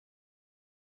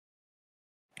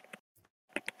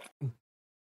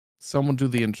Someone do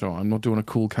the intro. I'm not doing a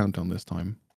cool countdown this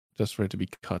time, just for it to be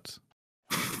cut.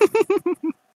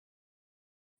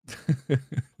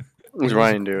 Was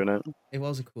Ryan doing it? It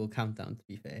was a cool countdown, to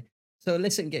be fair. So,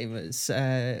 listen,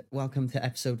 gamers, welcome to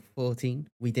episode 14.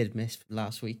 We did miss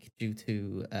last week due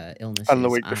to illnesses. And the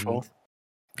week before.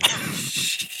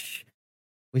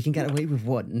 We can get away with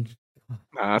one.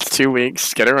 Nah, it's 2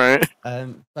 weeks. Get it right.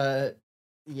 But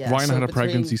yeah, Ryan had a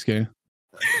pregnancy scare.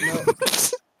 No,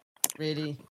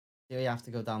 really? Do we have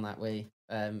to go down that way?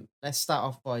 Let's start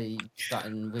off by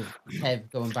starting with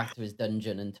Kev going back to his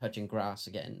dungeon and touching grass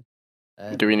again.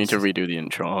 Do we need to redo the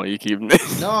intro? Or are you keeping it?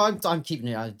 No, I'm keeping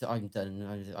it. I'm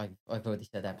done. I've already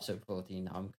said episode 14.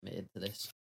 I'm committed to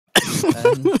this.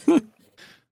 So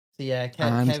yeah,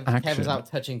 Kev was out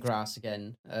touching grass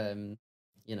again.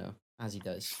 You know, as he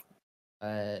does.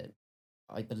 I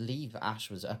believe Ash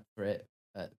was up for it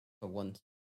for once.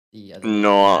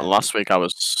 No, last week I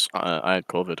had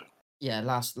COVID. Yeah,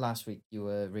 last week you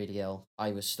were really ill.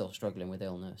 I was still struggling with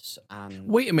illness. And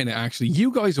Wait a minute, actually,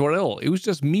 you guys were ill. It was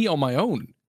just me on my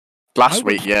own. Last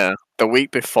week, yeah. The week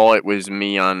before it was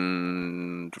me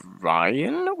and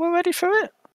Ryan that were ready for it.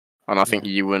 And I think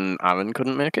you and Aaron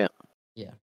couldn't make it.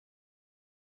 Yeah.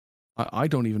 I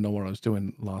don't even know what I was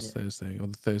doing last Thursday or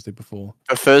the Thursday before.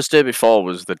 The Thursday before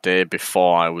was the day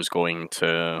before I was going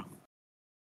to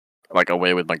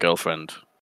away with my girlfriend.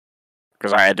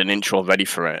 Because I had an intro ready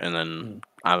for it, and then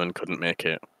Aaron couldn't make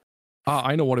it.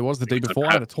 I know what it was. The day before,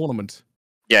 I had a tournament.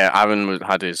 Yeah, Aaron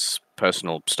had his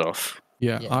personal stuff.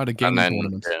 Yeah, I had a gaming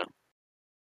tournament.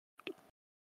 Yeah.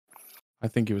 I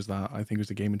think it was that. I think it was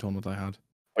the gaming tournament I had.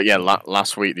 But yeah,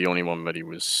 last week the only one ready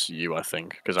was you, I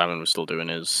think, because Aaron was still doing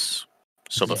his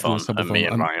subathon, and me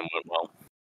and Ryan went well.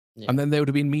 Yeah. And then there would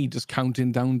have been me just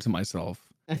counting down to myself.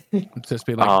 Just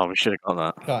be like, oh, we should have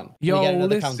got that. Yo,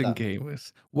 listen,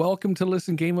 gamers. Welcome to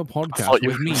Listen Gamer Podcast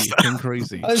with me, King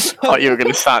Crazy. I thought you were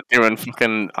going to start doing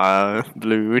fucking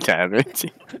blue damage.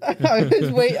 I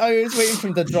was waiting for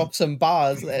him to drop some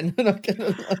bars then.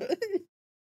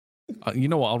 You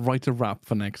know what? I'll write a rap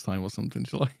for next time or something,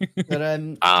 shall I?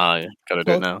 But, gotta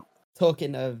do it now.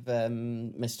 Talking of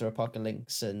Mr.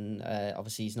 Apocalynx, and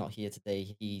obviously he's not here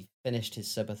today. He finished his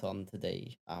subathon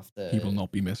today after... He will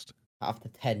not be missed. After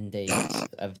 10 days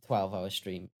of 12-hour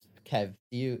streams. Kev,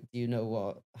 do you know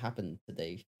what happened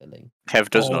today, Billing?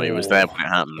 Kev does know he was there when it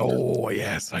happened. Oh,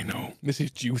 yes, I know. This is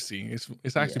juicy.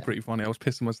 It's actually pretty funny. I was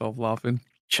pissing myself laughing.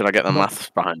 Should I get the maths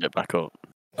behind it back up?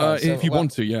 If you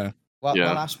want to, yeah. Well,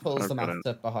 Ash pulls the maths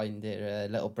up behind it,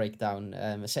 a little breakdown.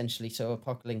 Essentially, so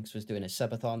Apocalynx was doing a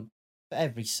subathon. For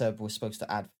every sub, we're supposed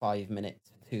to add 5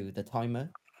 minutes to the timer.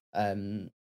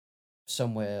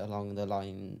 Somewhere along the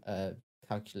line,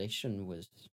 calculation was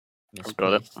misplaced.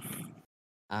 Got it.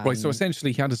 Right, so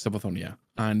essentially he had a subathon, yeah,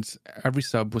 and every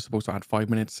sub was supposed to add 5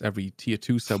 minutes. Every tier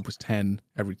 2 sub was 10.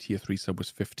 Every tier 3 sub was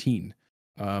 15.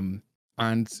 And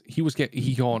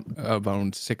he got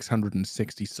around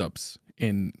 660 subs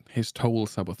in his total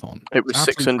subathon. It was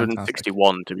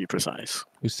 661 to be precise.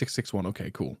 It was 661. Okay,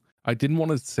 cool. I didn't want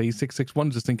to say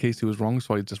 661 just in case he was wrong,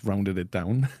 so I just rounded it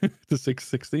down to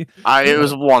 660. It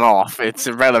was one off. It's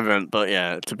irrelevant, but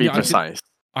yeah, to be precise.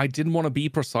 I didn't want to be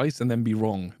precise and then be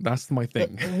wrong. That's my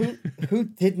thing. Who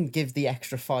didn't give the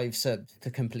extra 5 subs to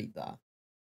complete that?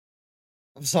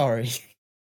 I'm sorry.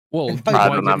 Well, I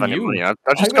don't have any money. I've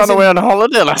just gone away on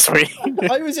holiday last week.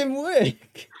 I was in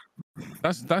work.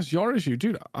 That's your issue,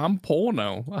 dude. I'm poor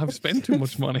now. I've spent too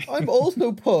much money. I'm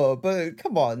also poor, but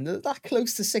come on, that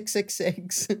close to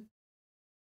 666.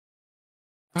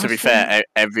 To be fair,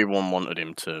 everyone wanted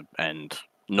him to end.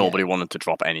 Nobody wanted to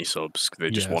drop any subs.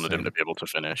 They just wanted him to be able to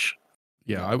finish.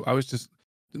 Yeah, I was just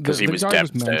because he was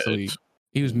devastated.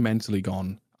 He was mentally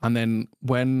gone, and then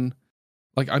when,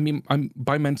 I'm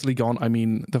by mentally gone, I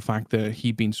mean the fact that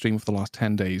he'd been streaming for the last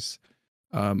 10 days.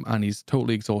 And he's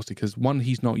totally exhausted because 1,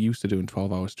 he's not used to doing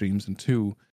 12-hour streams, and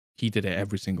 2, he did it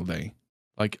every single day.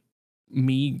 Like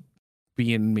me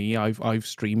being me, I've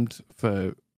streamed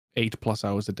for 8+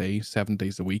 hours a day, 7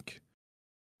 days a week.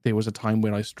 There was a time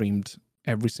where I streamed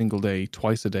every single day,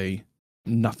 twice a day,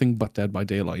 nothing but Dead by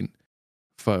Daylight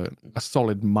for a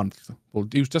solid month. Well,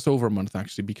 it was just over a month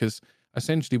actually, because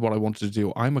essentially what I wanted to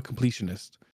do, I'm a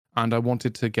completionist. And I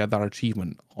wanted to get that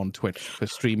achievement on Twitch for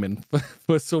streaming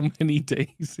for so many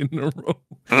days in a row.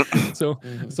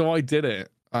 So I did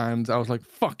it, and I was like,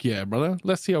 "Fuck yeah, brother!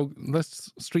 Let's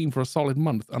stream for a solid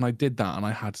month." And I did that, and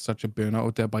I had such a burnout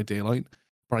of Dead by Daylight.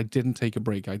 But I didn't take a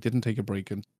break. I didn't take a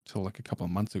break until like a couple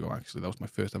of months ago. Actually, that was my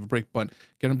first ever break. But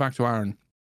getting back to Aaron,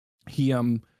 he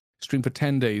streamed for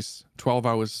 10 days, 12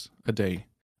 hours a day,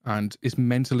 and it's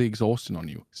mentally exhausting on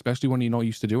you, especially when you're not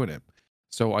used to doing it.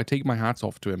 So I take my hats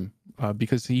off to him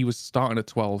because he was starting at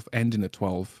 12, ending at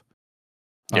 12.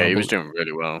 Yeah, he was doing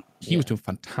really well. He was doing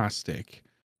fantastic.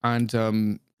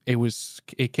 And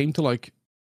it came to like,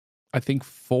 I think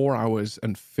 4 hours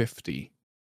and 50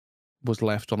 was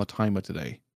left on the timer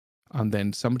today. And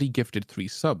then somebody gifted 3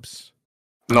 subs.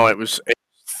 No, it was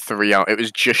 3 hours. It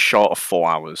was just short of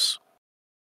 4 hours.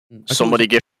 Somebody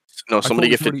gifted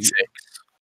 6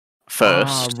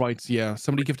 first. Right, yeah.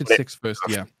 Somebody gifted 6 first,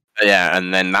 yeah. Yeah,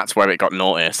 and then that's where it got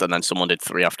noticed, and then someone did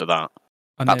 3 after that.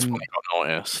 And that's then, when it got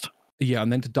noticed. Yeah,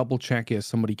 and then to double check it,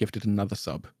 somebody gifted another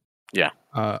sub. Yeah.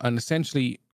 And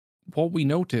essentially, what we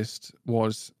noticed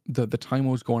was that the timer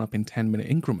was going up in 10-minute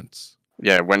increments.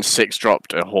 Yeah, when 6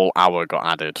 dropped, a whole hour got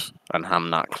added, and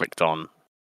Hamnat clicked on.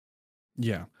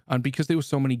 Yeah, and because there were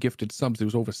so many gifted subs, there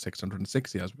was over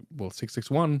 660,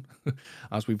 661,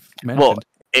 as we've mentioned. Well,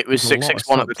 it was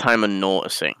 661 at the time of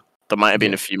noticing. There might have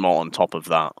been a few more on top of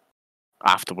that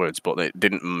afterwards, but it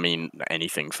didn't mean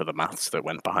anything for the maths that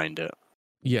went behind it.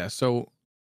 Yeah, so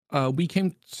we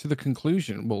came to the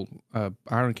conclusion,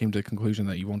 Aaron came to the conclusion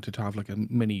that he wanted to have like a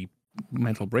mini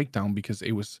mental breakdown because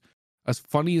it was, as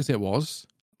funny as it was,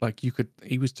 like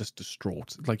he was just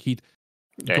distraught. Like he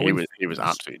was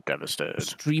absolutely devastated.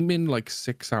 Streaming like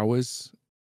 6 hours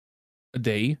a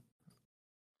day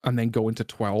and then going to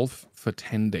 12 for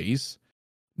 10 days,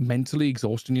 mentally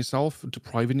exhausting yourself,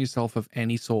 depriving yourself of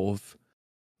any sort of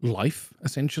life,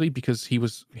 essentially, because he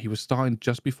was starting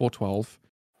just before 12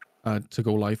 to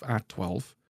go live at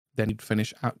 12. Then he'd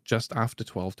finish at just after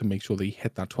 12 to make sure that he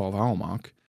hit that 12-hour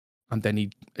mark. And then he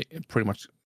pretty much,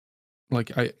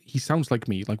 like, he sounds like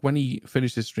me. Like, when he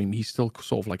finished his stream, he's still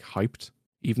sort of like hyped,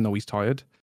 even though he's tired.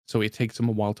 So it takes him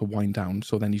a while to wind down.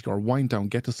 So then he's got to wind down,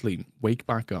 get to sleep, wake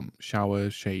back up, shower,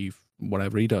 shave,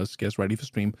 whatever he does, gets ready for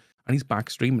stream, and he's back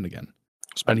streaming again.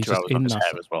 Spend 2 hours on his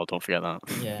hair as well. Don't forget that.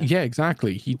 Yeah,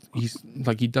 exactly. He's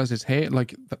like, he does his hair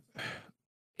like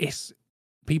it's.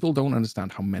 People don't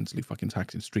understand how mentally fucking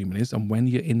taxing streaming is, and when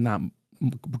you're in that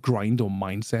grind or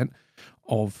mindset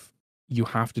of you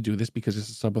have to do this because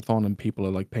it's a subathon and people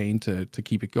are like paying to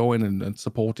keep it going and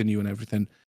supporting you and everything,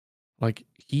 like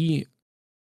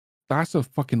that's a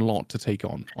fucking lot to take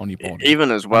on your body.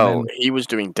 Even as well, he was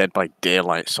doing Dead by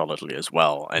Daylight solidly as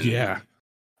well, and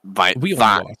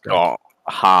that got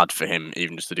hard for him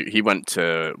even just to do. He went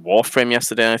to Warframe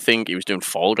yesterday, I think. He was doing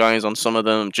Fall Guys on some of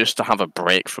them just to have a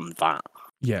break from that.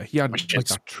 Yeah, he had like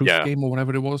that Truth game or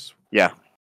whatever it was. Yeah.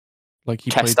 Like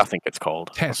he Test, I think it's called.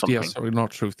 Test, yeah, sorry,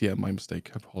 not Truth. Yeah, my mistake.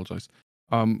 I apologize.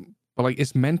 But like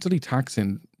it's mentally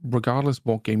taxing regardless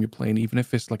what game you're playing, even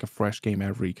if it's like a fresh game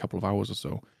every couple of hours or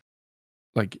so.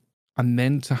 Like, and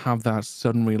then to have that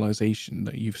sudden realization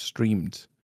that you've streamed.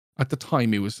 At the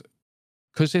time, it was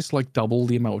because it's like double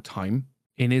the amount of time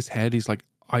in his head. He's like,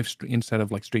 instead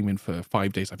of like streaming for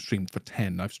 5 days, I've streamed for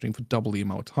 10. I've streamed for double the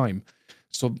amount of time.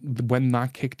 So when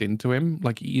that kicked into him,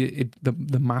 like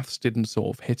the maths didn't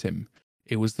sort of hit him.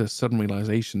 It was the sudden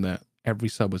realization that every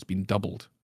sub has been doubled,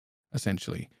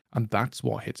 essentially, and that's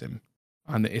what hit him.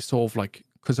 And it's sort of like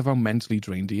because of how mentally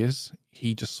drained he is,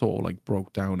 he just sort of like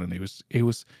broke down, and it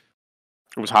was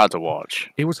hard to watch.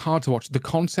 It was hard to watch. The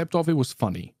concept of it was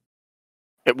funny.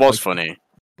 It was funny,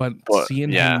 but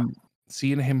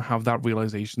seeing him have that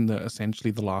realization that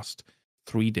essentially the last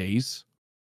 3 days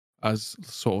as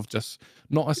sort of just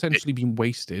not essentially been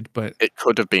wasted, but it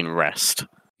could have been rest.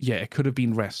 Yeah, it could have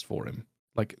been rest for him.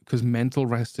 Like, because mental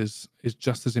rest is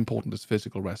just as important as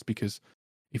physical rest, because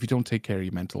if you don't take care of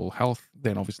your mental health,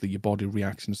 then obviously your body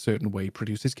reacts in a certain way,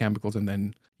 produces chemicals, and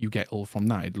then you get ill from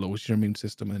that. It lowers your immune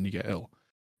system and then you get ill.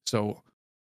 So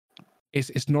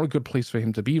it's not a good place for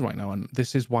him to be right now. And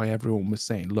this is why everyone was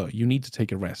saying, look, you need to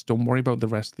take a rest. Don't worry about the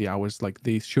rest of the hours. Like,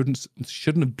 they shouldn't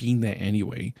have been there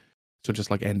anyway. So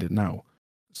just like end it now.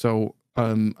 So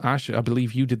Ash, I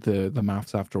believe you did the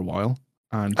maths after a while,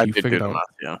 and you figured out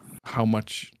how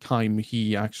much time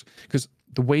he actually, because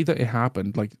the way that it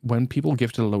happened, like when people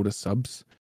gifted a load of subs,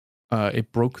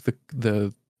 it broke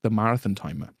the marathon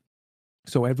timer.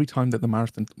 So every time that the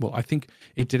marathon, well, I think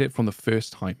it did it from the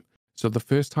first time. So the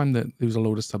first time that there was a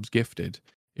load of subs gifted,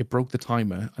 it broke the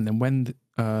timer, and then when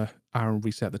Aaron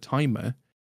reset the timer,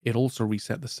 it also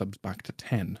reset the subs back to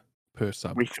 10 per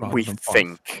sub. We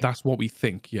think. That's what we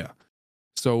think, yeah.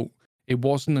 So it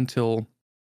wasn't until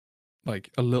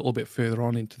like a little bit further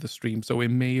on into the stream, so it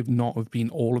may have not have been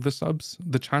all of the subs.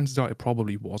 The chances are it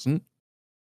probably wasn't.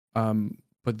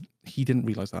 But he didn't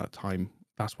realize that at the time.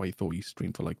 That's why he thought he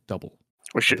streamed for like double.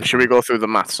 Well, should we go through the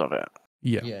maths of it?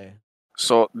 Yeah.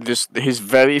 So his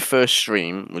very first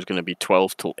stream was going to be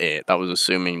 12 till 8. That was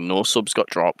assuming no subs got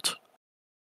dropped.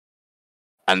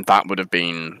 And that would have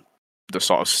been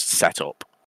sort of setup.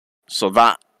 So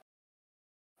that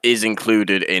is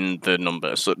included in the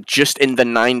number. So just in the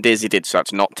 9 days he did, so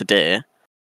that's not today,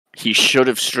 he should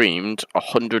have streamed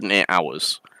 108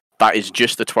 hours. That is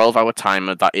just the 12-hour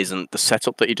timer. That isn't the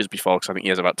setup that he does before, because I think he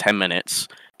has about 10 minutes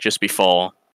just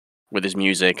before with his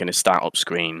music and his startup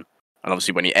screen. And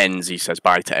obviously when he ends, he says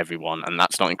bye to everyone, and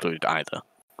that's not included either.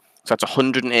 So that's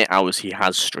 108 hours he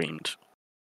has streamed.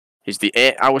 He's the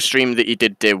 8-hour stream that he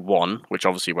did day 1, which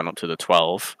obviously went up to the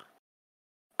 12.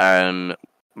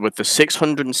 With the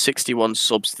 661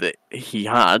 subs that he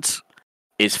had,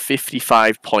 is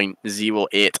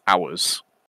 55.08 hours.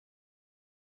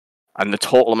 And the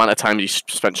total amount of time he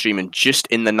spent streaming just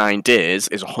in the 9 days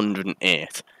is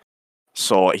 108.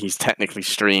 So he's technically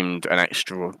streamed an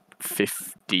extra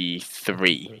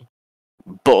 53.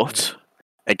 But,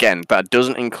 again, that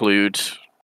doesn't include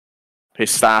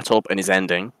his startup and his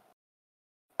ending.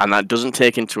 And that doesn't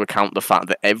take into account the fact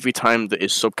that every time that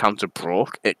his sub counter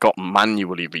broke, it got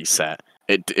manually reset.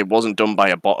 It wasn't done by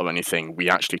a bot or anything. We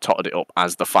actually totted it up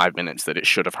as the 5 minutes that it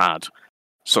should have had.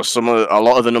 So a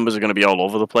lot of the numbers are going to be all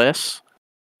over the place.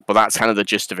 But that's kind of the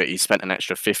gist of it. He spent an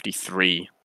extra 53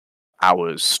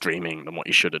 hours streaming than what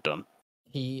he should have done.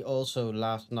 He also,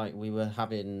 last night, we were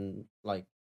having, like,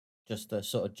 just a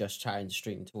sort of just chatting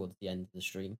stream towards the end of the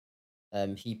stream.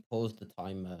 He paused the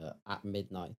timer at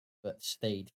midnight, but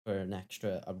stayed for an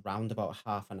extra around about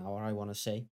half an hour, I want to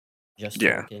say, just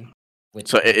talking.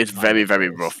 So it is very, very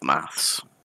rough maths.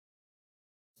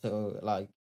 So, like,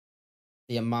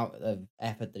 the amount of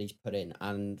effort that he's put in,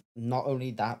 and not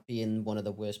only that being one of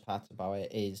the worst parts about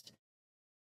it is,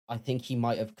 I think he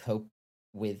might have coped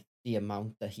with the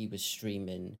amount that he was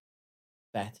streaming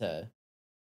better,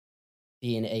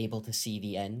 being able to see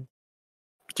the end.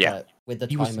 Yeah. But with the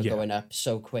timer going up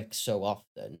so quick, so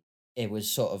often, it was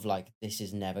sort of like, this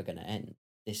is never going to end.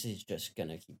 This is just going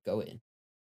to keep going.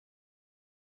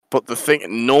 But the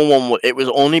thing, no one would. It was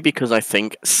only because I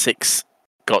think 6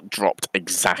 got dropped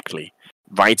exactly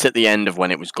right at the end of when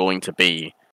it was going to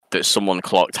be that someone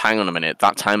clocked, hang on a minute,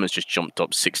 that timer's just jumped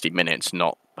up 60 minutes,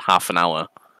 not half an hour.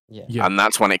 Yeah. And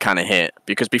that's when it kind of hit.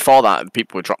 Because before that,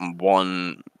 people were dropping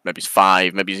 1, maybe it's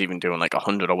 5, maybe he's even doing like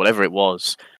 100 or whatever it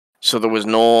was. So there was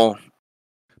no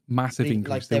massive increase.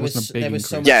 Like, there wasn't a big increase.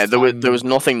 So there was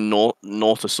nothing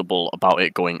noticeable about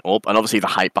it going up, and obviously the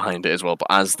hype behind it as well. But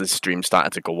as the stream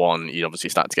started to go on, he obviously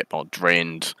started to get more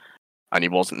drained, and he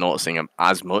wasn't noticing him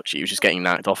as much. He was just getting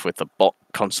knocked off with the bot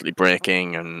constantly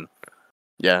breaking, and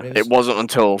it wasn't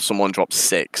until someone dropped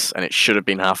 6, and it should have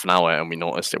been half an hour, and we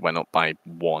noticed it went up by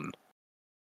 1,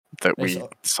 that we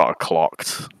sort of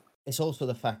clocked. It's also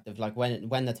the fact of, like,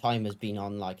 when the timer's been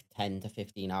on like 10 to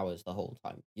 15 hours the whole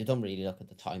time, you don't really look at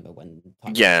the timer when the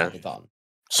timer's decided on.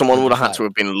 Someone would have had to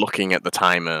have been looking at the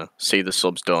timer, see the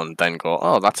subs done, then go,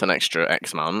 oh, that's an extra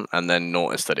X amount, and then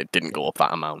notice that it didn't go up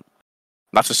that amount.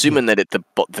 That's assuming that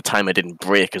the timer didn't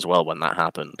break as well when that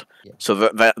happened. Yeah. So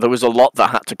there was a lot that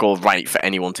had to go right for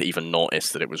anyone to even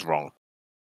notice that it was wrong.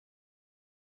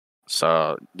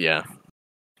 So, yeah.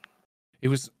 It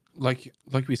was, like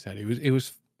we said, it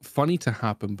was funny to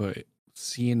happen, but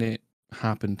seeing it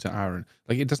happen to Aaron,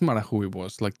 like, it doesn't matter who it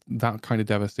was, like, that kind of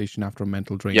devastation after a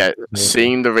mental drain. Yeah,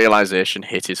 seeing the realization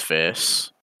hit his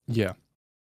face. Yeah.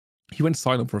 He went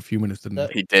silent for a few minutes,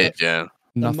 didn't he? He did, yeah.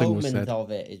 Nothing was said. The moment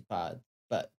of it is bad,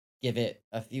 but give it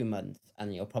a few months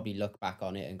and you'll probably look back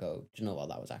on it and go, do you know what,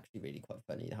 that was actually really quite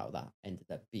funny how that ended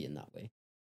up being that way.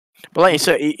 But like you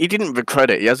said, he didn't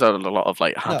regret it. He has a lot of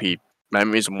like happy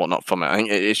memories and whatnot from it. I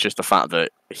think it's just the fact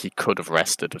that he could have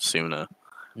rested sooner.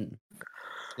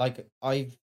 Like, I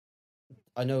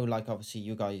know, like, obviously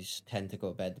you guys tend to go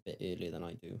to bed a bit earlier than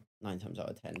I do, 9 times out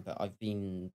of 10, but I've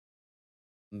been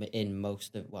in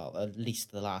most of, well, at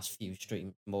least the last few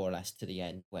streams, more or less to the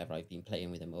end, whether I've been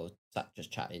playing with him or sat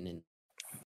just chatting and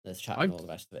there's chatting all the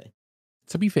rest of it.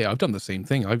 To be fair, I've done the same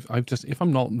thing. I've just, if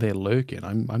I'm not there lurking,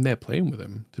 I'm there playing with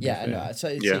him. To be fair. No, so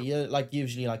you're like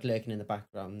usually like lurking in the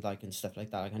background, like, and stuff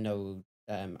like that. Like, I know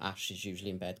Ash is usually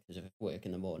in bed because of work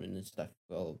in the morning and stuff.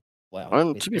 Well,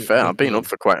 to be fair, I've been up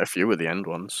for quite a few of the end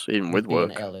ones, even with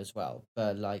work. Ill as well,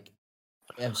 but like,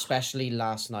 especially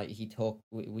last night,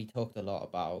 we talked a lot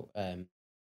about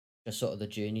just sort of the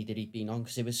journey that he'd been on,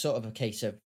 because it was sort of a case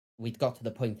of, we'd got to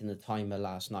the point in the timer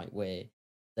last night where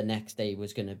the next day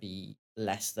was going to be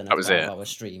less than a 12-hour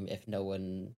stream if no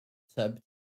one subbed.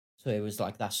 So it was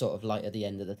like that sort of light at the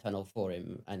end of the tunnel for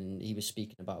him, and he was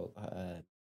speaking about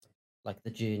like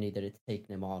the journey that it's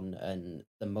taken him on and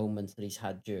the moments that he's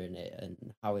had during it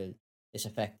and how it's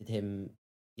affected him.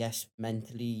 Yes,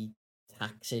 mentally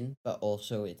taxing, but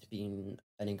also it's been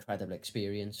an incredible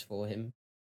experience for him,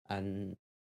 and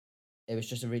it was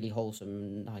just a really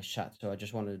wholesome, nice chat. So I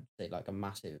just wanted to say like a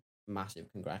massive, massive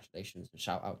congratulations and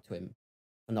shout out to him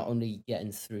for not only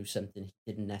getting through something he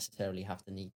didn't necessarily have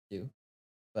to need to do,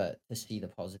 but to see the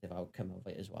positive outcome of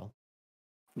it as well.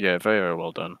 Yeah, very, very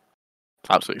well done.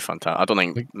 Absolutely fantastic. I don't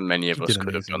think many of us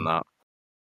could have done that.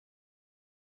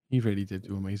 He really did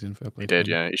do amazing. Fair play. He did,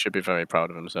 yeah. He should be very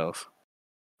proud of himself.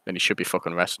 And he should be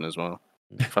fucking resting as well.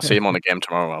 If I see him on a game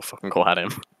tomorrow, I'll fucking go at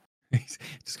him. He's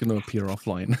just going to appear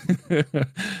offline.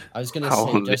 I was going to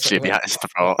say, literally be at his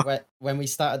throat. When we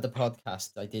started the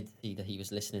podcast, I did see that he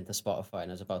was listening to Spotify,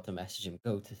 and I was about to message him,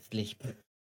 "Go to sleep."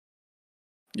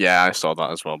 Yeah, I saw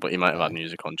that as well, but he might have had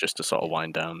music on just to sort of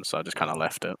wind down, so I just kind of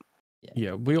left it.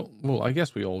 Yeah, I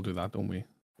guess we all do that, don't we?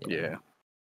 Yeah.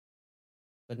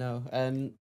 But no,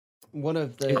 one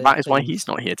of the that is why he's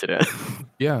not here today.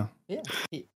 Yeah. Yeah.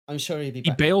 I'm sure he'd be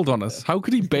back. He bailed on us. How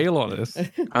could he bail on us?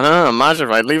 I know, imagine,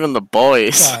 right? Leaving the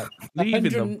boys. Leaving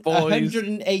the boys.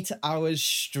 108 hours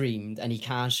streamed, and he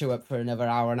can't show up for another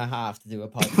hour and a half to do a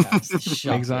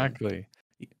podcast. Exactly.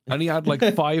 And he had like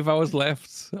 5 hours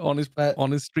left on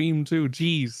his stream too.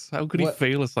 Jeez, how could he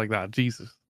fail us like that?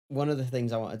 Jesus. One of the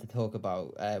things I wanted to talk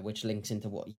about, which links into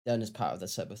what he's done as part of the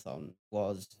subathon,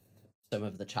 was some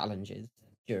of the challenges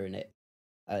during it.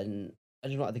 And I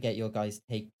just wanted to get your guys'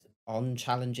 take on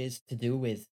challenges to do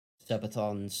with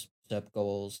subathons, sub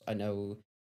goals. I know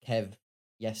Kev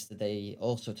yesterday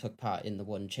also took part in the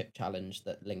one chip challenge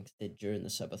that Lynx did during the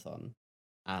subathon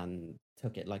and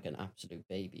took it like an absolute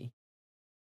baby.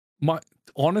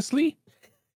 Honestly,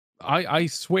 I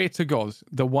swear to God,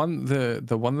 the one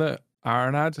that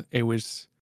Aaron had, it was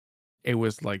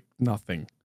like nothing.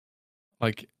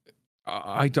 Like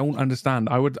I don't understand.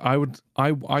 I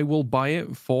will buy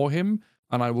it for him,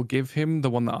 and I will give him the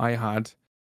one that I had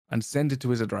and send it to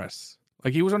his address.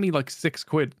 Like, he was only like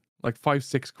 £6, like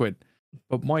 5-6 quid.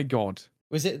 But my God.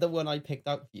 Was it the one I picked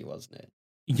out for you, wasn't it?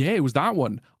 Yeah, it was that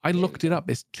one. I looked it up.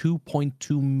 It's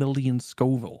 2.2 million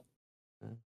Scoville.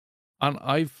 And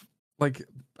I'm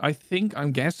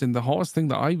guessing the hottest thing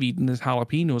that I've eaten is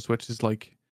jalapenos, which is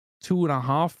like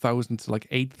 2,500 to like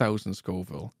 8,000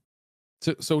 Scoville.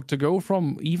 So to go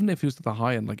from, even if it was at the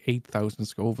high end, like 8,000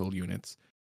 Scoville units,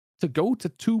 to go to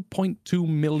 2.2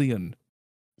 million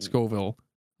Scoville,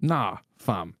 nah,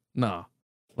 fam, nah.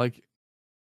 Like,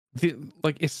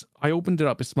 I opened it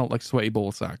up, it smelled like sweaty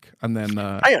ballsack, and then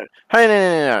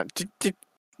Hang on.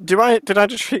 Did I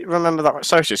just remember that?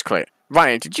 So just clear.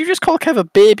 Ryan, did you just call Kev a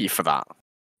baby for that?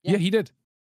 Yeah, he did.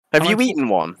 Have you eaten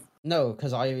one? No,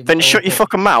 because I. Then shut your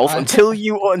fucking mouth until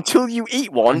you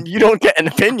eat one. You don't get an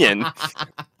opinion.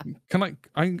 Can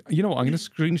I'm going to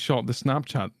screenshot the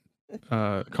Snapchat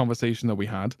conversation that we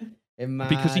had.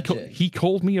 Imagine. Because he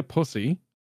called me a pussy,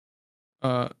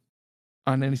 and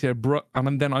then he said, "Bruh,"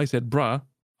 and then I said, "Bruh,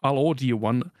 I'll order you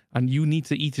one, and you need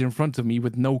to eat it in front of me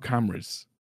with no cameras."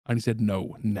 And he said,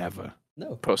 "No, never."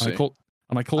 No, pussy.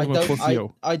 I called him a pussy.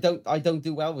 I don't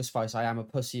do well with spice. I am a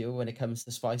pussy when it comes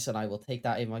to spice, and I will take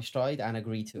that in my stride and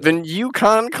agree to it. Then you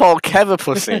can't call Kev a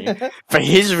pussy for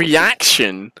his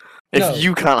reaction if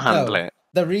you can't handle it.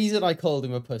 The reason I called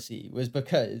him a pussy was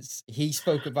because he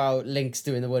spoke about Lynx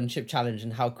doing the one chip challenge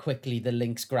and how quickly the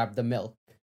Lynx grabbed the milk.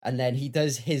 And then he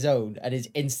does his own and is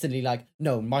instantly like,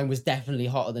 no, mine was definitely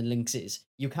hotter than Lynx's.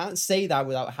 You can't say that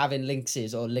without having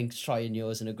Lynx's or Lynx trying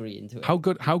yours and agreeing to it.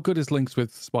 How good is Lynx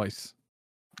with spice?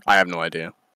 I have no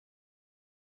idea.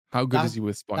 How good is he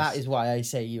with spice? That is why I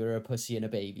say you're a pussy and a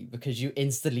baby, because you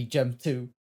instantly jump to,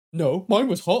 no, mine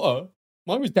was hotter.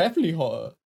 Mine was definitely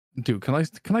hotter. Dude,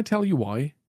 can I tell you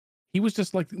why? He was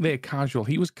just like there casual.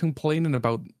 He was complaining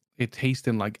about it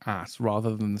tasting like ass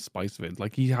rather than the spice of it.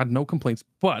 Like, he had no complaints.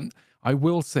 But I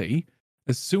will say,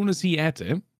 as soon as he ate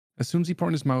it, as soon as he put it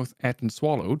in his mouth, ate and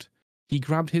swallowed, he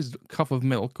grabbed his cup of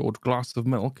milk or glass of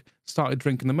milk, started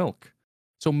drinking the milk.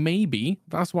 So maybe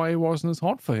that's why it wasn't as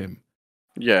hot for him.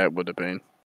 Yeah, it would have been.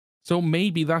 So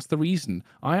maybe that's the reason.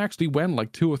 I actually went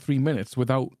like 2 or 3 minutes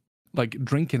without like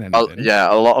drinking anything.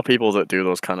 Yeah, a lot of people that do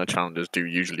those kind of challenges do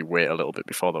usually wait a little bit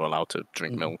before they're allowed to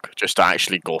drink milk, just to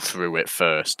actually go through it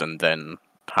first and then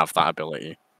have that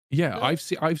ability. Yeah,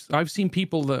 I've seen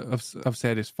people that have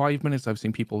said it's 5 minutes. I've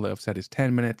seen people that have said it's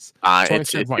 10 minutes.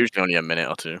 It's usually only a minute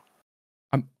or two.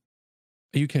 Are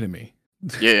you kidding me?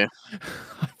 Yeah.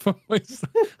 I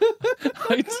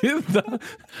did that.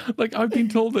 Like, I've been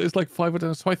told that it's like 5 or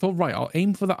 10, so I thought, right, I'll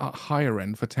aim for the higher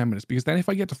end for 10 minutes, because then if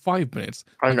I get to 5 minutes,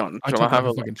 hang on, I take like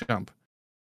a fucking champ.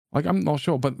 Like, I'm not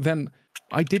sure, but then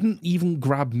I didn't even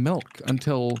grab milk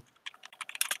until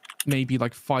maybe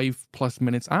like 5+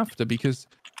 minutes after, because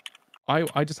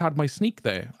I just had my sneak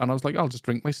there, and I was like, I'll just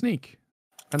drink my sneak,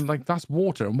 and like, that's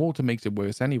water, and water makes it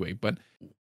worse anyway. But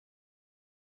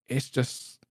it's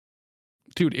just,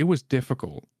 dude, it was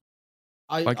difficult.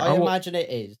 I imagine it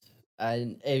is.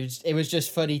 And it was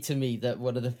just funny to me that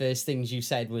one of the first things you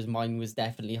said was mine was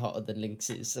definitely hotter than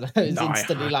Lynx's, and I was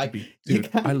instantly like, dude, you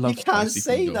can't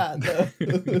say that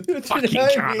though. Fucking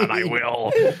can, I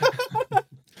will.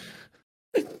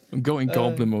 I'm going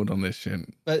goblin mode on this shit.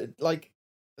 But like,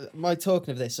 my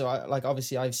talking of this, so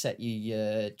obviously I've set you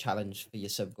your challenge for your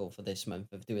sub goal for this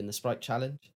month of doing the Sprite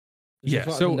challenge. Yeah.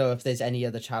 So I don't know if there's any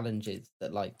other challenges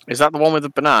that like. Is that the one with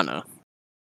the banana?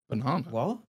 Banana.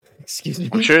 What? Excuse me.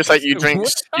 I'm sure it's like you drink.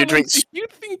 You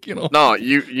think, you know? No,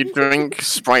 you drink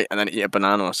Sprite and then eat a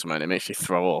banana or something. It makes you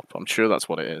throw up. I'm sure that's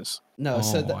what it is. No,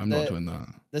 so I'm not doing that.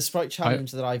 The Sprite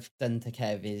challenge that I've done to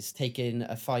Kev is taking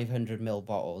a 500ml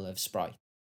bottle of Sprite.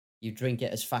 You drink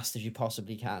it as fast as you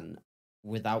possibly can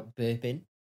without burping.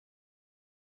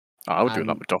 Oh, I would do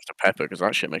that with Dr. Pepper because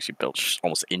that shit makes you belch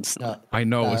almost instantly. I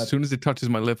know. As soon as it touches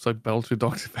my lips, I belch with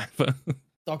Dr. Pepper.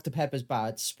 Dr. Pepper's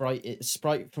bad.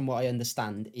 Sprite, from what I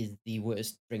understand, is the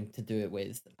worst drink to do it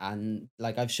with. And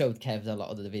like I've showed Kev a lot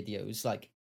of the videos,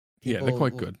 like yeah, they're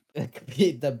quite good.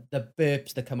 The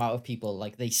burps that come out of people,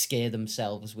 like they scare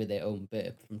themselves with their own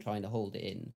burp from trying to hold it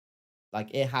in.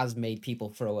 Like it has made people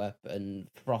throw up and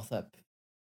froth up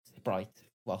Sprite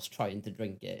whilst trying to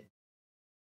drink it.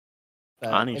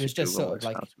 I need it was to just sort of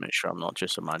like to make sure I'm not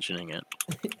just imagining it.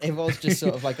 It was just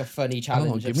sort of like a funny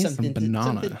challenge of something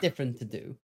different to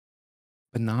do.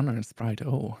 Banana and Sprite.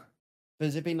 Oh, but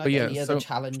has it been like any other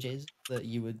challenges that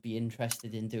you would be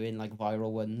interested in doing, like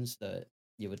viral ones that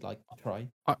you would like to try?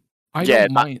 I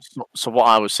don't mind. So what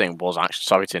I was saying was actually,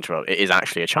 sorry to interrupt, it is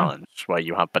actually a challenge where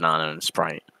you have banana and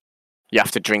Sprite. You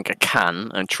have to drink a can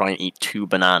and try and eat 2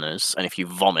 bananas, and if you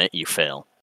vomit, you fail.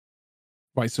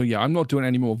 Right, so yeah, I'm not doing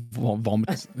any more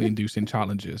vomit-inducing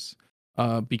challenges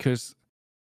because,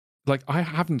 like, I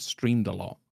haven't streamed a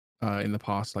lot in the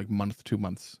past, like, month, 2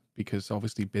 months, because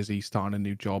obviously busy starting a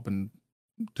new job and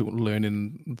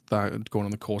learning that, going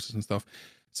on the courses and stuff.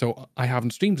 So I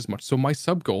haven't streamed as much. So my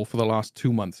sub goal for the last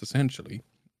 2 months, essentially,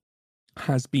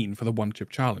 has been for the 1-chip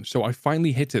challenge. So I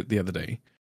finally hit it the other day.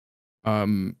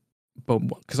 But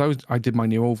because I did my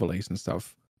new overlays and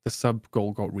stuff, the sub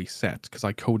goal got reset because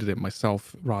I coded it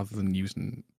myself rather than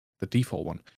using the default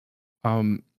one.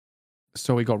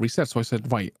 So it got reset. So I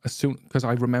said, right, because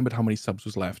I remembered how many subs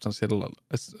was left. I said,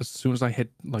 as soon as I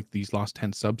hit like these last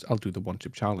 10 subs, I'll do the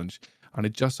 1-chip challenge. And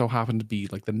it just so happened to be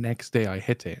like the next day I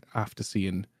hit it after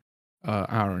seeing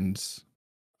Aaron's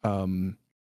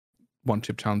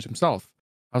 1-chip challenge himself.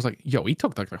 I was like, yo, he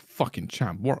took like a fucking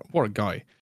champ. What a guy.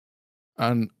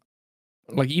 And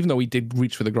like, even though he did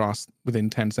reach for the grass within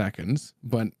 10 seconds,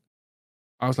 but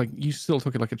I was like, you still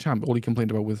took it like a champ. All he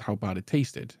complained about was how bad it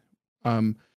tasted.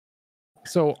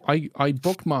 So I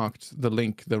bookmarked the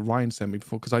link that Ryan sent me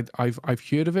before because I've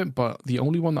heard of it, but the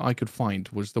only one that I could find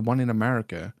was the one in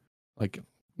America, like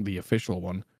the official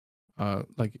one,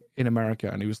 like in America,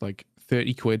 and it was like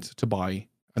 30 quid to buy,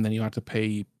 and then you had to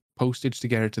pay postage to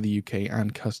get it to the UK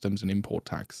and customs and import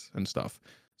tax and stuff.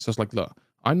 So it's like, look,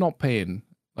 I'm not paying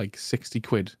like 60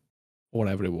 quid or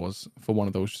whatever it was for one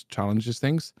of those challenges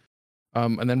things.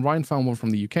 And then Ryan found one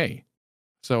from the UK.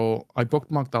 So I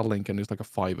bookmarked that link and it was like a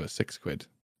 5 or 6 quid.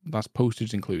 That's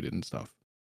postage included and stuff.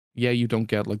 Yeah, you don't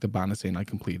get like the banner saying I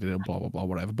completed it, blah, blah, blah,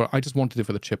 whatever. But I just wanted it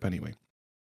for the chip anyway.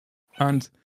 And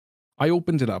I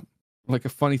opened it up. Like a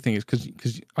funny thing is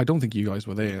because I don't think you guys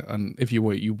were there. And if you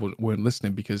were, you weren't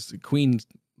listening because Queen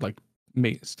like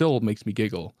still makes me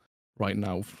giggle right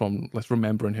now from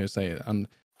remembering her say it. And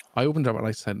I opened it up and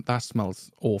I said, that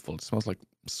smells awful. It smells like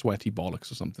sweaty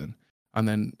bollocks or something. And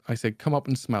then I said, come up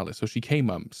and smell it. So she came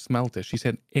up, smelled it. She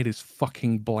said, it is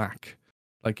fucking black.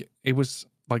 Like, it was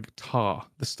like tar.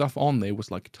 The stuff on there was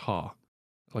like tar,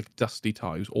 like dusty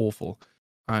tar. It was awful.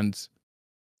 And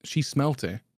she smelt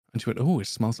it and she went, oh, it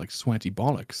smells like sweaty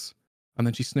bollocks. And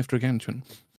then she sniffed her again and she went,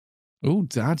 oh,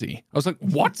 daddy. I was like,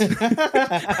 what?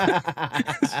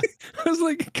 I was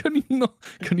like, can you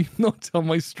not tell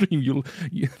my stream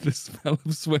the smell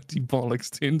of sweaty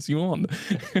bollocks turns you on?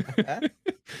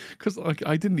 Because like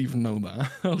I didn't even know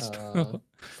that.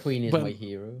 Queen is my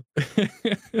hero.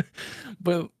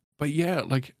 but yeah,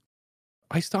 like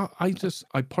I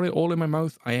put it all in my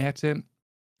mouth. I ate it.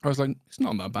 I was like, it's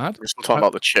not that bad. We're still talking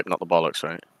about the chip, not the bollocks,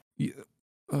 right? Yeah.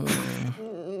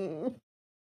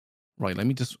 Right, let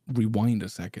me just rewind a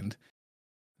second.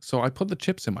 So I put the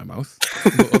chips in my mouth,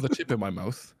 the other chip in my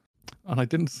mouth, and I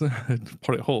didn't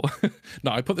put it whole.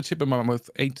 No, I put the chip in my mouth,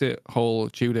 ate it whole,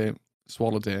 chewed it,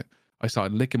 swallowed it. I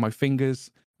started licking my fingers,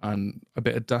 and a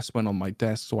bit of dust went on my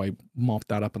desk, so I mopped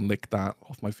that up and licked that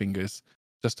off my fingers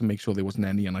just to make sure there wasn't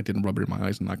any, and I didn't rub it in my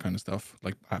eyes and that kind of stuff,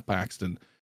 like by accident.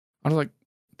 I was like,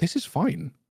 this is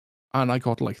fine. And I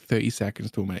got like 30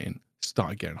 seconds to a minute in,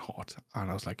 started getting hot. And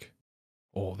I was like,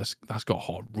 oh, that's got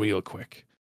hot real quick.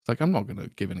 It's like, I'm not going to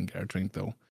give in and get a drink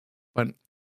though. But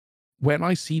when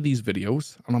I see these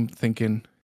videos and I'm thinking,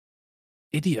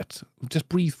 idiot, just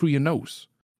breathe through your nose.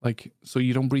 Like, so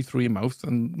you don't breathe through your mouth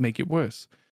and make it worse.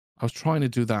 I was trying to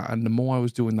do that. And the more I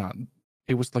was doing that,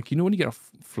 it was like, you know, when you get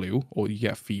a flu or you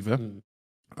get a fever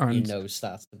and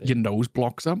your nose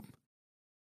blocks up.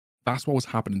 That's what was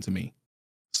happening to me.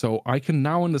 So I can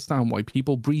now understand why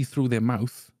people breathe through their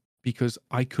mouth, because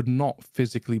I could not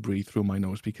physically breathe through my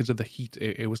nose because of the heat.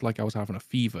 It was like I was having a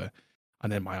fever,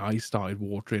 and then my eyes started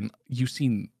watering. You've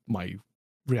seen my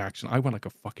reaction. I went like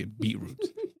a fucking beetroot.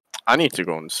 I need to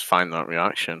go and find that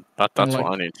reaction. That's like,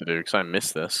 what I need to do, because I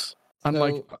missed this. And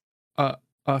like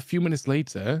a few minutes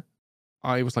later,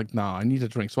 I was like, nah, I need a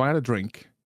drink. So I had a drink.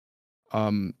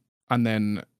 And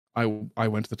then I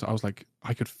went to I was like,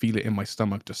 I could feel it in my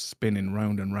stomach just spinning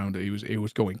round and round. It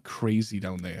was going crazy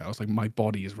down there. I was like, my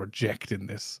body is rejecting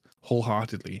this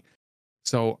wholeheartedly.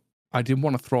 So I didn't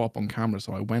want to throw up on camera.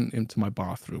 So I went into my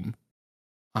bathroom,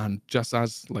 and just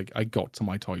as like I got to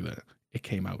my toilet, it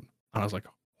came out. And I was like,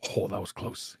 oh, that was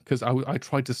close. Because I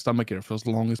tried to stomach it for as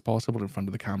long as possible in front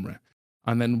of the camera.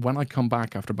 And then when I come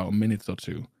back after about a minute or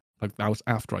two, like that was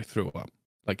after I threw up.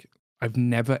 Like I've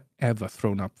never, ever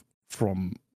thrown up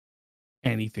from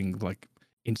anything like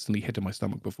instantly hitting my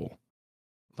stomach before.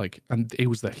 Like, and it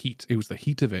was the heat. It was the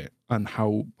heat of it and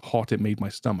how hot it made my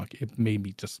stomach. It made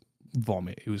me just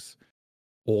vomit. It was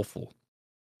awful.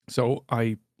 So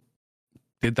I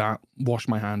did that, washed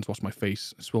my hands, washed my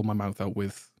face, swilled my mouth out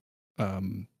with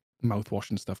mouthwash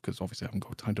and stuff, because obviously I haven't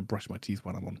got time to brush my teeth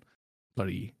when I'm on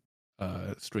bloody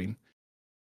stream.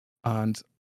 And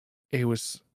it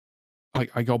was,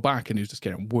 I got back and it was just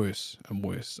getting worse and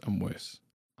worse and worse.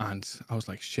 And I was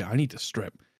like, shit, I need to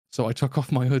strip. So I took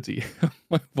off my hoodie.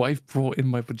 My wife brought in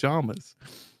my pajamas,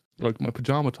 like my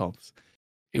pajama tops.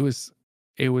 It was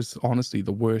honestly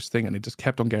the worst thing. And it just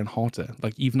kept on getting hotter.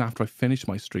 Like even after I finished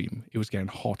my stream, it was getting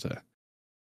hotter.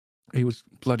 It was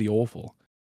bloody awful.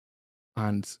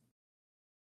 And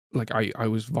like I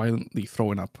was violently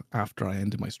throwing up after I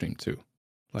ended my stream too.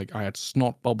 Like I had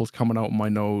snot bubbles coming out of my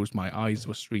nose. My eyes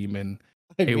were streaming.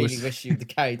 I really wish you'd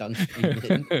carried on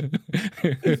streaming.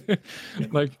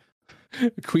 Like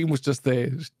Queen was just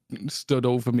there, stood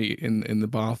over me in the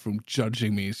bathroom,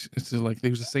 judging me. It's just like it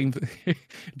was the same,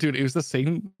 dude. It was the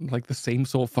same, like the same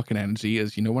sort of fucking energy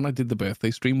as when I did the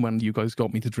birthday stream when you guys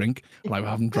got me to drink, and I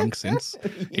haven't drunk since.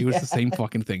 It was the same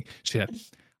fucking thing. She said,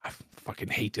 I fucking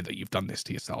hated that you've done this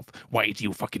to yourself. Why do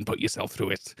you fucking put yourself through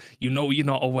it? You know you're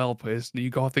not a well person. You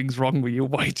got things wrong with you.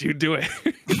 Why do you do it?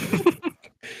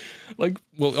 Like,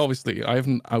 well, obviously, I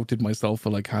haven't outed myself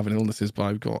for like having illnesses, but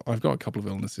I've got a couple of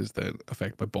illnesses that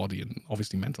affect my body, and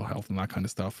obviously mental health and that kind of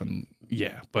stuff. And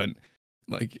yeah, but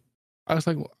like, I was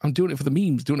like, well, I'm doing it for the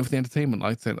memes, doing it for the entertainment.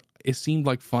 Like I said, it seemed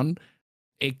like fun.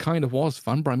 It kind of was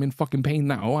fun, but I'm in fucking pain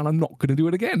now, and I'm not going to do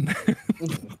it again.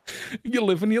 You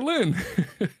live and you learn.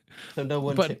 So no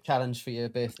one chip challenge for your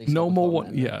birthday. No more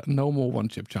one. Yeah, no more one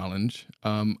chip challenge.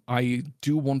 I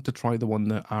do want to try the one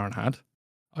that Aaron had.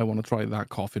 I want to try that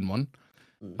coffin one.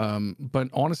 But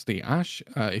honestly, Ash,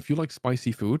 if you like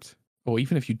spicy food, or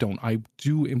even if you don't, I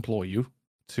do implore you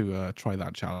to try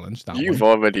that challenge. You've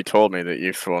already told me that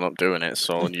you've thrown up doing it,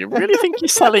 so you really think you're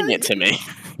selling it to me?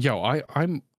 Yo,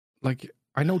 I'm like,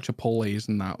 I know Chipotle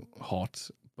isn't that hot,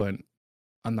 and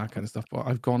that kind of stuff, but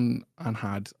I've gone and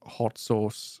had hot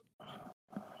sauce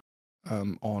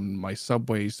on my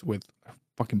Subways with a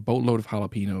fucking boatload of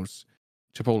jalapenos,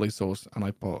 Chipotle sauce, and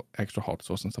I put extra hot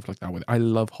sauce and stuff like that with it. I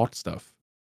love hot stuff,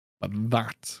 but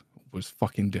that was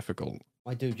fucking difficult.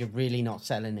 My dude, you're really not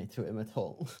selling it to him at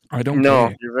all. I don't No,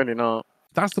 care. you're really not.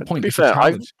 That's the point. To be fair,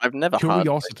 I've never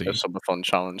Curiosity. had a subathon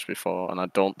challenge before, and I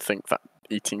don't think that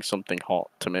eating something hot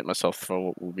to make myself throw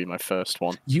up will be my first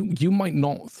one. You might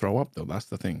not throw up though. That's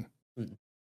the thing.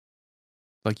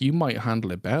 Like you might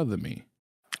handle it better than me.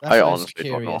 I honestly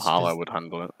don't know how I would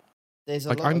handle it.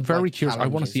 Like I'm very curious. I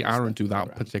want to see Aaron do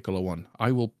that particular one.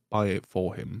 I will buy it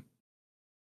for him.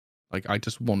 Like I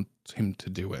just want him to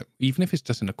do it, even if it's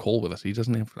just in a call with us. He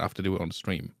doesn't have to do it on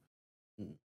stream.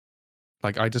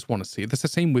 Like I just want to see it. That's the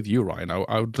same with you, Ryan.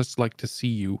 I would just like to see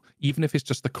you, even if it's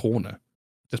just the corner.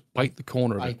 Just bite the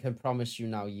corner of it. I can promise you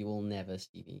now, you will never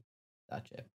see me that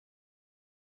chip.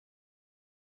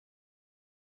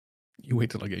 You wait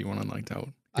till I get you on a night out.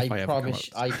 I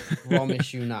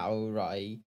promise you now,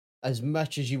 right? As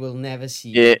much as you will never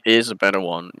see it is a better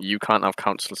one. You can't have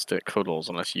council stick cuddles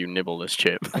unless you nibble this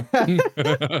chip.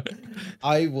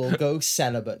 I will go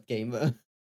celibate, gamer.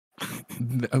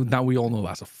 Now we all know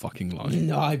that's a fucking lie.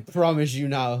 No, I promise you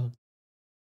now.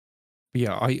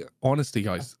 Yeah, I honestly,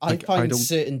 guys, I find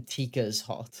certain tikas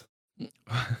hot.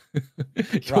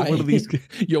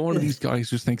 You're one of these guys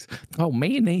who thinks, "Oh,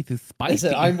 mayonnaise is spicy."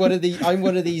 Listen, I'm one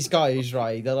of these guys,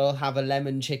 right? That'll have a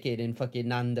lemon chicken in fucking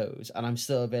Nando's, and I'm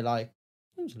still a bit like,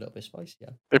 it was a little bit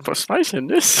spicier. They put spice in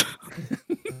this.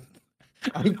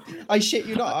 I shit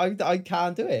you not. I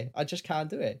can't do it. I just can't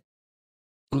do it.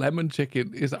 Lemon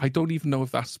chicken is. I don't even know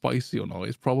if that's spicy or not.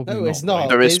 It's probably no, not. It's not.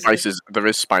 There is spices. There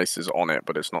is spices on it,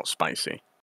 but it's not spicy.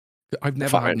 I've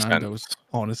never had Nando's.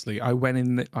 Honestly, I've been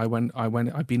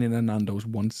in a Nando's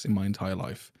once in my entire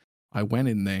life. I went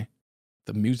in there.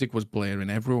 The music was blaring.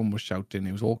 Everyone was shouting.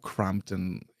 It was all cramped,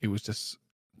 and it was just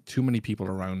too many people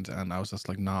around. And I was just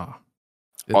like, nah.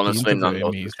 Honestly,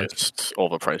 Nando's is just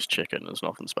overpriced chicken. There's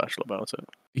nothing special about it.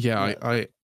 Yeah, I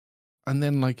and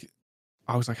then like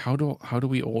I was like, how do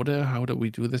we order? How do we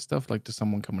do this stuff? Like, does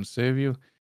someone come and serve you?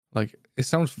 Like, it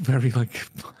sounds very like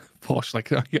posh.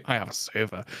 Like I have a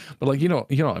server, but like you know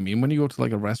what I mean. When you go to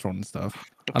like a restaurant and stuff,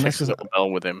 unless there's a little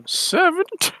bell with him,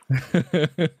 servant.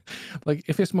 Like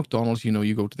if it's McDonald's,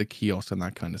 you go to the kiosk and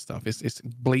that kind of stuff. It's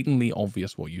blatantly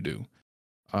obvious what you do.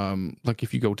 Like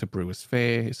if you go to Brewers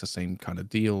Fayre, it's the same kind of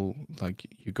deal. Like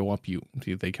you go up,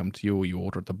 they come to you, or you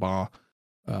order at the bar,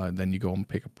 then you go and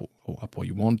pick up what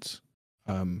you want.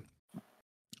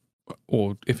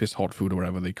 Or if it's hot food or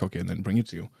whatever, they cook it and then bring it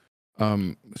to you.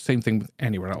 Same thing with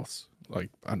anywhere else. Like,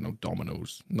 I don't know,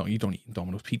 Domino's. No, you don't eat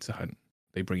Domino's. Pizza Hut.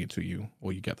 They bring it to you,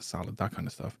 or you get the salad, that kind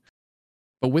of stuff.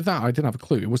 But with that, I didn't have a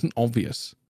clue. It wasn't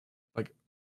obvious. Like,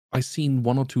 I seen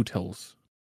one or two tills.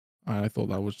 And I thought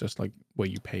that was just like where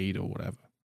you paid or whatever.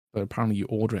 But apparently you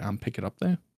order it and pick it up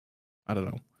there. I don't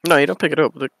know. No, you don't pick it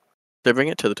up. They bring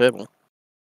it to the table.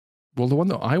 Well, the one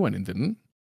that I went in didn't.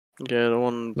 Yeah, the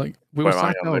one like we were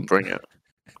sat down. They bring it.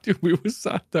 Dude, we were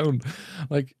sat down,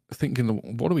 like thinking,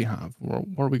 what do we have? What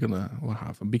are we gonna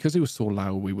have? And because it was so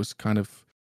loud, we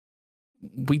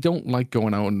don't like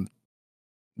going out and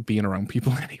being around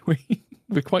people anyway.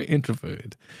 We're quite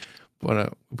introverted,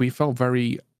 but we felt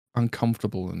very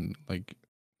uncomfortable and like,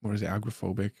 what is it,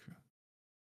 agoraphobic?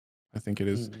 I think it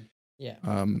is. Yeah.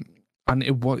 And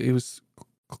it was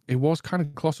kind of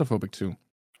claustrophobic too,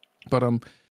 but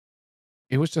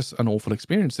it was just an awful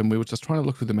experience, and we were just trying to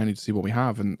look through the menu to see what we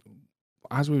have. And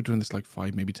as we were doing this, like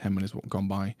 5, maybe 10 minutes gone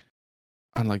by,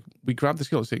 and like we grabbed the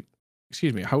skill and say,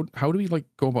 "Excuse me, how do we like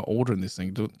go about ordering this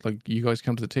thing? Like you guys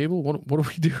come to the table? What do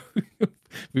we do?"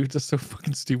 We were just so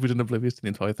fucking stupid and oblivious to the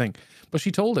entire thing. But she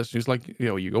told us, she was like,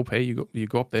 you go pay, you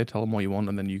go up there, tell them what you want,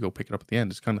 and then you go pick it up at the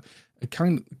end. It's kind of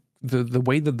the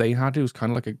way that they had it was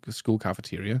kind of like a school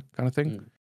cafeteria kind of thing.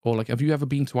 Or like, have you ever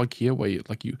been to IKEA where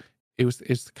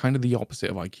it's kind of the opposite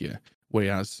of IKEA.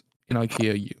 Whereas in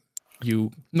IKEA,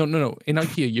 no. In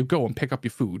IKEA, you go and pick up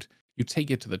your food, you take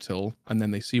it to the till, and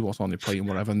then they see what's on your plate and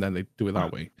whatever, and then they do it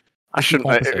that way.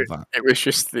 It was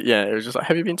just like,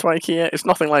 have you been to IKEA? It's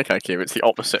nothing like IKEA. It's the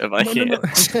opposite of IKEA.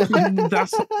 No.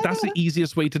 That's the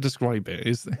easiest way to describe it.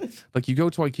 Is like you go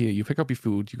to IKEA, you pick up your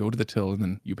food, you go to the till, and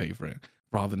then you pay for it.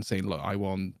 Rather than saying, look, I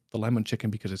want the lemon chicken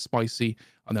because it's spicy,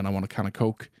 and then I want a can of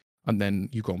Coke. And then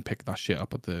you go and pick that shit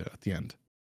up at the end.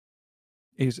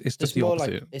 It's just the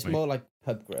opposite. It's more like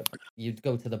pub grub. You'd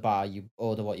go to the bar, you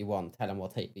order what you want, tell them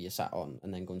what table you sat on,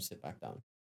 and then go and sit back down.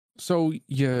 So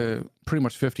you're pretty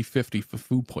much 50-50 for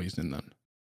food poisoning then?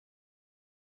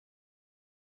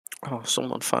 Oh,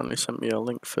 someone finally sent me a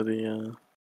link for the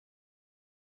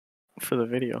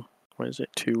video. Where is it?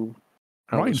 2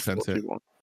 hours. Ryan sent it.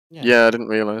 Yeah, I didn't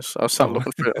realise. I was sat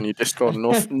looking for it on your Discord.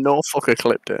 No fucker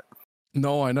clipped it.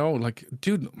 No, I know. Like,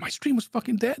 dude, my stream was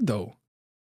fucking dead though.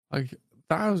 Like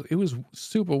it was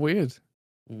super weird.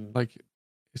 Like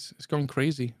it's going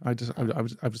crazy. I've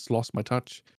just lost my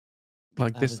touch.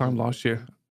 Like this time last year.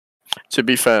 To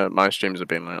be fair, my streams have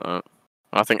been like that.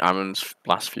 I think Aaron's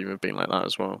last few have been like that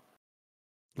as well.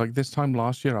 Like this time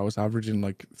last year, I was averaging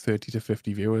like 30 to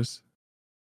 50 viewers,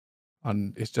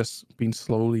 and it's just been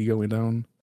slowly going down.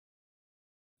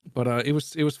 But it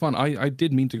was fun. I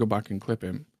did mean to go back and clip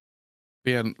him.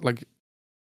 But yeah, like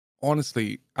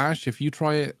honestly, Ash, if you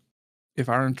try it, if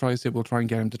Aaron tries it, we'll try and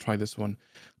get him to try this one.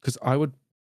 Because I would,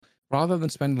 rather than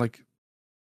spend like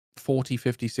 40,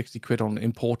 50, 60 quid on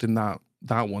importing that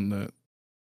one,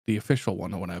 the official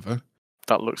one or whatever.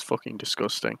 That looks fucking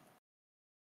disgusting.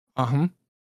 Rather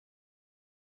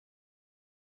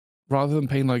than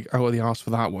paying like out of the arse for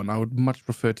that one, I would much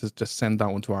prefer to just send that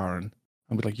one to Aaron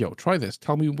and be like, yo, try this.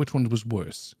 Tell me which one was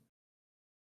worse.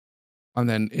 And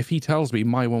then if he tells me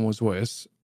my one was worse,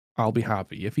 I'll be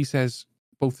happy. If he says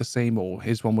both the same or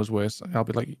his one was worse, I'll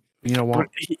be like, You know what?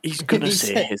 He's gonna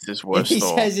say his is worse. He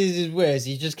says his is worse.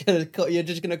 You're just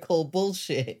gonna call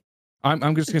bullshit.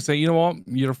 I'm just gonna say, you know what?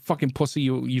 You're a fucking pussy.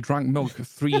 You drank milk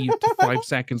 3 to 5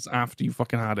 seconds after you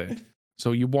fucking had it.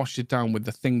 So you washed it down with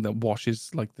the thing that washes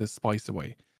like the spice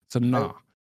away. So nah.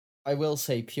 I will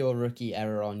say pure rookie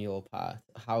error on your part.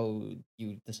 How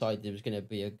you decided it was gonna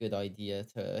be a good idea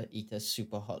to eat a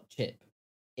super hot chip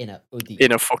in a hoodie.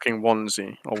 In a fucking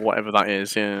onesie or whatever that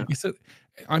is, yeah.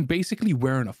 I'm basically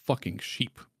wearing a fucking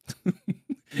sheep.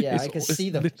 Yeah, I can see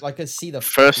the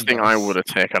first thing I would have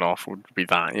taken off would be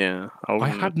that, yeah. I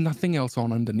had nothing else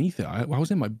on underneath it. I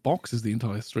was in my boxes the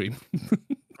entire stream.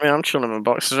 I mean, I'm chilling in my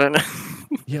boxes right now.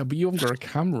 Yeah, but you haven't got a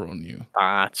camera on you.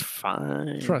 That's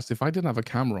fine. Trust, if I didn't have a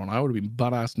camera on, I would have been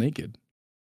butt-ass naked.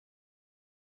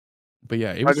 But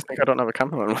yeah, I just think I don't have a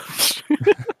camera on.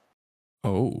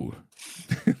 Oh.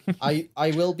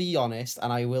 I will be honest,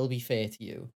 and I will be fair to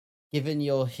you. Given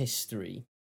your history,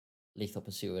 Lethal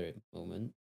Pursuer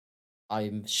moment,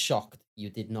 I'm shocked you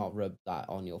did not rub that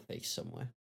on your face somewhere.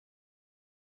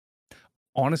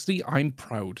 Honestly, I'm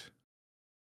proud.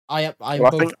 I'm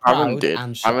both proud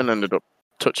and shocked. Aaron ended up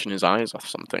touching his eyes off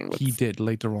something. He did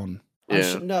later on.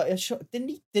 Yeah.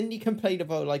 Didn't he complain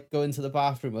about like going to the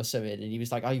bathroom or something? And he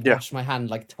was like, I washed my hand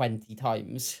like 20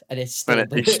 times and it still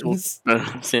burns.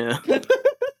 Yeah.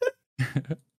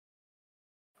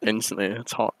 Instantly,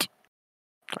 it's hot.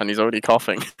 And he's already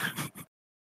coughing.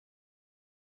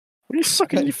 What are you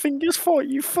sucking your fingers for,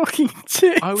 you fucking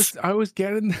tits? I was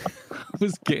getting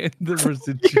the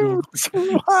residual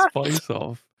spice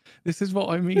off. This is what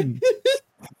I mean.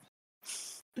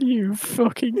 You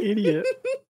fucking idiot.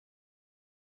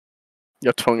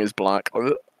 Your tongue is black.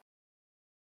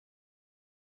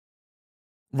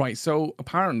 Right, so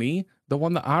apparently the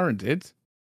one that Aaron did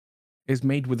is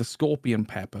made with a scorpion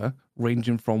pepper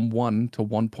ranging from 1 to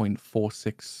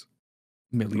 1.46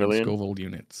 million Scoville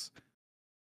units.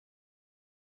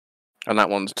 And that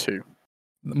one's 2.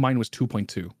 Mine was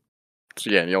 2.2. So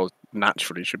yeah, yours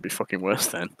naturally should be fucking worse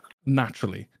then.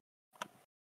 Naturally.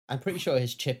 I'm pretty sure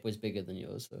his chip was bigger than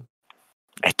yours, though.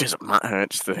 It doesn't matter.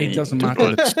 It doesn't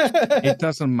matter. It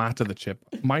doesn't matter the chip.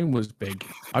 Mine was big.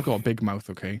 I've got a big mouth,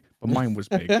 okay? But mine was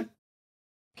big.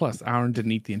 Plus, Aaron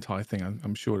didn't eat the entire thing.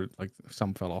 I'm sure like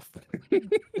some fell off.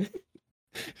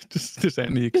 just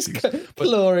any excuse.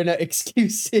 Clawing at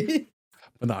excuses.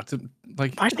 But that's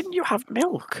like. Why didn't you have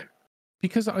milk?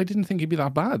 Because I didn't think it'd be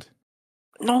that bad.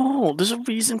 No, there's a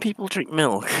reason people drink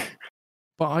milk.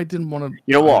 But I didn't want to.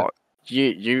 You know what?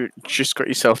 You just got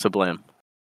yourself to blame.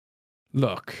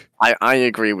 Look. I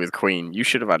agree with Queen. You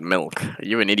should have had milk.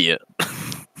 You're an idiot.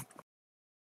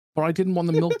 But I didn't want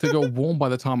the milk to go warm by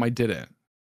the time I did it.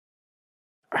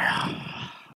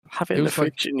 Have it in the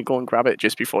fridge and go and grab it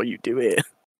just before you do it.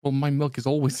 Well, my milk is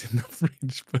always in the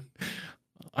fridge, but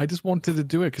I just wanted to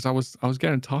do it because I was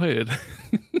getting tired.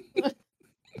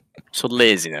 So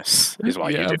laziness is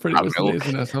why you did pretty much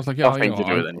laziness. I was like, yeah, nothing to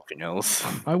do with anything else.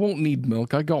 I won't need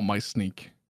milk. I got my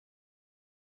sneak.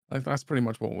 Like that's pretty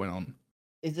much what went on.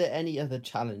 Is there any other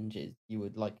challenges you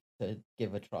would like to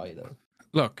give a try though?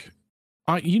 Look,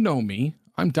 you know me.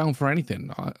 I'm down for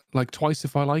anything. Like twice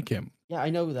if I like him. Yeah, I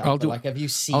know that. Like, have you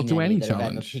seen? I'll do any that challenge.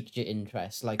 Have ever piqued your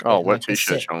interest? Like, wear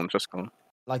t-shirt challenge. Just gone.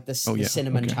 Like the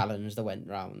cinnamon challenge that went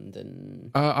round, and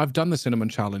I've done the cinnamon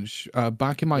challenge.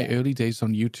 Back in my early days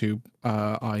on YouTube,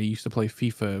 I used to play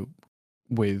FIFA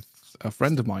with a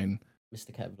friend of mine,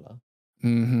 Mr. Kevlar.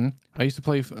 Mm-hmm. I used to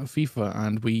play FIFA,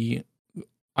 and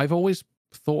I've always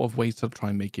thought of ways to try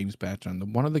and make games better.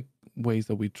 And one of the ways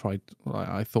that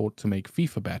I thought to make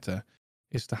FIFA better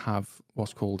is to have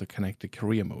what's called a connected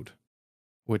career mode,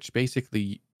 which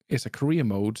basically is a career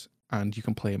mode, and you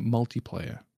can play it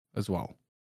multiplayer as well.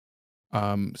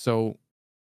 So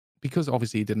because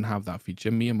obviously it didn't have that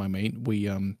feature, me and my mate, we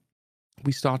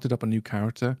started up a new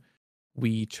character.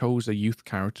 We chose a youth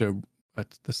character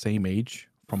at the same age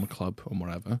from a club or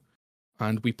whatever,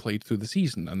 and we played through the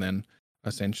season. And then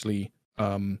essentially,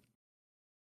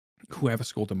 whoever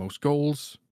scored the most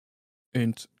goals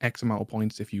earned X amount of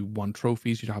points. If you won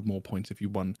trophies, you'd have more points. If you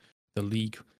won the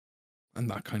league and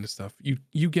that kind of stuff,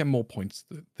 you get more points.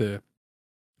 The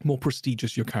more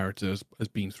prestigious your character has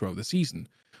been throughout the season.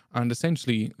 And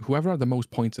essentially, whoever had the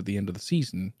most points at the end of the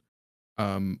season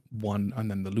won, and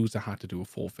then the loser had to do a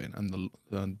forfeit. And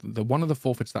the one of the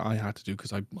forfeits that I had to do,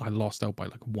 because I lost out by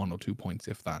like 1 or 2 points,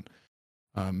 if that,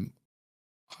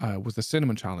 was the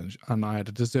cinnamon challenge. And I had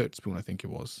a dessert spoon, I think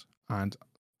it was. And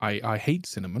I hate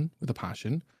cinnamon with a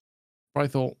passion. But I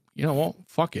thought, you know what?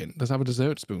 Fuck it. Let's have a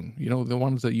dessert spoon. You know, the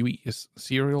ones that you eat your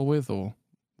cereal with, or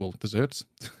desserts.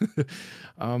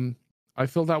 I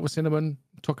filled that with cinnamon,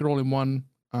 took it all in one,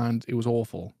 and it was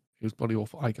awful. It was bloody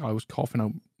awful. I was coughing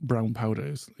out brown powder.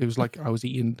 It was like I was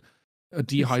eating a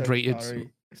dehydrated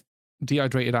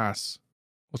ass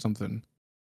or something.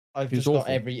 I've just got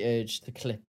every urge to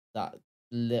clip that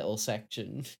little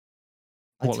section.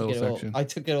 What little section? I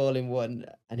took it all in one,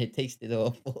 and it tasted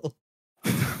awful.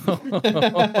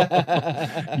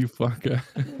 You fucker.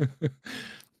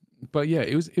 But yeah,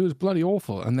 it was bloody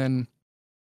awful. And then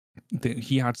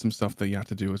he had some stuff that he had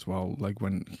to do as well, like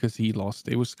because he lost.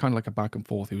 It was kind of like a back and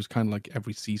forth. It was kind of like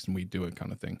every season we'd do it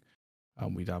kind of thing.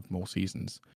 We'd have more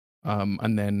seasons.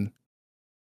 And then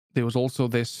there was also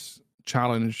this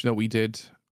challenge that we did,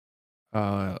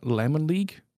 Lemon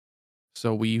League.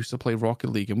 So we used to play Rocket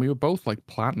League, and we were both like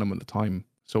platinum at the time.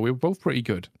 So we were both pretty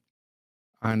good.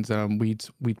 And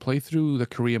we'd play through the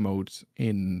career modes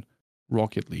in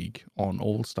Rocket League on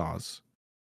All Stars,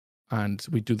 and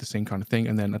we'd do the same kind of thing.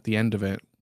 And then at the end of it,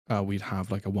 we'd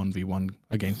have like a 1v1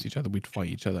 against each other. We'd fight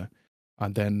each other,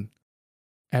 and then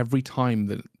every time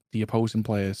that the opposing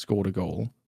player scored a goal,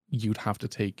 you'd have to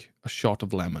take a shot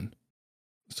of lemon.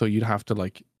 So you'd have to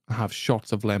like have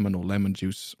shots of lemon or lemon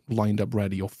juice lined up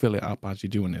ready, or fill it up as you're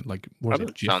doing it. Like, what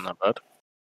doesn't sound that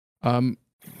bad.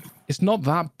 It's not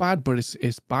that bad, but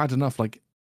it's bad enough. Like,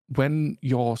 when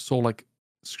you're so like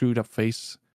screwed up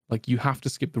face, like you have to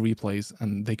skip the replays,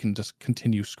 and they can just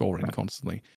continue scoring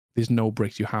constantly. There's no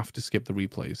breaks. You have to skip the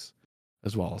replays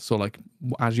as well. So like,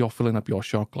 as you're filling up your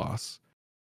shot glass,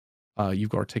 you've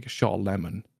got to take a shot of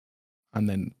lemon, and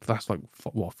then that's like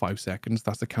 5 seconds.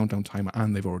 That's the countdown timer,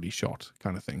 and they've already shot,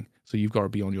 kind of thing. So you've got to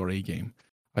be on your A game.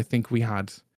 I think we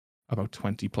had about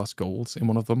 20 plus goals in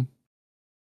one of them.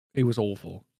 It was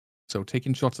awful. So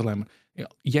taking shots of lemon,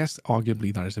 yes,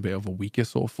 arguably that is a bit of a weaker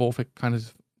sort of forfeit kind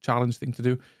of challenge thing to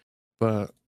do,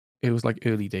 but it was like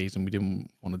early days, and we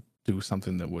didn't want to do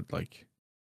something that would, like,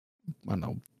 I don't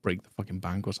know, break the fucking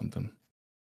bank or something.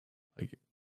 Like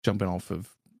jumping off of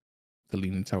the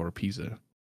Leaning Tower of Pisa,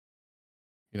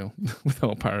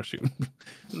 without a parachute.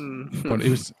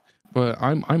 But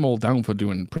I'm all down for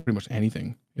doing pretty much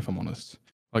anything, if I'm honest.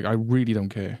 Like, I really don't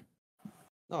care.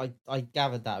 No, I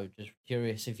gathered that. I was just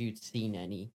curious if you'd seen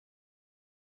any.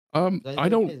 I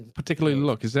don't particularly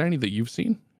look. Is there any that you've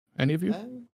seen? Any of you?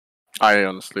 I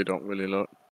honestly don't really look.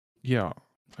 Yeah,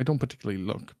 I don't particularly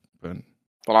look, but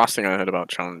the last thing I heard about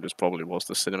challenges probably was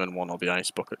the cinnamon one or the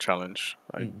ice bucket challenge.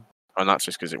 And that's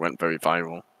just because it went very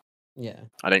viral. Yeah.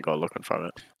 I didn't go looking for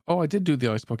it. Oh, I did do the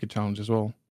ice bucket challenge as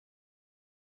well.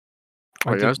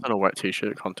 Oh, you guys done a wet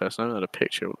t-shirt contest? I haven't had a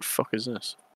picture. What the fuck is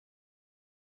this?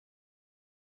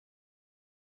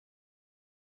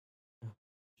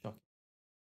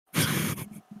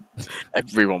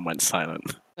 Everyone went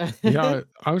silent. Yeah,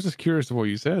 I was just curious of what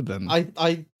you said then.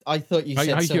 I thought you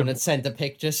said someone had sent a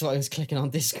picture, so I was clicking on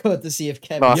Discord to see if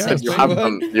Kevin. No, I said you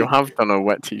have done a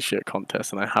wet t-shirt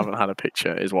contest, and I haven't had a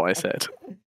picture. Is what I said.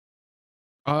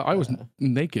 I was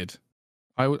naked.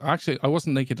 I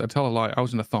wasn't naked. I tell a lie. I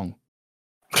was in a thong.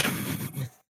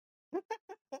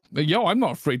 Yo, I'm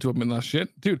not afraid to admit that shit,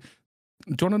 dude.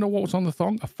 Do you want to know what was on the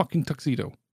thong? A fucking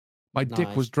tuxedo. My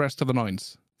dick was dressed to the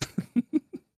nines.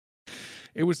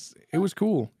 It was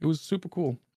cool. It was super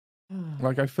cool.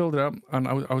 Like, I filled it up, and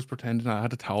I was pretending I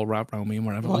had a towel wrapped around me and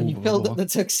whatever. Oh, you filled up the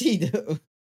tuxedo.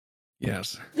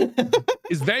 Yes,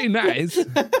 it's very nice.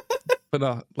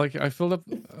 But like, I filled up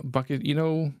a bucket.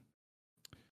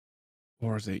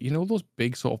 Or is it? Those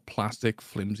big sort of plastic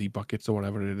flimsy buckets or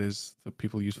whatever it is that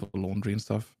people use for laundry and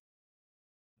stuff.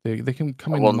 They can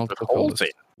come in multiple colors.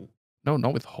 No,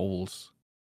 not with holes.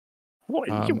 What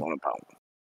are you on about?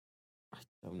 I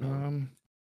don't know.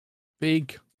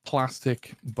 Big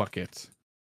plastic bucket.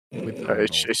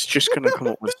 It's just going to come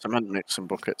up with cement mixing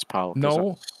buckets, pal.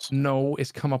 No,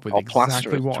 it's come up with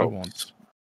exactly what I want.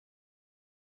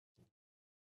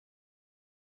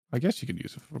 I guess you could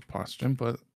use it for plastering,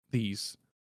 but these.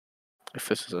 If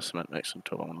this is a cement mixing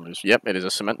tub, I want to lose. Yep, it is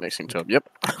a cement mixing tub. Yep.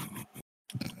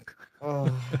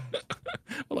 Oh.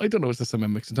 Well, I don't know. It's a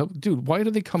cement mixing tub, dude. Why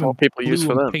do they come in people use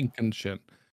for blue and them? pink and shit?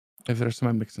 If they're a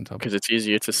cement mixing tub, because it's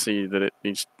easier to see that it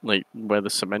needs, like, where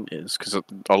the cement is. Because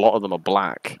a lot of them are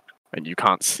black, and you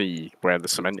can't see where the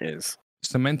cement is.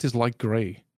 Cement is light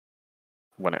grey.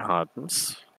 When it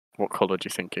hardens, what color do you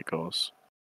think it goes?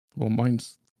 Well, mine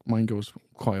goes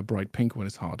quite a bright pink when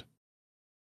it's hard.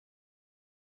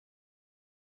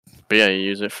 But yeah, you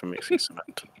use it for mixing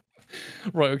cement.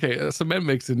 Right. Okay. A cement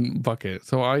mixing bucket.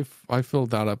 So I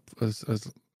filled that up as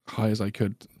high as I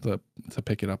could to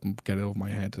pick it up and get it over my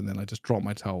head, and then I just dropped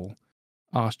my towel,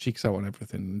 arse cheeks out and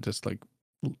everything, and just like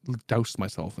doused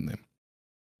myself in them.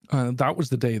 And that was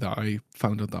the day that I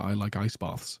found out that I like ice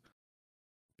baths,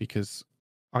 because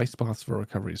ice baths for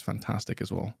recovery is fantastic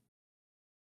as well.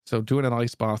 So doing an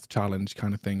ice bath challenge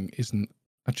kind of thing isn't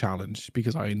a challenge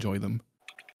because I enjoy them.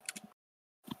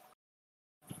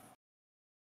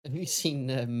 Have you seen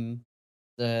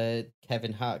the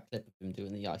Kevin Hart clip of him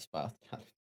doing the ice bath challenge?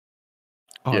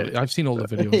 Oh, yeah, I've seen all the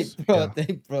videos.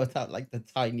 They brought out like the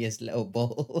tiniest little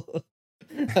ball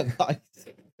of ice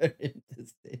for him to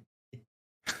sit.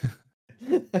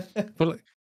 But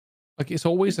like it's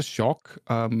always a shock.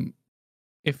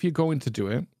 If you're going to do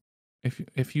it,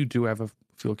 if you do ever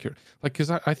feel curious, like,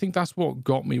 because I think that's what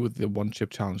got me with the one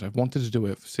chip challenge. I've wanted to do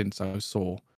it since I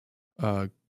saw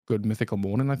Good Mythical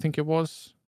Morning, I think it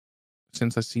was.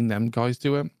 Since I've seen them guys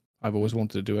do it, I've always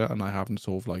wanted to do it, and I haven't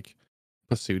sort of like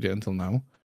pursued it until now.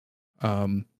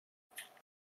 But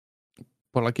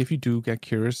like, if you do get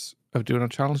curious of doing a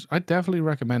challenge, I definitely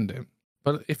recommend it.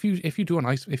 But if you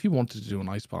wanted to do an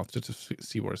ice bath just to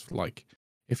see what it's like,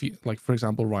 if you like, for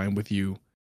example, Ryan, with you,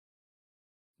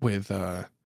 with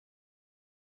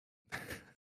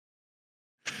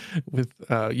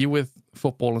with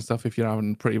football and stuff, if you're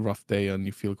having a pretty rough day and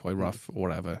you feel quite rough or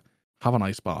whatever, have an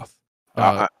ice bath.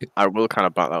 I will kind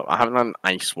of back that. I haven't had an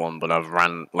ice one, but I've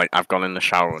gone in the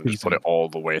shower and just put it all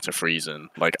the way to freezing.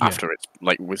 Like after it's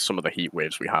like with some of the heat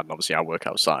waves we had, and obviously I work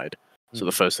outside, so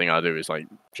the first thing I do is like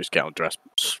just get undressed,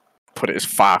 put it as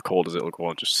far cold as it'll go,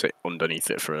 and just sit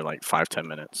underneath it for like 5-10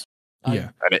 minutes. Yeah,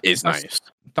 and it is nice.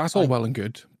 That's all well and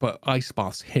good, but ice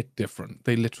baths hit different.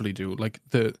 They literally do. Like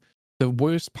the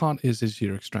worst part is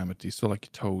your extremities, so like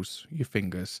your toes, your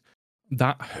fingers,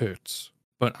 that hurts.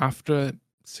 But after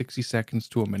 60 seconds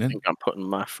to a minute, I think I'm putting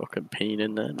my fucking peen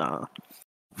in there now.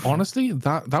 Honestly,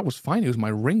 that was fine. It was my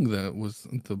ring that was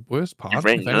the worst part. Your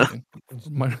ring, if anything.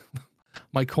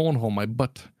 My cornhole, my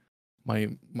butt, my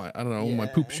I don't know, my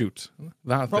poop chute.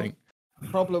 Thing.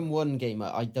 Problem one,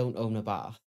 gamer. I don't own a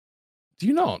bath. Do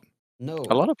you not? No.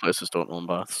 A lot of places don't own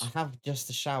baths. I have just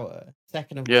a shower.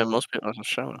 Second of all, most people have a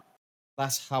shower.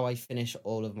 That's how I finish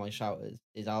all of my showers.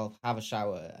 Is I'll have a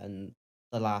shower and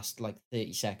the last like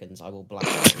 30 seconds I will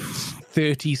blast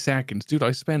 30 seconds, dude.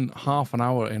 I spent half an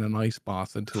hour in an ice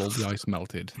bath until all the ice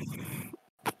melted.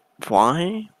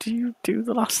 Why do you do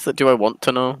the last? Do I want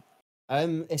to know?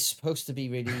 It's supposed to be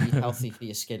really healthy for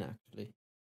your skin, actually.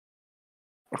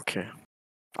 Okay,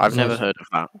 I've never heard of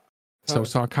that. So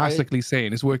sarcastically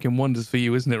saying it's working wonders for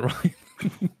you, isn't it, right?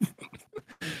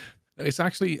 It's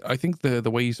actually, I think the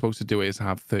way you're supposed to do it is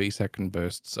have 30-second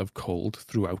bursts of cold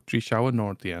throughout your shower,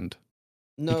 not at the end.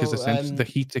 No, because essentially the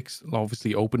heat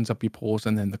obviously opens up your pores,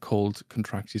 and then the cold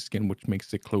contracts your skin, which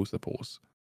makes it close the pores.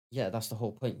 Yeah, that's the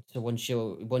whole point. So once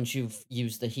you've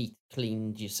used the heat,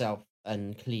 cleaned yourself,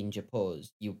 and cleaned your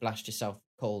pores, you blast yourself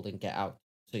cold and get out,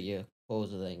 so your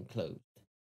pores are then closed,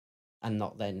 and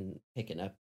not then picking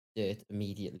up dirt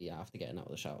immediately after getting out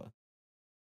of the shower.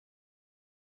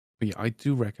 But yeah, I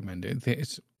do recommend it.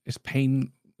 It's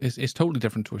pain. It's totally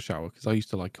different to a shower, because I used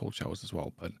to like cold showers as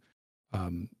well. But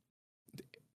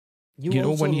you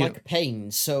know, also when like pain,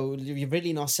 so you're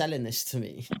really not selling this to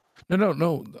me.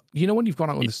 No. You know when you've gone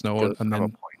out in the snow and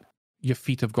then your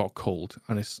feet have got cold,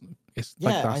 and it's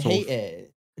like that. I hate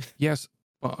it. Yes,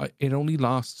 but it only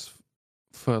lasts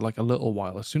for like a little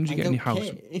while. As soon as you get in your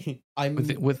house, I'm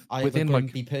within a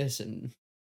grumpy person.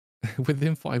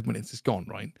 Within 5 minutes, it's gone.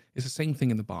 Right? It's the same thing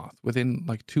in the bath. Within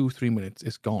like 2-3 minutes,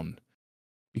 it's gone,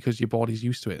 because your body's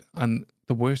used to it. And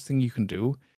the worst thing you can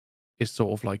do is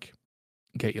sort of like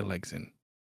get your legs in,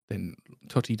 then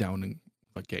tutty down and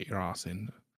like get your ass in,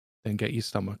 then get your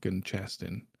stomach and chest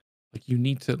in. Like you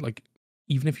need to, like,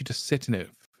 even if you just sit in it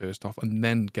first off and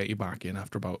then get your back in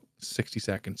after about 60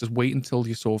 seconds, just wait until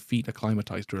your sort of feet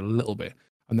acclimatized to it a little bit,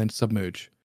 and then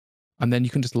submerge. And then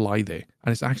you can just lie there,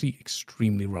 and it's actually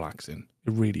extremely relaxing.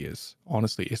 It really is.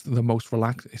 Honestly, it's the most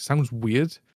relaxed. It sounds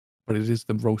weird, but it is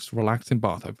the most relaxing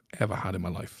bath I've ever had in my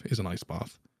life, is an ice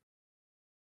bath.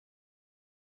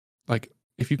 Like,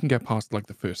 if you can get past like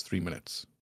the first 3 minutes.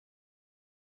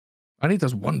 And it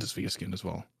does wonders for your skin as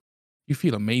well. You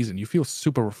feel amazing. You feel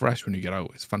super refreshed when you get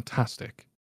out. It's fantastic.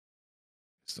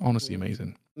 It's honestly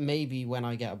amazing. Maybe when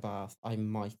I get a bath, I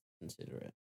might consider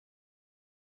it.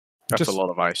 That's a lot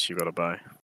of ice you got to buy.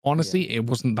 Honestly, It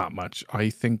wasn't that much. I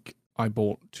think I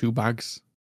bought 2 bags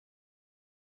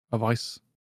of ice.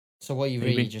 So what you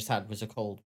really just had was a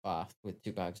cold bath with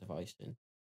 2 bags of ice in.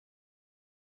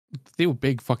 They were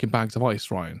big fucking bags of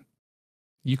ice, Ryan.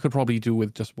 You could probably do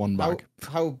with just 1 bag.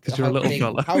 You're a little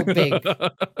fella. How big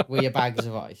were your bags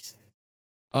of ice?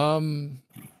 How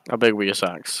big were your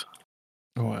sacks?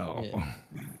 Well,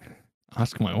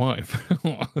 ask my wife.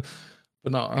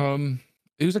 But no,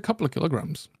 it was a couple of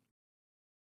kilograms.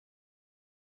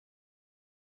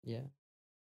 Yeah.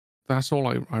 That's all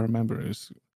I remember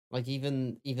is Like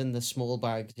even the small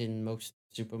bags in most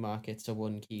supermarkets are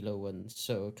 1 kilo ones,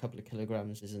 so a couple of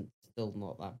kilograms isn't still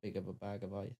not that big of a bag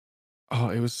of ice. Oh,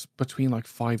 it was between like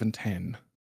 5 and 10.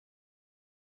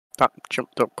 That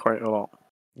jumped up quite a lot.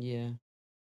 Yeah.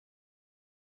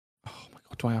 Oh my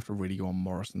god, do I have to really go on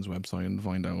Morrison's website and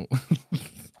find out?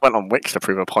 Went on Wix to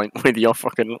prove a point with your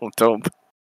fucking little tub.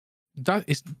 That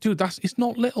is, dude, it's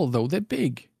not little though, they're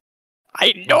big.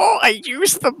 I know, I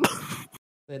use them.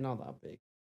 They're not that big.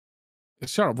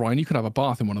 Shut up, Ryan, you could have a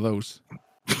bath in one of those.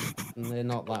 And they're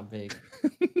not that big.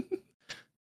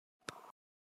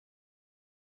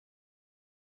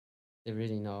 They're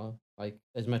really not. Like,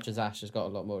 as much as Ash has got a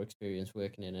lot more experience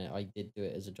working in it, I did do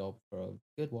it as a job for a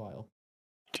good while.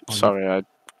 Sorry,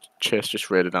 Chase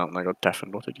just read it out and I got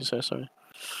deafened. What did you say? Sorry.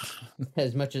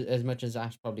 As much as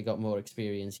Ash probably got more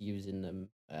experience using them,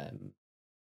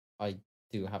 I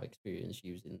do have experience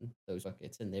using those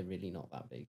buckets, and they're really not that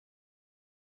big.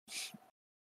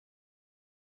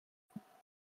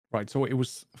 Right, so it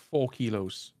was 4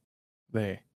 kilos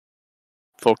there.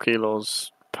 4 kilos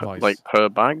like per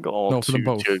bag, or no, for them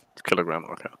both. 2 kilogram?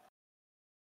 Okay.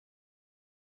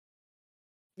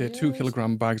 They're 2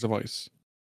 kilogram bags of ice.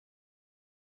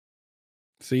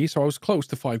 See, so I was close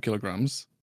to 5 kilograms.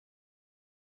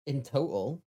 In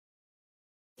total?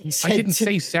 I didn't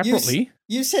say separately.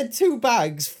 You said 2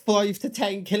 bags, 5 to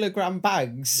 10 kilogram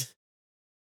bags.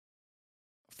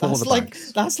 That's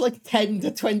like 10 to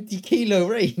 20 kilo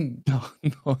range. No,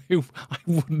 I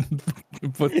wouldn't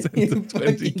put 10 to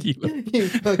 20 kilos. You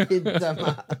fucking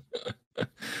dumbass.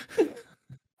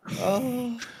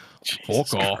 Oh,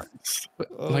 fuck off.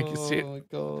 Oh my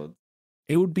god.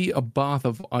 It would be a bath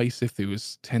of ice if there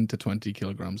was 10 to 20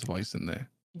 kilograms of ice in there.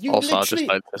 Also, I'd just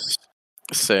like to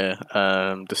say,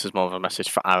 this is more of a message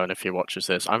for Aaron if he watches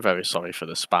this. I'm very sorry for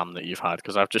the spam that you've had,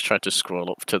 because I've just tried to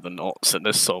scroll up to the notes and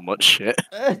there's so much shit.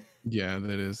 Yeah,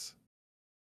 there is.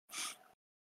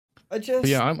 But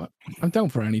yeah, I'm down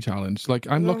for any challenge. Like,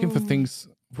 I'm looking for things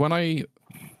when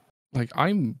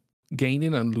I'm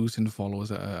gaining and losing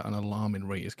followers at an alarming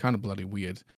rate. It's kind of bloody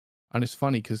weird. And it's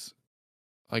funny because,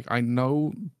 like, I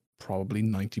know probably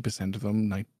 90% of them,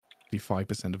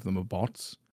 95% of them are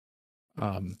bots.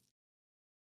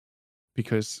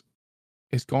 Because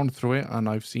it's gone through it and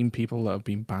I've seen people that have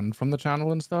been banned from the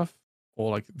channel and stuff,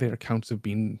 or like their accounts have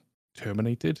been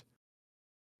terminated.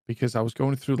 Because I was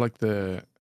going through like the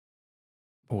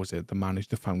manage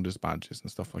the founders badges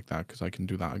and stuff like that, because I can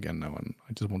do that again now, and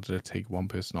I just wanted to take one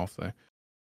person off there.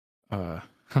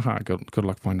 Good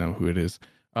luck finding out who it is.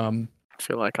 I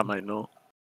feel like I might know.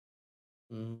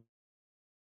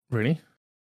 Really?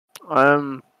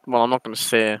 Well, I'm not going to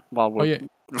say while we're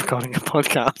recording a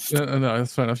podcast. No,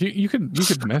 that's fair enough. You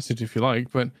could message if you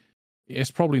like, but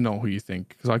it's probably not who you think,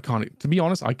 because I can't. To be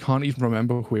honest, I can't even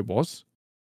remember who it was.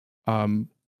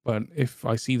 But if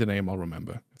I see the name, I'll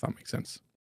remember, if that makes sense.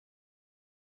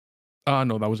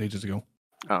 No, that was ages ago.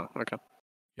 Oh, okay.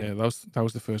 Yeah, that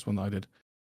was the first one that I did.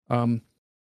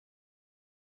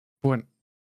 When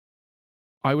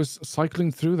I was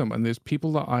cycling through them, and there's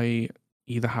people that I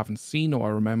either haven't seen or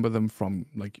I remember them from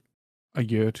like a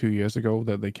year, 2 years ago,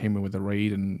 that they came in with a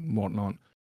raid and whatnot,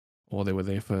 or they were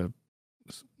there for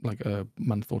like a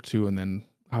month or two and then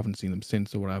haven't seen them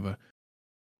since or whatever.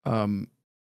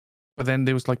 But then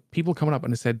there was like people coming up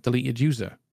and it said deleted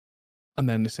user, and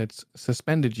then it said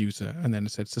suspended user, and then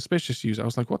it said suspicious user. I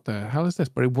was like, what the hell is this?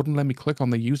 But it wouldn't let me click on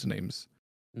the usernames.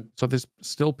 So there's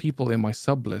still people in my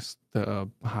sub list that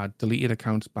had deleted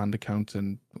accounts, banned accounts,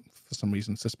 and for some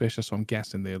reason suspicious. So I'm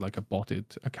guessing they're like a botted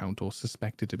account or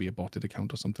suspected to be a botted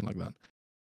account or something like that.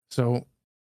 So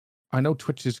I know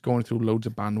Twitch is going through loads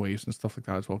of ban waves and stuff like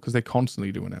that as well, because they're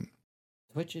constantly doing it.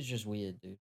 Twitch is just weird,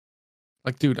 dude.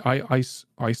 Like, dude, I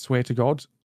swear to God,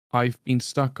 I've been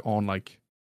stuck on like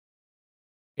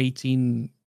 18.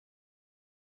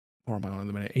 Or am I on at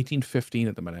the minute? 1815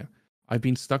 at the minute. I've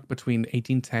been stuck between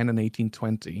 1810 and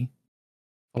 1820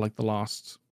 for like the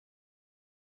last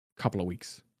couple of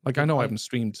weeks. Like, I know I haven't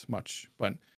streamed much,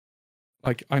 but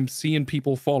like I'm seeing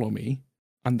people follow me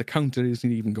and the counter isn't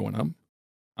even going up.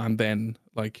 And then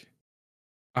like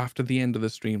after the end of the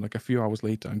stream, like a few hours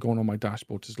later, I'm going on my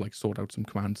dashboard to like sort out some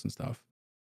commands and stuff.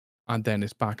 And then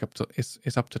it's back up to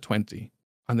it's up to 20.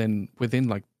 And then within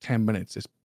like 10 minutes, it's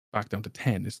back down to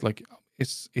 10. It's like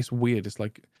it's weird. It's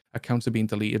like accounts are being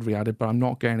deleted, re-added, but I'm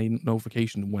not getting any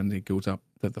notification when it goes up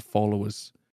that the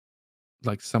followers,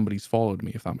 like somebody's followed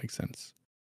me, if that makes sense.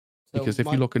 So because if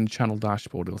you look in channel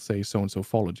dashboard, it'll say so and so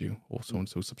followed you, or so and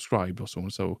so subscribed, or so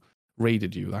and so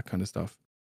raided you, that kind of stuff.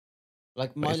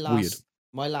 Like my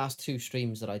last 2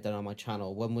 streams that I done on my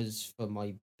channel, one was for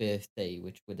my birthday,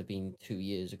 which would have been 2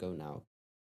 years ago now.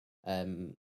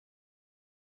 And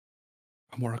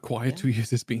what a quiet 2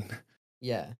 years it's been.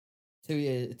 Yeah, 2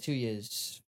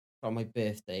 years from my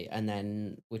birthday, and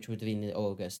then which would have been in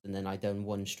August, and then I done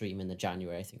one stream in the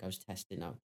January. I think I was testing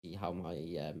out to see how my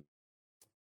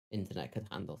internet could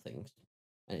handle things,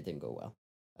 and it didn't go well.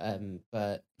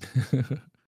 But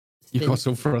you got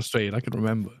so frustrated. I can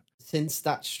remember. Since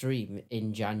that stream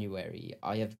in January,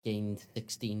 I have gained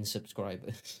 16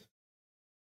 subscribers.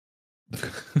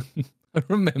 I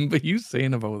remember you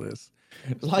saying about this.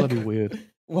 It's bloody weird.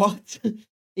 What?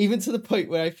 Even to the point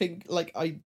where I think, like,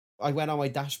 I went on my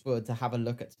dashboard to have a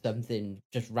look at something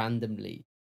just randomly,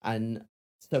 and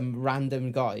some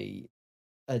random guy.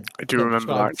 I do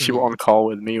remember that. You were on call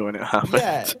with me when it happened.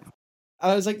 Yeah.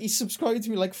 I was like, he subscribed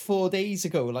to me like 4 days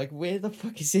ago. Like, where the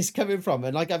fuck is this coming from?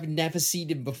 And like, I've never seen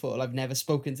him before. I've never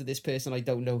spoken to this person. I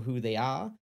don't know who they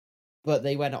are. But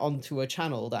they went onto a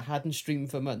channel that hadn't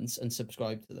streamed for months and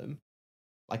subscribed to them.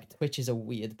 Like, Twitch is a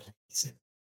weird place.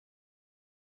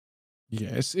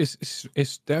 Yeah,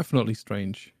 it's definitely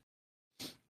strange.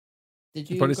 Did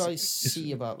you guys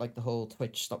see about like the whole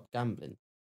Twitch stop gambling?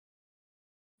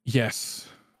 Yes,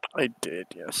 I did.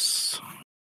 Yes,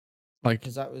 like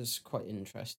because that was quite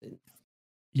interesting.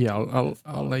 Yeah,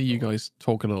 I'll let you guys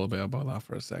talk a little bit about that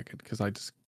for a second, because I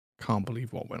just can't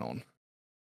believe what went on.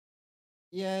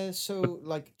 Yeah, so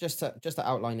like just to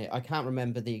outline it, I can't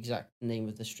remember the exact name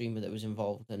of the streamer that was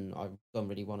involved, and I don't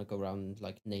really want to go around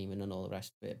like naming and all the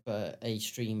rest of it. But a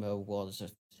streamer was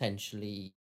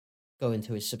essentially going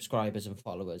to his subscribers and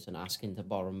followers and asking to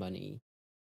borrow money,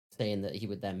 saying that he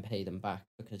would then pay them back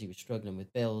because he was struggling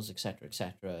with bills, etc.,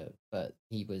 etc. But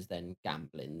he was then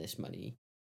gambling this money,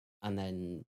 and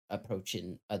then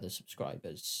approaching other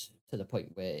subscribers to the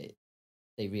point where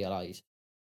they realized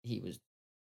he was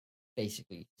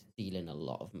basically stealing a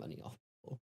lot of money off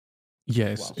people.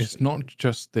 Yes, it's not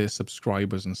just their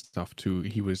subscribers and stuff too.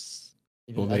 There was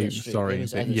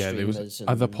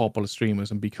other popular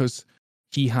streamers, and because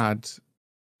he had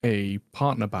a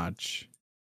partner badge,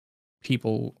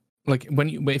 people like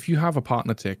if you have a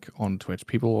partner tick on Twitch,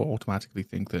 people will automatically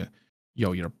think that,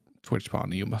 yo, you're a Twitch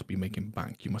partner, you must be making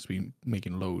bank, you must be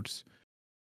making loads.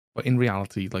 But in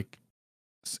reality, like,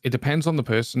 it depends on the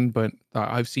person. But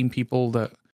I've seen people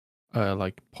that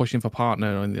like pushing for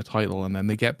partner in the title, and then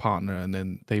they get partner, and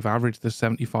then they've averaged the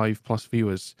 75 plus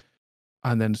viewers,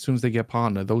 and then as soon as they get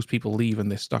partner, those people leave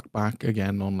and they're stuck back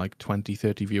again on like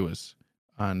 20-30 viewers,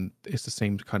 and it's the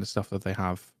same kind of stuff that they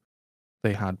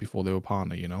had before they were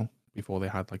partner, before they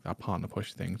had like that partner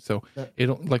push thing. So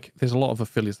there's a lot of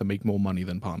affiliates that make more money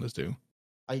than partners do.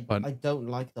 I don't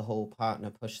like the whole partner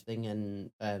push thing,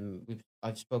 and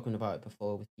I've spoken about it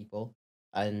before with people,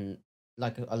 and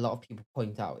like a lot of people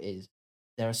point out is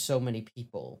there are so many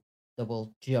people that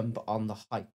will jump on the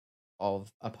hype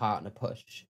of a partner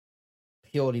push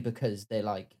purely because they're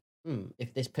like,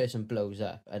 if this person blows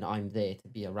up and I'm there to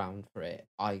be around for it,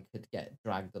 I could get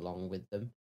dragged along with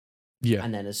them. Yeah.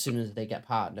 And then as soon as they get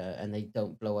partner and they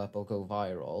don't blow up or go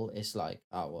viral, it's like,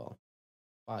 oh well,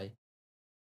 bye.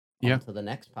 Yeah. On to the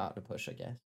next partner push, I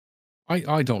guess.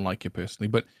 I don't like it personally,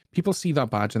 but people see that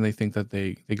badge and they think that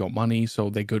they got money, so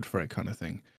they're good for it, kind of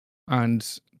thing. And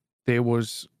there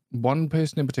was one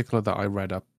person in particular that I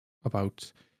read up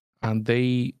about, and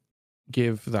they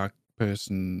give that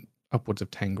person upwards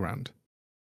of 10 grand.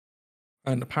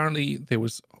 And apparently there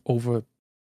was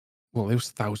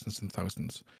thousands and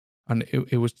thousands. And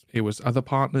it was other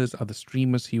partners, other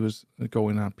streamers he was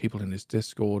going at, people in his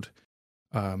Discord,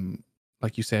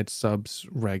 like you said, subs,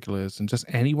 regulars, and just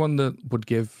anyone that would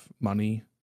give money,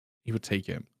 he would take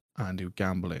it and he would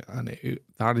gamble it. And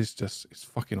it's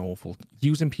fucking awful.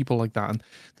 Using people like that. And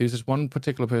there's this one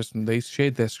particular person, they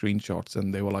shared their screenshots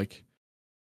and they were like,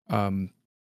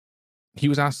 he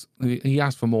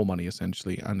asked for more money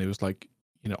essentially. And it was like,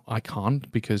 I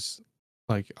can't, because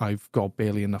like I've got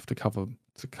barely enough to cover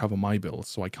my bills,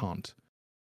 so I can't.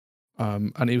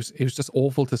 And it was just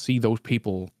awful to see those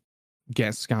people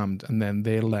get scammed and then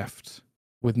they're left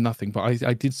with nothing. But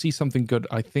I did see something good.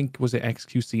 I think, was it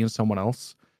XQC and someone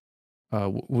else?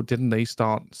 Didn't they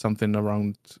start something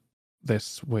around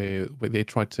this where they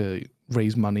tried to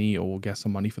raise money or get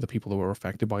some money for the people that were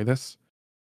affected by this?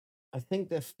 I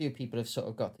think a few people have sort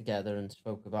of got together and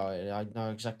spoke about it. I'm not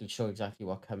exactly sure exactly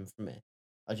what came from it.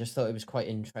 I just thought it was quite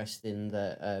interesting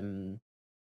that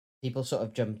people sort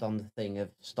of jumped on the thing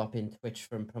of stopping Twitch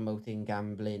from promoting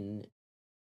gambling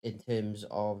in terms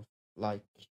of like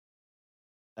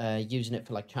using it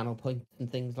for like channel points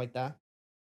and things like that.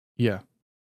 Yeah.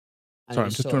 And sorry,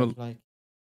 I'm just doing a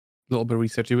little bit of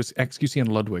research. It was XQC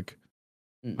and Ludwig.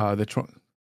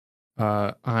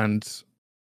 They're and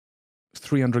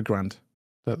 300 grand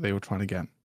that they were trying to get.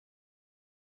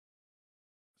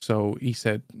 So he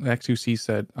said, X2C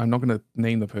said, I'm not going to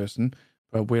name the person,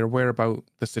 but we're aware about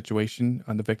the situation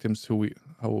and the victims who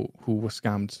were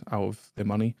scammed out of their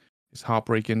money. It's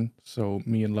heartbreaking. So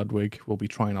me and Ludwig will be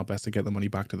trying our best to get the money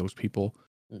back to those people.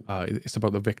 It's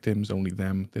about the victims, only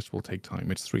them. This will take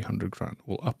time. It's 300 grand,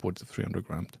 well, upwards of 300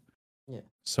 grand. Yeah.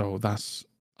 So that's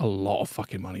a lot of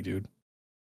fucking money, dude.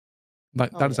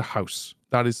 Like that is a house.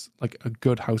 That is like a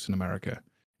good house in America.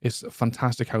 It's a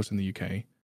fantastic house in the UK.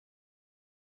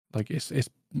 Like it's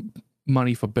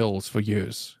money for bills for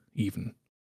years, even.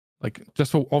 Like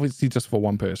obviously just for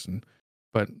one person,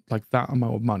 but like that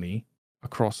amount of money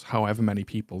across however many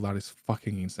people, that is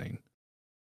fucking insane.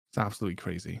 It's absolutely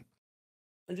crazy.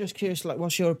 I'm just curious, like,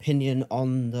 what's your opinion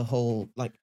on the whole,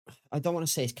 like, I don't want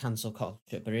to say it's cancel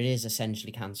culture, but it is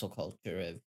essentially cancel culture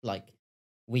of, like,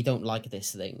 we don't like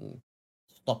this thing,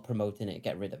 stop promoting it,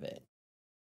 get rid of it.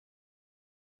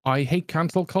 I hate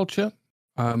cancel culture.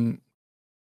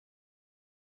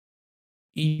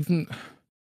 Even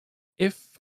if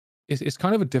it's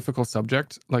kind of a difficult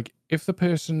subject, like if the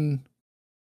person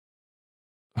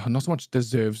not so much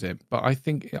deserves it, but I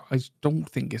don't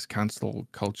think it's cancel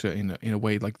culture in a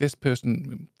way. Like this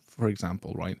person, for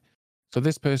example, right? So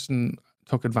this person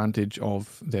took advantage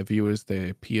of their viewers,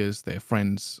 their peers, their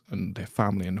friends, and their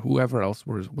family, and whoever else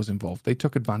was involved. They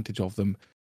took advantage of them,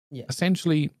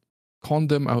 essentially conned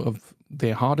them out of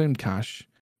their hard-earned cash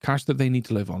that they need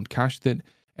to live on, cash that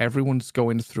everyone's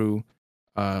going through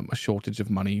a shortage of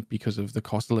money because of the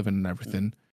cost of living and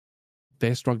everything.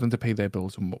 They're struggling to pay their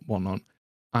bills and whatnot.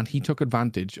 And he took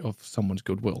advantage of someone's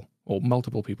goodwill or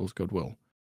multiple people's goodwill.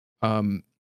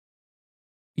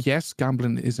 Yes,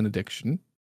 gambling is an addiction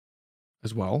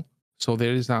as well. So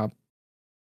there is that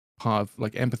part of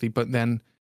like empathy. But then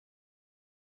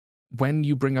when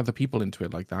you bring other people into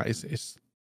it like that, it's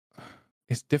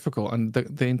difficult. And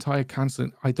the entire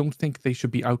cancel, I don't think they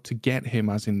should be out to get him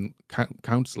as in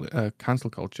cancel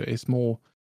culture. It's more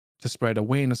to spread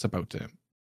awareness about it.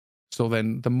 So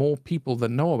then the more people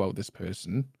that know about this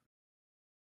person,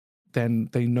 then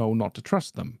they know not to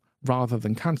trust them rather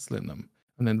than cancelling them.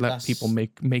 And then let people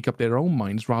make up their own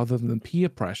minds rather than peer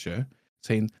pressure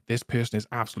saying this person is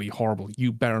absolutely horrible.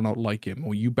 You better not like him,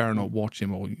 or you better not watch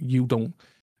him, or you don't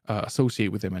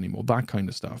associate with him anymore. That kind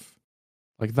of stuff.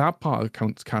 Like that part of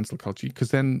cancel culture,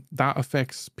 because then that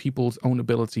affects people's own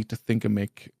ability to think and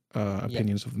make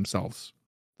opinions of themselves.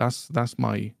 That's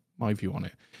my view on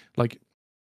it. Like,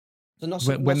 so not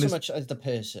so much as the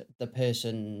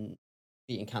person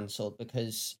being cancelled,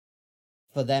 because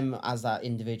for them as that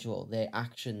individual, their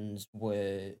actions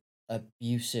were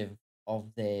abusive of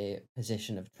their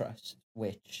position of trust,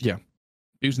 which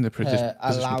using the position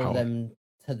allow of power. them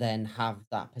to then have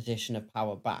that position of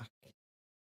power back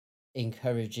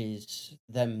encourages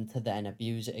them to then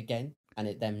abuse it again, and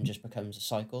it then just becomes a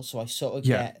cycle. So I sort of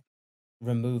get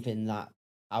removing that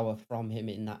power from him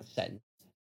in that sense.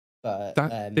 But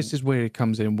this is where it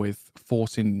comes in with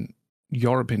forcing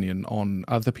your opinion on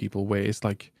other people, where it's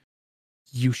like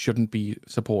you shouldn't be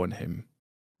supporting him,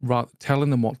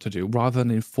 telling them what to do rather than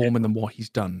informing them what he's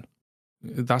done.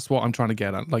 That's what I'm trying to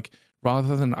get at. Like,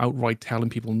 rather than outright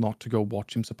telling people not to go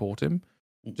watch him, support him,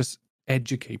 just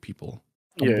educate people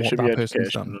on what that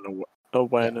person's done. And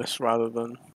awareness rather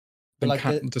than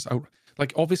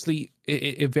obviously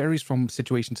it varies from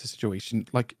situation to situation.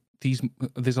 Like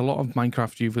there's a lot of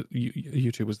Minecraft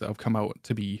YouTubers that have come out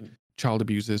to be child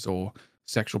abusers or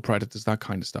sexual predators, that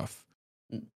kind of stuff.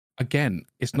 Again,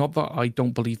 it's not that I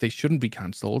don't believe they shouldn't be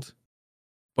cancelled,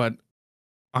 but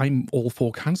I'm all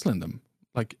for cancelling them.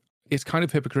 Like, it's kind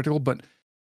of hypocritical, but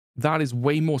that is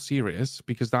way more serious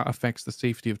because that affects the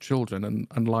safety of children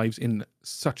and lives in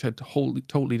such a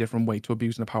totally different way to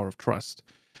abusing the power of trust.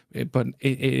 But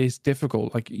it is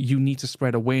difficult. Like, you need to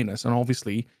spread awareness, and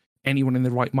obviously anyone in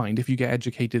their right mind, if you get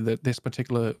educated that this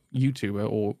particular YouTuber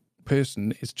or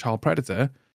person is a child predator,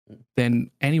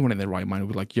 then anyone in their right mind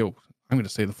will be like, yo, I'm going to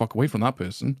stay the fuck away from that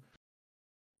person.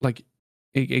 Like,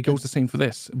 it goes the same for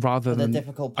this, rather than... The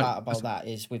difficult part about that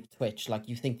is with Twitch, like,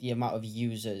 you think the amount of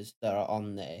users that are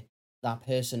on there, that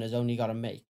person has only got to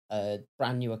make a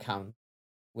brand new account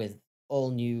with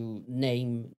all new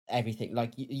name, everything.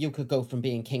 Like, you could go from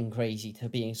being King Crazy to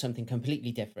being something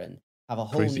completely different, have a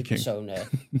whole new persona,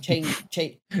 change.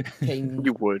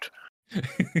 You would.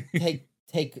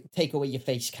 Take away your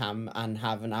face cam and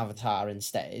have an avatar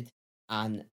instead,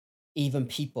 and even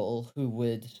people who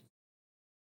would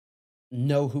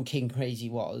know who King Crazy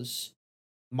was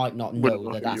might not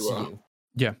know that that's you.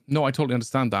 Yeah, no, I totally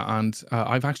understand that, and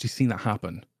I've actually seen that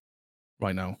happen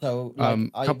right now. So,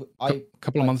 like, a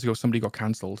couple of months ago, somebody got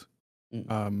cancelled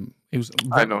It was.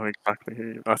 I know exactly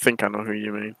who. I think I know who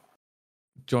you mean.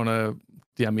 Do you wanna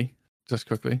DM me just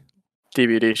quickly?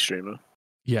 DVD streamer.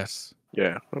 Yes.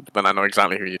 Yeah, then I know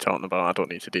exactly who you're talking about. I don't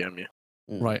need to DM you.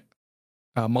 Right.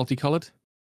 Multicolored.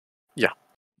 Yeah.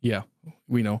 Yeah,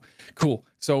 we know. Cool.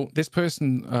 So this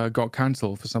person got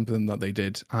cancelled for something that they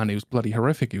did, and it was bloody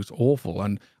horrific. It was awful,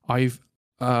 and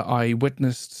I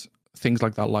witnessed things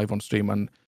like that live on stream, and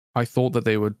I thought that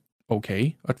they were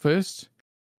okay at first.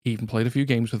 Even played a few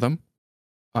games with them,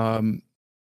 and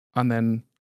then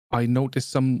I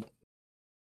noticed some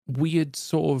weird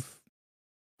sort of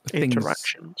things.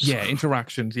 Interactions. Yeah,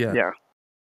 interactions. Yeah. Yeah.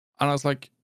 And I was like,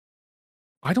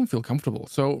 I don't feel comfortable.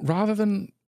 So rather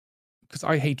than, because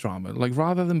I hate drama, like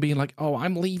rather than being like, oh,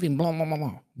 I'm leaving, blah, blah, blah,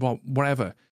 blah, well,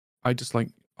 whatever, I just like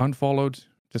unfollowed,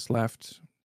 just left,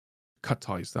 cut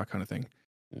ties, that kind of thing.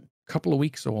 A couple of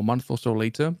weeks or a month or so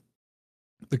later,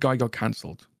 the guy got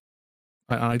cancelled.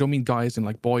 And I don't mean guy as in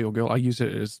like boy or girl. I use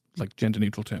it as like gender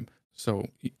neutral term. So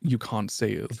you can't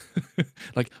say it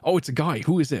like, oh, it's a guy.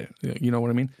 Who is it? You know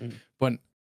what I mean? But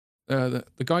the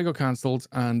guy got cancelled,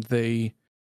 and they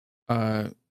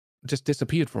just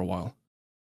disappeared for a while.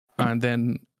 And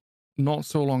then not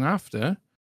so long after,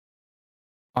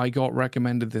 I got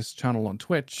recommended this channel on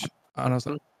Twitch, and I was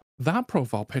like, that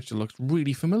profile picture looks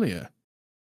really familiar.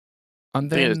 And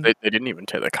then they didn't even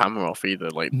take the camera off either.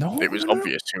 Like, no, it was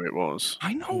obvious who it was.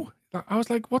 I know. I was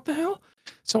like, what the hell?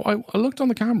 So I looked on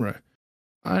the camera,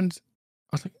 and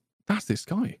I was like, that's this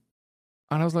guy.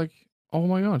 And I was like, oh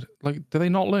my God, like, do they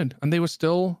not learn? And they were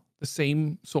still the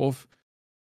same sort of.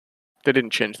 They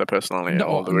didn't change their personality at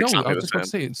all. They were I exactly was just about to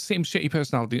say, same shitty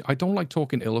personality. I don't like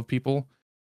talking ill of people,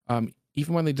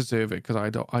 even when they deserve it, because I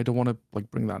don't want to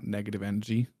like bring that negative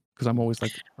energy, because I'm always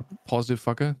like a positive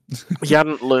fucker. He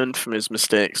hadn't learned from his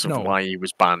mistakes of why he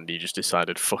was banned. He just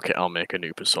decided, fuck it, I'll make a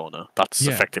new persona. That's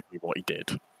effectively what he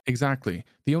did. Exactly.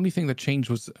 The only thing that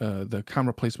changed was the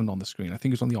camera placement on the screen. I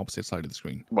think it was on the opposite side of the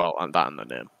screen. Well, and that and the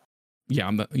name. Yeah,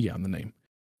 and the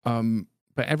name.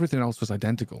 But everything else was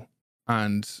identical,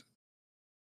 and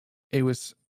it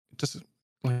was just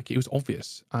like, it was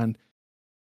obvious. And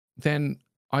then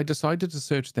I decided to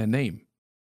search their name,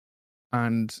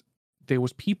 and there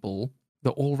was people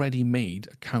that already made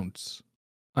accounts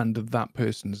under that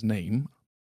person's name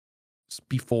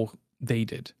before they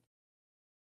did.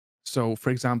 So, for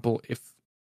example, if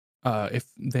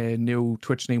their new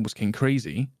Twitch name was King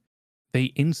Crazy,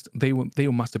 they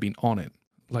must have been on it,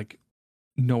 like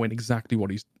knowing exactly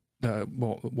what he's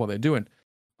what they're doing,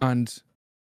 and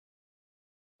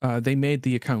they made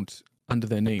the account under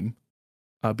their name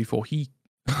before he,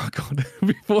 oh God,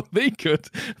 before they could,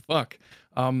 fuck,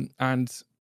 and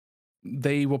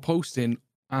they were posting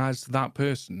as that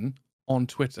person on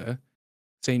Twitter,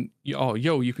 saying, oh,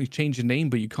 yo, you can change your name,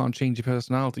 but you can't change your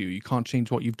personality, or you can't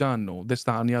change what you've done, or this,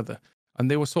 that, and the other.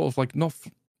 And they were sort of like,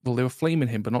 they were flaming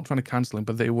him, but not trying to cancel him,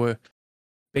 but they were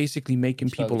basically making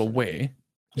people aware.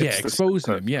 Yeah,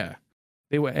 exposing him, yeah.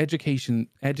 They were educating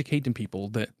people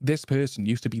that this person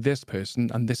used to be this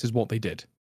person, and this is what they did.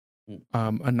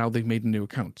 And now they've made a new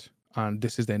account, and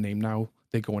this is their name now.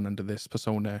 They're going under this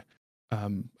persona,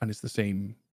 and it's the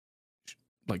same,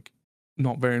 like,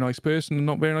 not very nice person and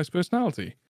not very nice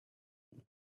personality.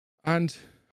 And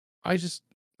I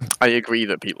agree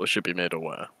that people should be made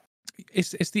aware.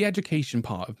 It's the education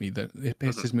part of me that it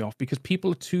pisses me off, because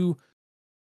people are too,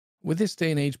 with this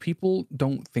day and age, people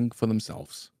don't think for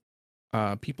themselves.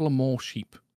 People are more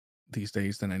sheep these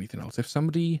days than anything else. If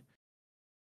somebody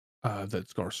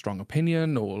that's got a strong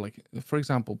opinion, or like, for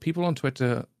example, people on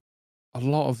Twitter, a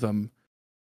lot of them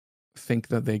think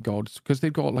that they're gods because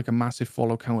they've got like a massive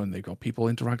follow count, and they've got people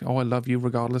interacting. Oh, I love you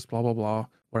regardless, blah blah blah,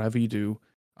 whatever you do,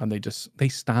 and they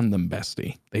stand them,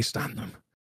 bestie. They stand them,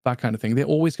 that kind of thing. They're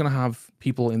always going to have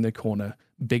people in their corner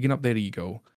bigging up their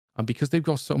ego, and because they've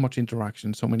got so much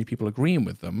interaction, so many people agreeing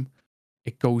with them,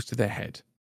 it goes to their head,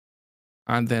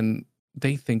 and then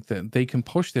they think that they can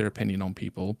push their opinion on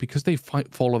people because they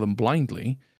follow them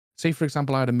blindly. Say, for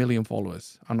example, I had 1 million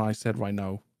followers, and I said right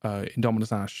now,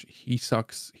 Indominus Ash, he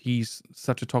sucks, he's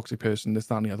such a toxic person, this,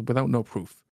 that, and the other, without no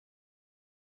proof.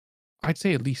 I'd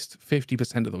say at least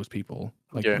 50% of those people,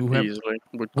 like, whoever, easily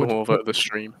would go over the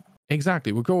stream.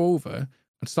 Exactly, would go over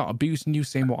and start abusing you,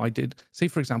 saying what I did. Say,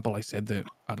 for example, I said that,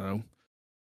 I don't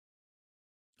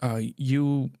know,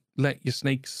 you let your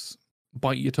snakes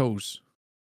bite your toes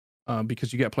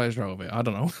because you get pleasure out of it. I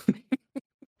don't know.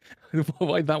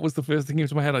 Why that was the first thing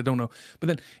into my head, I don't know. But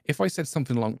then if I said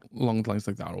something along the lines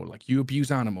like that, or like you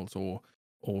abuse animals, or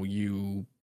you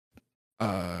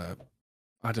I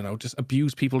don't know, just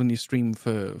abuse people in your stream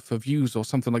for views or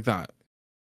something like that,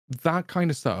 that kind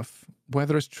of stuff,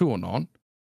 whether it's true or not,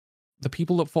 the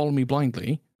people that follow me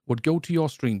blindly would go to your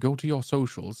stream, go to your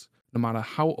socials, no matter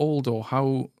how old or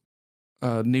how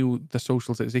new the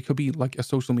socials is. It could be like a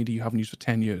social media you haven't used for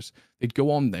 10 years. They'd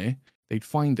go on there, they'd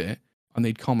find it, and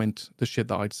they'd comment the shit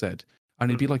that I'd said. And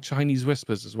it'd be like Chinese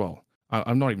whispers as well.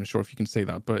 I'm not even sure if you can say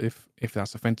that, but if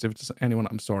that's offensive to anyone,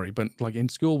 I'm sorry. But like in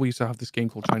school, we used to have this game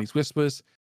called Chinese Whispers,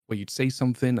 where you'd say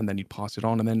something and then you'd pass it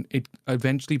on, and then it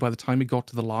eventually, by the time it got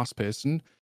to the last person,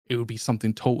 it would be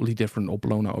something totally different or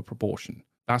blown out of proportion.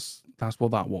 That's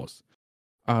what that was.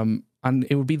 And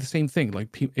it would be the same thing.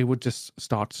 Like it would just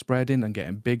start spreading and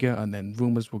getting bigger, and then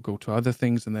rumors would go to other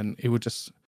things, and then it would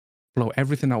just blow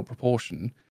everything out of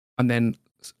proportion. And then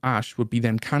Ash would be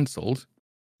then cancelled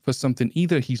for something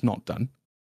either he's not done,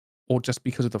 or just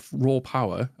because of the raw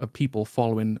power of people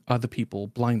following other people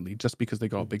blindly just because they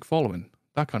got a big following,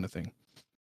 that kind of thing.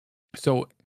 So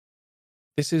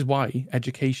this is why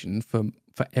education for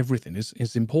everything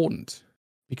is important.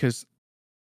 Because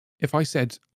if I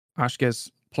said Ash gets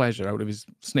pleasure out of his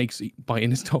snakes biting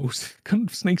his toes,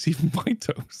 couldn't snakes even bite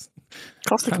toes? Of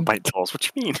course they can bite toes. What do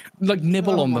you mean? Like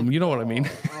nibble on them, you know what I mean?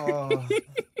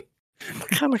 What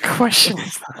kind of question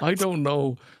is that? I don't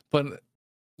know, but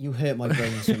you hurt my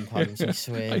brain sometimes, I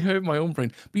swear. I hurt my own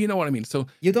brain, but you know what I mean. So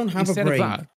you don't have a brain.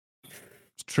 That,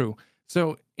 it's true.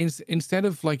 So instead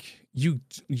of like you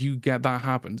get that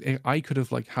happened, I could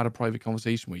have like had a private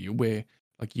conversation with you where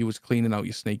like you was cleaning out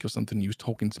your snake or something, you was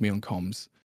talking to me on comms,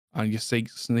 and your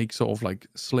snake sort of like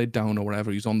slid down or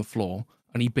whatever, he's on the floor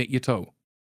and he bit your toe,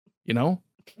 you know?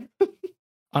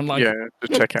 And like, yeah, to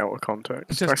check out a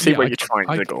context. I see where you're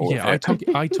trying to go. Yeah, I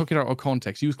took it out of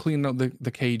context. He was cleaning out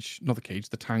the cage, not the cage,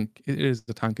 the tank. It is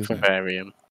the tank, isn't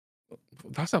Vivarium. it?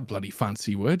 That's a bloody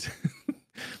fancy word.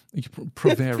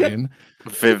 Provarian.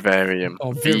 Vivarium.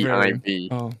 Oh, V-I-V.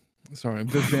 Oh, sorry,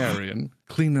 Vivarian.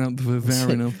 Cleaning out the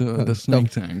Vivarian of the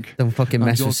snake tank. Don't fucking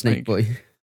mess with Snake Boy.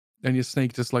 And your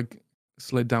snake just like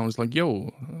slid down. It's like,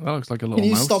 yo, that looks like a little mouse. Can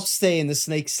you mouse. stop saying the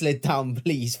snake slid down,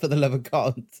 please, for the love of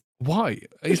God? Why?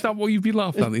 Is that what you've been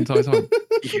laughing at the entire time?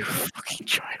 You fucking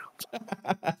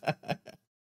child.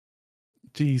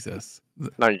 Jesus.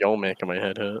 Now you're making my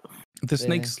head hurt. The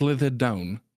snake slithered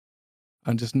down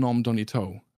and just nommed on your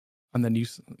toe. And then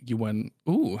you went,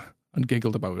 ooh, and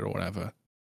giggled about it or whatever.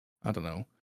 I don't know.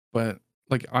 But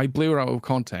like I blew it out of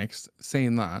context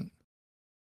saying that.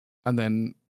 And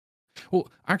then,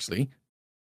 well, actually,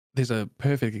 there's a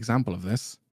perfect example of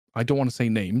this. I don't want to say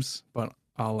names, but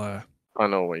I'll... I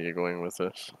know where you're going with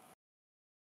this.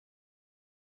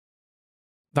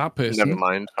 That person... Never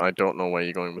mind. I don't know where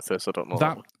you're going with this. I don't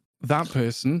know. That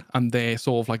person, and they're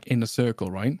sort of like in a circle,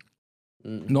 right?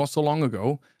 Not so long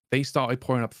ago, they started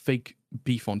pouring up fake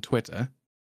beef on Twitter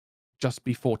just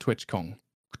before TwitchCon.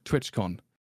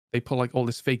 They put like all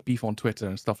this fake beef on Twitter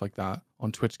and stuff like that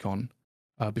on TwitchCon,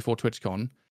 before TwitchCon.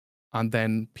 And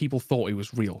then people thought it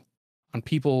was real. And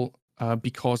people,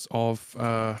 because of...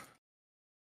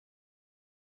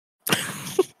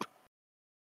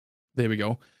 There we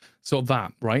go. So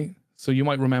that, right? So you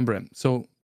might remember it. So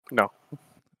no,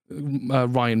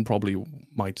 Ryan probably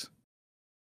might.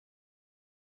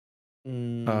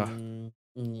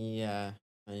 Yeah,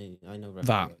 I know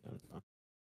that.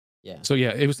 Yeah. So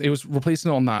yeah, it was replacing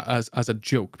it on that as a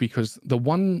joke because the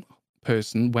one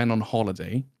person went on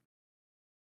holiday,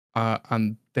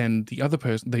 and then the other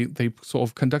person they sort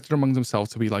of conducted among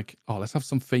themselves to be like, oh, let's have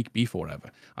some fake beef or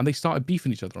whatever, and they started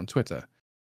beefing each other on Twitter,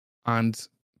 and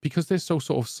because they're so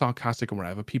sort of sarcastic or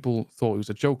whatever, people thought it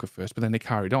was a joke at first, but then they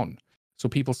carried on. So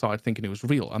people started thinking it was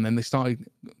real, and then they started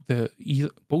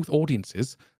both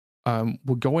audiences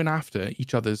were going after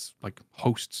each other's like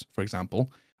hosts, for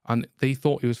example, and they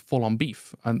thought it was full on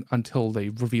beef, and until they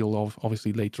revealed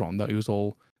obviously later on that it was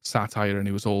all satire and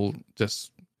it was all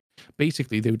just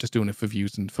basically they were just doing it for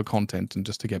views and for content and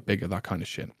just to get bigger, that kind of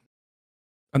shit.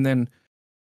 And then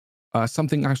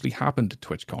something actually happened at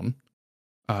TwitchCon,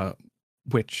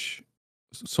 which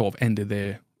sort of ended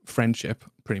their friendship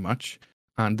pretty much.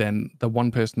 And then the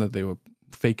one person that they were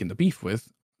faking the beef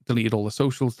with deleted all the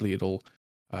socials, deleted all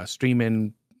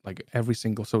streaming, like every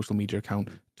single social media account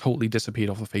totally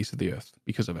disappeared off the face of the earth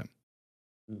because of it.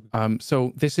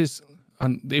 So this is,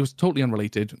 and it was totally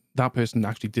unrelated. That person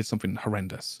actually did something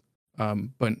horrendous.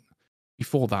 But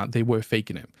before that, they were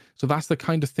faking it. So that's the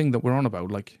kind of thing that we're on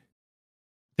about. Like,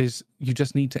 you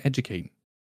just need to educate.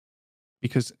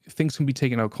 Because things can be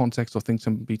taken out of context or things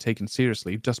can be taken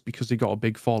seriously just because you got a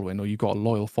big following or you got a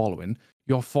loyal following.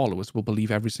 Your followers will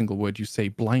believe every single word you say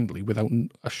blindly without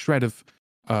a shred of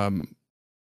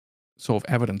sort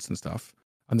of evidence and stuff.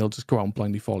 and they'll just go out and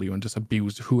blindly follow you and just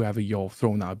abuse whoever you're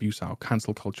throwing that abuse out,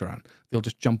 cancel culture at. They'll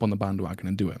just jump on the bandwagon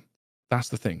and do it. That's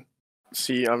the thing.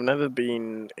 See, I've never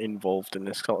been involved in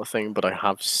this kind of thing, but I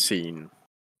have seen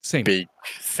big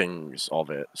things of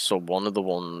it. So one of the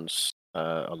ones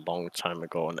a long time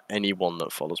ago, and anyone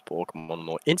that follows Pokemon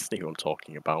know instantly who I'm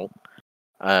talking about,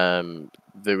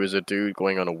 there was a dude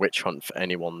going on a witch hunt for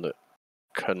anyone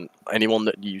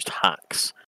that used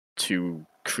hacks to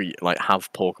create, like,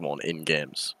 have Pokemon in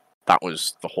games. That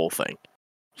was the whole thing.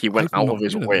 He went out of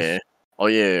his way. Oh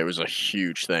yeah, it was a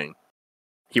huge thing.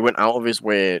 He went out of his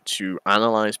way to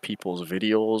analyze people's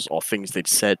videos or things they'd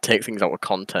said, take things out of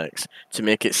context to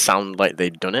make it sound like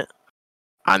they'd done it,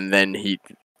 and then he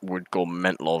would go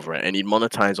mental over it, and he'd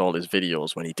monetize all his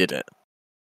videos when he did it,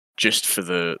 just for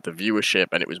the viewership,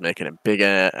 and it was making it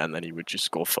bigger, and then he would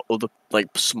just go for other, like,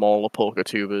 smaller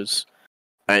PokeTubers,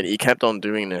 and he kept on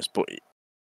doing this, but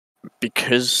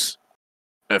because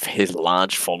of his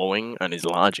large following and his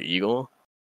large ego,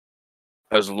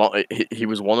 he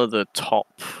was one of the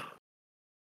top,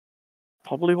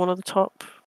 probably one of the top,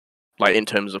 like, in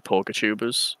terms of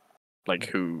PokeTubers,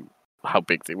 like, how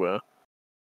big they were.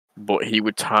 But he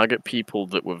would target people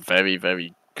that were very,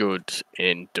 very good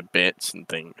in debates and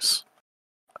things.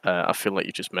 I feel like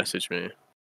you just messaged me.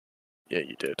 Yeah,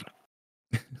 you did.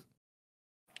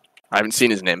 I haven't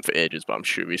seen his name for ages, but I'm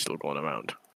sure he's still going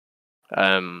around.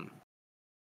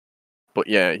 But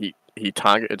yeah, he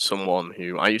targeted someone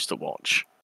who I used to watch,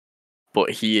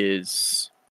 but he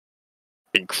is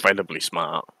incredibly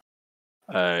smart.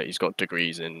 He's got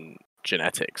degrees in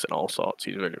genetics and all sorts.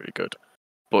 He's really, really good.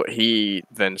 But he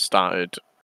then started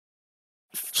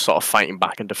sort of fighting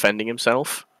back and defending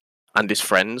himself and his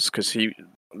friends, because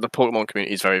the Pokemon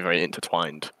community is very, very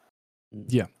intertwined.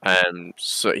 Yeah.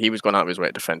 So he was going out of his way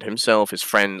to defend himself, his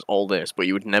friends, all this, but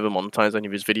he would never monetize any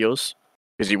of his videos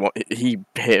because he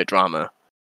hated drama.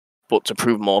 But to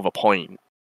prove more of a point,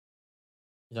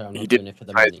 I'm not doing it for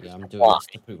the money. I'm doing this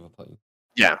to prove a point.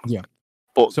 Yeah. Yeah.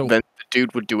 But then the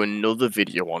dude would do another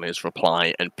video on his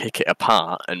reply and pick it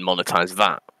apart and monetize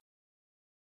that.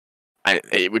 And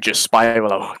it would just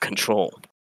spiral out of control.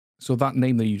 So that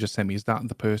name that you just sent me, is that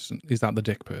the person? Is that the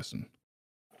dick person?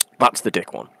 That's the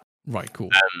dick one. Right,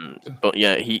 cool. But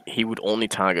yeah, he would only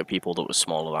target people that were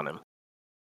smaller than him,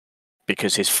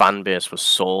 because his fan base was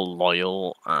so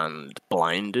loyal and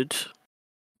blinded.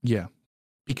 Yeah,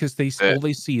 because all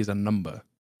they see is a number.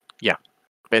 Yeah,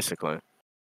 basically.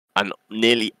 And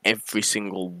nearly every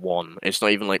single one, it's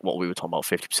not even like what we were talking about,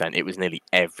 50%, it was nearly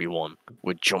everyone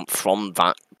would jump from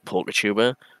that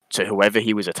PokeTuber to whoever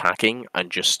he was attacking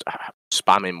and just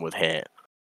spam him with hate.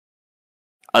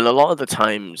 And a lot of the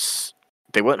times,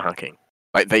 they weren't hacking.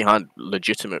 Like, they had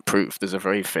legitimate proof. There's a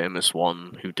very famous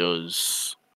one who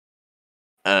does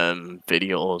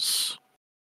videos.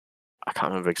 I can't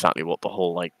remember exactly what the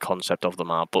whole, like, concept of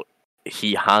them are, but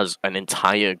he has an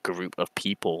entire group of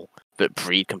people that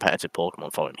breed competitive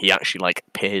Pokemon for him. He actually, like,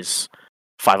 pays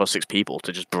 5 or 6 people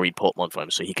to just breed Pokemon for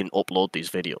him so he can upload these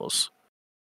videos.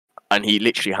 And he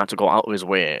literally had to go out of his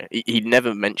way. He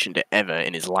never mentioned it ever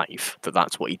in his life that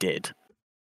that's what he did.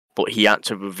 But he had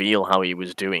to reveal how he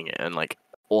was doing it and, like,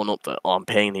 own up that, I'm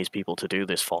paying these people to do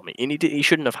this for me. And he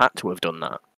shouldn't have had to have done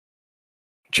that.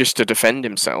 Just to defend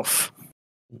himself.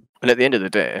 And at the end of the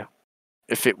day,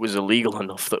 if it was illegal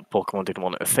enough that Pokemon didn't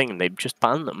want it a thing, they'd just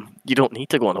ban them. You don't need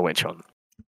to go on a witch hunt.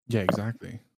 Yeah,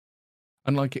 exactly.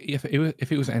 And, like, if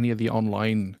it was any of the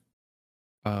online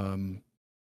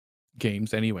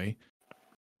games anyway,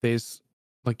 there's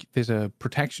a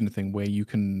protection thing where you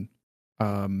can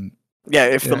yeah,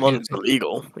 if the mon's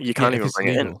illegal, you can't even bring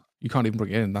it in. You can't even bring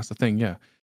it in. That's the thing, yeah.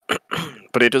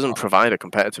 But it doesn't provide a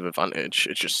competitive advantage.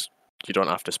 It's just you don't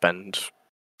have to spend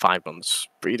 5 months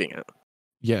breeding it.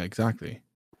 Yeah, exactly.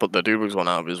 But the dude was going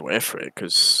out of his way for it,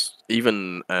 because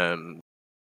even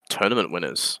tournament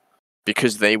winners,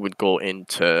 because they would go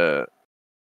into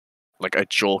like a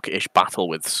joke-ish battle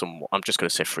with some, I'm just going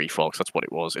to say free-for-all because that's what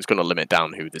it was. It's going to limit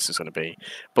down who this is going to be.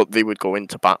 But they would go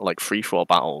into like free-for-all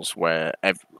battles where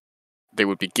they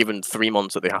would be given 3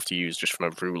 months that they have to use just from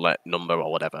a roulette number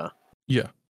or whatever. Yeah.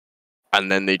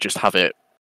 And then they just have it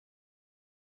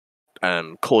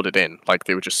coded in. Like,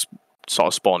 they would just sort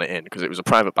of spawn it in because it was a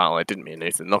private battle. It didn't mean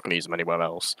anything. They're not going to use them anywhere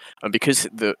else. And because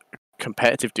the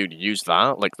competitive dude used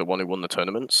that, like the one who won the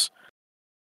tournaments,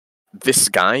 this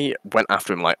guy went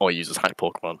after him like, oh, he uses hack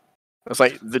Pokemon. It's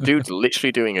like, the dude's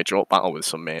literally doing a joke battle with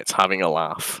some mates, having a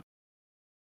laugh,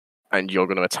 and you're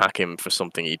going to attack him for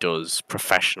something he does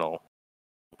professional,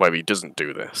 where he doesn't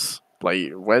do this.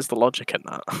 Like, where's the logic in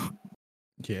that?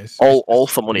 Yes. All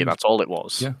for money, that's all it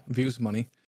was. Yeah, views, money.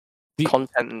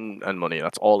 Content and money,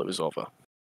 that's all it was over.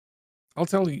 I'll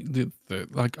tell you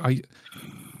like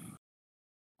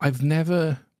I've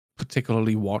never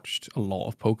particularly watched a lot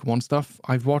of Pokemon stuff.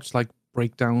 I've watched like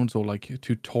breakdowns or like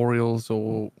tutorials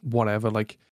or whatever,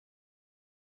 like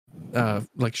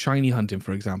shiny hunting,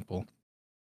 for example.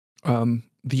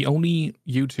 The only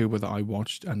YouTuber that I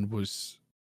watched and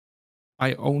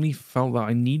I only felt that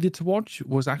I needed to watch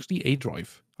was actually A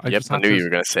Drive. I knew you were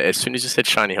going to say, as soon as you said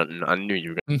shiny hunting, I knew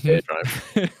you were going to say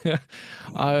A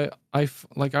Drive. I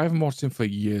haven't watched him for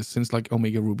years, since like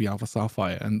Omega Ruby Alpha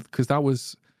Sapphire, and because that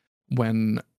was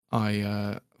when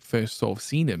I first sort of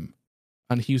seen him,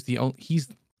 and he's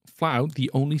flat out the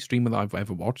only streamer that I've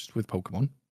ever watched with Pokemon.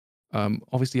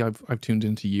 Obviously I've tuned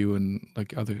into you and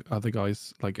like other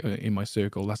guys like in my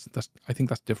circle. That's I think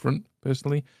that's different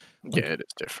personally. Like, yeah, it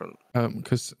is different.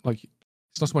 Because like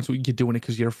it's not so much you're doing it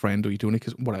because you're a friend or you're doing it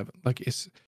because whatever. Like it's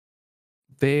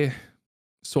their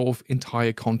sort of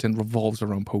entire content revolves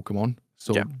around Pokemon,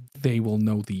 so they will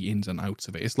know the ins and outs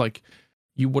of it. It's like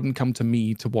you wouldn't come to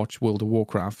me to watch World of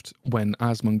Warcraft when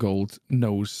Asmongold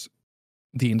knows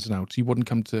the ins and outs. You wouldn't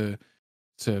come to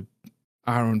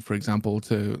Aaron, for example,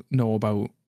 to know about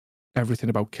everything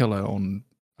about Killer on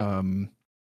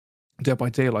Dead by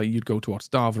Daylight. You'd go to watch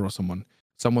Dava or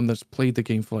someone that's played the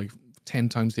game for like 10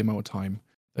 times the amount of time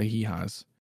that he has,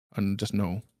 and just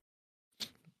know.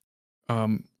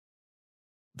 I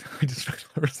just read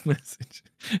Aaron's message.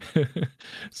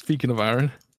 Speaking of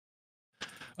Aaron,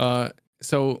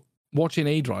 so watching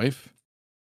A Drive,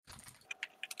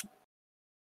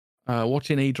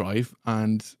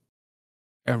 and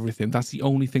everything. That's the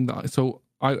only thing that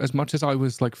as much as I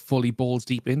was like fully balls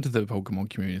deep into the Pokemon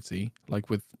community,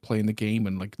 like with playing the game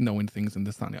and like knowing things and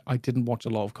this that, I didn't watch a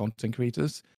lot of content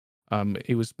creators.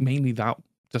 It was mainly that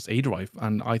just A Drive,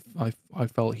 and I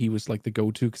felt he was like the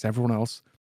go-to, because everyone else,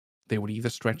 they would either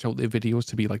stretch out their videos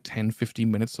to be like 10-15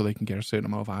 minutes so they can get a certain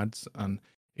amount of ads, and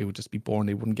it would just be boring.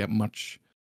 They wouldn't get much.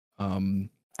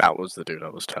 That was the dude I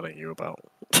was telling you about.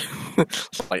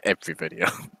 Like every video.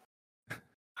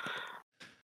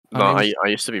 No, I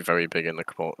used to be very big in the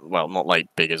well, not like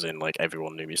big as in like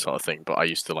everyone knew me sort of thing, but I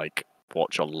used to like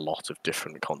watch a lot of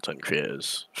different content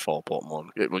creators for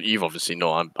Pokemon. Well, you've obviously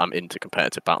know I'm into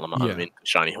competitive battle. I'm into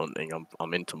shiny hunting.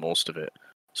 I'm into most of it.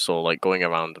 So like going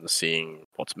around and seeing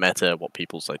what's meta, what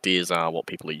people's ideas are, what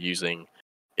people are using,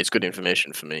 it's good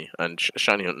information for me. And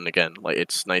shiny hunting again, like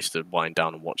it's nice to wind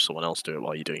down and watch someone else do it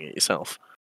while you're doing it yourself.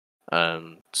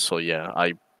 So yeah,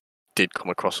 I did come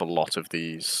across a lot of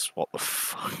these. What the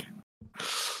fuck?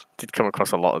 Did come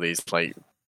across a lot of these like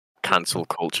cancel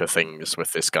culture things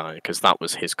with this guy, because that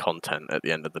was his content at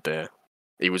the end of the day.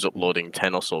 He was uploading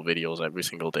 10 or so videos every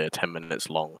single day, 10 minutes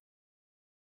long,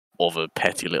 over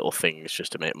petty little things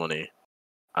just to make money,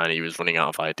 and he was running out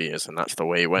of ideas, and that's the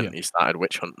way he went. Yeah. He started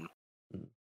witch hunting.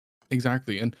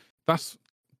 Exactly, and that's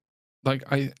like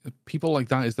people like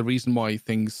that is the reason why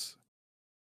things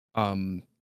on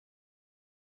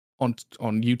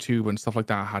YouTube and stuff like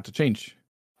that had to change.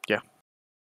 Yeah,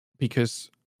 because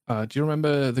do you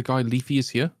remember the guy Leafy is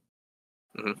here?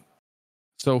 Mm-hmm.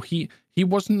 So he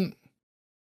wasn't.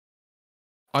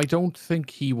 I don't think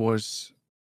he was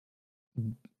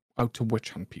out to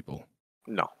witch hunt people.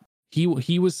 No, he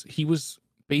was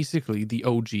basically the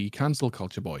OG cancel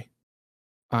culture boy,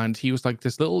 and he was like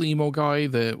this little emo guy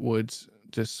that would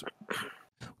just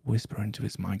whisper into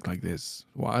his mic like this,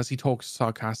 well, as he talks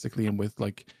sarcastically and with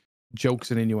like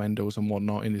jokes and innuendos and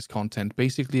whatnot in his content,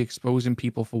 basically exposing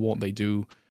people for what they do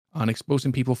and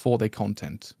exposing people for their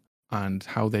content and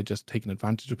how they're just taking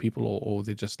advantage of people, or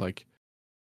they're just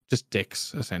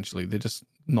dicks, essentially. They're just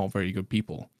not very good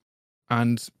people.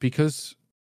 And because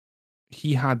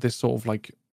he had this sort of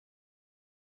like,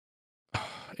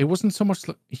 it wasn't so much,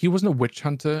 he wasn't a witch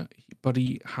hunter, but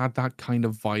he had that kind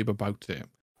of vibe about it.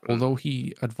 Although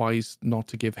he advised not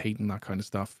to give hate and that kind of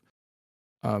stuff,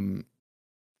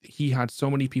 he had so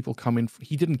many people come in.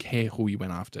 He didn't care who he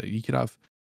went after. He could have,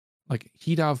 like,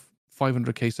 he'd have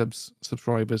 500k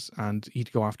subscribers and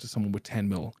he'd go after someone with 10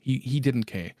 mil. He didn't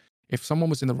care. If someone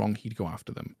was in the wrong, he'd go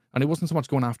after them. And it wasn't so much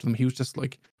going after them. He was just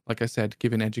like I said,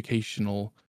 giving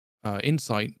educational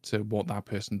insight to what that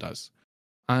person does.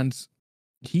 And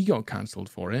he got cancelled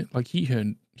for it. Like he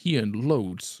earned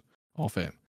loads off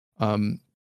it.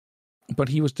 But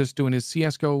he was just doing his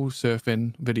CSGO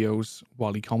surfing videos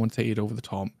while he commentated over the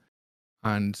top.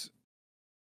 And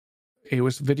it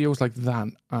was videos like that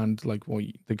and like what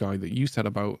the guy that you said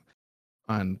about,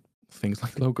 and things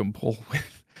like Logan Paul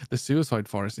with the Suicide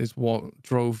Forest, is what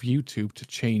drove YouTube to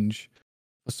change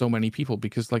for so many people.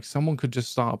 Because like someone could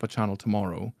just start up a channel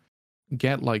tomorrow,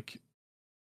 get like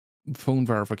phone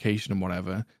verification and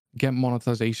whatever, get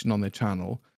monetization on their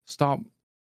channel, start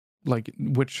like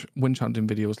witch hunting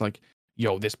videos, like,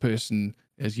 yo, this person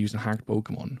is using hacked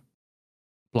Pokemon,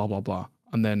 blah blah blah,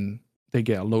 and then they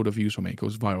get a load of views from it. It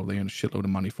goes viral. They earn a shitload of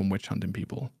money from witch hunting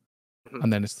people,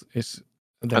 and then and the it's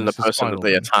a person that spiral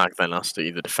they thing. attack then has to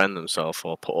either defend themselves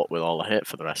or put up with all the hate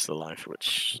for the rest of their life,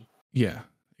 which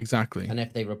exactly. And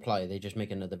if they reply, they just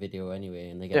make another video anyway,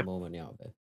 and they get more money out of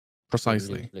it.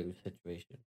 Precisely. Lose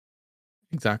situation.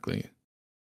 Exactly.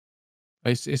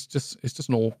 It's just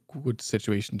an awkward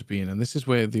situation to be in, and this is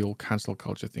where the old cancel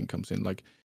culture thing comes in. Like,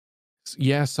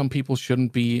 yeah, some people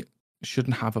shouldn't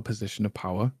have a position of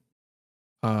power.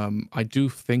 I do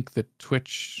think that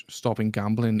Twitch stopping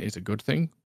gambling is a good thing.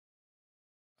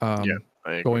 I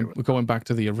agree going back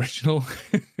to the original.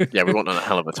 Yeah, we went on a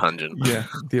hell of a tangent. Yeah,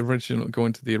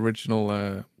 going to the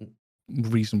original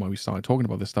reason why we started talking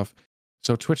about this stuff.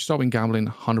 So Twitch stopping gambling,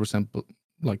 100%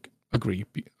 like agree.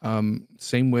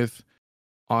 Same with,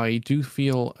 I do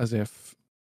feel as if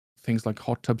things like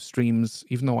hot tub streams,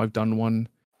 even though I've done one,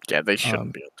 yeah, they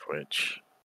shouldn't be on Twitch.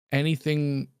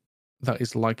 Anything that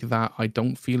is like that, I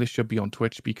don't feel it should be on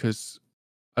Twitch, because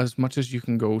as much as you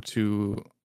can go to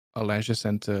a leisure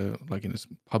center, like in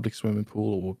a public swimming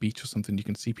pool or a beach or something, you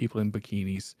can see people in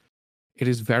bikinis. It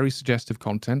is very suggestive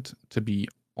content to be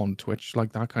on Twitch,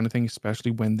 like that kind of thing,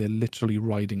 especially when they're literally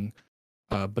riding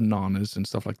bananas and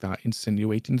stuff like that,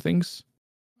 insinuating things.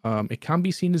 It can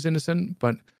be seen as innocent,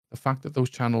 but the fact that those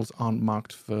channels aren't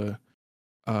marked for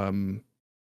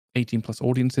 18 plus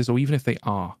audiences, or even if they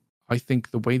are, I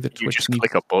think the way that you Twitch just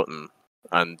click a button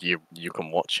and you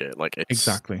can watch it. Like, it's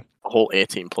exactly, the whole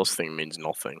 18 plus thing means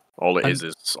nothing. All it is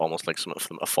almost like something for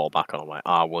them to fall back on. Like,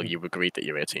 well, you agreed that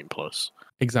you're 18 plus.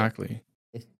 Exactly.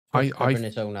 It's covering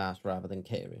its own ass rather than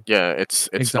caring. Yeah,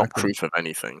 it's not proof of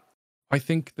anything. I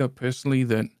think that personally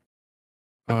that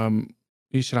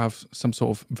you should have some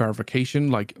sort of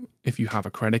verification, like if you have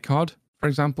a credit card, for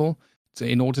example. So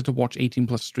in order to watch 18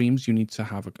 plus streams, you need to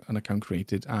have an account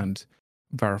created and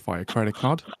verify a credit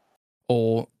card.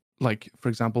 Or like, for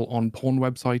example, on porn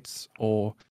websites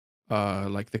or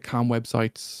like the cam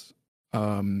websites,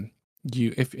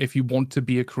 if you want to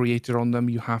be a creator on them,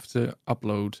 you have to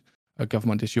upload a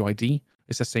government issue ID.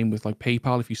 It's the same with like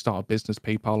PayPal. If you start a business,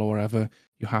 PayPal or whatever,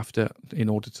 you have to, in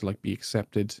order to like be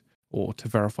accepted or to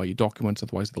verify your documents,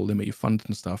 otherwise they'll limit your funds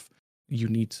and stuff, you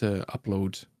need to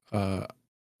upload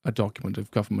a document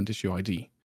of government issue ID.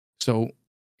 So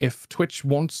if Twitch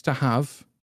wants to have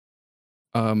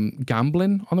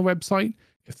gambling on the website,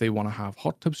 if they want to have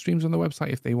hot tub streams on the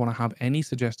website, if they want to have any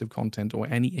suggestive content or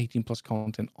any 18 plus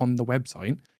content on the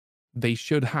website, they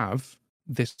should have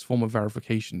this form of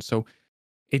verification. So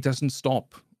it doesn't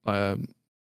stop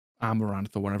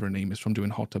Amaranth or whatever her name is from doing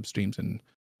hot tub streams and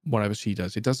whatever she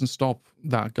does. It doesn't stop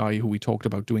that guy who we talked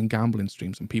about doing gambling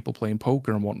streams and people playing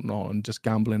poker and whatnot and just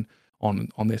gambling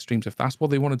on their streams. If that's what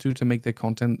they want to do to make their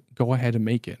content, go ahead and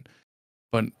make it.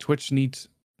 But Twitch needs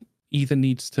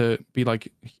to be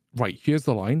like, right, here's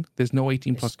the line. There's no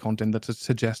 18 plus content that's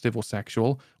suggestive or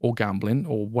sexual or gambling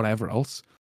or whatever else.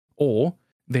 Or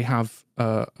they have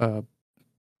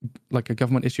like a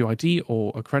government issue ID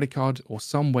or a credit card or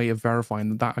some way of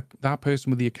verifying that person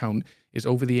with the account is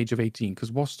over the age of 18.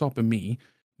 Because what's stopping me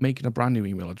making a brand new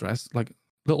email address, like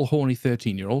little horny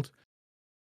 13-year-old,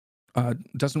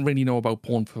 doesn't really know about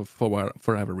porn for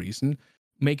whatever reason,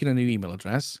 making a new email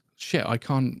address. Shit, I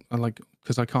can't,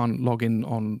 because I can't log in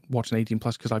on watching 18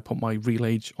 plus because I put my real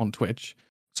age on Twitch.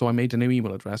 So I made a new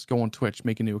email address, go on Twitch,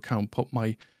 make a new account, put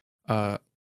my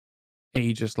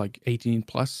age as like 18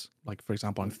 plus. Like, for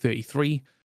example, I'm 33.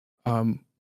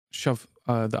 Shove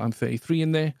that I'm 33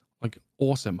 in there. Like,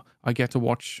 awesome. I get to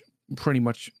watch pretty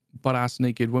much butt-ass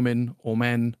naked women or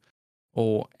men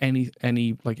or any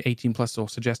like 18 plus or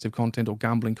suggestive content or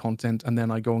gambling content, and then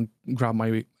I go and grab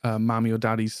my mommy or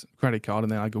daddy's credit card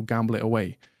and then I go gamble it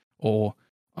away. Or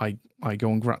I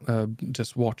go and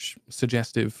just watch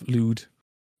suggestive, lewd,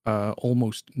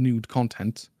 almost nude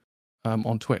content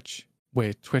on Twitch,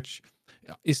 where Twitch,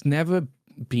 it's never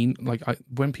been like,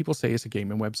 when people say it's a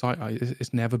gaming website,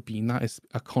 it's never been that. It's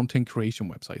a content creation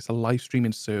website. It's a live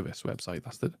streaming service website.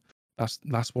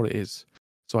 That's what it is.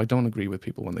 So I don't agree with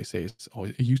people when they say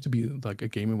it used to be like a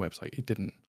gaming website. It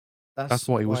didn't. That's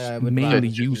what it was mainly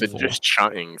used for. The just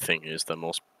chatting thing is the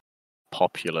most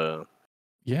popular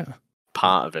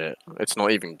part of it. It's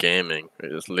not even gaming.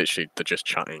 It's literally the just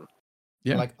chatting.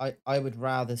 Yeah. Like, I would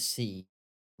rather see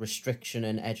restriction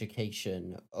and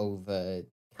education over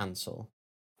cancel.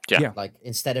 Yeah. Like,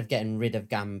 instead of getting rid of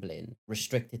gambling,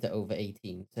 restrict it to over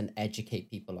 18 and educate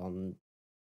people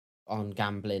on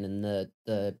gambling and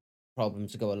the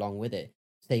problems to go along with it.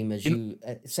 Same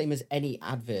as any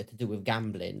advert to do with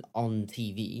gambling on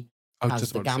TV.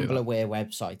 has the GambleAware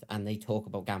website, and they talk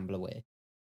about GambleAware.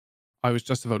 I was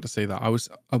just about to say that.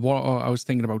 What I was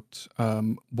thinking about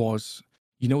was,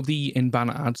 you know, the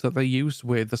in-banner ads that they use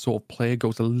where the sort of player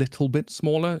goes a little bit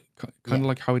smaller, kind of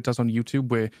like how it does on YouTube,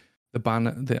 where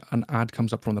an ad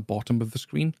comes up from the bottom of the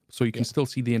screen, so you can still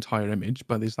see the entire image,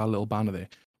 but there's that little banner there.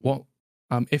 What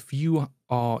if you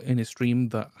are in a stream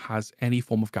that has any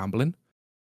form of gambling,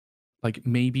 like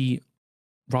maybe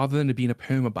rather than it being a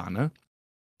perma banner,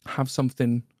 have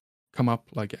something come up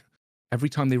like every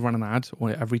time they run an ad or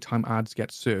every time ads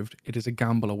get served, it is a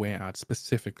GambleAware ad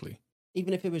specifically.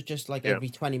 Even if it was just like every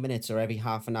 20 minutes or every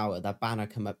half an hour, that banner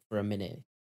come up for a minute.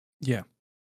 Yeah.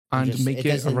 And make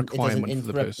it a requirement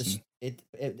for the person.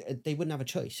 They wouldn't have a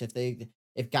choice.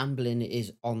 If gambling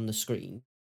is on the screen,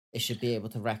 it should be able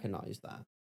to recognize that.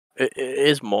 It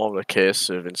is more of a case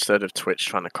of, instead of Twitch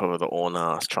trying to cover their own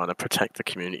ass, trying to protect the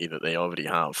community that they already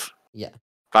have. Yeah.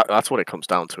 That's what it comes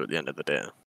down to at the end of the day.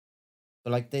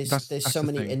 But like there's so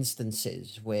many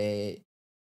instances where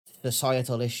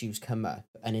societal issues come up,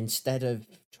 and instead of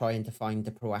trying to find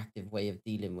the proactive way of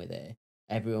dealing with it,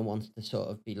 everyone wants to sort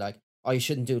of be like, "Oh, you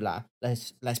shouldn't do that.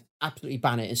 Let's absolutely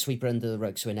ban it and sweep it under the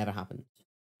rug so it never happens."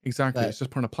 Exactly. It's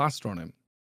just putting a plaster on it.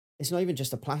 It's not even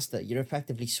just a plaster. You're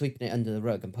effectively sweeping it under the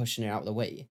rug and pushing it out of the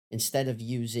way instead of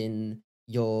using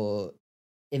your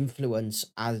influence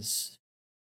as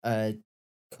a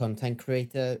content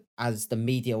creator, as the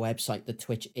media website that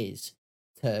Twitch is,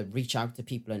 to reach out to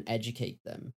people and educate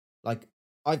them. Like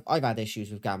I've had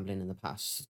issues with gambling in the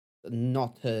past,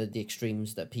 not to the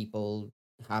extremes that people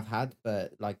have had,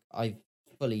 but like I've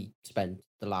fully spent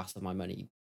the last of my money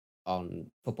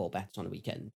on football bets on a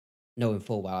weekend, knowing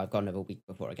full well I've got another week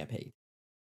before I get paid.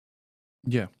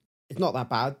 Yeah. It's not that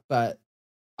bad, but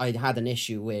I had an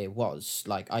issue where it was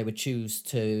like I would choose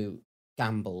to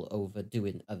gamble over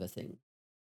doing other things.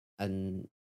 And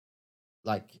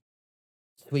like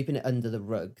sweeping it under the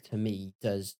rug to me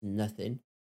does nothing.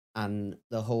 And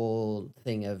the whole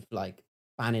thing of like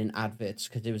banning adverts,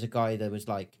 because there was a guy that was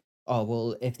like, "Oh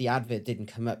well, if the advert didn't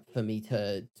come up for me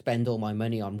to spend all my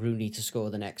money on Rooney to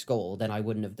score the next goal, then I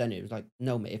wouldn't have done it." It was like,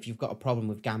 no, mate, if you've got a problem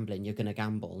with gambling, you're gonna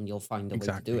gamble and you'll find a way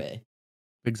to do it.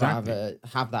 Exactly.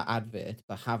 Have that advert,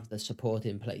 but have the support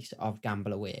in place of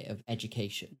GambleAware, of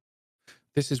education.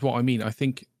 This is what I mean. I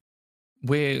think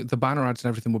where the banner ads and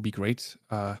everything would be great.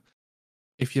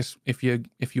 If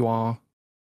you are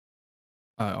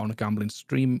on a gambling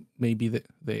stream, maybe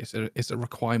it's a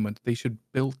requirement. They should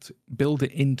build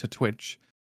it into Twitch.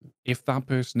 If that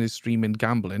person is streaming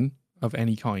gambling of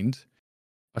any kind,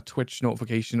 a Twitch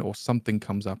notification or something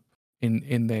comes up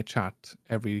in their chat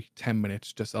every 10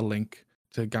 minutes, just a link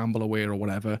to GambleAware or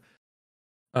whatever,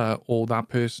 or that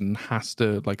person has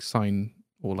to like sign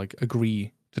or like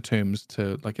agree to terms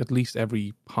to like at least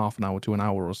every half an hour to an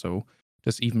hour or so,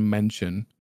 just even mention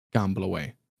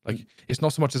GambleAware. Like it's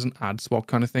not so much as an ad spot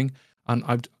kind of thing.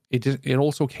 And it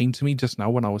also came to me just now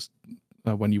when I was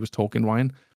when you was talking,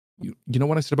 Ryan. You know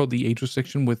what I said about the age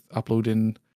restriction with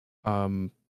uploading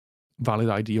valid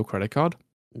ID or credit card?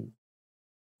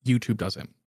 YouTube does it.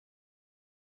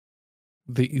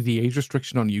 The age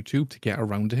restriction on YouTube, to get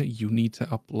around it, you need to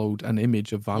upload an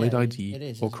image of valid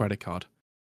ID or credit card.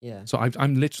 Yeah. So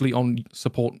I'm literally on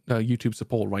YouTube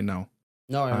support right now.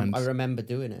 No, I remember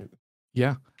doing it.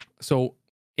 Yeah. So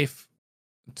if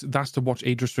that's to watch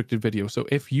age restricted videos, so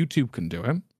if YouTube can do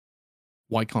it,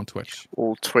 why can't Twitch?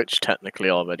 Well, Twitch technically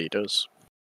already does.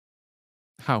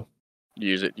 How?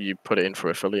 You put it in for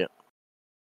affiliate.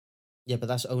 Yeah, but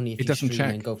that's only if you stream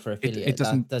and go for affiliate. It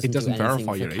doesn't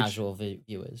verify your age. Casual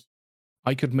viewers.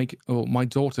 I could my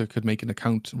daughter could make an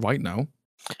account right now.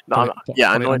 No,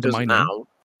 I know it does now,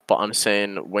 but I'm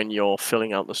saying when you're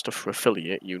filling out the stuff for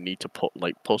affiliate, you need to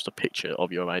post a picture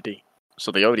of your ID.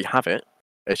 So they already have it.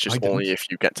 It's just only if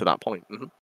you get to that point.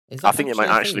 Mm-hmm. I think it might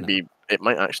actually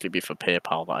be for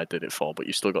PayPal that I did it for, but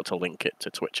you still got to link it to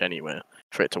Twitch anyway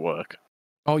for it to work.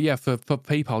 Oh yeah, for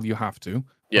PayPal you have to.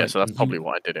 Yeah, so that's probably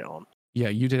what I did it on. Yeah,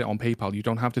 you did it on PayPal. You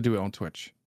don't have to do it on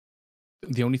Twitch.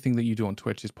 The only thing that you do on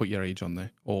Twitch is put your age on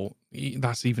there, or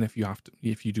that's even if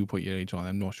you do put your age on.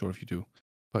 I'm not sure if you do,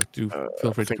 but do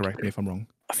feel free to correct me if I'm wrong.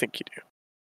 I think you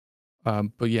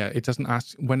do. But yeah, it doesn't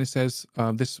ask when it says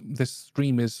this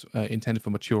stream is intended for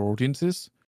mature audiences.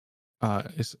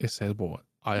 It says what?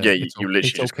 You literally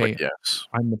just click yes.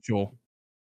 I'm mature.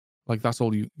 Like that's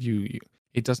all you.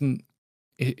 It doesn't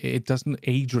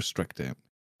age restrict it.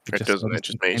 It doesn't. It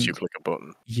just makes you click a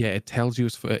button. Yeah, it tells you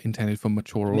it's intended for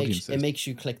mature audiences. It makes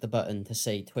you click the button to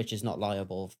say Twitch is not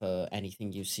liable for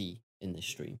anything you see in this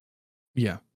stream.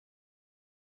 Yeah.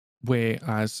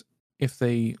 Whereas if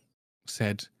they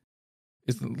said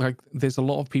is like there's a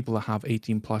lot of people that have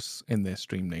 18 plus in their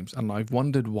stream names, and I've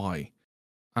wondered why.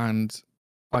 And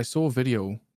I saw a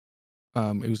video,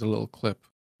 it was a little clip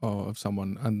of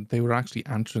someone, and they were actually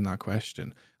answering that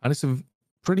question, and it's a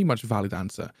pretty much valid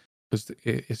answer, because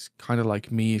it's kind of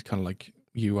like me, it's kind of like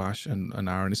you, Ash, and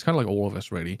Aaron. It's kind of like all of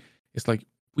us, really. It's like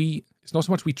it's not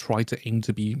so much we try to aim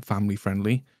to be family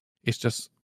friendly, it's just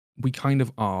we kind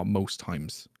of are most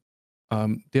times.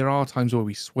 There are times where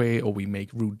we swear or we make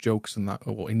rude jokes and that,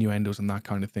 or innuendos and that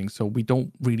kind of thing, so we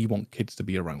don't really want kids to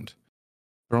be around.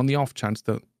 But on the off chance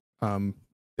that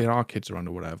there are kids around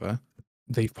or whatever,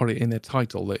 they've put it in their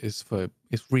title that it's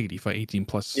really for 18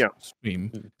 plus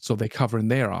stream, so they're covering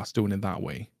their ass doing it that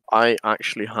way. I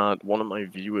actually had one of my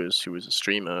viewers who was a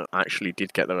streamer actually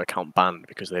did get their account banned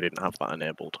because they didn't have that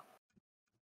enabled,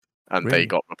 and they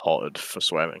got reported for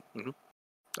swearing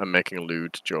and making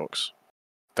lewd jokes.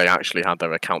 They actually had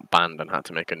their account banned and had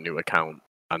to make a new account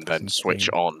and then switch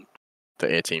on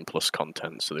the 18 plus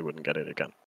content so they wouldn't get it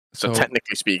again. So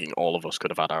technically speaking, all of us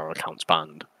could have had our accounts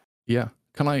banned. Yeah.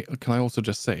 Can I also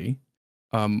just say,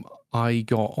 I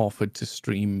got offered to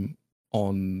stream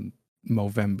on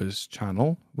Movember's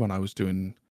channel when I was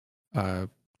doing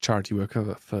charity work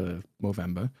for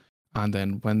Movember, and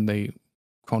then when they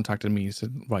contacted me and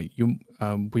said, right,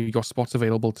 we got spots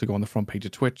available to go on the front page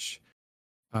of Twitch.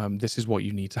 This is what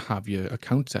you need to have your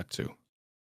account set to.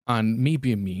 And me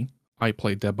being me, I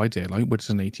played Dead by Daylight, which is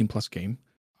an 18 plus game.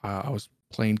 I was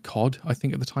playing COD, I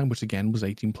think, at the time, which again was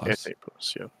 18 plus. 18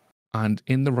 plus, yeah. And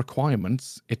in the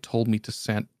requirements, it told me to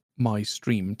set my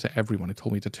stream to everyone. It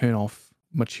told me to turn off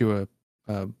mature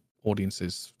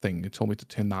audiences thing. It told me to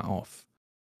turn that off.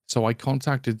 So I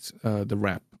contacted the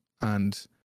rep, and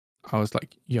I was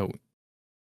like, yo,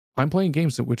 I'm playing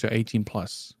games which are 18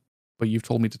 plus, but you've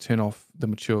told me to turn off the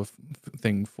mature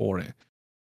thing for it.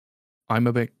 I'm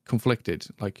a bit conflicted.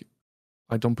 Like,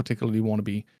 I don't particularly want to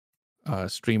be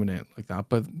streaming it like that.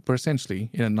 But essentially,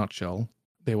 in a nutshell,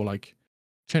 they were like,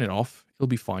 turn it off. It'll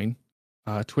be fine.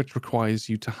 Twitch requires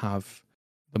you to have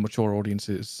the mature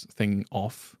audiences thing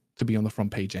off to be on the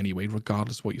front page anyway,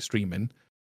 regardless of what you're streaming.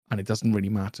 And it doesn't really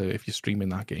matter if you're streaming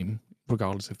that game,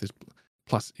 regardless if there's...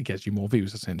 Plus, it gets you more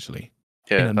views, essentially.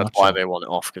 Yeah, that's why they want it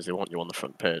off, because they want you on the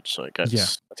front page, so it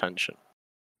gets attention.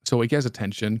 So it gets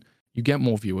attention, you get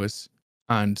more viewers,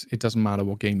 and it doesn't matter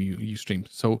what game you stream.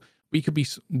 So we could be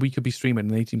streaming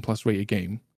an 18 plus rated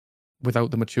game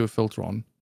without the mature filter on,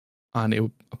 and it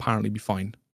would apparently be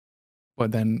fine.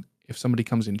 But then if somebody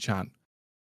comes in chat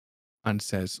and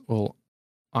says, well,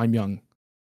 I'm young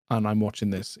and I'm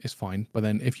watching this, it's fine. But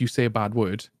then if you say a bad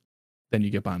word, then you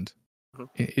get banned.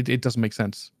 It doesn't make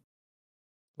sense.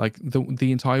 Like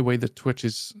the entire way that Twitch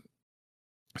is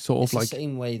sort of like the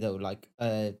same way though. Like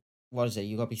what is it?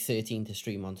 You got to be 13 to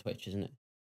stream on Twitch, isn't it?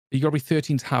 You got to be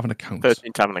 13 to have an account.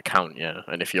 13 to have an account, yeah.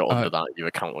 And if you're under that, your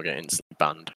account will get instantly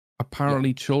banned.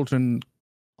 Apparently, children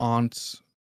aren't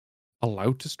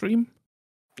allowed to stream.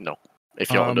 No,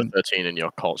 if you're under 13 and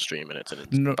you're caught streaming, it's an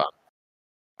instant ban.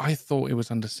 I thought it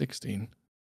was under 16.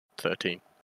 13.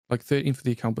 Like 13 for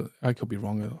the account, but I could be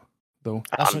wrong though.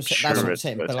 That's what I'm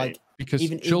saying. But like, because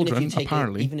children,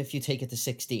 apparently, even if you take it to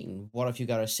 16, what if you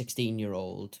got a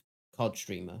 16-year-old COD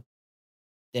streamer?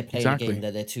 They're playing a game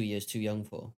that they're 2 years too young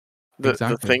for.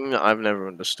 The thing that I've never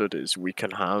understood is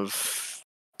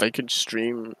they can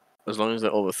stream as long as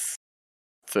they're over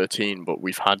 13, but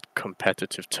we've had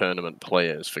competitive tournament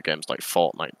players for games like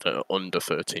Fortnite that are under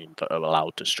 13 that are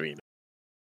allowed to stream.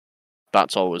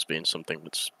 That's always been something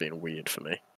that's been weird for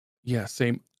me. Yeah,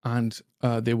 same. And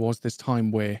there was this time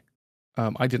where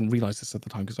I didn't realize this at the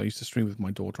time because I used to stream with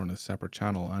my daughter on a separate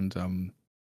channel, and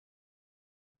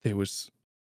there was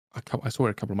I saw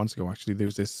it a couple of months ago actually. There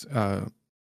was this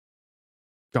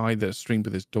guy that streamed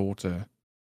with his daughter,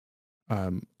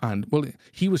 and well,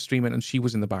 he was streaming and she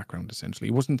was in the background essentially.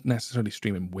 He wasn't necessarily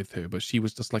streaming with her, but she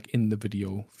was just like in the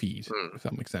video feed, if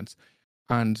that makes sense.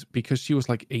 And because she was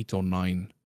like 8 or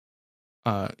 9,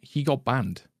 he got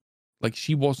banned. Like,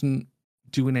 she wasn't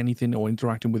doing anything or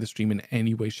interacting with the stream in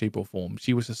any way, shape, or form.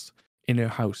 She was just in her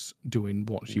house doing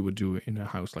what she would do in her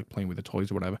house, like playing with the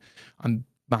toys or whatever. And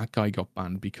that guy got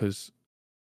banned because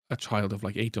a child of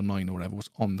like 8 or 9 or whatever was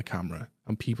on the camera,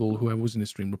 and whoever was in the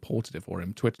stream reported it for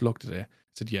him. Twitch looked at it,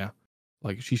 said, yeah,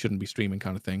 like she shouldn't be streaming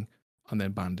kind of thing, and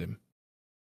then banned him.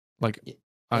 Like,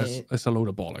 it's a load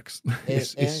of bollocks.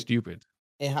 It's stupid.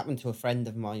 It happened to a friend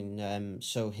of mine.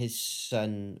 So his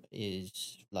son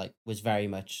was very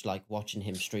much like watching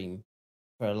him stream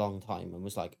for a long time, and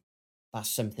was like, that's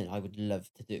something I would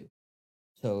love to do.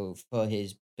 So for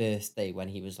his birthday, when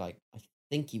he was like, I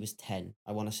think he was 10,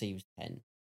 I want to say he was 10,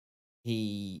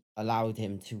 he allowed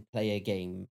him to play a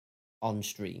game on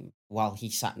stream while he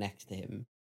sat next to him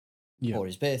Yeah. for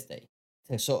his birthday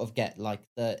to sort of get like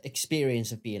the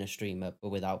experience of being a streamer, but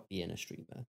without being a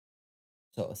streamer,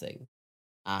 sort of thing.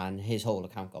 And his whole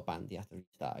account got banned. He had to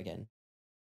restart again.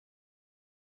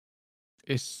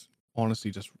 It's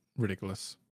honestly just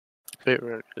ridiculous. It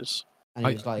really is. And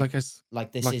he was like this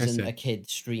like isn't a kid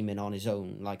streaming on his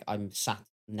own. Like, I'm sat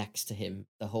next to him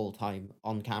the whole time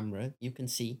on camera. You can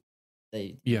see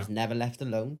he was never left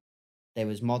alone. There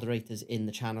was moderators in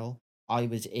the channel. I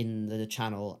was in the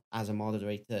channel as a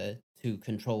moderator to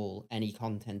control any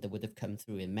content that would have come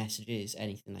through in messages,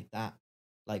 anything like that.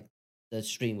 Like, the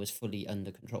stream was fully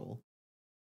under control.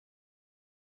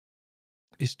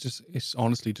 It's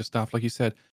honestly just stuff, like you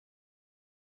said,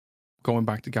 going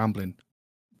back to gambling,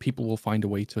 people will find a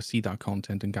way to see that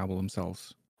content and gamble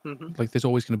themselves. Like, there's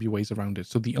always going to be ways around it.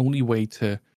 So the only way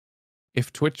to,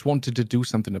 if Twitch wanted to do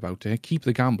something about it, keep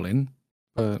the gambling,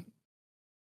 but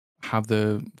have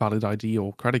the valid ID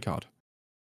or credit card.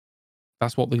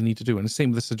 That's what they need to do. And the same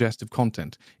with the suggestive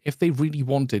content. If they really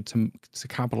wanted to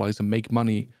capitalize and make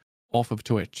money off of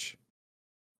Twitch,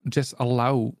 just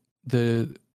allow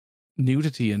the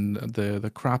nudity and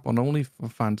the crap on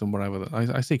OnlyFans and whatever.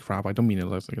 I say crap. I don't mean it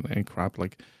like crap.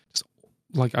 Like, just,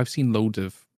 like, I've seen loads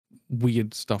of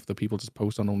weird stuff that people just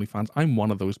post on OnlyFans. I'm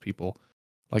one of those people.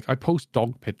 Like, I post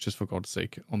dog pictures, for God's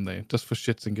sake, on there just for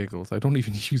shits and giggles. I don't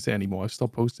even use it anymore. I've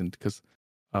stopped posting because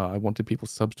I wanted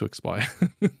people's subs to expire.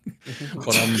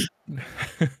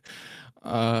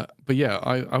 But yeah,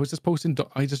 I was just posting.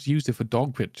 I just used it for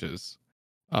dog pictures.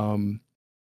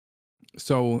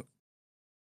 So,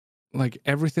 like,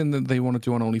 everything that they want to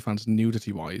do on OnlyFans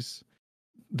nudity wise,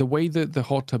 the way that the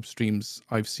hot tub streams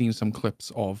I've seen some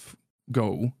clips of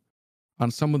go,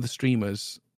 and some of the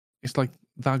streamers, it's like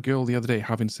that girl the other day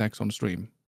having sex on stream.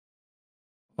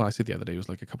 Well, I said the other day, it was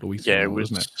like a couple of weeks ago,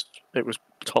 wasn't it? It was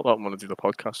talked about on one of the other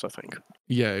podcasts, I think.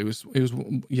 Yeah, it was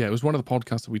one of the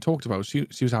podcasts that we talked about. She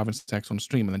was having sex on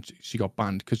stream, and then she got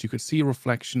banned because you could see a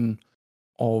reflection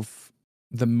of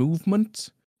the movement,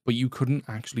 but you couldn't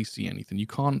actually see anything.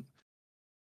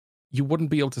 You wouldn't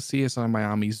be able to see us on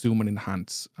Miami zoom and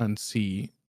enhance and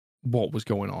see what was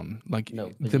going on. Like,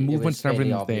 no, the movements and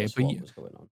everything there, but what was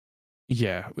going on.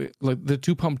 Yeah, like the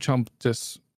two pump chump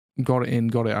just got it in,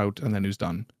 got it out, and then it was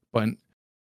done. But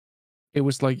it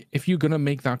was like, if you're gonna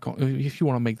make that, if you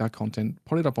want to make that content,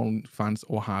 put it up on fans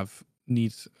or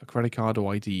needs a credit card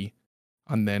or ID,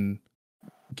 and then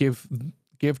give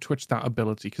Twitch that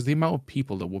ability, because the amount of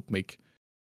people that would make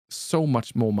so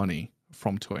much more money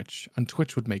from Twitch, and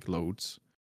Twitch would make loads.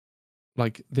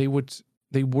 Like, they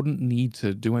wouldn't need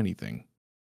to do anything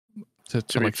to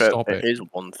be like fair, stop it. It is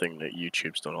one thing that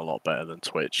YouTube's done a lot better than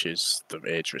Twitch is the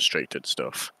age restricted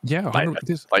stuff. Yeah,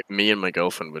 like me and my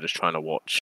girlfriend were just trying to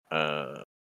watch. The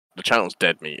channel's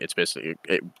Dead Meat. It's basically,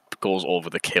 it goes over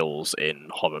the kills in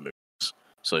horror movies.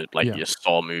 So like your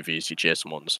Saw movies, your Jason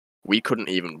ones. We couldn't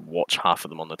even watch half of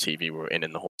them on the TV we were in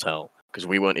the hotel because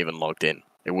we weren't even logged in.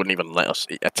 It wouldn't even let us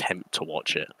attempt to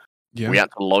watch it. Yeah. We had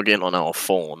to log in on our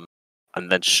phone and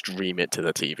then stream it to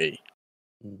the TV.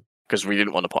 Because we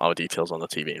didn't want to put our details on the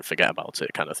TV and forget about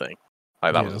it, kind of thing.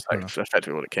 Like, that was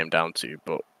effectively what it came down to.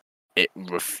 But it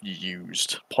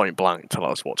refused point blank to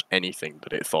let us watch anything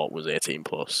that it thought was 18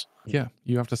 plus. Yeah,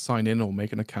 you have to sign in or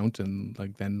make an account and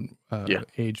like then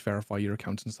age verify your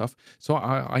account and stuff. So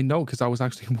I know, because I was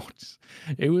actually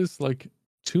it was like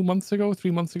 3 months ago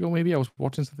maybe. I was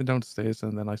watching something downstairs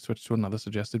and then I switched to another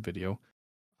suggested video,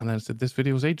 and then it said this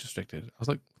video is age restricted. I was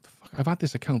like, what the fuck? I've had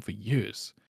this account for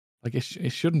years. Like, it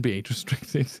shouldn't be age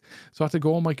restricted. So I had to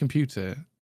go on my computer,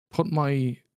 put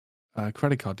my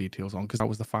credit card details on, because that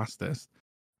was the fastest,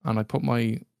 and I put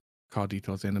my card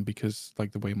details in, and because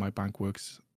like the way my bank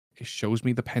works, it shows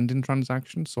me the pending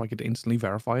transaction, so I could instantly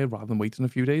verify it rather than waiting a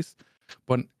few days.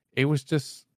 But it was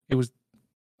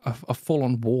a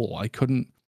full-on wall. I couldn't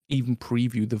even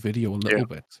preview the video a little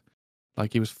bit.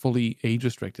 Like, it was fully age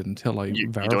restricted until I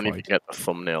verified. You don't even get the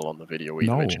thumbnail on the video either.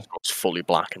 No. It just goes fully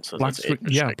black and says it's age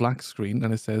restricted. Yeah, black screen,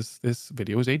 and it says this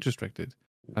video is age restricted.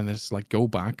 And it's like, go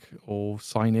back or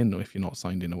sign in if you're not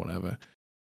signed in or whatever.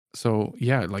 So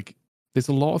yeah, like, there's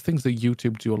a lot of things that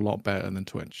YouTube do a lot better than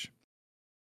Twitch.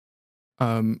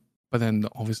 But then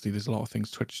obviously there's a lot of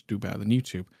things Twitch do better than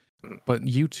YouTube. But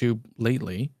YouTube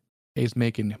lately is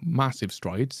making massive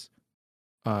strides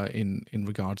in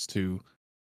regards to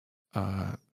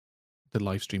the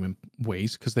live streaming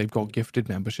ways, because they've got gifted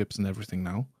memberships and everything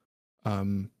now.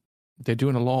 They're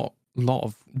doing a lot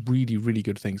of really, really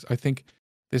good things. I think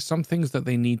there's some things that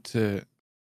they need to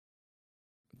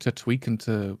tweak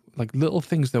into, like, little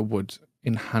things that would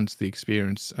enhance the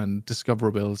experience and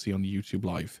discoverability on YouTube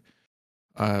Live.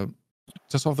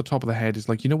 just off the top of the head is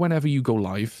like, whenever you go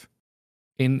live,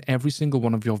 in every single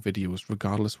one of your videos,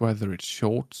 regardless whether it's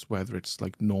shorts, whether it's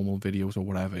like normal videos or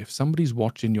whatever, if somebody's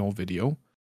watching your video,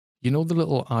 the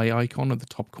little eye icon at the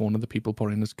top corner that people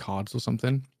put in as cards or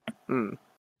something?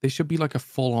 There should be like a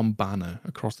full-on banner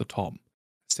across the top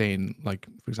saying, like,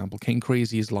 for example, King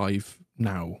Crazy is live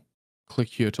now. Click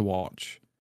here to watch.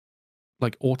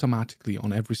 Like, automatically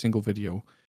on every single video.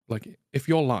 Like, if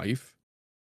you're live,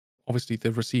 obviously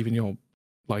they're receiving your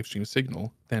live stream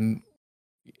signal, then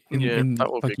in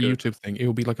like a YouTube thing, it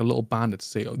will be like a little banner to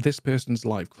say, oh, this person's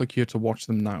live. Click here to watch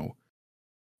them now.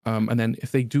 And then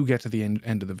if they do get to the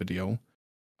end of the video,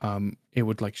 it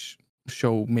would like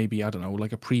show maybe, I don't know,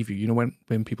 like a preview.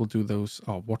 When people do those,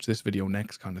 oh, watch this video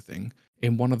next kind of thing.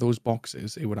 In one of those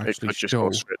boxes, it would actually just go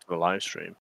straight to the live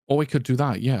stream. Or it could do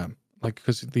that, yeah. Like,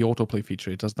 because the autoplay feature,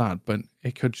 it does that. But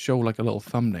it could show like a little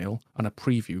thumbnail and a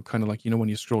preview, kind of like, when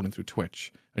you're scrolling through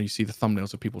Twitch and you see the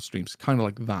thumbnails of people's streams, kind of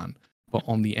like that, but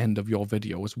on the end of your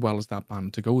video, as well as that banner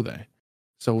to go there.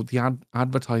 So the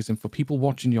advertising for people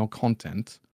watching your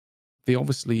content, they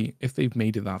obviously, if they've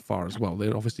made it that far as well,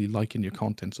 they're obviously liking your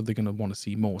content, so they're going to want to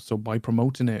see more. So by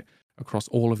promoting it across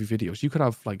all of your videos, you could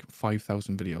have like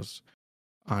 5,000 videos,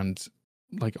 and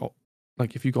like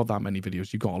if you got that many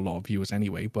videos, you got a lot of viewers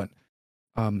anyway. But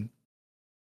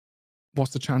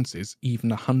what's the chances even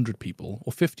 100 people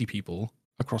or 50 people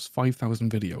across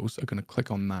 5,000 videos are going to click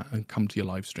on that and come to your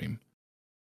live stream?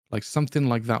 Like something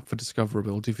like that for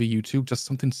discoverability for YouTube, just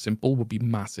something simple would be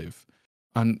massive.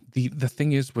 And the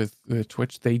thing is with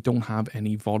Twitch, they don't have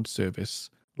any VOD service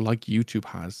like YouTube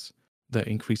has that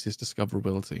increases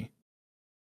discoverability.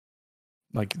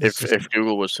 Like if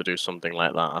Google was to do something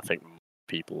like that, I think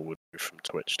people would move from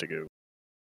Twitch to Google.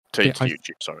 To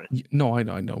YouTube, sorry. No, I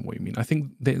know what you mean. I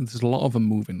think there's a lot of them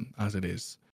moving as it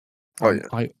is. Oh,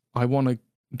 yeah. I want to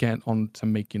get on to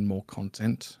making more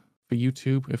content for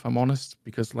YouTube, if I'm honest,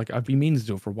 because like I've been meaning to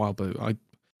do it for a while, but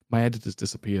my editor's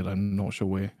disappeared. I'm not sure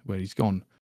where he's gone.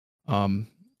 Don't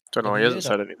know. He hasn't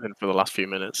said anything for the last few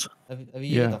minutes. Have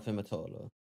you heard of him at all? Or?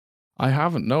 I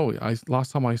haven't. No.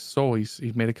 Last time I saw,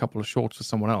 he made a couple of shorts for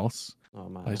someone else. Oh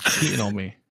man, he's cheating on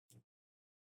me.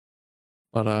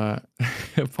 But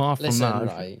apart from that,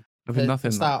 right, I've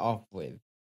nothing. To start off with,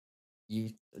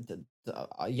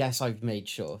 yes, I've made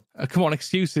sure. Come on,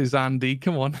 excuses, Andy.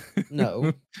 Come on.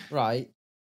 No, right.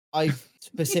 I've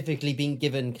specifically been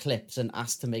given clips and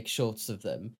asked to make shorts of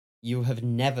them. You have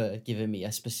never given me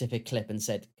a specific clip and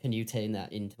said, "Can you turn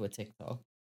that into a TikTok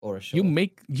or a short?"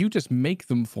 You just make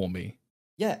them for me.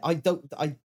 Yeah,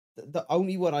 the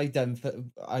only one I've done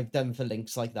for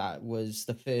links like that was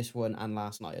the first one, and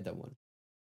last night I done one.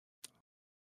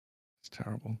 It's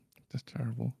terrible. Just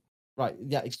terrible. Right,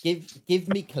 yeah, give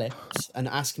me clips and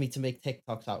ask me to make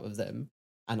TikToks out of them,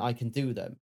 and I can do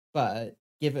them. But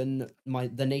given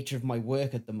the nature of my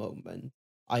work at the moment,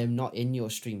 I am not in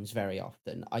your streams very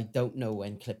often. I don't know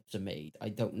when clips are made. I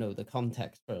don't know the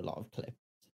context for a lot of clips.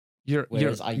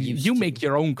 You make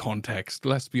your own context,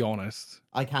 let's be honest.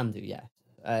 I can do, yeah.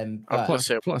 Plus,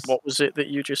 what was it that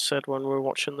you just said when we were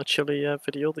watching the chili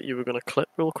video that you were going to clip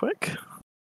real quick?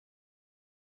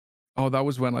 Oh, that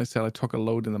was when I said I took a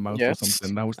load in the mouth or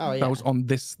something. That was that was on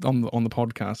the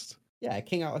podcast. Yeah,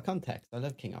 King out of context. I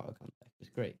love King out of context. It's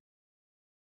great.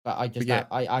 But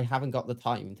I haven't got the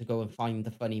time to go and find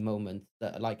the funny moments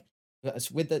that like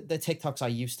with the TikToks I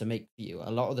used to make for you. A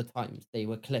lot of the times they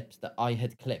were clips that I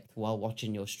had clipped while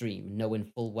watching your stream, knowing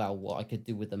full well what I could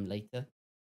do with them later.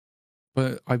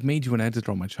 But I've made you an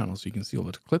editor on my channel so you can see all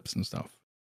the clips and stuff.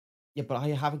 Yeah, but I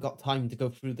haven't got time to go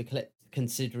through the clips,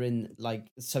 considering like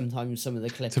sometimes some of the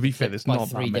clips. To be fair, there's not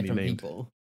that many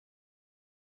people.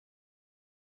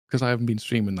 Because I haven't been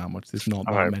streaming that much. There's not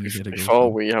that many. Before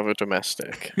we have a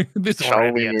domestic,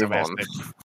 shall we move on?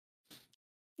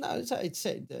 No,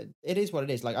 it is what it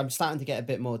is. Like I'm starting to get a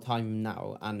bit more time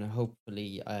now, and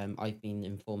hopefully, I've been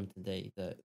informed today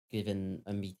that given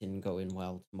a meeting going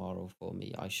well tomorrow for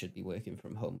me, I should be working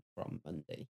from home from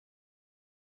Monday.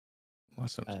 Well,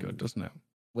 that sounds good, doesn't it?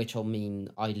 Which will mean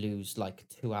I lose like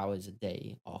 2 hours a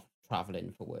day off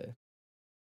traveling for work.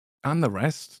 And the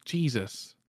rest,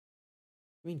 Jesus.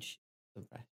 I mean, the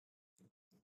rest.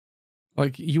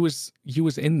 Like you was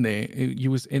in there.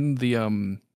 You was in the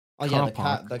car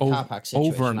park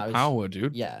situation. Over an hour,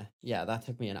 dude. Yeah, that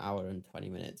took me an hour and 20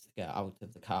 minutes to get out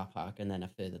of the car park, and then a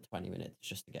further 20 minutes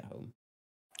just to get home.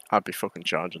 I'd be fucking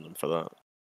charging them for that.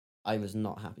 I was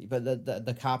not happy, but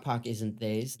the car park isn't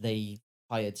theirs. They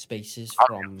hired spaces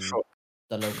from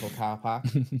the local car park.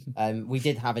 We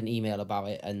did have an email about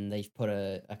it, and they've put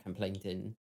a complaint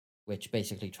in, which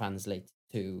basically translates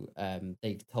to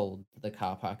they've told the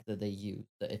car park that they use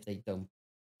that if they don't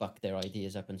fuck their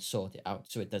ideas up and sort it out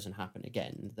so it doesn't happen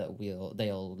again, that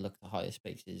they'll look to hire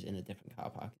spaces in a different car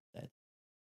park instead.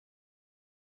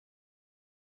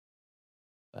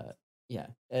 But yeah,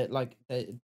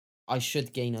 I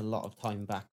should gain a lot of time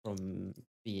back from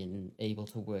being able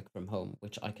to work from home,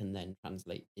 which I can then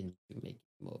translate into making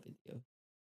more videos.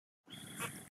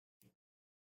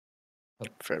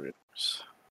 Very nice.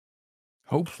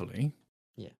 Hopefully.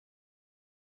 Yeah.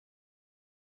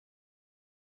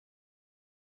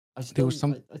 I still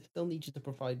need you to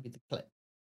provide me the clip.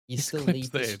 You still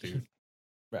need there, dude.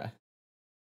 Bruh.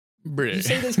 Bruh. You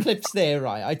say there's clips there,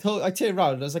 right? I turned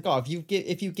around and I was like, oh,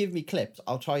 if you give me clips,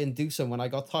 I'll try and do some when I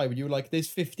got time. And you were like, there's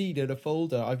 15 in a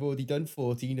folder. I've already done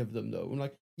 14 of them though. I'm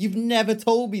like, you've never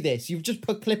told me this. You've just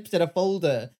put clips in a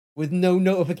folder with no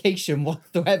notification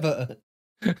whatsoever.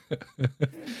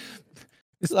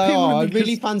 Like, oh, I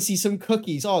really fancy some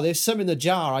cookies. Oh, there's some in the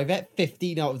jar. I've ate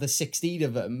 15 out of the 16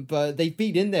 of them, but they've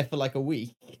been in there for like a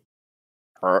week.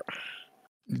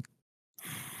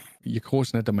 You're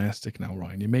causing a domestic now,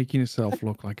 Ryan. You're making yourself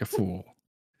look like a fool.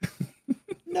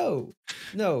 No.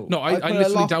 I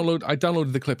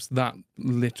downloaded the clips that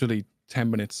literally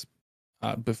 10 minutes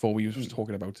before we were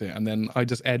talking about it, and then I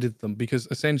just edited them because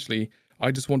essentially I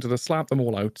just wanted to slap them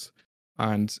all out,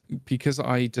 and because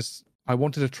I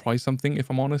wanted to try something.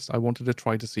 If I'm honest, I wanted to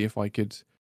try to see if I could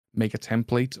make a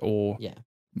template or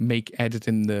make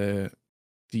editing the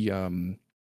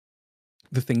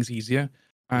things easier,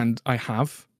 and I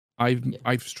have.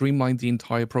 I've streamlined the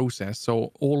entire process,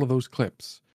 so all of those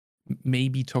clips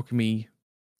maybe took me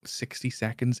 60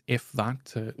 seconds, if that,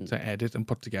 to edit and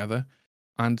put together.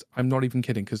 And I'm not even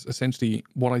kidding, because essentially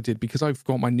what I did, because I've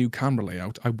got my new camera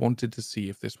layout, I wanted to see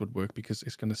if this would work, because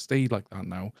it's going to stay like that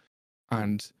now.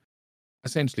 And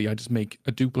essentially I just make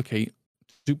a duplicate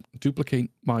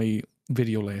my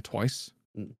video layer twice,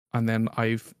 and then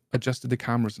I've adjusted the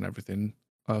cameras and everything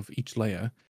of each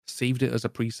layer, saved it as a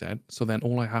preset, so then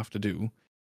all I have to do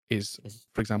is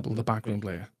for example, the background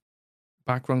layer,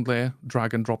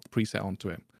 drag and drop the preset onto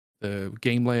it. The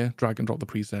game layer, drag and drop the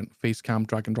preset. Face cam,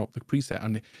 drag and drop the preset.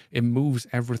 And it moves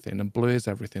everything and blurs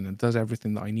everything and does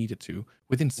everything that I need it to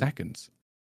within seconds.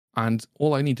 And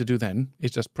all I need to do then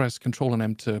is just press Control and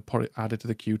M to add it to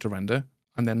the queue to render,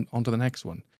 and then onto the next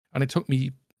one. And it took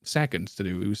me seconds to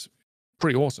do. It was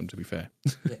pretty awesome, to be fair.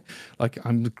 Yeah. Like,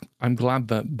 I'm glad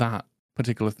that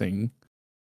particular thing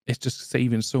is just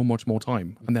saving so much more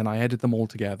time. And then I edit them all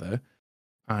together,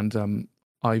 and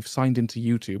I've signed into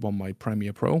YouTube on my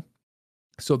Premiere Pro,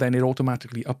 so then it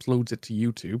automatically uploads it to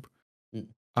YouTube.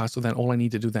 So then all I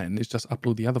need to do then is just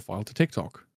upload the other file to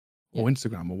TikTok or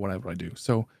Instagram or whatever I do.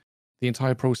 So the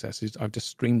entire process is, I've just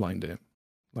streamlined it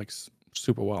like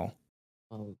super well.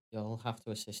 Well, you'll have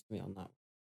to assist me on that.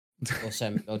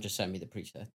 Or just send me the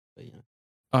preset. But yeah.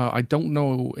 I don't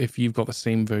know if you've got the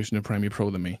same version of Premiere Pro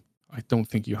than me. I don't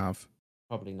think you have.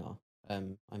 Probably not.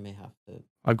 I may have to.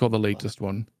 I've got the latest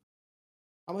one.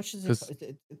 How much is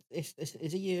it?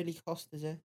 Is a yearly cost? Is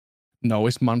it? No,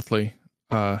 it's monthly.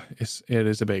 It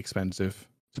is a bit expensive,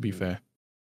 to be fair.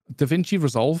 DaVinci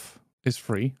Resolve is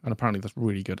free, and apparently that's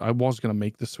really good. I was going to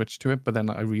make the switch to it, but then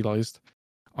I realized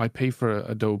I pay for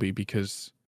Adobe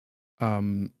because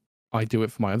I do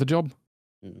it for my other job.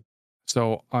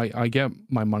 So I get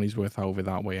my money's worth out of it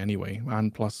that way anyway.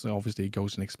 And plus, obviously, it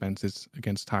goes in expenses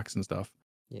against tax and stuff.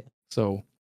 Yeah. So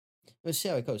we'll see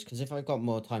how it goes, because if I've got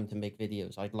more time to make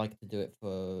videos, I'd like to do it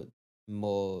for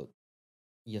more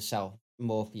for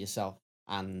yourself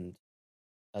and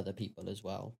other people as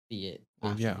well, be it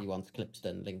if you want clips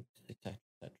done, links, etc.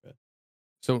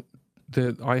 So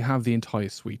I have the entire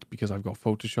suite because I've got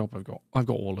Photoshop, I've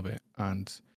got all of it, and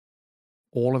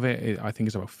all of it I think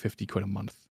is about 50 quid a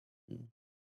month.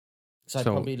 So I'd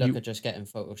probably look at just getting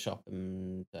Photoshop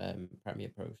and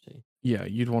Premiere Pro. Yeah,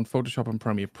 you'd want Photoshop and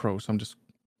Premiere Pro. So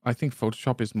I think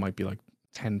Photoshop might be like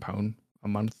 £10 a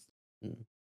month,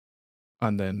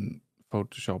 and then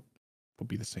Photoshop would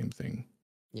be the same thing.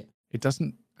 Yeah, it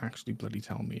doesn't actually bloody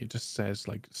tell me. It just says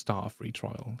like start a free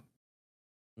trial.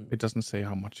 It doesn't say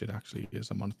how much it actually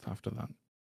is a month after that.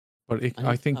 But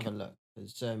I think have a look,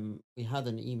 because we had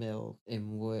an email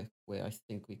in work where I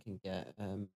think we can get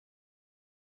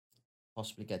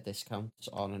possibly get discounts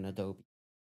on an Adobe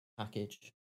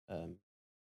package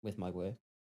with my work.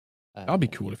 That'd be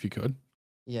cool if you could.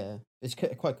 Yeah, it's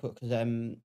quite cool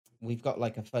because we've got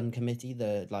like a fun committee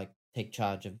that like take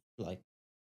charge of like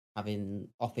having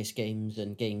office games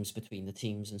and games between the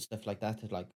teams and stuff like that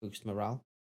to like boost morale.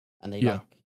 And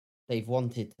they've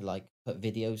wanted to like put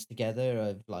videos together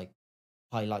of like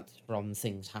highlights from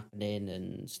things happening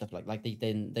and stuff like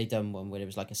they done one where it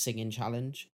was like a singing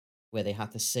challenge where they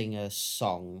had to sing a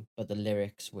song but the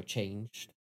lyrics were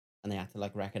changed and they had to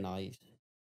like recognize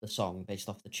the song based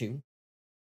off the tune.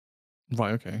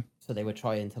 Right, okay. So they were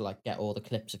trying to like get all the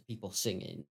clips of people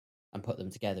singing and put them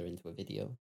together into a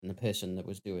video. And the person that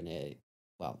was doing it,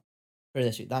 well, for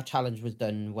this, that challenge was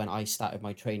done when I started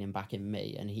my training back in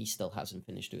May, and he still hasn't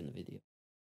finished doing the video.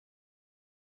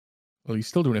 Well, he's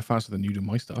still doing it faster than you do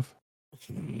my stuff.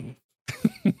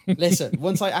 Listen,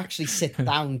 once I actually sit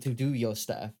down to do your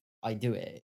stuff, I do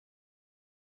it.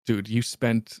 Dude, you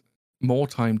spent more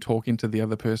time talking to the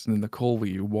other person in the call with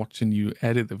you, watching you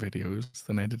edit the videos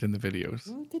than editing the videos.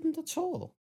 I didn't at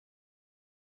all.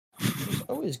 I was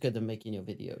always good at making your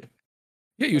videos.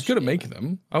 Yeah, you was good at making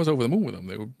them. I was over the moon with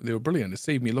them. They were brilliant. It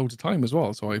saved me loads of time as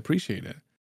well, so I appreciate it.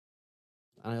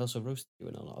 And I also roasted you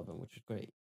in a lot of them, which was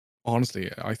great.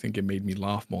 Honestly, I think it made me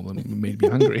laugh more than it made me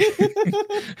angry.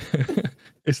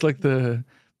 It's like the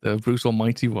Bruce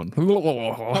Almighty one.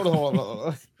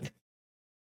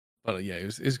 But yeah,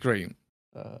 it's great.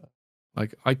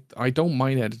 Like I don't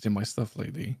mind editing my stuff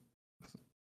lately.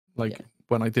 Like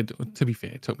when I did, to be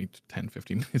fair, it took me 10,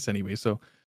 15 minutes anyway. So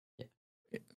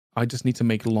I just need to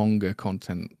make longer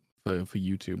content for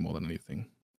YouTube more than anything.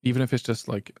 Even if it's just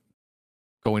like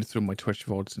going through my Twitch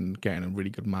VODs and getting a really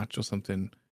good match or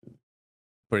something.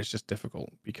 But it's just difficult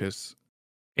because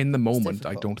in the moment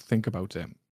I don't think about it.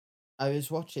 I was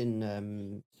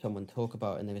watching someone talk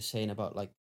about it and they were saying about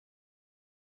like,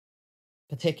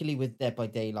 particularly with Dead by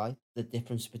Daylight, the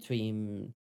difference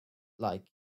between like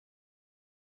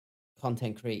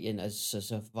content creating as a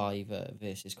survivor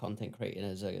versus content creating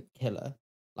as a killer.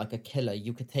 Like a killer,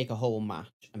 you could take a whole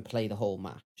match and play the whole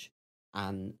match,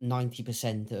 and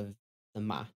 90% of the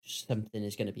match, something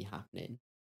is going to be happening,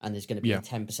 and there's going to be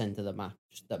 10% of the match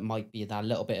that might be that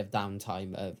little bit of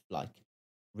downtime of like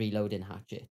reloading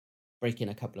hatchet, breaking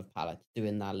a couple of pallets,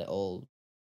 doing that little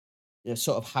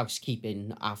sort of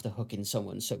housekeeping after hooking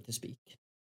someone, so to speak,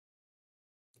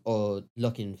 or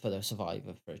looking for the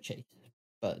survivor for a chase.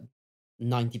 But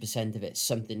 90% of it,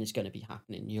 something is going to be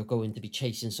happening. You're going to be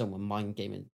chasing someone, mind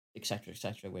gaming, etc.,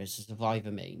 etc. Whereas the survivor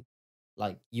main,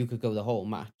 like you could go the whole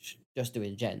match just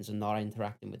doing gens and not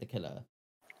interacting with the killer,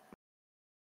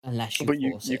 unless you. But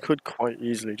you could quite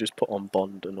easily just put on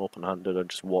Bond and open-handed and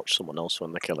just watch someone else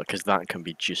run the killer, because that can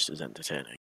be just as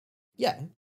entertaining. Yeah,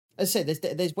 as I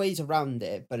say, there's ways around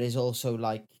it, but it's also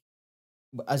like,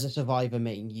 as a survivor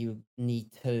main, you need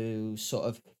to sort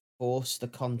of force the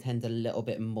content a little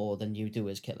bit more than you do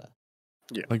as killer.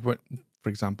 Yeah. Like what, for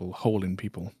example, holding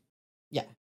people. Yeah.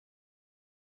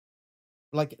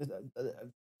 Like,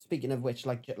 speaking of which,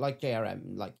 like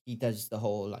JRM, like he does the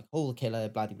whole like whole killer,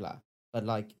 blah blah blah. But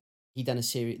like he done a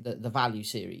series, the value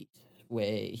series,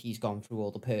 where he's gone through all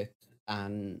the perks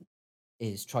and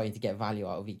is trying to get value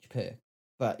out of each perk.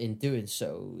 But in doing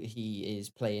so, he is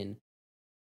playing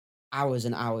hours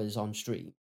and hours on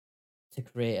stream to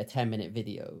create a 10-minute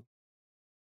video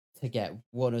to get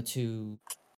 1 or 2,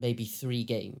 maybe 3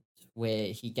 games where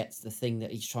he gets the thing that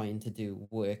he's trying to do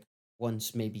work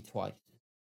once, maybe twice,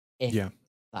 if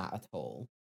that at all.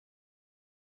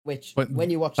 Which, but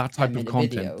when you watch that type of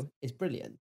content, video, it's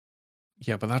brilliant.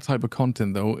 Yeah, but that type of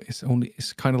content though,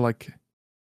 it's kind of like,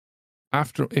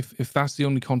 after if that's the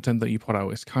only content that you put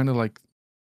out, it's kind of like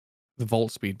the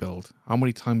vault speed build. How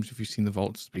many times have you seen the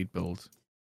vault speed build?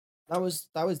 That was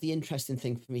the interesting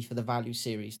thing for me for the value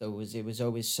series though, was it was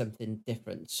always something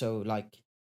different. So like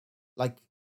I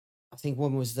think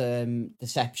one was the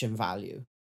deception value.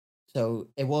 So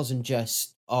it wasn't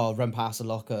just, oh, run past the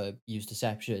locker, use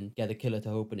deception, get the killer to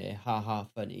open it, ha,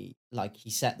 funny. Like he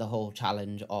set the whole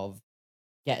challenge of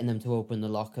getting them to open the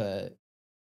locker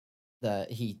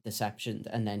that he deceptioned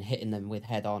and then hitting them with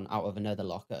head on out of another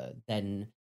locker, then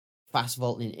fast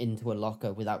vaulting into a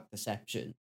locker without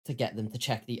deception to get them to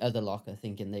check the other locker,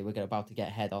 thinking they were about to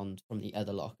get head on from the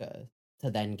other locker,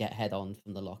 to then get head on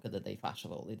from the locker that they fast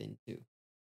vaulted into.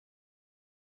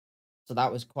 So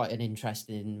that was quite an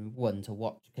interesting one to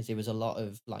watch, because it was a lot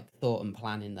of like thought and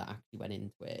planning that actually went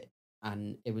into it,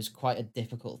 and it was quite a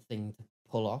difficult thing to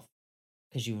pull off,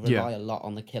 because you rely a lot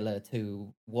on the killer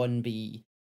to, one, be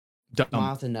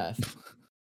smart enough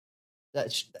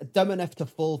that's dumb enough to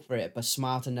fall for it, but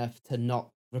smart enough to not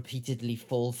repeatedly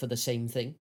fall for the same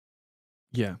thing.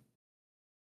 Yeah.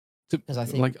 Because I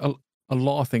think like a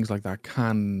lot of things like that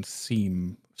can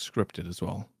seem scripted as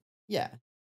well. Yeah.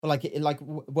 But like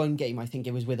one game, I think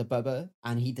it was with a Bubba,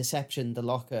 and he deceptioned the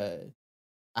locker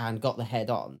and got the head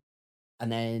on.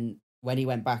 And then when he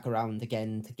went back around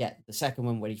again to get the second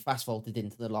one, where he fast vaulted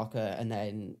into the locker and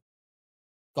then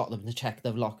got them to check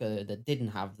the locker that didn't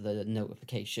have the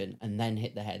notification and then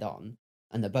hit the head on,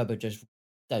 and the Bubba just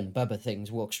done Bubba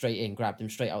things, walked straight in, grabbed him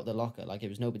straight out the locker like it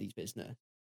was nobody's business.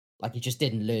 Like he just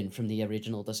didn't learn from the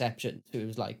original deception. So it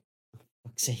was like,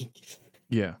 fuck's sake.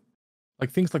 Yeah.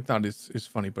 Like things like that is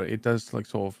funny, but it does like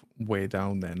sort of weigh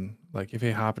down then. Like if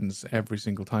it happens every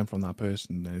single time from that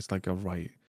person, then it's like, oh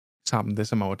right, it's happened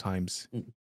this amount of times. Mm.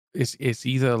 It's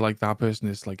either like that person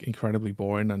is like incredibly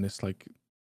boring and it's like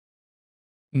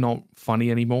not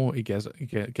funny anymore. It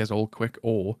gets old quick,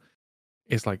 or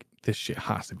it's like this shit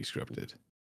has to be scripted.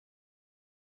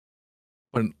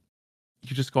 But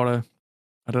you just gotta,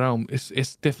 I don't know.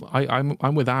 It's different.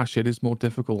 I'm with Ash. It is more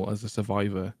difficult as a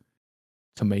survivor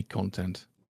to make content.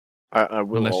 I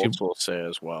will also say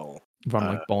as well,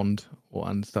 run like Bond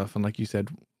and stuff, and like you said,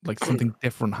 like something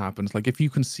different happens. Like if you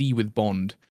can see with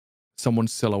Bond,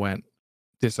 someone's silhouette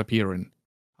disappearing,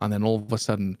 and then all of a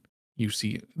sudden you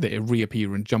see that it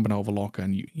reappearing, jumping out of a locker,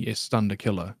 and you stunned a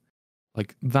killer.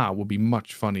 Like that would be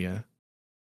much funnier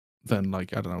than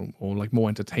like, I don't know, or like more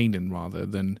entertaining rather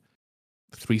than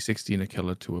 360 in a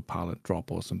killer to a pallet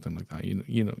drop or something like that.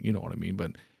 You know what I mean.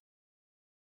 But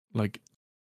like,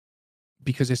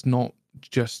 because it's not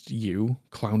just you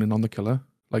clowning on the killer.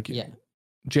 Like, Yeah.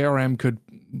 JRM could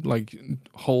like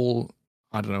hole,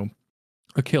 I don't know,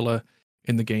 a killer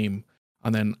in the game,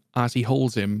 and then as he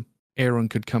holds him, Aaron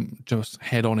could come just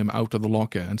head on him out of the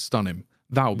locker and stun him.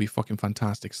 That would be fucking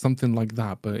fantastic. Something like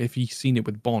that. But if you've seen it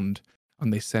with Bond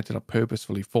and they set it up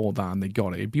purposefully for that and they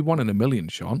got it, it'd be 1 in a million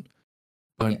shot.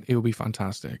 But it would be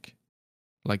fantastic.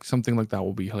 Like something like that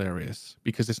would be hilarious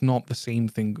because it's not the same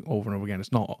thing over and over again.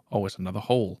 It's not, oh, it's another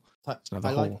hole. It's another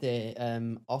hole. Liked it.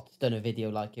 Ott's done a video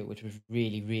like it, which was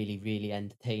really, really, really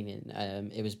entertaining.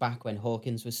 It was back when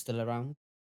Hawkins was still around.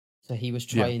 So he was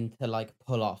trying to like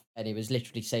pull off, and it was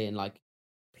literally saying like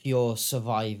pure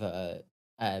survivor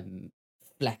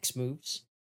flex moves.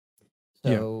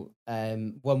 So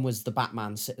one was the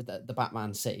Batman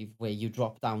save where you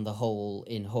drop down the hole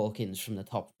in Hawkins from the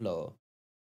top floor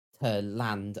to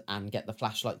land and get the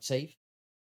flashlight save.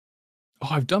 Oh,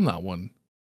 I've done that one.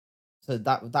 So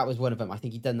that was one of them. I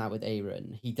think he done that with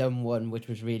Aaron. He done one which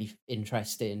was really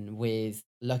interesting with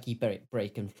Lucky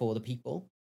Break and For the People.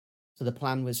 So the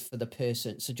plan was for the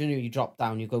person. So generally, you drop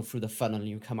down, you go through the funnel, and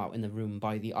you come out in the room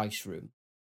by the ice room.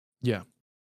 Yeah.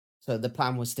 So the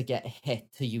plan was to get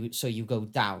hit to you, so you go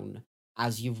down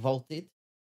as you vaulted.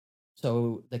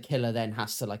 So the killer then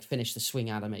has to like finish the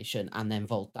swing animation and then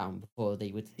vault down before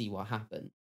they would see what happened.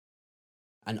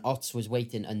 And Otts was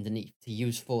waiting underneath to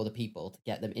use For the People to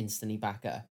get them instantly back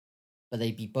up, but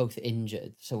they'd be both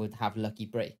injured, so would have Lucky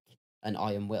Break and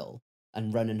Iron Will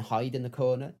and run and hide in the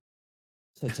corner.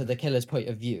 So to the killer's point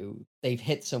of view, they've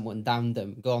hit someone, downed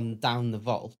them, gone down the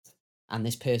vault, and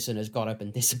this person has got up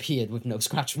and disappeared with no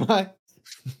scratch marks.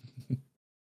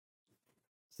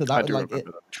 So that I was do like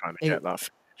remember them trying to get that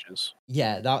for ages.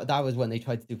 Yeah, that was when they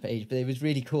tried to do for age, but it was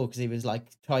really cool because he was like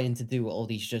trying to do all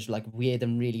these just like weird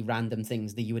and really random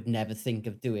things that you would never think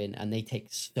of doing, and they take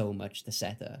so much to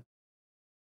set up.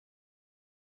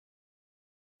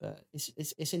 But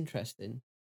it's interesting.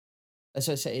 As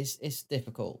I say, it's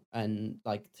difficult, and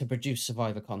like to produce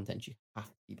Survivor content, you have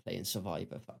to be playing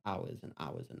Survivor for hours and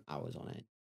hours and hours on it.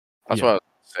 That's what I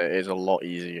say. It is a lot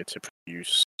easier to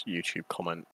produce YouTube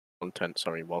content.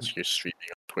 Whilst you're streaming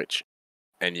on Twitch,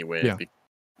 anyway. Yeah.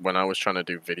 When I was trying to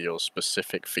do videos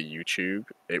specific for YouTube,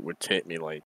 it would take me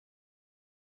like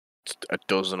a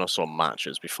dozen or so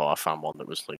matches before I found one that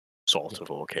was like sort of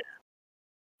okay.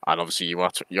 And obviously, you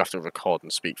have to record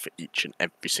and speak for each and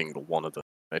every single one of them.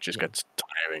 It just gets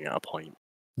tiring at a point.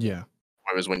 Yeah.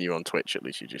 Whereas when you're on Twitch, at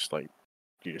least you just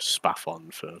spaff on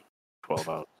for 12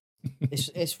 hours.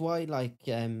 It's why like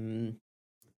you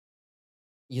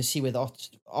see with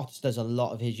Otts does a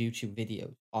lot of his YouTube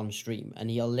videos on stream, and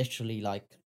he'll literally like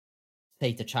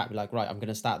say to chat, be like, right, I'm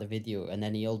gonna start the video, and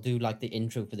then he'll do like the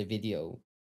intro for the video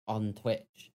on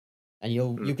Twitch, and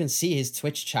you can see his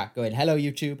Twitch chat going, hello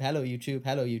YouTube, hello YouTube,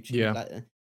 hello YouTube, like,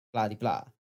 blah de blah.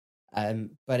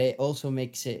 But it also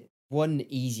makes it one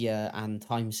easier and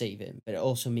time saving, but it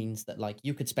also means that like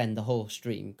you could spend the whole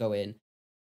stream going,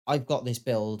 I've got this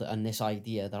build and this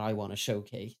idea that I want to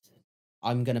showcase.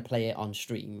 I'm going to play it on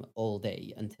stream all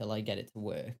day until I get it to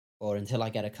work or until I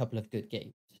get a couple of good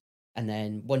games. And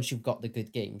then once you've got the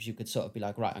good games, you could sort of be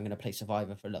like, right, I'm going to play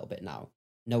Survivor for a little bit now,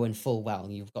 knowing full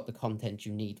well you've got the content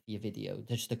you need for your video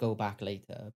just to go back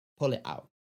later, pull it out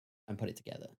and put it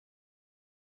together.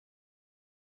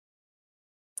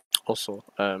 Also,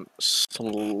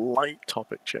 slight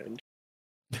topic change.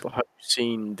 But have you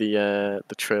seen the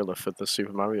trailer for the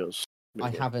Super Mario's I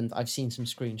haven't. I've seen some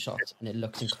screenshots and it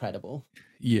looks incredible.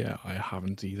 Yeah, I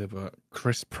haven't either. But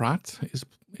Chris Pratt is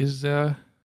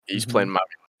he's playing Mario.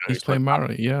 He's playing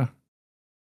Mario. Yeah.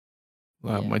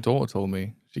 Yeah. My daughter told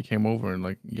me. She came over and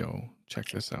like, yo, check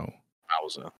this out.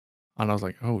 Bowser. And I was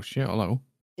like, oh shit, hello.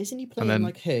 Isn't he playing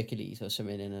like Hercules or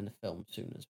something in a film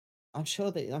soon? I'm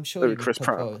sure he was Chris put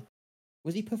Pratt. forward.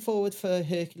 Was he put forward for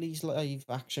Hercules live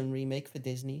action remake for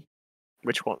Disney?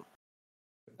 Which one?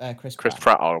 Chris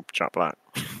Pratt or Jack Black?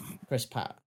 Chris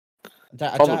Pratt.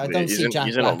 Probably. I don't see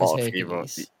Jack Black as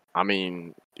Hercules. I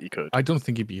mean, he could. I don't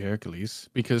think he'd be Hercules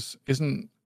because isn't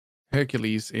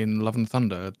Hercules in Love and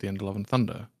Thunder at the end of Love and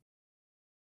Thunder?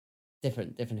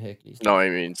 Different Hercules. No, I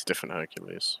mean it's different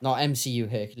Hercules. Not MCU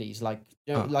Hercules, like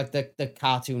like the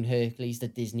cartoon Hercules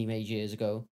that Disney made years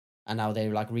ago, and now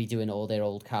they're like redoing all their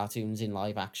old cartoons in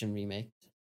live action remakes.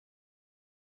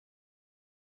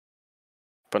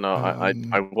 But no,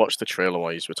 I watched the trailer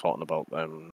while you were talking about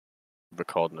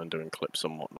recording and doing clips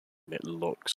and whatnot. And it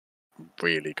looks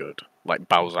really good. Like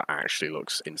Bowser actually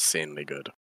looks insanely good.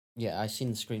 Yeah, I seen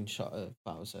the screenshot of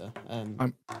Bowser.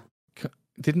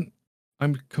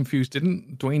 I'm confused.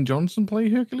 Didn't Dwayne Johnson play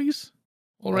Hercules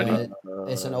already?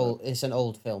 It's an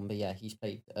old film, but yeah, he's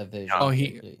played a version of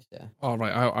Hercules. Yeah. Oh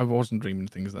right, I wasn't dreaming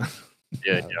things then.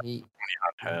 Yeah, he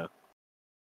had hair.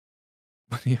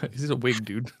 Yeah, this is a wig,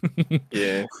 dude.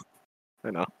 Yeah,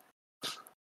 I know.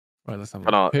 Right, let's have a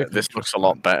look. This looks a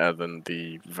lot better than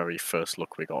the very first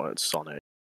look we got at Sonic.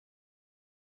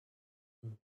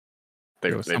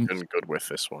 They've done good with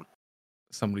this one.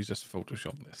 Somebody's just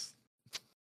photoshopped this.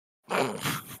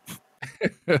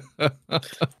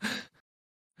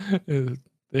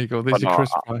 There you go. There's your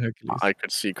Chris Pratt Hercules. I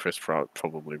could see Chris Pratt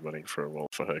probably running for a role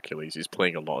for Hercules. He's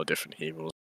playing a lot of different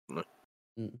heroes.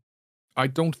 I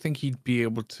don't think he'd be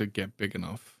able to get big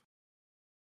enough.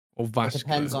 Or vascular. It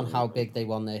depends on how big they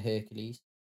want their Hercules.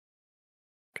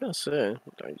 Can't say.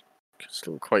 I could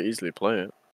still quite easily play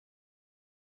it.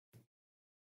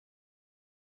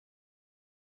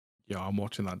 Yeah, I'm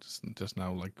watching that just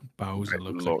now. Like Bowser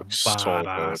looks like a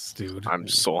badass, so dude. I'm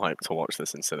so hyped to watch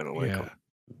this in cinema. Yeah.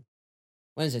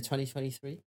 When is it?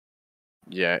 2023?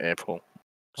 Yeah, April.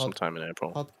 Sometime in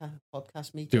April.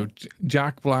 Podcast meeting. Dude,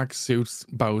 Jack Black suits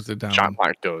Bowser down. Jack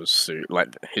Black does suit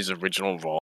like his original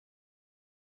role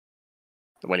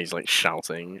when he's like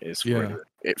shouting is really,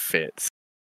 it fits.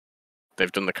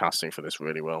 They've done the casting for this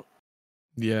really well.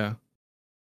 Yeah.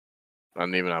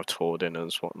 And even have toured in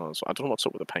as whatnot. So I don't know what's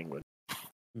up with the Penguin.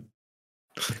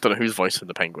 Don't know who's voicing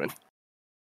the Penguin.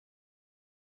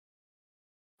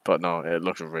 But no, it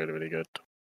looks really, really good.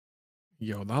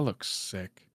 Yo, that looks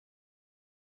sick.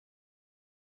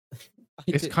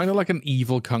 It's kind of like an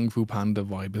evil Kung Fu Panda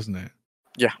vibe, isn't it?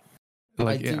 Yeah.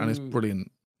 Like, and it's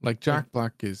brilliant. Like Jack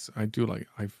Black is,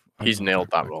 he's nailed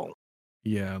that role.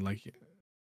 Yeah, like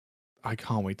I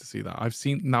can't wait to see that. I've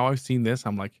seen this.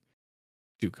 I'm like,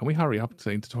 dude, can we hurry up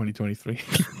into 2023?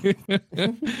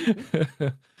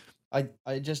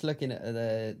 I just looking at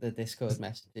the Discord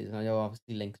messages, and I know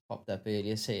obviously links popped up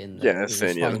earlier saying that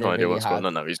he has no idea what's going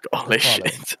on now. He's got all this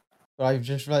shit. But I've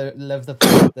just loved the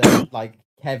fact that like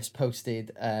Kev's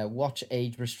posted watch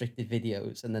age restricted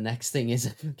videos, and the next thing is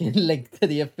a fucking link to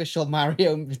the official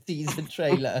Mario teaser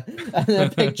trailer and a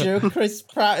picture of Chris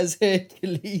Pratt as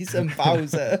Hercules and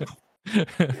Bowser.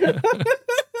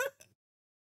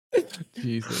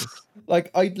 Jesus.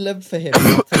 Like, I'd love for him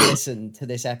to listen to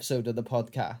this episode of the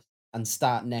podcast and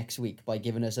start next week by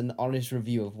giving us an honest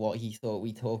review of what he thought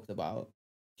we talked about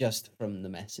just from the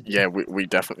message. Yeah, we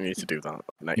definitely need to do that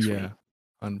next week.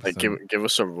 100%. Like, give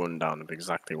us a rundown of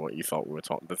exactly what you thought we were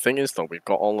talking. The thing is, though, we've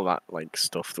got all of that like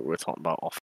stuff that we were talking about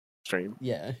off stream.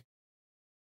 Yeah.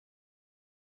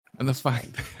 And the fact,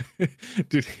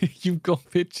 dude, you've got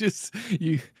pictures.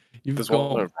 There's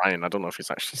one of Ryan. I don't know if he's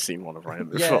actually seen one of Ryan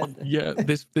before. Yeah.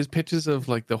 There's pictures of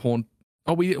like the haunt.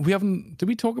 Oh, we haven't. Did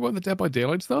we talk about the Dead by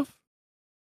Daylight stuff?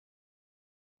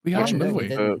 We haven't, did we?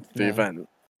 The event.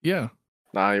 Yeah.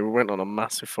 Nah, we went on a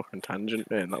massive fucking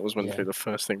tangent, man. That was meant to be the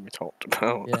first thing we talked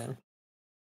about. Yeah.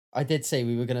 I did say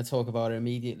we were going to talk about it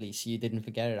immediately, so you didn't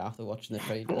forget it after watching the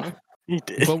trailer. You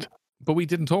did. But we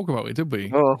didn't talk about it, did we?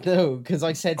 No, because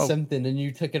I said something and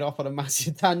you took it off on a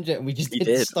massive tangent, and we just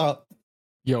didn't stop.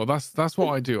 Yo, that's what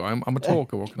I do. I'm a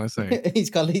talker. What can I say? He's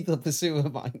got lethal pursuer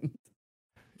mind.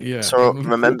 Yeah. So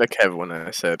remember, Kev, when I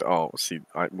said,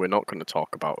 we're not going to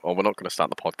talk about, or we're not going to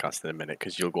start the podcast in a minute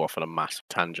because you'll go off on a massive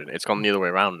tangent. It's gone the other way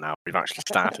around now. We've actually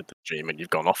started the stream and you've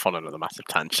gone off on another massive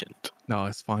tangent. No,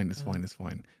 it's fine. It's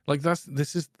fine. Like this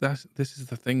is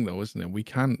the thing, though, isn't it? We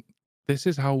can't. This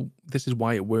is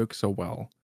why it works so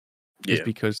well. Yeah. Is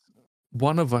because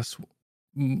one of us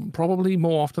probably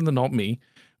more often than not me,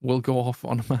 will go off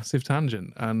on a massive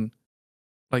tangent, and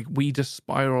like we just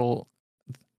spiral.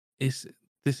 It's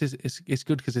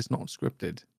good because it's not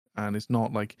scripted, and it's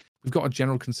not like we've got a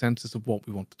general consensus of what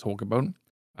we want to talk about,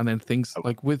 and then things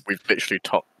like we've literally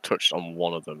touched on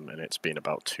one of them, and it's been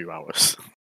about 2 hours.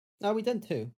 No, we done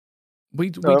 2. We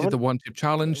did the 1-tip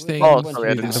challenge thing. Oh,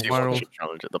 sorry, I did didn't the see viral 1-tip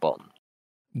challenge at the bottom.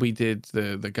 We did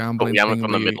the But gambling we haven't thing.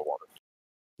 done the middle one.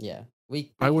 Yeah,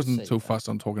 I wasn't so fussed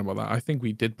on talking about that. I think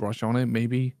we did brush on it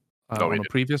maybe on a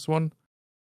previous one.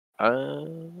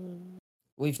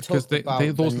 We've because talked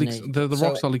about those leaks. The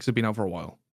Rockstar leaks have been out for a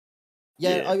while.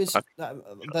 Yeah, I was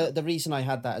the reason I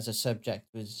had that as a subject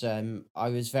was I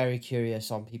was very curious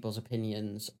on people's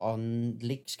opinions on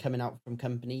leaks coming out from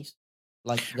companies.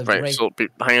 Like the So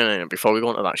hang on, before we go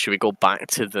on to that, should we go back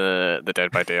to the Dead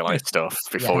by Daylight stuff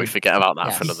before we forget about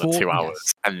that for another 2 hours,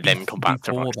 and then come back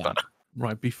to Rockstar?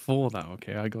 Right before that,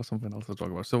 okay, I got something else to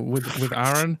talk about. So with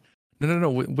Aaron,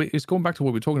 no, it's going back to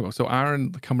what we're talking about. So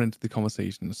Aaron coming into the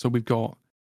conversation. So we've got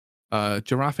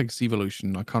Giraffix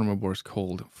Evolution. I can't remember what it's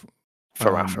called.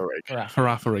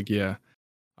 Farafarig, yeah.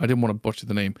 I didn't want to butcher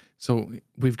the name. So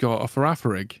we've got a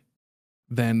Farafarig,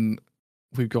 then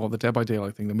we've got the Dead by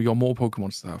Daylight thing, then we got more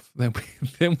Pokemon stuff. Then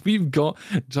we've got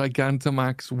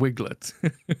Gigantamax Wiglet.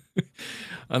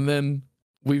 And then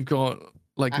we've got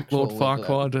like Lord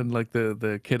Farquaad and like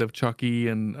the kid of Chucky,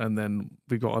 and then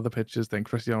we've got other pictures, then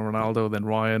Cristiano Ronaldo, then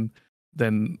Ryan.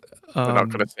 Then we're not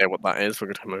going to say what that is.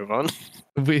 We're going to move on.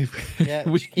 We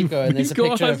keep going. There's a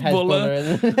picture of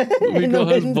Hezbollah. We got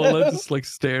Hezbollah just like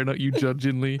staring at you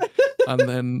judgingly, and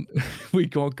then we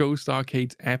got Ghost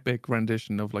Arcade's epic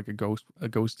rendition of like a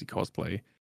ghosty cosplay,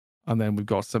 and then we've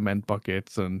got cement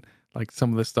buckets and like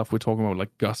some of the stuff we're talking about,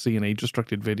 like Gussie and age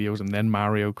restricted videos, and then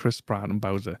Mario, Chris Pratt, and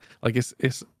Bowser. Like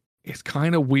it's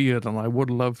kind of weird, and I would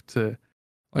love to.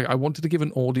 Like, I wanted to give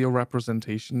an audio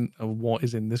representation of what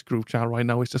is in this group chat right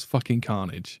now. It's just fucking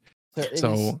carnage.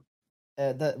 So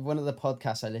one of the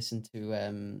podcasts I listened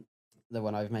to, the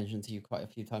one I've mentioned to you quite a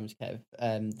few times, Kev,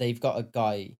 they've got a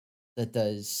guy that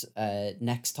does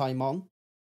Next Time On,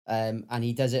 and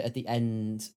he does it at the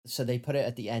end. So they put it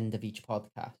at the end of each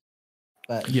podcast.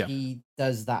 But he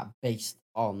does that based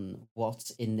on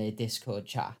what's in their Discord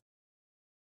chat.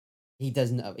 He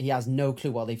has no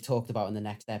clue what they've talked about in the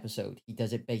next episode. He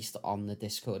does it based on the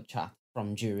Discord chat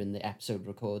from during the episode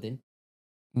recording.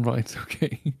 Right,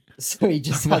 okay. So he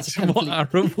just has what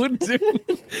Aaron would do.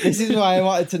 This is why I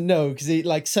wanted to know, because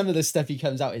like some of the stuff he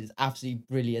comes out is absolutely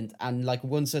brilliant, and like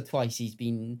once or twice he's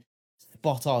been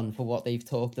spot on for what they've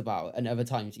talked about, and other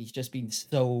times he's just been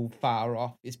so far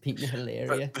off. It's been hilarious.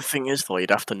 But the thing is, though,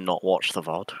 you'd have to not watch the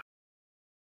VOD.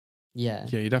 Yeah,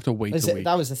 you'd have to wait a week.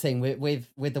 That was the thing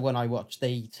with the one I watched.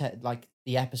 They like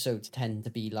the episodes tend to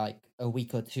be like a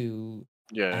week or two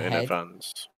ahead, in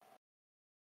advance,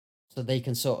 so they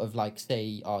can sort of like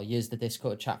say, "Oh, here's the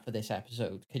Discord chat for this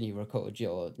episode. Can you record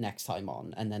your Next Time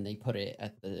On?" And then they put it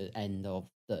at the end of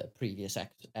the previous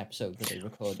episode that they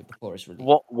recorded before it's released.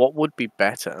 What would be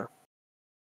better?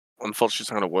 Unfortunately,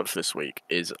 it's not going to work for this week.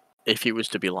 Is if he was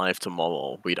to be live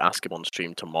tomorrow, we'd ask him on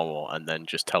stream tomorrow, and then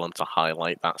just tell him to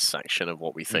highlight that section of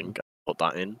what we think, put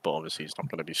that in. But obviously, he's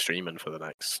not going to be streaming for the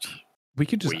next. We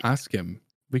could just ask him.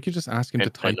 We could just ask him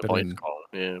to type it in.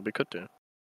 Yeah, we could do.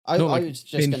 I was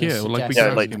just in here, like we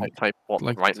can ask him, type what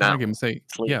like right tag now. Him, say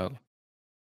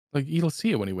like he'll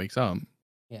see it when he wakes up.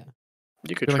 Yeah,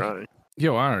 you could try. Like,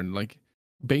 yo, Aaron, like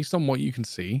based on what you can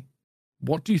see,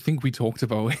 what do you think we talked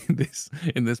about in this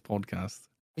podcast?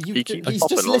 He keeps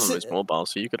popping on his mobile,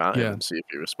 so you could add him and see if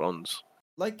he responds.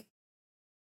 Like,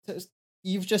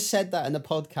 you've just said that in the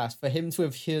podcast. For him to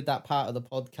have heard that part of the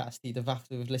podcast, he'd have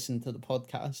to have listened to the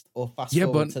podcast or fast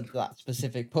forward to that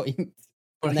specific point.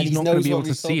 But he's not going to be able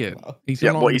to see it. He's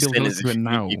not what he's going to be able saying to is it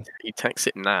now. He texts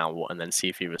it now and then see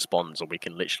if he responds, or we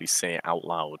can literally say it out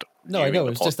loud. No, I know.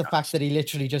 It's just the fact that he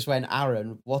literally just went,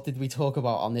 Aaron, what did we talk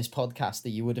about on this podcast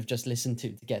that you would have just listened to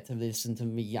get to listen to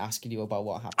me asking you about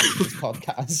what happened in this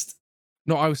podcast?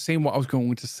 No, I was saying what I was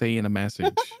going to say in a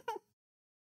message.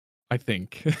 I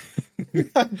think.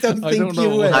 I don't think you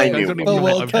would. I don't even know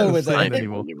what I've said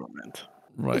anymore.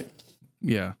 Right.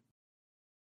 Yeah.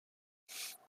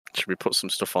 Should we put some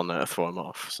stuff on there to throw him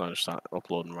off? So I just start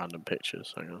uploading random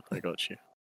pictures. Hang on, I got you.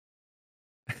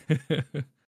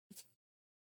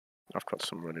 I've got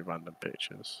some really random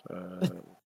pictures.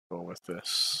 Go with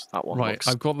this. That one. Right,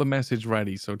 I've got the message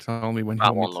ready. So tell me when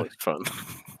that one looks fun.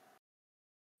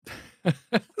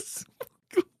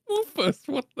 First,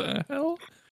 what the hell?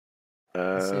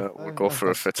 We'll go for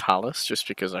a Fatalis just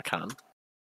because I can.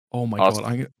 Oh my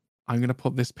god! I'm gonna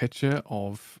put this picture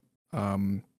of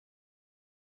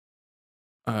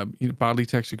Badly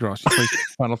textured grass. She plays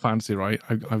Final Fantasy, right?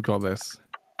 I've got this.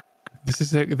 This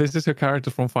is her character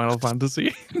from Final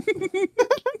Fantasy.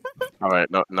 All right,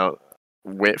 no.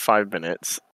 Wait 5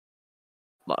 minutes.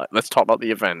 Let's talk about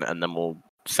the event, and then we'll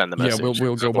send the message. Yeah,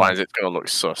 we'll go Otherwise, back. it's gonna look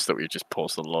sus that we just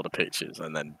posted a lot of pictures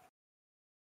and then.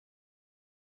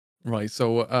 Right.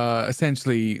 So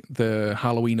essentially, the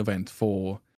Halloween event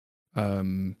for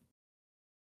Dead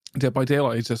by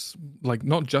Daylight is just like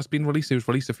not just been released. It was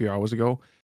released a few hours ago,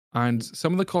 and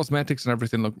some of the cosmetics and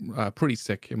everything look pretty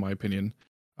sick in my opinion.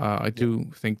 I do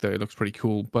think that it looks pretty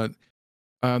cool, but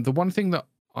the one thing that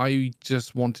I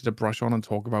just wanted to brush on and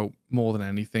talk about more than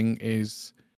anything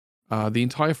is the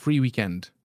entire free weekend.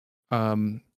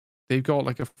 They've got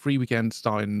like a free weekend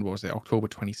starting, what was it, October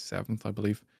 27th, I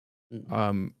believe,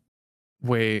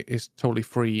 where it's totally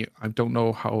free. I don't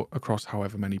know how across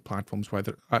however many platforms,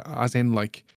 whether as in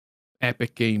like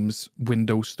Epic Games,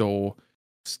 Windows Store,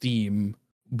 Steam,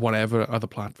 whatever other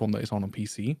platform that is on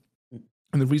PC.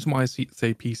 And the reason why I say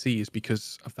PC is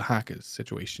because of the hackers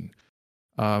situation.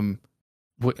 The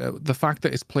fact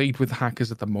that it's played with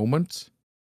hackers at the moment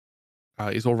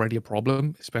is already a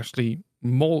problem, especially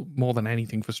more than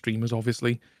anything for streamers,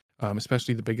 obviously,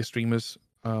 especially the bigger streamers.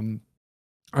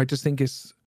 I just think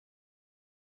it's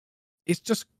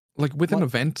just like with an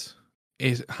event,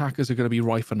 hackers are going to be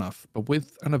rife enough, but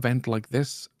with an event like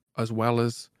this, as well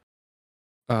as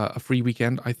a free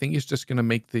weekend, I think it's just going to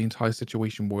make the entire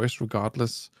situation worse,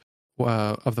 regardless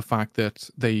of the fact that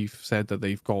they've said that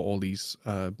they've got all these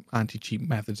anti-cheat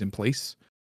methods in place.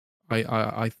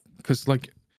 Because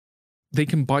like they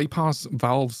can bypass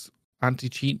Valve's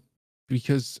anti-cheat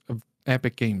because of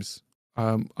Epic Games.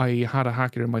 I had a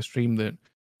hacker in my stream that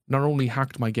not only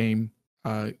hacked my game,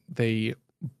 they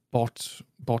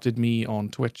botted me on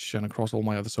Twitch and across all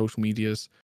my other social medias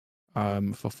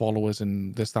for followers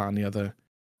and this, that, and the other.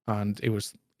 And it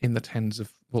was in the tens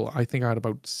of, well, I think I had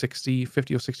about 50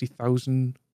 or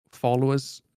 60,000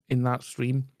 followers in that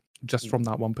stream just from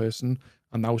that one person.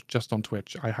 And that was just on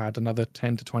Twitch. I had another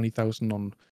 10 to 20,000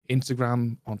 on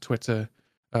Instagram, on Twitter,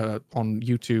 on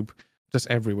YouTube, just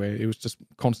everywhere. It was just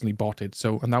constantly botted.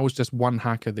 So, and that was just one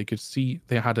hacker. They could see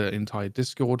they had an entire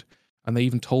Discord, and they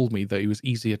even told me that it was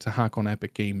easier to hack on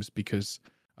Epic Games because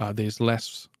there's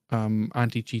less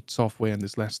anti-cheat software and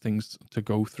there's less things to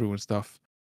go through and stuff.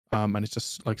 And it's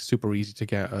just like super easy to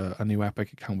get a new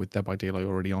Epic account with Dead by Daylight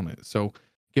already on it. So,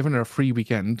 given it a free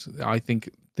weekend, I think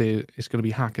it's going to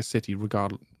be Hacker City,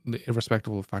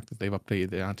 irrespective of the fact that they've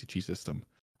updated the anti-cheat system.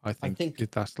 I think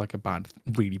that's like a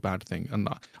really bad thing, and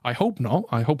I hope not.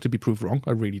 I hope to be proved wrong.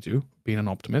 I really do, being an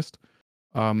optimist.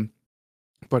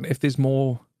 But if there's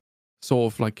more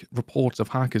sort of like reports of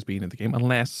hackers being in the game,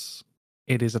 unless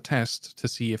it is a test to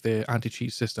see if the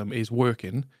anti-cheat system is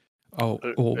working, or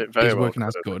is working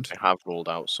as good. They have rolled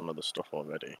out some of the stuff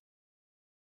already.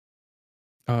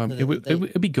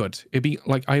 It'd be good. It'd be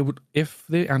like if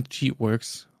the anti-cheat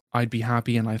works, I'd be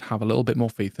happy and I'd have a little bit more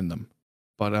faith in them.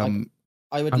 But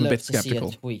I would I'm love a bit to see a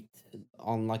skeptical. tweet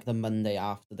on like the Monday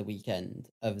after the weekend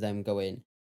of them going,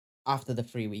 after the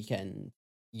free weekend,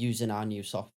 using our new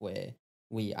software,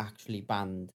 we actually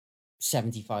banned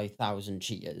 75,000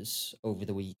 cheaters over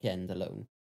the weekend alone,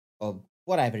 or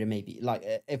whatever it may be. Like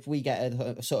if we get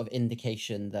a sort of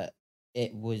indication that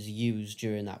it was used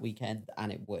during that weekend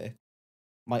and it worked.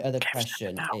 My other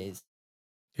question is,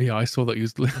 yeah, I saw that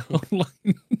used online.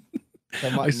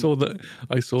 So I saw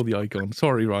the icon.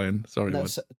 Sorry, Ryan. Sorry. No,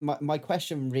 so my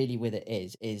question really with it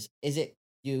is it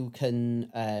you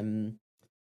can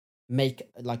make,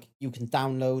 like, you can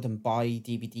download and buy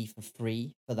DVD for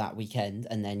free for that weekend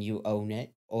and then you own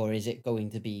it, or is it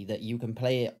going to be that you can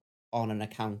play it on an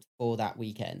account for that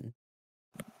weekend,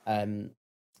 and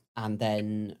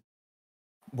then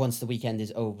once the weekend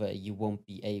is over, you won't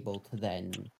be able to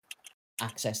then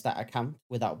access that account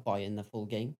without buying the full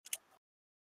game?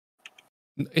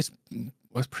 It's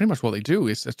pretty much what they do.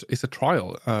 It's a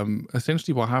trial.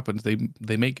 Essentially, what happens?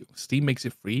 They make Steam makes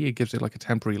it free. It gives it like a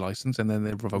temporary license, and then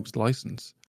it revokes the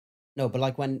license. No, but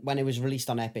like when it was released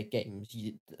on Epic Games,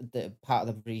 the part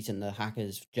of the reason the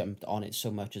hackers jumped on it so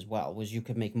much as well was you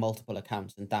could make multiple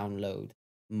accounts and download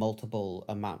multiple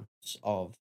amounts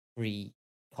of free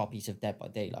copies of Dead by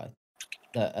Daylight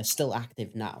that are still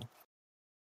active now.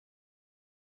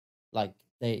 Like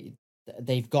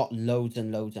they've got loads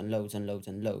and loads and loads and loads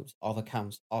and loads of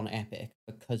accounts on Epic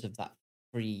because of that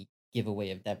free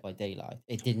giveaway of Dead by Daylight.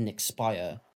 It didn't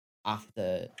expire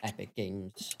after Epic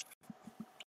Games'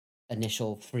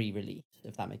 initial free release,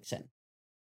 if that makes sense.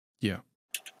 Yeah.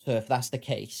 So if that's the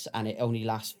case and it only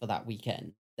lasts for that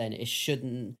weekend, then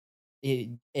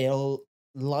it'll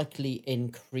likely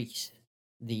increase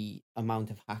the amount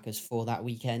of hackers for that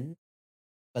weekend.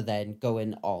 But then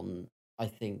going on, I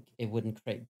think it wouldn't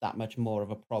create that much more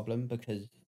of a problem because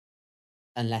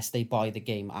unless they buy the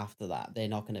game after that, they're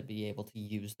not going to be able to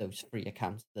use those free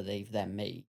accounts that they've then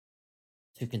made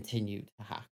to continue to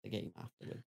hack the game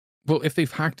afterwards. Well, if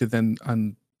they've hacked it then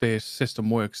and their system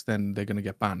works, then they're going to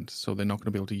get banned. So they're not going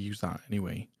to be able to use that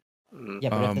anyway. Yeah,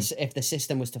 but if the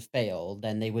system was to fail,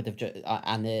 then they would have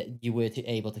you were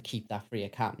able to keep that free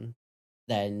account,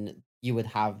 then you would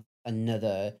have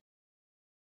another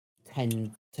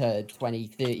 10 to 20,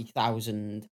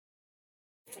 30,000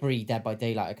 free Dead by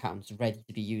Daylight accounts ready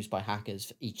to be used by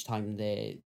hackers each time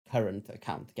their current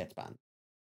account gets banned.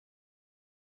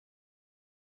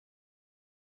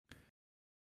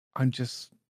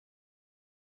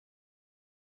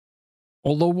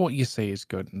 Although what you say is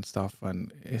good and stuff,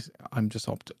 and I'm just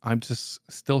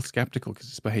still skeptical because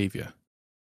it's behavior.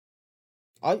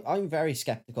 I'm very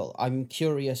skeptical. I'm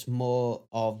curious more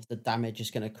of the damage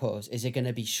it's going to cause. Is it going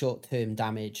to be short-term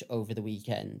damage over the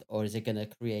weekend, or is it going to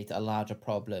create a larger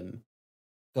problem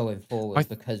going forward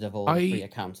because of all the free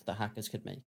accounts the hackers could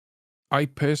make? I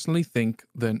personally think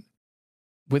that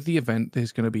with the event,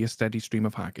 there's going to be a steady stream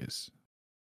of hackers.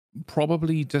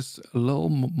 Probably just a little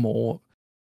more.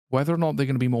 Whether or not they're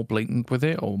going to be more blatant with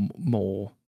it or more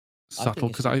subtle,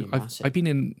 because I've been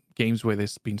in games where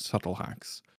there's been subtle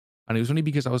hacks, and it was only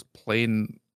because I was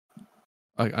playing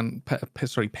and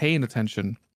paying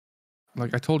attention.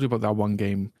 Like I told you about that one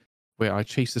game where I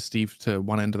chased the Steve to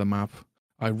one end of the map.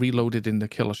 I reloaded in the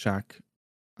killer shack,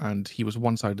 and he was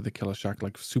one side of the killer shack,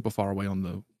 like super far away on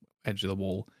the edge of the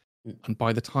wall. And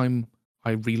by the time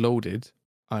I reloaded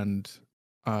and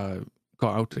got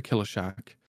out to killer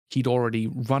shack, he'd already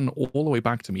run all the way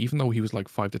back to me, even though he was like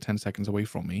 5 to 10 seconds away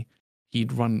from me.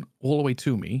 He'd run all the way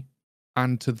to me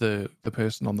and to the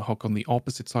person on the hook on the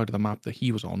opposite side of the map that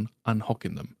he was on,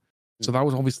 unhooking them. So that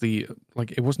was obviously,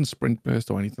 like, it wasn't sprint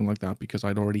burst or anything like that because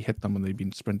I'd already hit them and they'd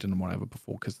been sprinting and whatever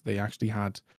before because they actually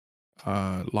had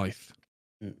life.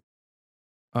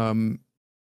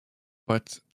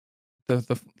 But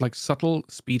the like subtle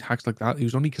speed hacks like that, it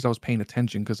was only because I was paying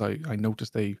attention because I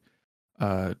noticed they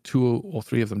 2 or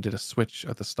 3 of them did a switch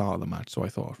at the start of the match. So I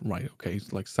thought, right, okay,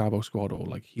 it's like Sabo squad or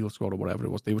like Heal squad or whatever it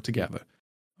was. They were together.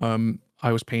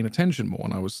 I was paying attention more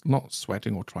and I was not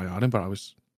sweating or tryharding, but I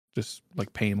was just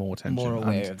like paying more attention. More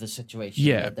aware of the situation.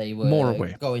 Yeah, that they were more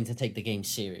aware. Going to take the game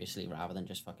seriously rather than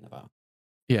just fucking about.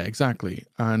 Yeah, exactly.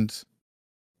 And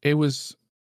I was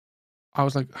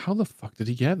like, how the fuck did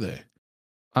he get there?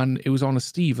 And it was on a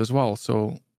Steve as well.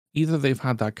 So either they've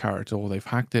had that character or they've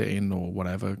hacked it in or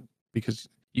whatever, because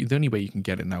the only way you can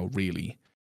get it now really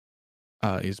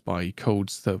is by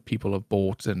codes that people have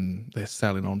bought and they're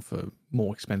selling on for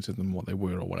more expensive than what they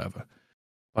were or whatever.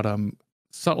 But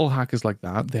subtle hackers like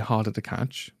that, they're harder to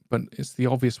catch, but it's the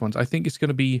obvious ones. I think it's going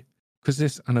to be, because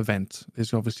it's an event,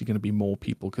 there's obviously going to be more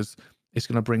people because it's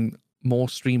going to bring more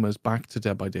streamers back to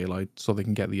Dead by Daylight so they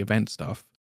can get the event stuff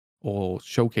or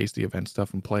showcase the event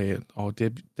stuff and play it. Or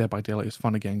Dead by Daylight is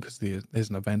fun again because there's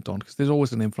an event on, because there's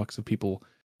always an influx of people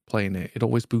playing it. It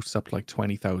always boosts up like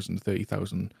 20,000,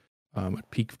 30,000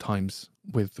 at peak times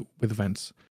with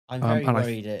events. I'm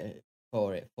very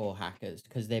worried for hackers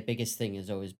because their biggest thing at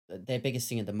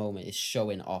the moment is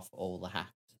showing off all the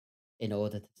hacks in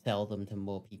order to sell them to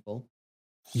more people.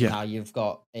 Yeah. Now you've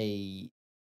got a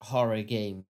horror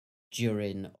game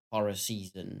during horror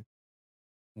season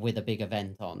with a big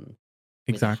event on,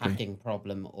 with a hacking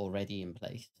problem already in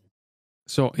place.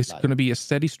 So it's going to be a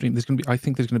steady stream. I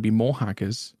think there's going to be more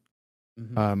hackers.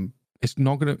 It's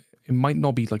not going to. It might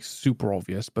not be like super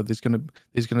obvious, but there's going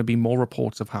to be more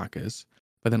reports of hackers.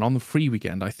 But then on the free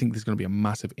weekend, I think there's going to be a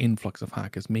massive influx of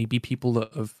hackers. Maybe people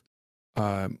that have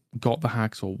got the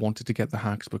hacks or wanted to get the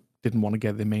hacks but didn't want to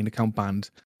get their main account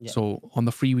banned. Yeah. So on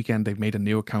the free weekend, they've made a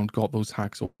new account, got those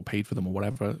hacks or paid for them or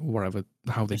whatever,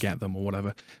 how they get them or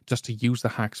whatever, just to use the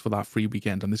hacks for that free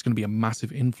weekend. And there's going to be a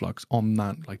massive influx on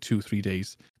that, like 2-3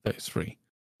 days that is free.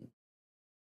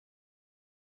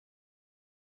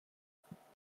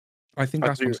 I think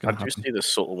that's what's going to happen. I do see the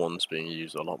subtle ones being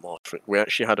used a lot more. We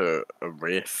actually had a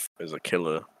Wraith as a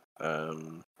killer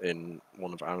in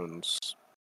one of Aaron's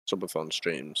subathon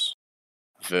streams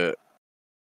that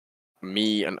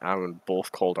me and Aaron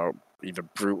both called out either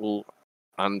brutal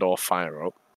and or fire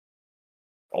up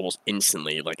almost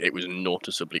instantly. Like, it was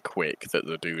noticeably quick that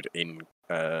the dude in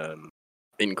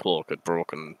cloak had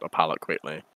broken a pallet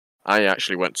quickly. I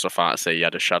actually went so far to say he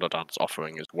had a Shadow Dance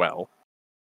offering as well.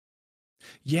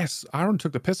 Yes, Aaron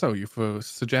took the piss out of you for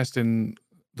suggesting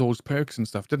those perks and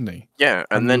stuff, didn't he? Yeah,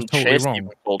 and then totally Chase even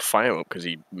called fire up because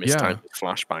he mistimed his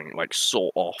flashbang, like,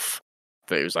 so off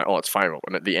that it was like, oh, it's fire up,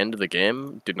 and at the end of the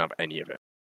game, didn't have any of it.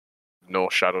 No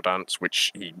shadow dance,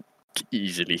 which he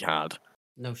easily had.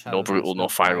 No shadow no brutal, dance, no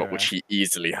fire up, fire which he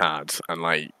easily had, and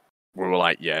like we were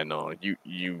like, yeah, no,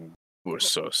 you were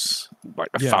sus,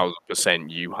 like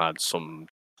 1,000%, you had some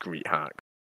discreet hack,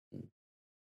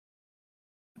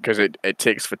 because it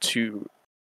takes for two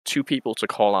people to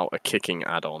call out a kicking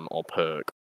add-on or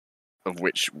perk, of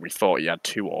which we thought he had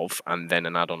 2 of, and then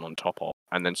an add-on on top of,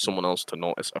 and then someone else to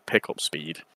notice a pickup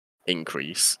speed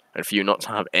increase, and for you not to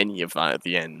have any of that at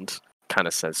the end, kind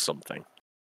of says something.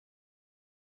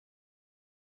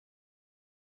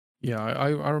 Yeah,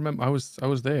 I remember I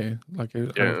was there. Like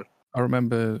I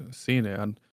remember seeing it,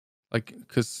 and like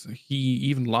because he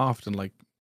even laughed and like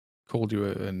called you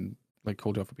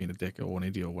out for being a dick or an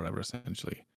idiot or whatever,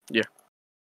 essentially. Yeah.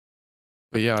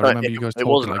 But yeah, I remember you guys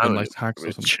talking like in nice hacks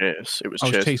or something. Chase. It was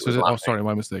Chase. Chase. Was it? Oh, sorry,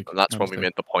 my mistake. And that's when we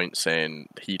made the point saying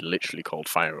he literally called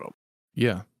fire up.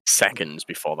 Yeah. Seconds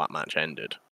before that match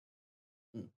ended.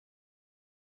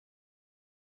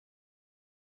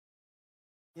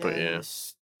 Yeah, but yeah,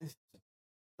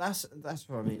 that's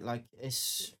what I mean. Like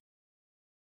there's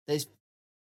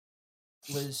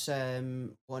was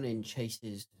one in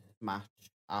Chase's match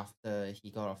after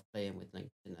he got off playing with Link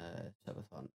in a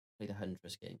subathon, played a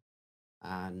Huntress game,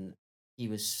 and he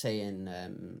was saying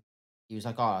he was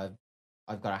like, oh,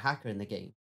 I've got a hacker in the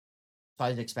game, so I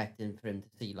was expecting for him to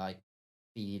see like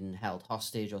being held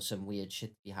hostage or some weird shit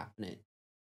to be happening,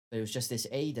 but it was just this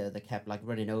Ada that kept like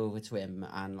running over to him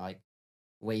and like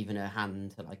waving her hand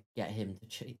to like get him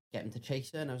to chase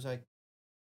her, and I was like,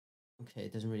 okay,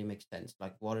 it doesn't really make sense.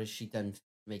 Like, what has she done to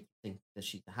make you think that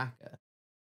she's a hacker?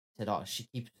 He said, oh, she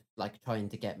keeps like trying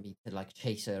to get me to like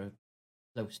chase her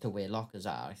close to where lockers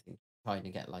are. I think trying to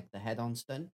get like the head-on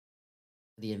stun,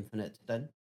 the infinite stun.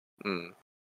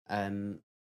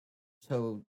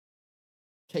 So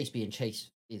Chase being Chase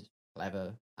is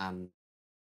clever and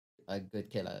a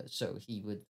good killer, so he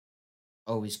would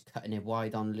always cutting it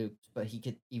wide on loops, but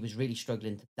he was really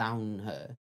struggling to down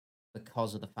her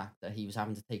because of the fact that he was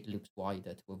having to take loops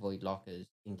wider to avoid lockers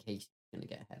in case he's going to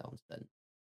get head-on stun.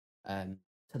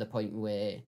 To the point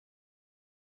where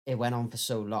it went on for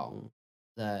so long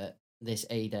that this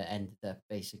Ada ended up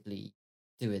basically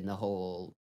doing the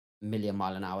whole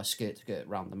million-mile-an-hour skirt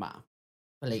around the map,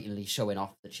 blatantly showing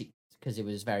off the cheats, because it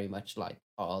was very much like,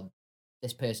 oh,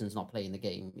 this person's not playing the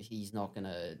game, he's not going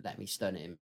to let me stun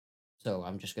him, so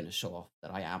I'm just going to show off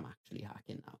that I am actually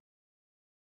hacking now.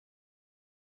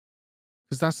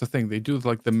 Because that's the thing, they do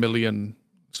like the million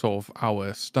sort of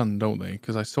hour stun, don't they?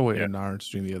 Because I saw it in Aaron's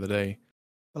stream the other day.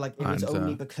 But like it was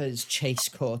only because Chase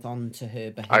caught on to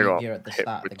her behavior at the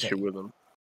start of the game. 2 of them.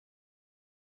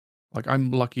 Like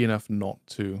I'm lucky enough not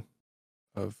to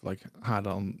have like had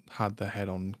the head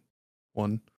on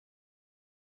one.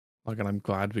 Like, and I'm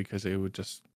glad, because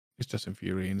it's just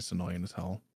infuriating. It's annoying as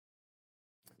hell.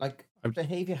 Like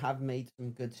behavior have made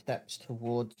some good steps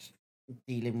towards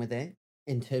dealing with it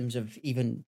in terms of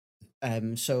even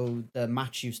so the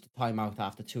match used to time out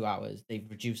after 2 hours. They've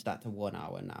reduced that to 1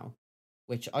 hour now,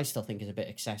 which I still think is a bit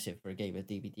excessive for a game of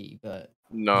DBD, but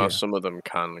no, some of them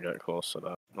can get close to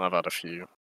that. I've had a few.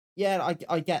 Yeah,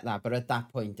 I get that, but at that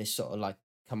point, it's sort of like,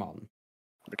 come on.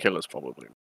 The killers probably.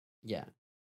 Yeah.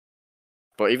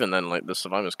 But even then, like the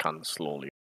survivors can slowly.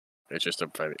 It's just a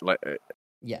very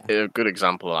yeah. A good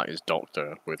example of that is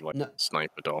Doctor with like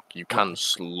Sniper Doc. You can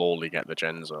slowly get the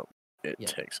gens up. It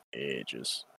takes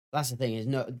ages. That's the thing, is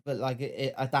but like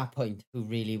at that point, who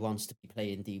really wants to be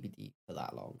playing DBD for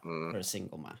that long for a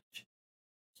single match?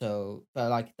 So, but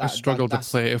like that, I struggle to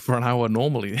play it for an hour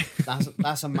normally.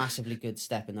 that's a massively good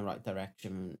step in the right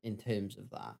direction in terms of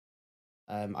that.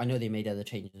 I know they made other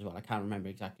changes as well. I can't remember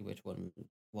exactly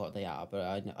what they are,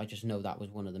 but I just know that was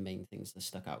one of the main things that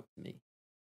stuck out to me.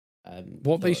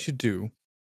 What they should do.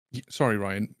 Sorry,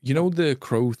 Ryan. You know the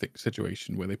crow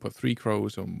situation where they put 3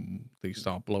 crows and they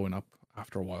start blowing up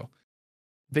after a while.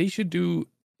 They should do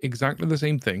exactly the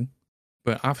same thing,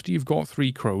 but after you've got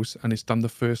 3 crows and it's done the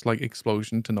first like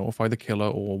explosion to notify the killer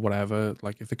or whatever.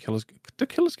 Like if the killers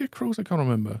get crows, I can't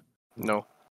remember. No.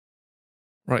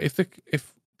 Right.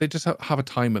 If they just have a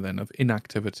timer then of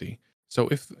inactivity. So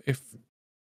if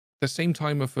the same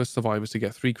timer for survivors to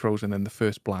get 3 crows and then the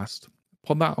first blast,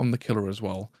 put that on the killer as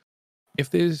well. If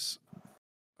there's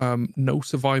no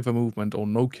survivor movement or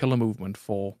no killer movement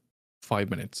for 5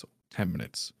 minutes, 10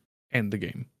 minutes, end the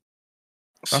game.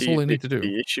 That's all they need to do.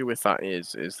 The issue with that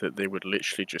is that they would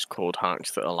literally just code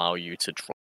hacks that allow you to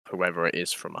drop whoever it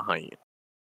is from a height.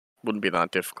 Wouldn't be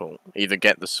that difficult. Either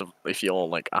get if you're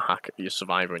like a hacker, you're a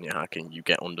survivor and you're hacking, you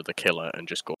get under the killer and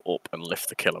just go up and lift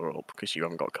the killer up because you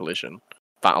haven't got collision,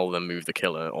 that'll then move the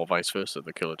killer, or vice versa.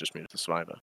 The killer just moves the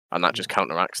survivor, and that just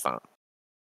counteracts that.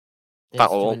 There's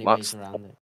too many ways around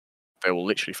it. They will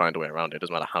literally find a way around it. It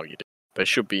doesn't matter how you do it. There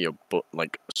should be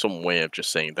some way of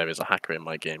just saying there is a hacker in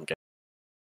my game.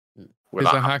 There's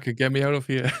a hacker, get me out of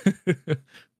here.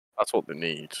 That's what they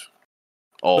need.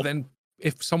 But then,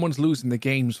 if someone's losing the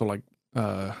games for like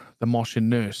the Martian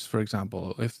Nurse, for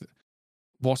example,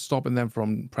 what's stopping them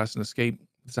from pressing escape?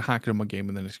 There's a hacker in my game,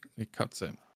 and then it cuts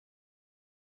it.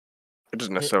 It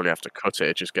doesn't necessarily have to cut it.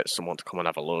 It just gets someone to come and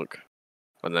have a look.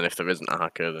 And then if there isn't a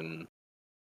hacker, then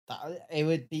it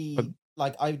would be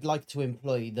like I'd like to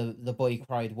employ the boy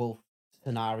cried wolf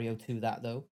scenario to that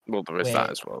though. Well, there is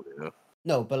that as well. Yeah.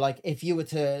 No, but like if you were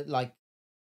to like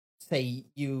say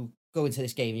you go into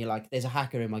this game, and you're like, there's a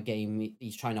hacker in my game.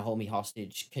 He's trying to hold me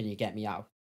hostage. Can you get me out?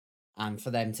 And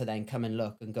for them to then come and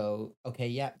look and go, okay,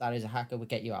 yeah, that is a hacker. We'll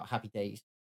get you out. Happy days.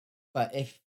 But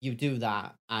if you do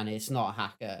that and it's not a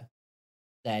hacker,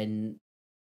 then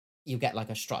you get like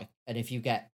a strike. And if you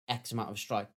get X amount of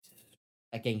strikes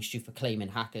against you for claiming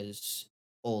hackers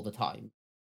all the time,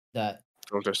 that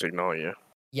they'll just ignore you.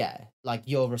 Yeah, like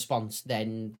your response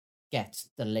then gets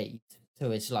delayed.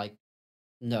 So it's like,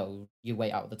 no, you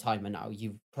wait out the timer now.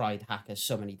 You've cried hacker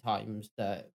so many times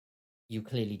that you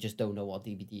clearly just don't know what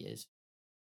DBD is.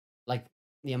 Like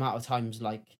the amount of times,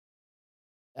 like,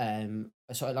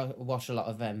 so I watch a lot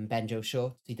of Benjo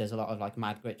shorts. He does a lot of like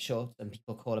Mad Grit shorts, and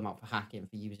people call him out for hacking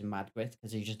for using Mad Grit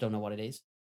because you just don't know what it is.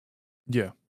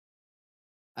 Yeah,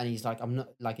 and he's like, I'm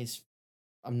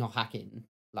not hacking,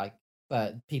 like,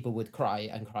 but people would cry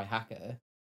hacker.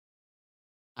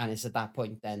 And it's at that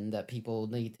point then that people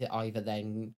need to either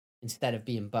then, instead of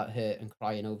being butthurt and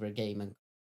crying over a game and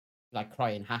like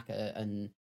crying hacker and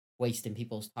wasting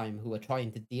people's time who are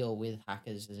trying to deal with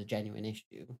hackers as a genuine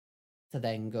issue, to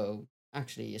then go,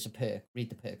 actually, it's a perk. Read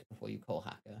the perks before you call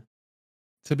hacker.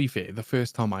 To be fair, the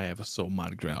first time I ever saw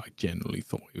Mad Grit, I genuinely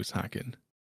thought he was hacking.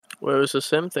 Well, it was the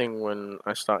same thing when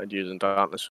I started using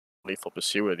Darkness Lethal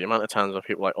Pursuer. The amount of times that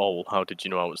people were like, oh, well, how did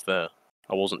you know I was there?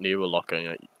 I wasn't near a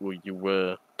locker. Well, you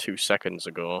were 2 seconds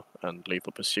ago, and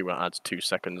Lethal Pursuer adds 2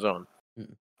 seconds on.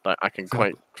 Like, I can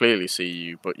quite clearly see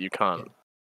you, but you can't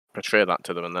portray that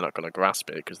to them, and they're not going to grasp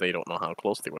it because they don't know how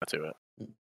close they were to it.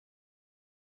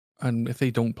 And if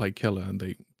they don't play killer,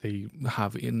 and they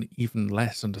have even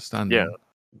less understanding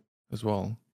as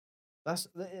well. That's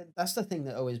the thing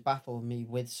that always baffled me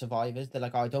with survivors. They're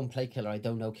like, oh, I don't play killer, I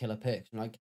don't know killer perks. I'm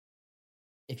like,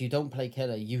 if you don't play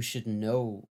killer, you should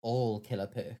know all killer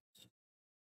perks.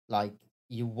 Like,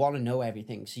 you want to know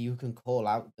everything so you can call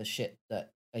out the shit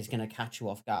that is going to catch you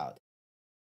off guard.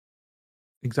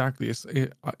 Exactly.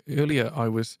 Earlier, I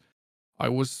was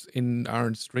in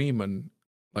Aaron's stream, and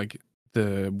like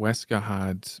the Wesker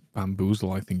had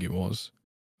Bamboozle, I think it was.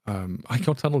 I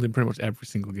got tunneled in pretty much every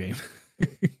single game.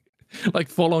 Like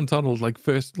full on tunnels. Like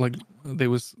first, like there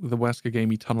was the Wesker game,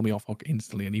 he tunneled me off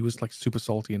instantly, and he was like super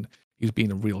salty, and he was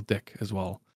being a real dick as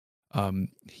well.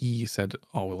 He said,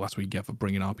 "Oh well, that's what you get for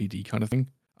bringing RPD," kind of thing.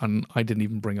 And I didn't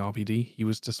even bring RPD. He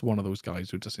was just one of those guys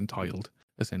who just entitled,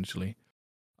 essentially.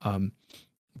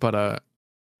 But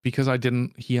because I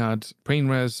didn't, he had Brain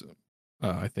Res,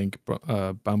 I think,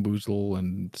 Bamboozle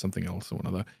and something else or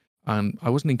another, and I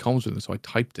wasn't in comms with him, so I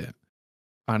typed it,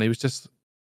 and it was just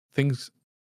things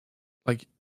like,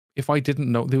 if I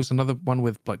didn't know, there was another one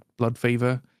with like Blood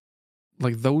Favor,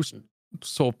 like those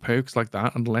sort of perks like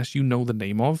that, unless you know the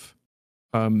name of,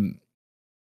 like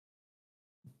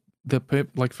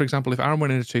for example, if Aaron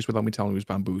went in a chase without me telling him he was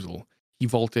Bamboozle, he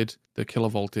vaulted, the killer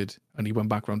vaulted, and he went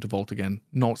back around to vault again,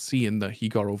 not seeing that he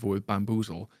got over with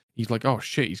Bamboozle. He's like, oh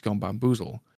shit, he's gone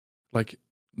Bamboozle. Like,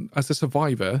 as a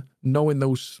survivor, knowing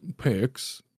those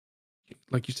perks,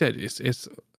 like you said, it's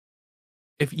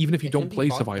even if you don't play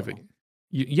Survivor,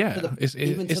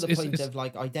 even to the point of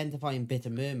like identifying Bitter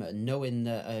Murmur, knowing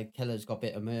that a killer's got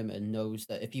Bitter Murmur, knows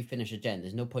that if you finish a gen,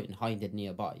 there's no point in hiding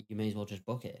nearby. You may as well just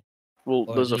book it. Well,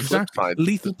 there's a flip side.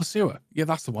 Lethal Pursuer. Yeah,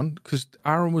 that's the one. Because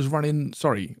Aaron was running,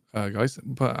 sorry, guys,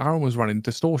 but Aaron was running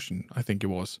Distortion, I think it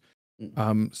was.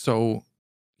 So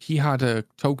he had a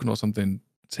token or something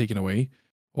taken away,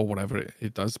 or whatever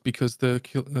it does, because the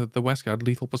Wesker had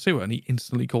Lethal Pursuer, and he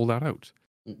instantly called that out.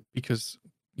 Because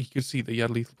he could see that he had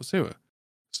Lethal Pursuer.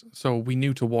 So we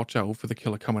knew to watch out for the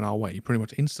killer coming our way pretty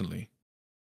much instantly.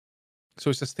 So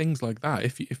it's just things like that.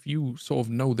 If you sort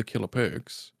of know the killer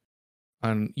perks,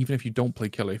 and even if you don't play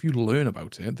killer, if you learn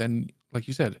about it, then, like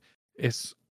you said,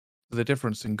 it's the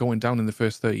difference in going down in the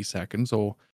first 30 seconds,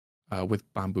 or with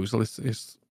Bamboozle,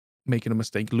 is making a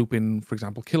mistake, looping, for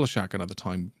example, Killer Shack another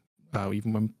time,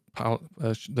 even when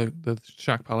the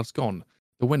Shack pallet's gone.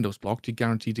 The window's blocked, you're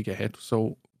guaranteed to get hit.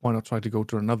 So why not try to go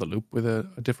to another loop with a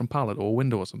different palette or a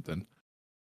window or something?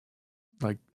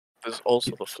 Like, there's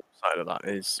also the flip side of that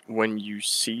is when you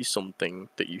see something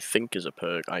that you think is a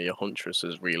perk, your Huntress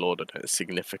has reloaded it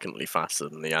significantly faster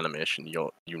than the animation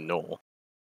you know,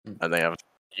 and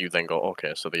you then go,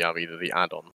 okay, so they have either the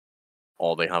add-on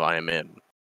or they have IM in,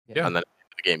 and then at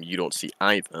the game you don't see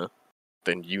either,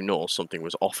 then you know something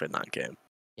was off in that game.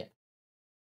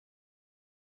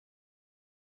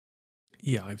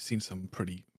 Yeah, I've seen some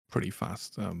pretty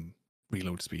fast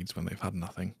reload speeds when they've had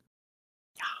nothing.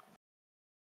 Yeah.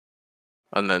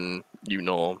 And then you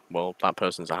know, well, that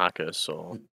person's a hacker,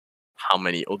 so how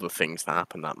many other things that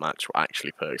happened that match were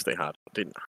actually perks they had,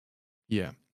 didn't have.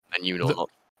 Yeah. And you know not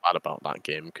bad about that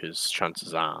game because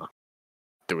chances are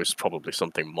there was probably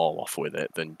something more off with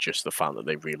it than just the fact that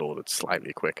they reloaded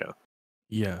slightly quicker.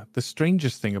 Yeah. The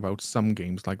strangest thing about some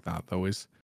games like that, though, is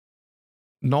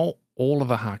not all of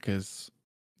the hackers,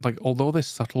 like, although they're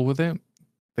subtle with it,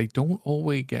 they don't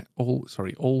always get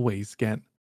 4Ks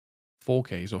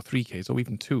or 3Ks or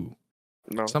even 2.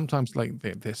 No. Sometimes, like,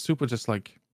 they're super just,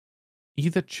 like,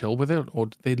 either chill with it or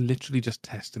they literally just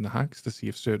testing the hacks to see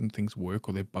if certain things work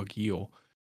or they're buggy or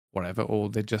whatever, or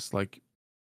they're just, like,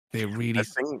 they're really I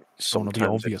think want to be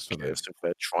obvious for with it. If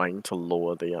they're trying to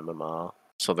lower the MMR,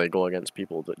 so they go against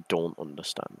people that don't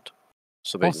understand.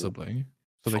 So they Possibly.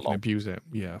 So they can abuse it.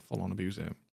 Yeah, full on abuse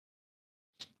it.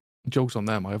 Joke's on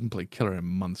them. I haven't played Killer in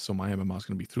months, so my MMR is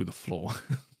going to be through the floor.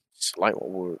 It's like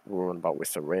what we were on about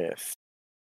with the Wraith.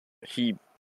 He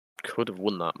could have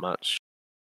won that match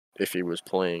if he was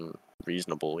playing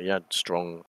reasonable. He had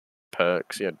strong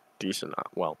perks. He had decent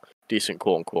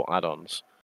quote-unquote add-ons.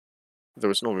 There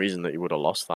was no reason that he would have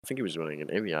lost that. I think he was running an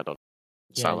Iri add-on.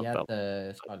 Yeah, he had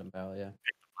the Silent Bell, yeah.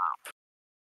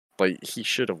 Like, he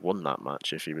should have won that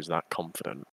match if he was that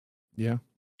confident. Yeah.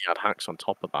 He had hacks on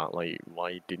top of that. Like,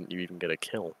 why didn't you even get a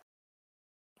kill?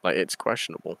 Like, it's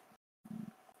questionable.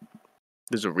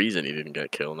 There's a reason he didn't get a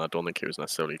kill, and I don't think it was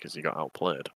necessarily because he got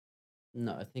outplayed.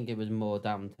 No, I think it was more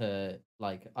down to,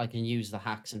 like, I can use the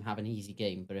hacks and have an easy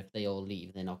game, but if they all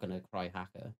leave, they're not going to cry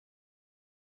hacker.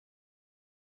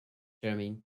 Do you know what I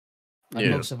mean? Like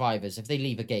most survivors, if they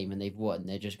leave a game and they've won,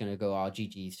 they're just going to go,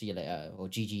 GG, see you later, or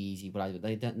GG easy, whatever.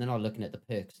 They're not looking at the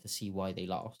perks to see why they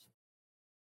lost.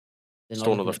 They're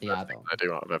not looking at the add-on. I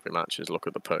do out of every match is look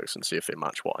at the perks and see if they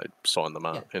match what I saw in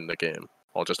the in the game,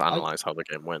 or just analyze how the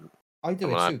game went. I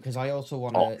do it too, because I also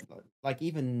want to, like,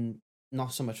 even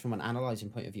not so much from an analyzing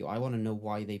point of view, I want to know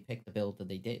why they picked the build that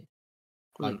they did.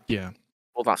 Like, yeah.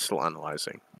 Well, that's still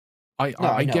analyzing.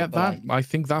 I get that. I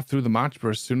think that through the match, but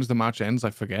as soon as the match ends, I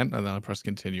forget, and then I press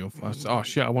continue. Oh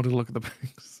shit! I wanted to look at the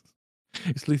picks.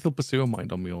 It's Lethal Pursuer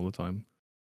mind on me all the time.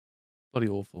 Bloody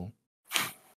awful.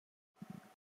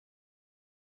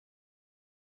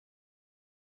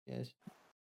 Yes.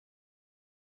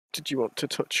 Did you want to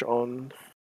touch on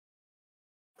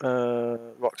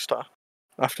Rockstar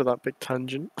after that big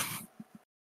tangent?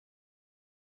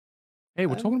 Hey,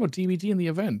 we're talking about DVD in the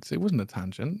event. It wasn't a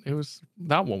tangent.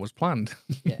 That one was planned.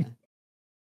 Yeah.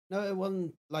 No, it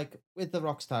wasn't, like, with the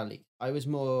Rockstar leak. I was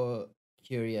more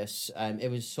curious. It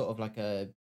was sort of like a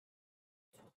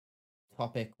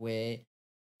topic where,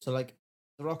 so, like,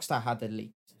 the Rockstar had the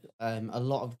leaks. A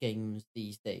lot of games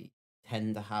these days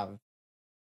tend to have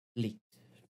leaked,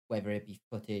 whether it be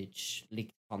footage,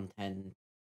 leaked content,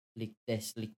 leaked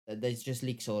this, leaked. There's just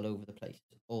leaks all over the place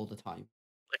all the time.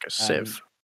 Like a sieve.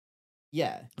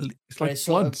 Yeah, it's like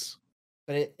floods.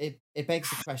 But it begs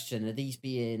the question: are these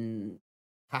being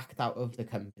hacked out of the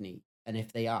company? And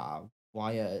if they are,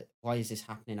 why is this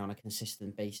happening on a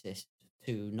consistent basis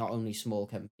to not only small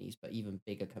companies but even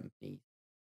bigger companies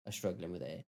are struggling with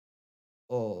it?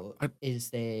 Or is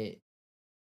there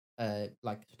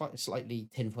like slightly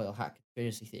tinfoil hat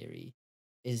conspiracy theory?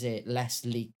 Is it less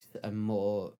leaked and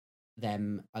more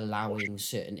them allowing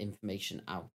certain information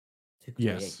out to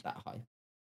create that hype?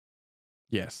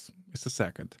 Yes, it's the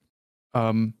second.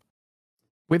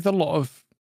 With a lot of,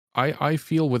 I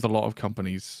feel with a lot of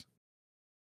companies,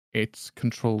 it's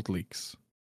controlled leaks,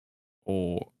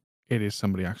 or it is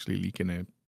somebody actually leaking it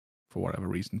for whatever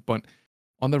reason. But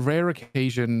on the rare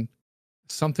occasion,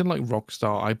 something like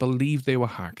Rockstar, I believe they were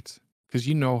hacked, because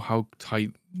you know how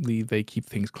tightly they keep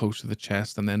things close to the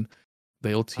chest, and then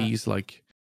they'll tease like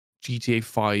GTA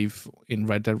 5 in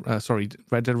Red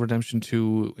Dead Redemption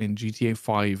 2 in GTA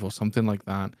 5 or something like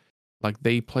that. Like,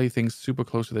 they play things super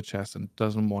close to the chest and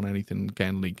doesn't want anything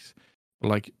getting leaked. But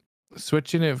like,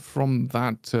 switching it from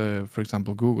that to, for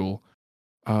example, Google,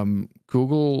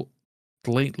 Google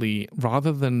lately,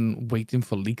 rather than waiting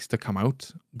for leaks to come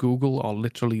out, Google are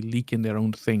literally leaking their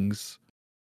own things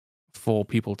for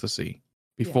people to see,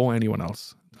 before anyone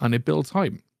else, and it builds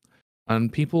hype.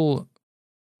 And people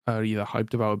are either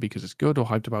hyped about it because it's good or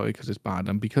hyped about it because it's bad.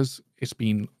 And because it's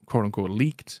been quote unquote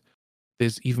leaked,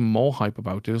 there's even more hype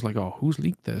about it. It's like, oh, who's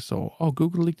leaked this? Or, oh,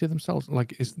 Google leaked it themselves.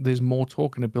 Like, there's more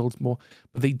talk and it builds more.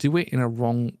 But they do it in a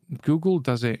wrong... Google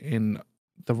does it in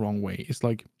the wrong way. It's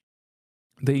like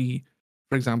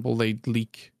for example, they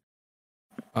leak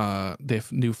their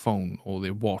new phone or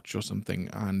their watch or something,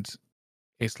 and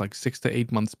it's like 6 to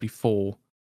 8 months before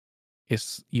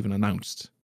it's even announced.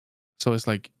 So it's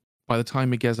like, by the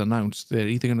time it gets announced, they're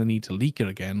either going to need to leak it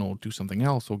again or do something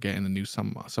else or get in a new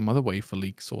some other way for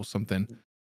leaks or something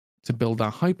to build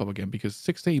that hype up again, because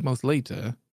 6 to 8 months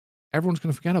later, everyone's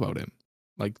going to forget about it.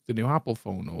 Like the new Apple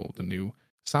phone or the new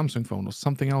Samsung phone or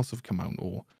something else have come out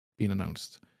or been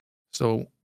announced. So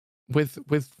with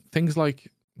things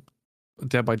like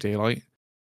Dead by Daylight,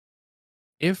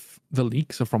 if the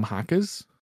leaks are from hackers,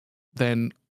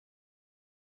 then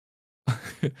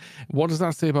what does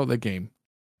that say about their game?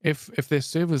 If their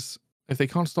servers, if they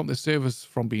can't stop their servers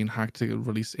from being hacked to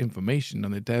release information,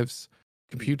 and the devs'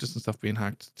 computers and stuff being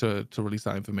hacked to release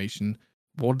that information,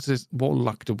 what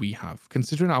luck do we have?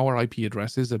 Considering our IP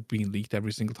addresses are being leaked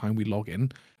every single time we log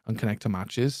in and connect to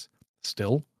matches,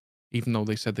 still, even though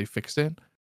they said they fixed it.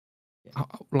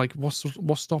 Like, what's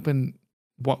stopping?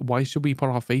 Why should we put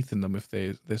our faith in them if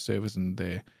their servers and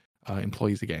their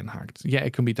employees are getting hacked? Yeah,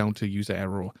 it can be down to user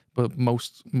error, but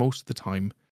most of the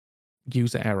time,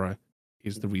 user error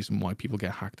is the reason why people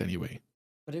get hacked anyway.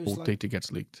 But it was or data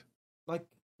gets leaked.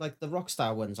 Like the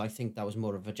Rockstar ones, I think that was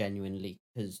more of a genuine leak,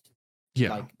 because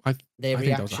yeah, their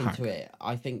reaction to it,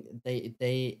 I think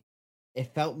it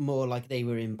felt more like they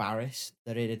were embarrassed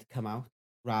that it had come out,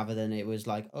 rather than it was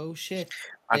like, oh shit.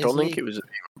 I don't think it was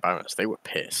embarrassed. They were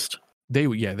pissed. They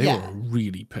were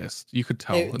really pissed. You could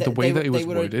tell the way that it was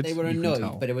worded. They were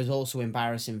annoyed, but it was also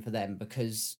embarrassing for them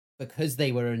because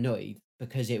they were annoyed,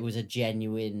 because it was a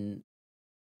genuine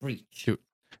breach.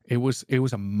 It was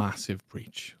a massive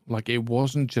breach. Like, it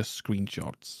wasn't just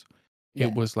screenshots. Yeah.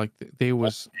 It was like there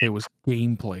was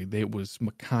gameplay, there was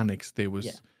mechanics, there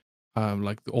was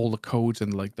like all the codes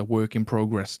and like the work in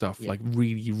progress stuff, like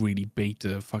really, really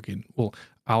beta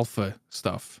alpha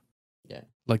stuff. Yeah.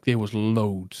 Like, there was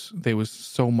loads. There was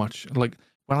so much. Like,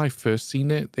 when I first seen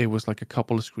it, there was like a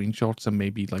couple of screenshots and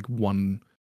maybe like one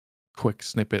quick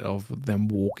snippet of them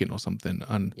walking or something.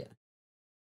 And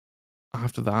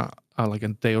after that, like a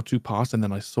day or two passed, and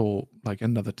then I saw like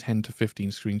another 10 to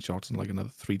 15 screenshots and like another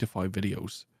 3 to 5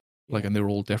 videos. Like, and they're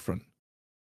all different.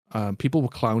 People were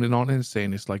clowning on it,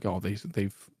 saying it's like, oh,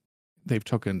 they've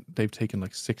taken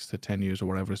like 6 to 10 years or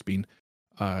whatever it's been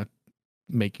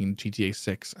making GTA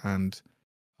 6, and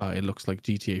it looks like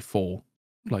GTA 4,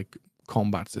 like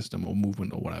combat system or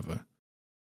movement or whatever.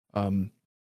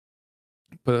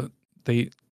 But the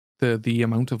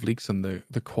amount of leaks and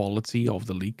the quality of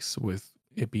the leaks, with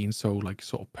it being so like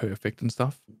sort of perfect and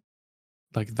stuff,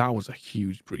 like, that was a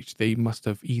huge breach. They must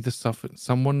have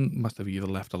someone must have either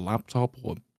left a laptop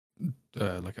or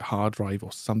like a hard drive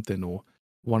or something, or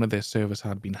one of their servers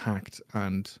had been hacked,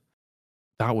 and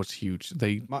that was huge.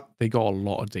 They got a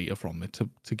lot of data from it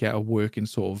to get a working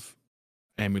sort of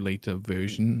emulator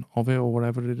version of it or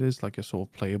whatever it is, like a sort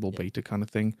of playable beta kind of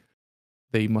thing.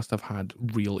 They must have had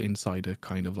real insider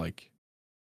kind of like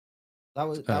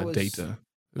data.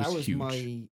 That was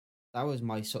huge. That was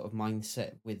my sort of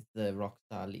mindset with the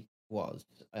Rockstar leak, was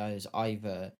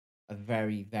either a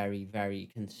very, very, very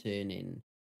concerning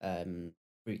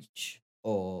breach,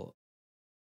 or,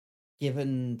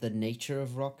 given the nature of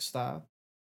Rockstar,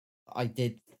 I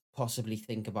did possibly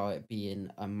think about it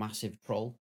being a massive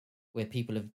troll, where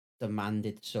people have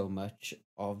demanded so much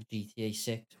of GTA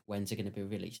 6. When's it going to be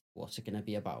released? What's it going to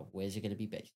be about? Where's it going to be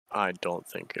based? I don't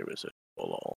think it was a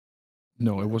troll at all.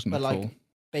 No, it wasn't at all.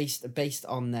 Based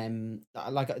on them,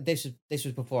 like, this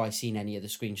was before I seen any of the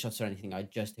screenshots or anything. I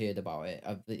just heard about it,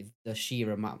 of the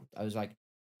sheer amount. I was like,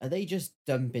 are they just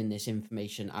dumping this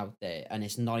information out there, and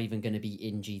it's not even going to be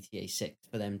in GTA 6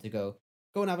 for them to go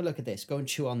and have a look at this, go and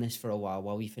chew on this for a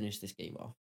while we finish this game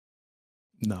off?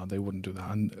 No, they wouldn't do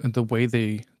that. And the way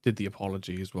they did the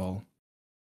apology as well.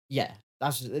 Yeah,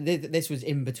 this was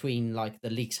in between like the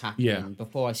leaks happening,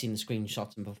 before I seen the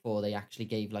screenshots and before they actually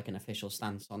gave like an official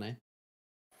stance on it.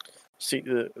 See,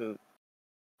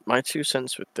 my 2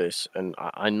 cents with this, and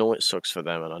I know it sucks for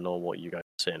them, and I know what you guys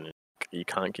are saying, you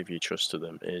can't give your trust to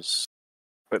them, is,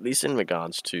 at least in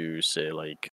regards to, say,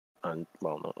 like,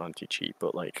 not anti-cheat,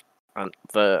 but like, and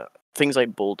the things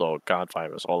like Bulldog, Guard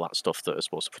Virus, all that stuff that are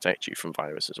supposed to protect you from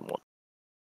viruses and what.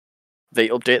 They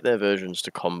update their versions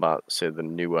to combat, say, the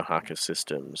newer hacker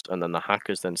systems, and then the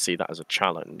hackers then see that as a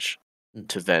challenge,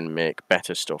 to then make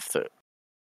better stuff that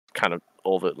kind of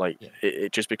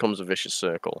it just becomes a vicious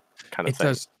circle kind of thing.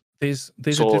 Does. There's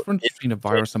a difference between a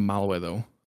virus and malware, though.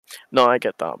 No, I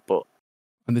get that, but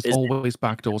and there's always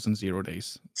backdoors in 0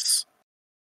 days.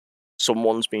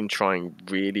 Someone's been trying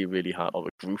really, really hard, or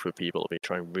a group of people have been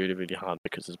trying really, really hard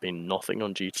because there's been nothing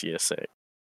on GTA 6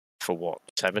 for what,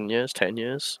 7 years, 10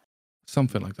 years?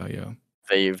 Something like that, yeah.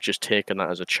 They've just taken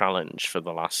that as a challenge for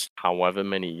the last however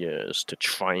many years to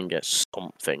try and get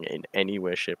something in any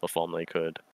way, shape, or form they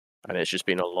could. And it's just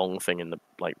been a long thing in the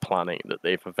planning that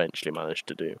they've eventually managed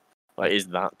to do. Is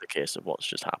that the case of what's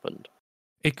just happened?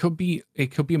 It could be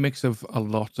a mix of a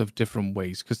lot of different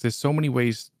ways, because there's so many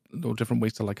ways or different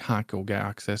ways to hack or get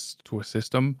access to a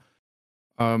system.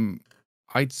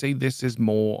 I'd say this is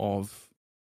more of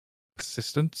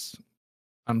persistence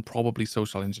and probably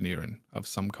social engineering of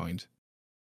some kind.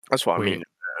 That's what I mean.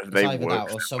 They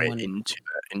worked their way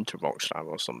into Rockstar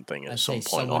or something at some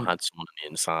point, or had someone on the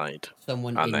inside.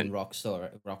 Someone in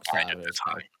Rockstar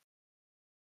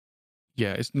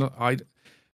Yeah, it's not.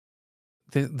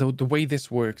 The way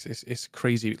this works is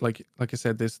crazy. Like I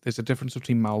said, there's a difference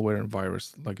between malware and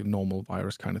virus, like a normal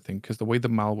virus kind of thing. Because the way the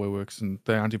malware works and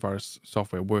the antivirus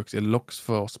software works, it looks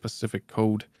for specific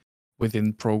code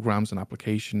within programs and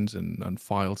applications and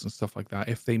files and stuff like that.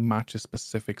 If they match a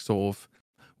specific sort of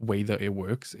way that it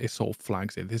works, it sort of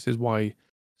flags it. This is why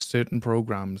certain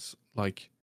programs I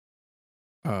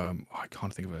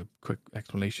can't think of a quick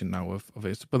explanation now of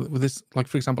it, but with this,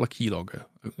 for example, a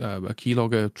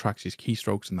keylogger tracks his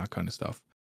keystrokes and that kind of stuff.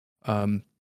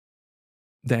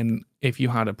 Then if you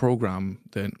had a program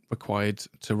that required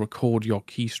to record your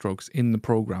keystrokes in the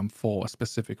program for a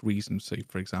specific reason, say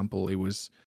for example it was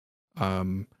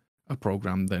a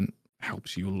program that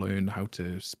helps you learn how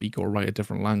to speak or write a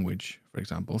different language, for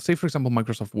example, say for example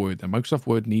Microsoft Word, then Microsoft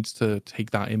Word needs to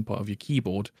take that input of your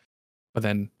keyboard, but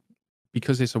then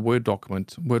because it's a word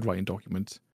writing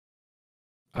document,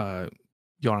 your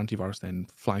antivirus then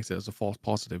flags it as a false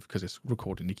positive because it's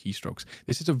recording the keystrokes.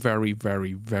 This is a very,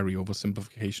 very, very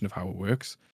oversimplification of how it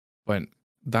works, but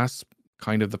that's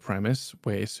kind of the premise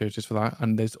where it searches for that.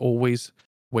 And there's always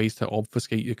ways to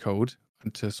obfuscate your code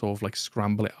and to sort of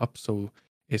scramble it up so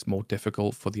it's more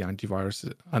difficult for the antivirus.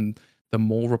 And the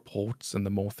more reports and the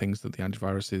more things that the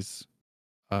antivirus is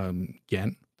get,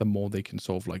 the more they can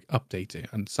sort of update it.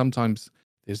 And sometimes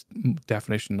there's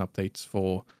definition updates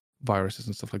for viruses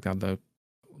and stuff like that that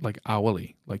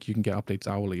hourly, you can get updates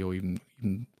hourly or even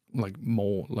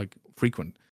more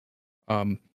frequent.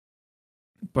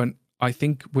 But I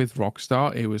think with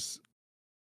Rockstar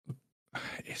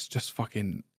it's just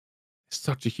fucking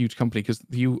such a huge company, because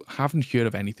you haven't heard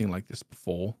of anything like this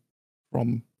before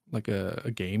from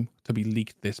a game to be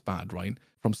leaked this bad, right?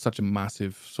 From such a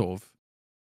massive sort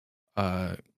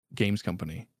of games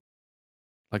company.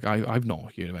 I've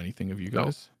not heard of anything of you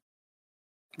guys.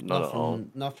 Not at all.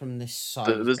 Not from this size.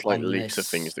 There's leaks of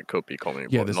things that could be coming,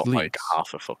 but not leaks.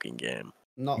 Half a fucking game.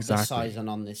 Not this size and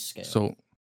on this scale.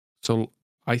 So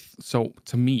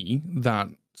to me, that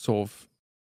sort of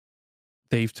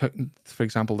for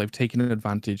example, they've taken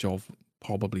advantage of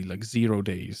probably 0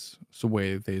 days, so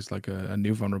where there's a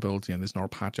new vulnerability and there's not a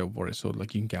patch over it, so you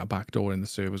can get a backdoor in the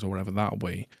servers or whatever that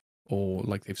way, or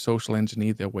they've social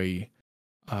engineered their way,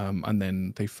 and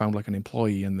then they found an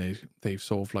employee and they've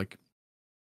sort of like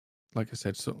I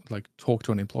said, so talk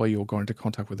to an employee or go into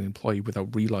contact with an employee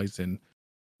without realizing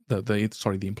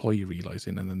the employee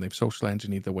realizing, and then they've social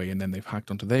engineered their way, and then they've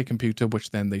hacked onto their computer,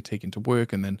 which then they take into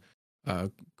work, and then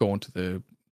go onto the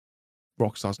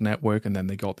Rockstar's network, and then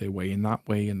they got their way in that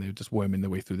way, and they're just worming their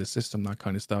way through the system, that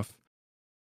kind of stuff.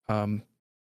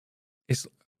 It's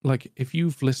if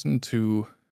you've listened to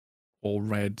or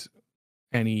read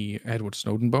any Edward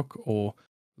Snowden book or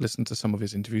listened to some of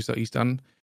his interviews that he's done,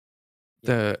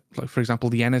 for example,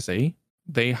 the NSA,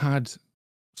 they had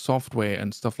software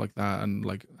and stuff like that,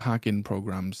 and hacking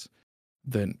programs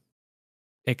that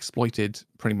exploited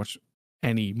pretty much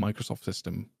any Microsoft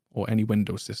system or any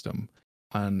Windows system,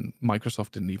 and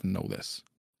Microsoft didn't even know this.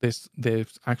 They're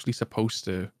actually supposed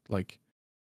to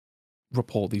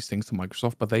report these things to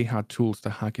Microsoft, but they had tools to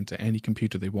hack into any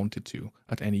computer they wanted to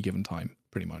at any given time,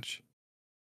 pretty much.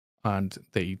 And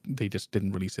they just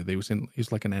didn't release it. It was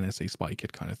like an NSA spy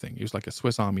kit kind of thing. It was like a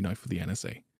Swiss Army knife for the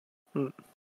NSA.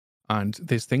 And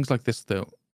there's things like this that,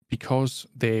 because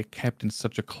they're kept in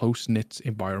such a close-knit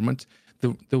environment,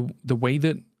 the way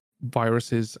that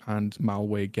viruses and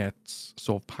malware gets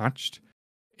sort of patched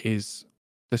is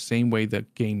the same way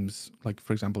that games,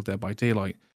 for example Dead by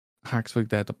Daylight, hacks for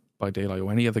Dead by Daylight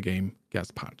or any other game gets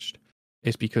patched.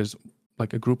 It's because a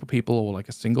group of people or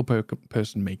a single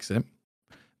person makes it,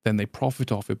 then they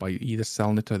profit off it by either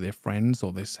selling it to their friends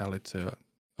or they sell it to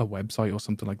a website or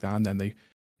something like that, and then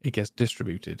it gets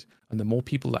distributed. And the more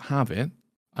people that have it,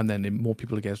 and then the more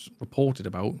people it gets reported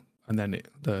about, and then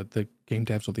the game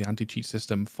devs or the anti-cheat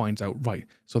system finds out, right,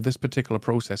 so this particular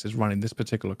process is running this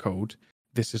particular code,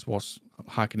 this is what's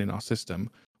hacking in our system.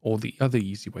 Or the other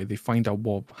easy way, they find out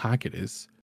what hack it is,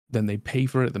 then they pay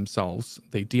for it themselves,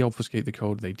 they deobfuscate the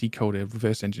code, they decode it,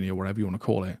 reverse engineer, whatever you want to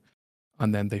call it,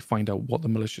 and then they find out what the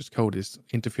malicious code is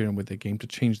interfering with their game to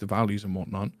change the values and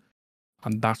whatnot,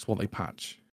 and that's what they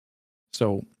patch.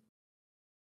 So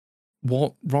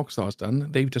what Rockstar's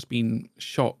done, they've just been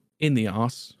shot in the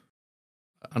arse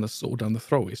and a sword down the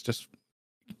throat. It's just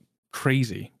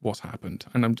crazy what's happened,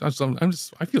 and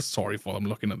I feel sorry for them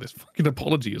looking at this fucking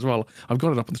apology as well. I've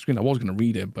got it up on the screen. I was going to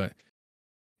read it, but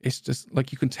it's just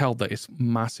like you can tell that it's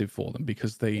massive for them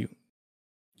because they,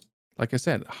 like I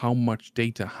said, how much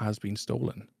data has been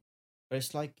stolen. But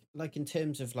it's like in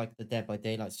terms of like the Dead by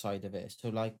Daylight side of it. So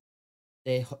like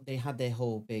they had their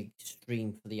whole big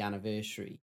stream for the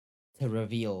anniversary to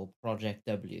reveal Project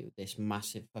W, this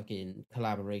massive fucking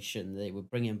collaboration. They were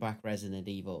bringing back Resident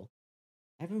Evil.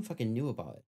 Everyone fucking knew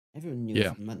about it. Everyone knew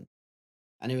for months.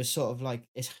 And it was sort of like,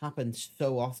 it's happened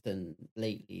so often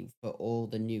lately for all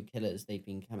the new killers they've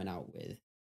been coming out with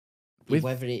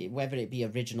whether it be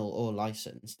original or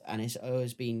licensed. And it's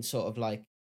always been sort of like,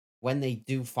 when they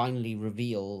do finally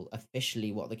reveal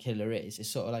officially what the killer is, it's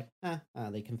sort of like,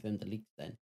 they confirmed the leaks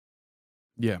then.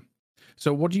 Yeah.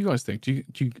 So what do you guys think? Do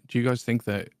you guys think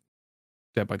that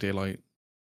Dead by Daylight,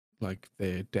 like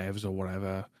their devs or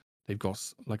whatever, they've got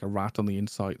like a rat on the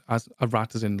inside, as a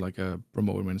rat is in like a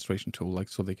remote administration tool, like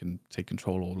so they can take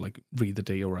control or like read the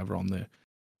data or whatever on the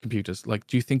computers. Like,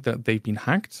 do you think that they've been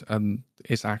hacked and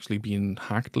it's actually been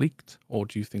leaked, or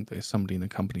do you think there's somebody in the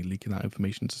company leaking that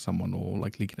information to someone or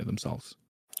like leaking it themselves?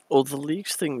 Well, the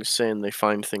leaks thing saying they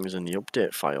find things in the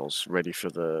update files ready for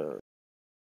the...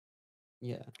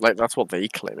 Yeah. Like, that's what they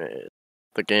claim it is.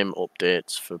 The game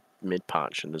updates for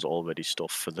mid-patch and there's already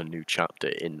stuff for the new chapter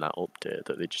in that update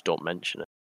that they just don't mention it.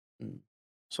 Mm.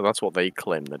 So that's what they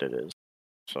claim that it is.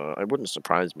 So it wouldn't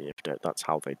surprise me if that's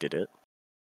how they did it.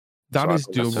 That is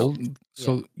doable.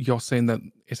 So you're saying that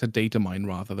it's a data mine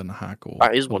rather than a hack, or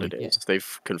that is what it is.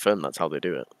 They've confirmed that's how they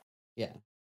do it. Yeah.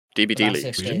 DBD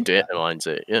leaks just data mines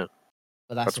it. Yeah.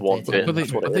 But that's what it but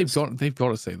they've got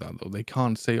to say that though. They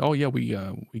can't say, "Oh yeah, we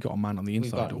got a man on the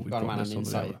inside," we've got a man on the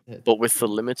inside. But with the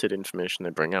limited information they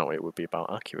bring out, it would be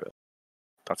about accurate.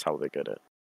 That's how they get it,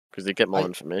 because they get more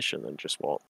information than just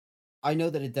what. I know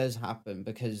that it does happen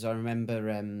because I remember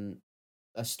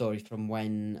a story from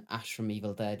when Ash from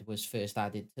Evil Dead was first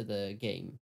added to the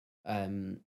game.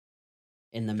 In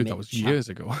the that was years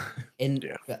ago.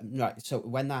 Right, so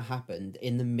when that happened,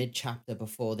 in the mid chapter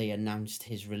before they announced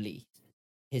his release,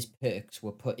 his perks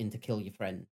were put into Kill Your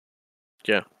Friend.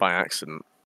 Yeah, by accident,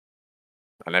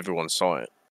 and everyone saw it.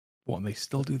 What? And they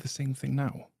still do the same thing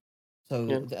now?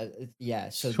 So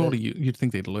so surely you'd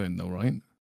think they'd learn though, right?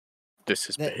 This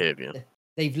is behavior.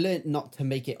 They've learned not to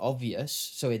make it obvious,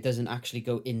 so it doesn't actually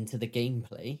go into the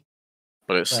gameplay.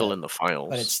 But it's still in the files.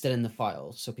 But it's still in the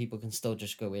files, so people can still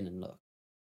just go in and look.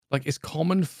 Like, it's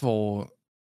common for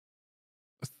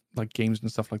like games and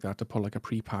stuff like that to put like a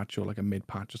pre-patch or like a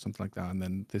mid-patch or something like that, and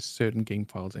then there's certain game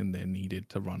files in there needed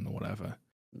to run or whatever.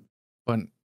 But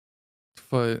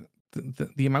for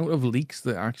the amount of leaks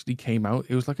that actually came out,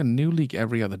 it was like a new leak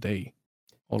every other day,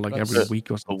 or like every week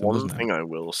or something. The one thing I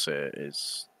will say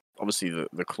is, obviously,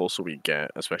 the closer we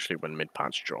get, especially when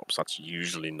mid-patch drops, that's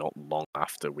usually not long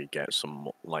after we get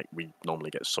we normally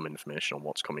get some information on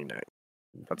what's coming next.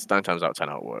 That's 9 times out of 10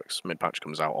 how it works. Mid-patch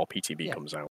comes out or PTB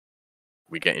comes out.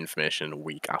 We get information a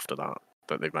week after that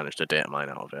they've managed to data mine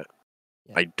out of it.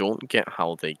 Yeah. I don't get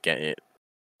how they get it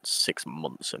 6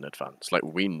 months in advance. Like,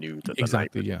 we knew that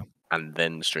exactly, and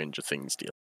then Stranger Things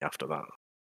deal after that.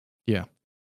 Yeah.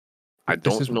 I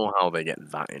don't know how they get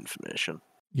that information.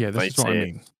 Yeah, this is what I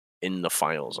mean. In the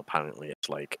files, apparently, it's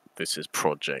like, this is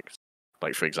Project,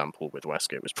 like, for example, with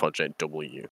Westgate, it was Project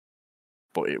W.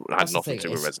 But it had nothing to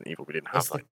do with Resident Evil. We didn't have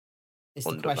that. It's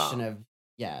the question of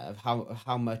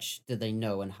how much do they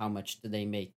know and how much do they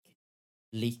make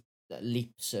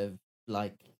leaps of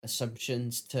like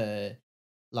assumptions to,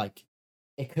 like,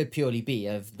 it could purely be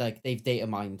of like they've data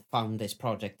mined, found this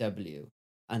Project W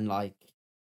and like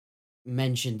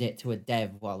mentioned it to a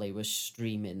dev while they were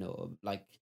streaming, or like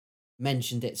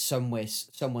mentioned it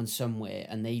someone somewhere,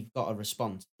 and they've got a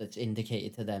response that's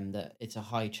indicated to them that it's a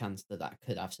high chance that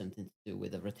could have something to do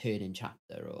with a returning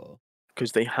chapter, or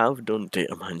because they have done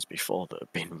data mines before that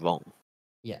have been wrong.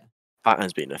 Yeah, that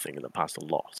has been a thing in the past a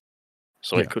lot.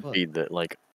 So it could be that,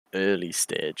 like, early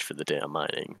stage for the data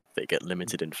mining, they get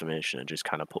limited information and just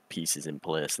kind of put pieces in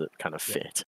place that kind of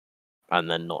fit, and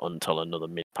then not until another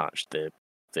mid patch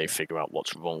they figure out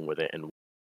what's wrong with it and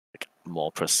like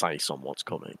more precise on what's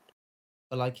coming.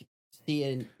 But like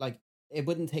seeing like it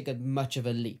wouldn't take much of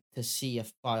a leap to see a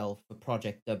file for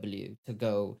Project W to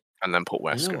go and then put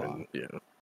Wesker you know in. Yeah.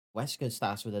 Wesker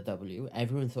starts with a W.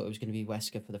 Everyone thought it was going to be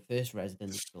Wesker for the first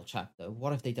Resident Evil chapter.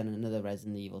 What if they done another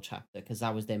Resident Evil chapter? Because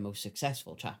that was their most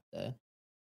successful chapter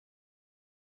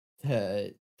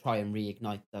to try and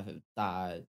reignite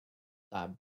that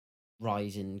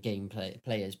rise in gameplay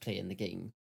players playing the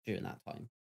game during that time.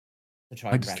 To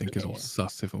try I and just think it's all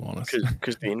sus, if I'm honest.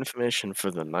 Because the information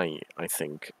for the night, I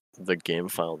think the game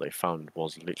file they found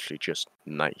was literally just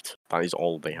night. That is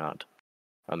all they had.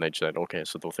 And they just said, okay,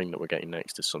 so the thing that we're getting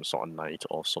next is some sort of night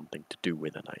or something to do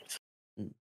with a night.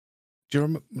 Do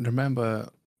you remember,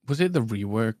 was it the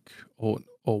rework or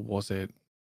was it...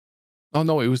 Oh,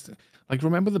 no, it was... Like,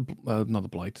 remember not the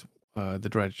Blight, the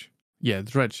Dredge. Yeah,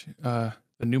 the Dredge. The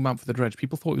new map for the Dredge.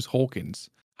 People thought it was Hawkins.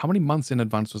 How many months in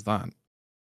advance was that?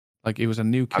 Like, it was a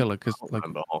new killer because... I don't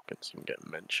remember Hawkins even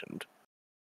getting mentioned.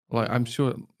 Like, I'm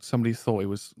sure somebody thought it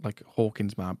was, like,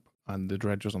 Hawkins map and the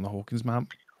Dredge was on the Hawkins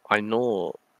map. I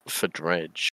know for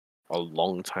Dredge, a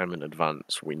long time in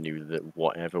advance, we knew that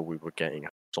whatever we were getting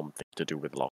had something to do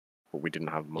with lock, but we didn't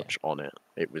have much on it.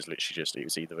 It was literally just, it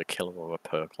was either a killer or a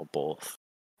perk or both.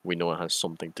 We know it has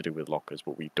something to do with lockers,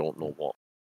 but we don't know what.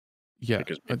 Yeah.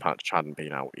 Because the patch hadn't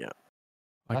been out yet.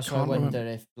 That's why I wonder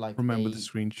if, like, remember the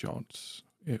screenshots.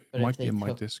 It might be in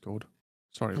my Discord.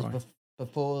 Sorry, right.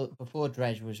 Before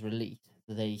Dredge was released,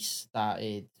 they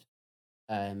started...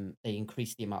 they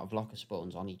increased the amount of locker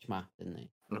spawns on each map, didn't they?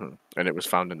 And it was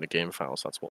found in the game files.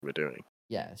 That's what we were doing.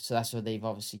 Yeah, so that's what they've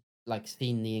obviously like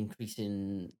seen the increase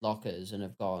in lockers and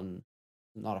have gone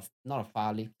not a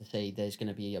far leap to say there's going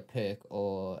to be a perk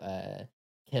or a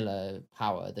killer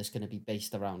power that's going to be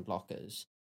based around lockers,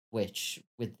 which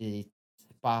with the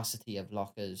sparsity of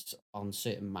lockers on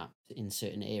certain maps in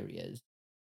certain areas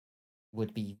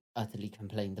would be utterly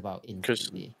complained about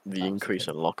instantly. Because the increase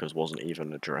in lockers wasn't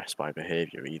even addressed by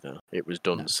behavior either. It was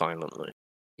done silently.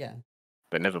 Yeah.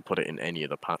 They never put it in any of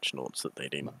the patch notes that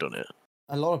they'd done it.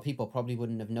 A lot of people probably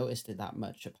wouldn't have noticed it that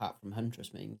much apart from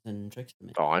Huntress mains and Trickster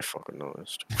mains. Oh, I fucking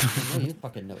noticed. I know you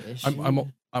fucking noticed.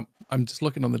 I'm just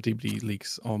looking on the DBD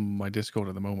leaks on my Discord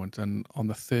at the moment, and on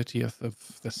the 30th of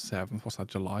the 7th, what's that,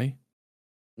 July?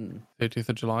 30th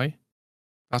of July?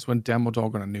 That's when Demo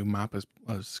Dog on a new map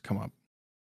has come up.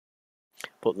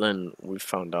 But then we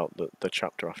found out that the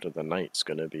chapter after the night's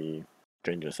going to be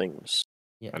Stranger Things.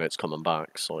 Yeah. And it's coming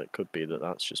back, so it could be that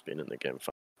that's just been in the game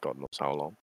for God knows how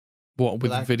long. What,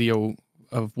 with video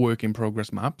of work in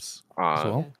progress maps as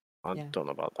well? I don't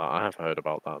know about that. I have heard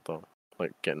about that, though.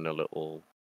 Like, getting a little...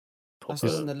 That's the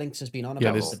one that Lynx has been on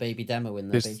about, the baby demo in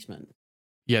the basement.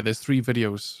 Yeah, there's 3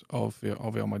 videos of it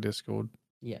on my Discord.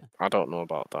 Yeah. I don't know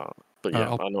about that. But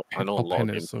yeah, I know a lot of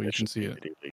the so you can see it.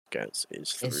 Gets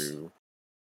is through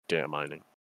data mining.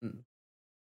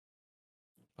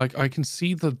 Like, I can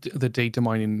see the data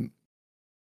mining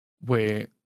where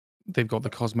they've got the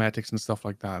cosmetics and stuff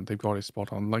like that. They've got it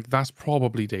spot on. Like, that's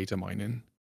probably data mining.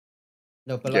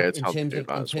 No, but like in terms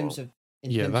of the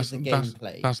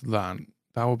gameplay, that's that.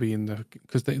 That will be in the,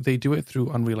 because they do it through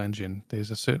Unreal Engine.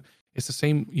 There's a certain, it's the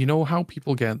same. You know how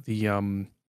people get the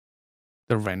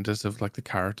renders of like the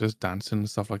characters dancing and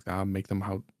stuff like that, and make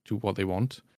them do what they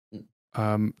want.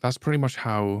 That's pretty much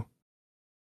how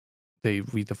they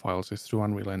read the files, is through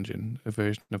Unreal Engine. A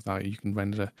version of that you can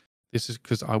render. This is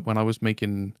because when I was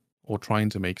making or trying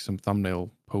to make some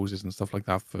thumbnail poses and stuff like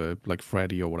that for like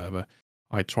Freddy or whatever,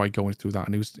 I tried going through that,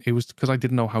 and it was because I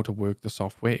didn't know how to work the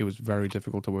software. It was very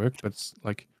difficult to work. But it's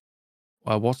like,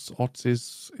 what's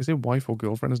is it wife or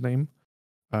girlfriend's name?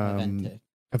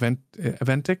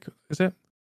 Eventic, is it?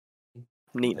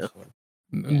 Nina.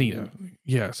 Nina.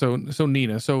 Yeah. So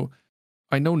Nina. So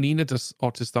I know Nina does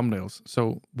Otis thumbnails.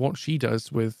 So what she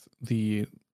does with the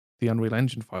Unreal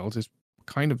Engine files is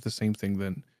kind of the same thing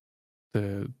than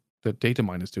the data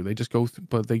miners do. They just go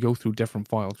but they go through different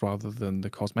files rather than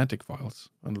the cosmetic files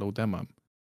and load them up.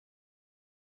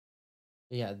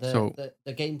 Yeah, the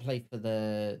gameplay for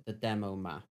the demo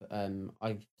map.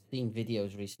 I've seen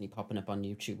videos recently popping up on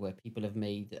YouTube where people have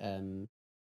made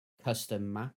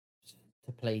custom maps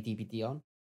to play DBD on.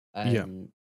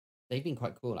 They've been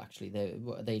quite cool actually.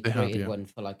 They created one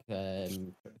for like for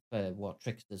what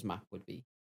Trickster's map would be,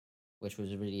 which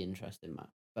was a really interesting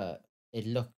map. But it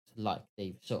looked like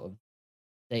they've sort of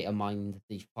data mined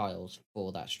the files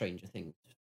for that Stranger Things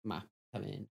map come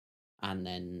in, and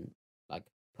then like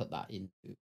put that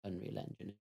into Unreal Engine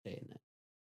and stay in there.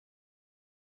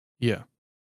 Yeah.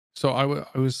 So I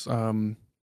was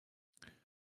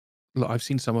look, I've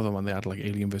seen some of them and they had like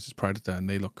Alien versus Predator and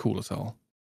they look cool as hell.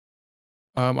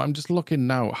 I'm just looking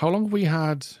now. How long have we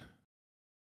had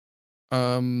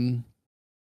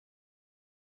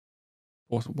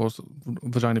what was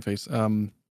Vagina Face?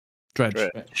 Dredge.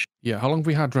 Yeah, how long have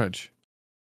we had Dredge?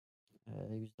 It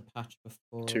was the patch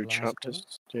before 2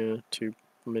 chapters. Yeah, 2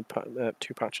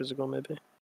 2 patches ago maybe.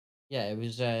 Yeah, it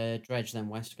was Dredge then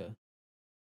Wesker.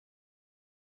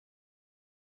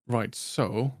 Right,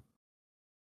 so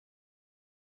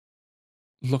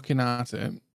looking at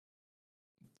it,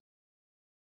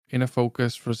 Inner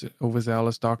Focus,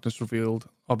 Overzealous, Darkness Revealed.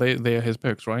 Oh, they are his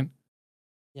perks, right?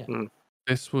 Yeah.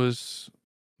 This was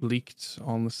leaked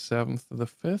on the 7th of the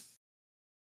 5th.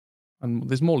 And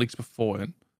there's more leaks before it.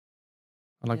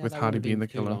 And like with Hardy being the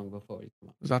killer. Long before he came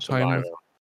out. Is that time with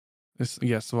this?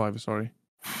 Yeah, Survivor, sorry.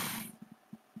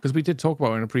 Because we did talk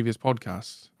about it in a previous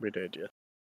podcast. We did, yeah.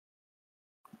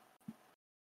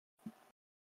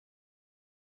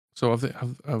 So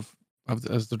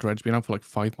has the Dredge been out for like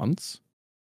 5 months?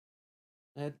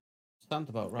 It sounds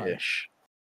about right. Ish.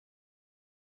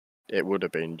 It would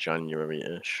have been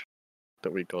January-ish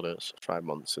that we got it. So 5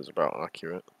 months is about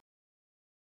accurate.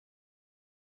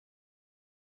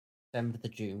 7th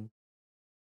of June.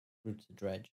 Route to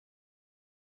Dredge.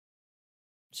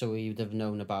 So we would have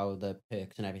known about the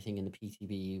perks and everything in the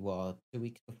PTB, what, 2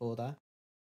 weeks before that?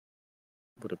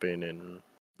 Would have been in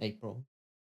April.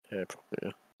 April,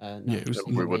 yeah. No, yeah, it was,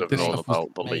 we would have known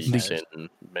about the leaks in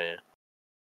May.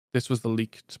 This was the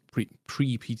leaked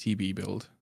pre-PTB build.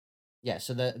 Yeah,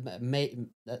 so the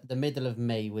middle of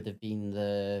May would have been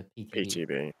the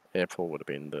PTB. April would have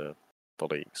been the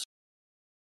leaks.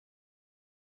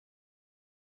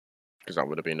 Because that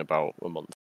would have been about a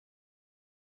month.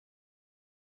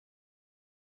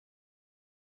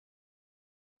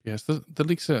 Yes, the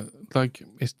leaks are like,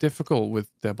 it's difficult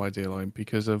with Dead by Daylight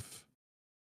because of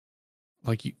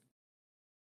like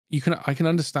I can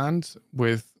understand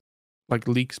with like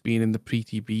leaks being in the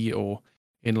pre-TB or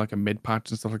in like a mid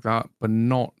patch and stuff like that, but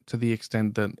not to the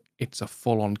extent that it's a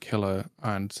full-on killer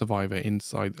and survivor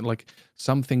inside. Like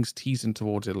some things teasing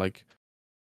towards it, like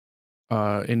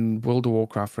in World of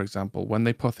Warcraft, for example, when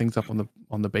they put things up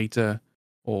on the beta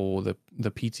or the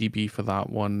PTB for that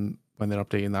one, when they're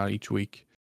updating that each week,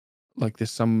 like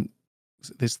there's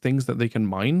things that they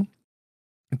can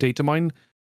data mine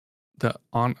that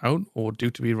aren't out or due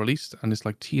to be released, and it's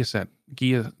like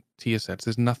gear tier sets.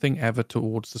 There's nothing ever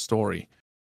towards the story.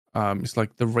 It's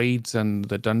like the raids and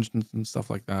the dungeons and stuff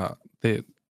like that. They're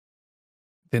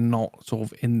not sort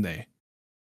of in there.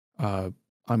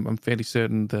 I'm fairly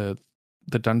certain the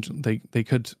dungeon they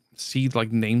could see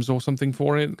like names or something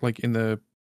for it, like in the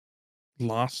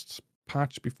last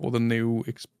patch before the new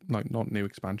not new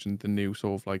expansion, the new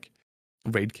sort of like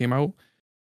raid came out.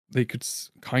 They could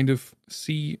kind of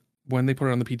see when they put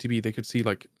it on the PTB, they could see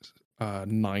like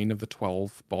 9 of the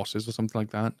 12 bosses or something like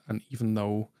that. And even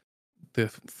though the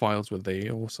files were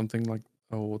there or something like,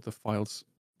 or the files,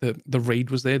 the raid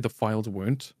was there, the files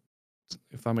weren't.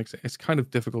 If that makes sense. It's kind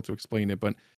of difficult to explain it,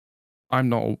 but I'm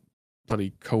not a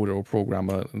bloody coder or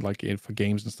programmer like for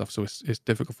games and stuff, so it's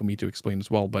difficult for me to explain as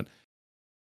well. But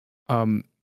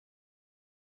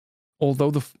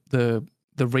although the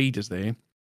raid is there,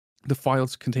 the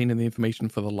files containing the information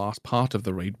for the last part of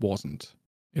the raid wasn't,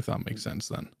 if that makes sense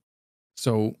then.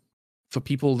 So for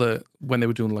people that, when they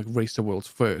were doing like Race to Worlds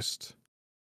first,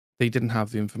 they didn't have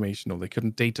the information or they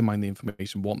couldn't data mine the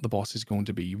information, what the boss is going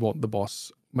to be, what the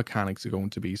boss mechanics are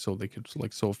going to be, so they could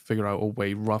like sort of figure out a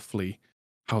way roughly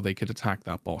how they could attack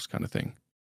that boss kind of thing.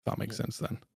 If that makes sense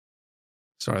then.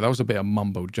 Sorry, that was a bit of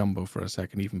mumbo jumbo for a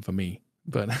second, even for me.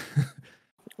 But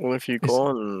well, if you go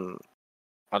on,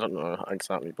 I don't know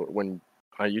exactly, but when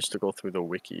I used to go through the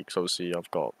wiki, because obviously I've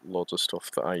got loads of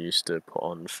stuff that I used to put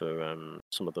on for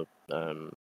some of the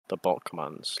bot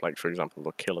commands, like for example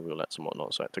the killer roulettes and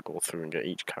whatnot, so I had to go through and get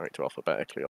each character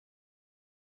alphabetically.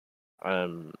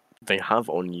 They have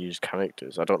unused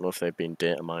characters. I don't know if they've been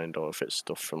data mined or if it's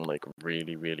stuff from like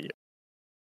really,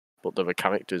 but there are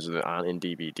characters that aren't in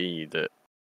DBD that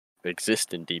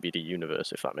exist in DBD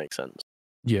universe, if that makes sense.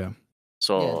 Yeah.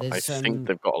 So I think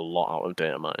they've got a lot out of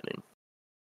data mining.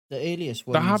 The earliest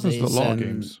ones that happens with a lot of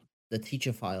games. The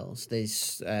teacher files.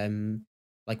 There's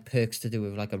like perks to do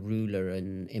with like a ruler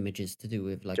and images to do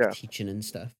with like teaching and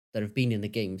stuff that have been in the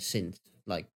game since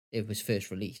like it was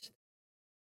first released.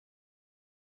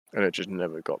 And it just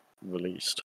never got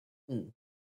released.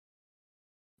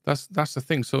 That's the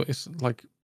thing. So it's like,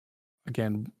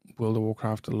 again, World of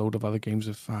Warcraft, a load of other games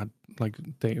have had like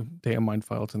data mine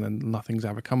files and then nothing's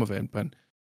ever come of it. But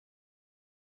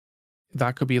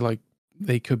that could be like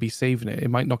they could be saving it. It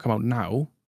might not come out now,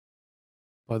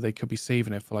 but they could be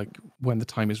saving it for like when the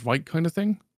time is right, kind of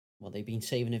thing. Well, they've been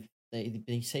saving it. They've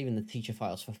been saving the teacher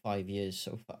files for 5 years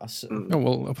so far. So. Oh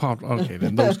well, okay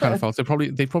then those kind of files. They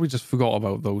probably just forgot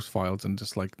about those files and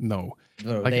just like no.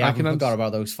 Bro, like, they haven't forgot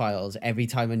about those files. Every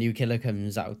time a new killer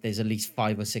comes out, there's at least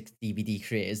 5 or 6 DVD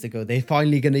creators that go, they're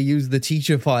finally going to use the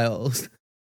teacher files.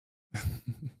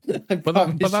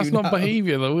 but that's not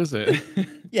behavior though, is it?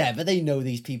 Yeah, but they know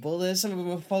these people. There's some of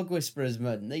them are fog whisperers,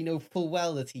 man. They know full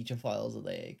well the teacher files are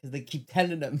there because they keep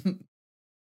telling them.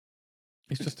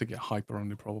 It's just to get hype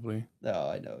around it, probably. No,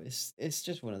 I know. It's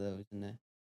just one of those, isn't it?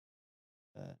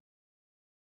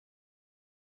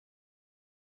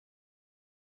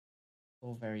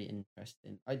 All very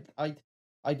interesting.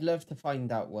 I'd love to find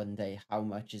out one day how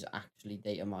much is actually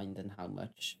data mined and how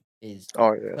much is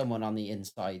someone on the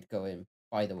inside going,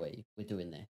 by the way, we're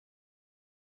doing this.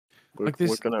 We're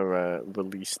going to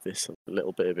release this a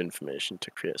little bit of information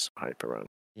to create some hype around.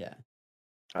 Yeah.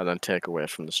 And then take away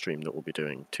from the stream that we'll be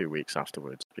doing 2 weeks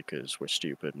afterwards because we're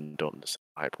stupid and don't understand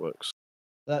how hype works.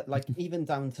 That, like, even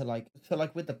down to like, so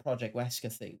like with the Project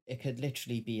Wesker thing, it could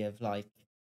literally be of like,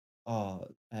 we're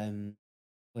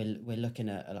looking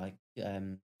at like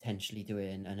potentially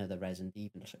doing another Resident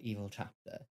Evil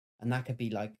chapter, and that could be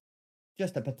like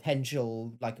just a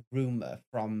potential like rumor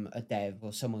from a dev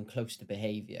or someone close to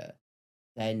behavior.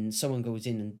 Then someone goes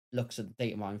in and looks at the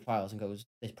data mine files and goes,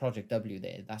 "There's Project W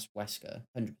there. That's Wesker,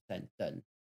 100% done."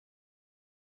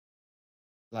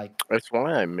 Like that's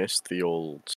why I missed the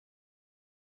old,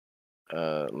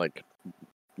 like,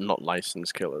 not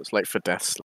licensed killers. Like for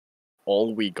Deathslinger,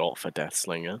 all we got for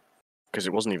Deathslinger, because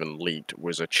it wasn't even leaked,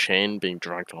 was a chain being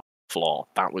dragged on the floor.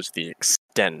 That was the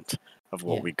extent of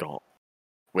what we got,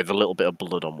 with a little bit of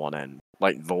blood on one end.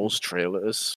 Like those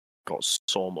trailers got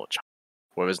so much.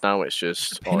 Whereas now it's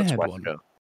just it's Wesker.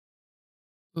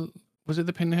 Was it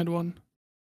the Pinhead one?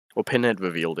 Well, Pinhead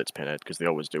revealed it's Pinhead because they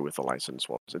always do with the licensed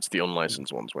ones. It's the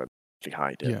unlicensed ones where they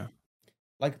hide it. Yeah.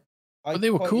 Like, but they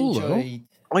were cool though.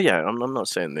 Oh yeah, I'm not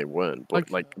saying they weren't, but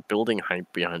like building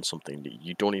hype behind something that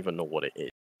you don't even know what it is.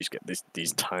 You just get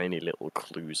these tiny little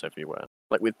clues everywhere.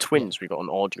 Like with Twins, we got an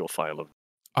audio file of.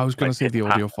 I was going to say the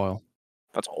audio file.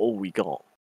 That's all we got.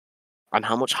 And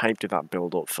how much hype did that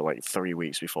build up for like 3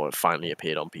 weeks before it finally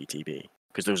appeared on PTB?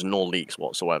 Because there was no leaks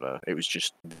whatsoever. It was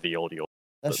just the audio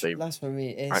that they for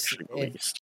me. actually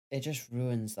released. It just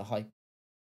ruins the hype.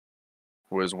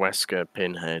 Whereas Wesker,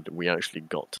 Pinhead, we actually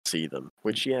got to see them.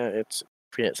 Which, yeah, it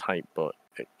creates hype, but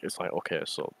it's like, okay,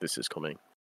 so this is coming.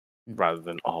 Rather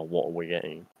than, oh, what are we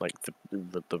getting? Like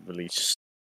the release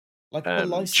like the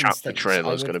license chapter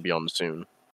trailer is going to be on soon.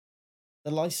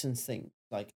 The license thing,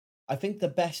 like, I think the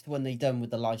best one they done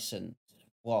with the license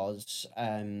was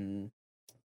Silent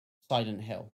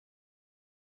Hill.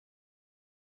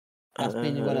 That's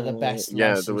been one of the best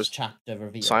licensed chapter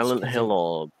reveals. Silent Hill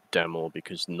or demo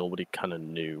because nobody kind of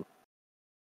knew.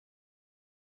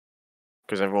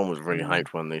 Because everyone was really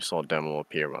hyped when they saw demo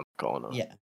appear around the corner.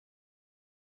 Yeah.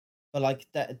 But like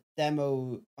that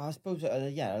demo, I suppose,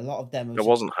 a lot of demos. There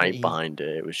wasn't hype behind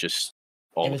it. It was just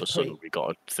all of a sudden we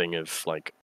got a thing of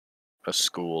like a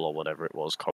school or whatever it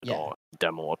was, corridor,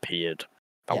 demo appeared.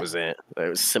 That was it. It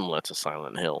was similar to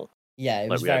Silent Hill. Yeah, it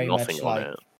was very much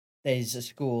like there's a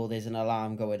school, there's an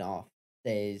alarm going off.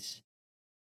 Is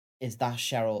that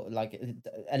Cheryl? Like,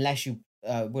 unless you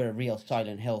were a real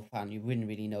Silent Hill fan, you wouldn't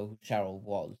really know who Cheryl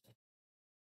was.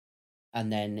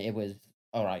 And then it was,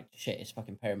 all right, shit, it's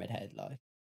fucking Pyramid Head, like.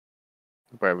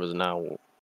 Whereas now,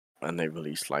 when they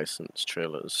release licensed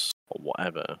trailers or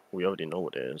whatever, we already know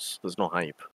what it is. There's no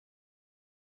hype.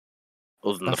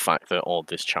 Other than the fact that all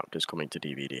this chapter is coming to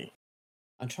DVD.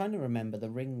 I'm trying to remember the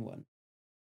Ring one.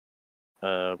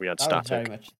 We had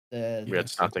Static. We had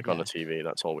Static on the TV.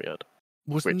 That's all we had.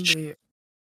 Wasn't there?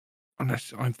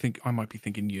 Unless I might be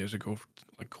thinking years ago,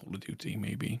 like Call of Duty,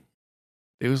 maybe.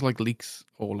 There was like leaks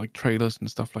or like trailers and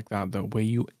stuff like that, though, where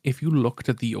if you looked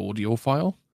at the audio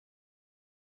file,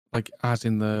 like as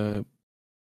in the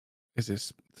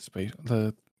space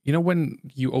when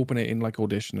you open it in like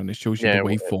Audition and it shows you the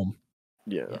waveform.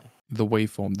 Yeah. The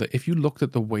waveform. That if you looked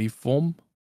at the waveform,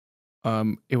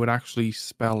 it would actually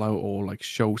spell out or like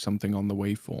show something on the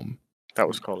waveform. That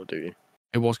was Call of Duty.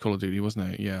 It was Call of Duty,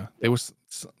 wasn't it? Yeah. There was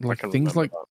like things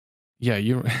like that. Yeah,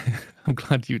 I'm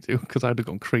glad you do, because I'd have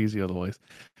gone crazy otherwise.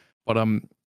 But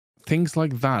things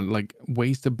like that, like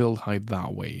ways to build hype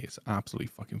that way, is absolutely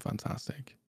fucking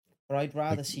fantastic. But I'd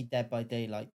rather see Dead by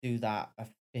Daylight do that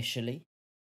officially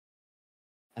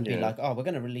and be like, oh, we're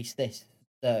going to release this.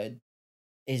 That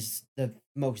is the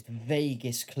most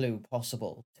vaguest clue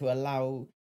possible to allow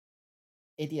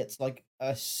idiots like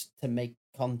us to make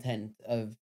content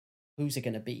of who's it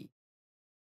going to be?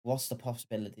 What's the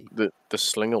possibility? The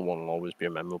Slinger one will always be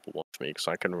a memorable one for me because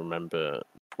I can remember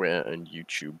Twitter and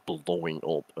YouTube blowing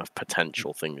up of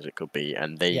potential things it could be,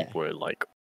 and they were like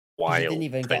wild you didn't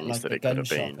even get things like that the it could have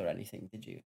gunshot been. or anything, did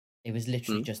you? It was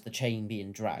literally just the chain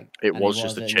being dragged. It was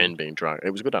just the chain being dragged.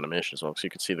 It was good animation as well, so you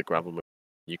could see the gravel.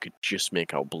 You could just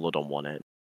make out blood on one end,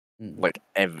 like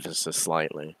ever so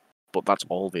slightly. But that's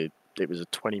all they. It was a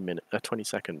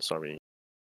 20-second,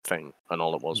 thing, and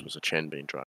all it was a chain being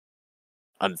dragged.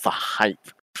 And the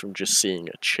hype from just seeing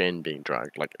a chain being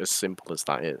dragged, like as simple as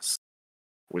that is,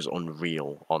 was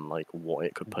unreal on like what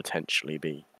it could potentially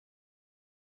be.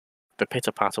 The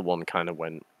Pitter Patter one kind of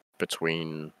went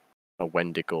between a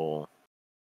Wendigo,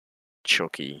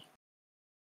 Chucky,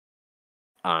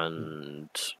 and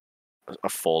a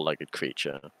four-legged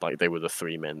creature. Like they were the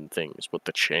three main things, but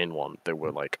the chain one, there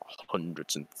were like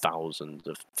hundreds and thousands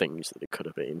of things that it could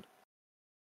have been.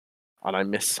 And I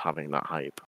miss having that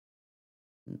hype.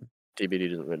 DVD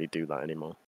doesn't really do that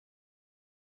anymore.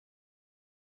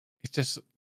 It's just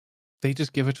they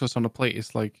just give it to us on a plate.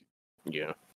 It's like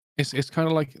it's kind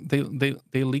of like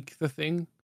they leak the thing,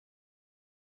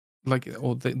 like,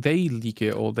 or they leak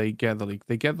it, or they get the leak.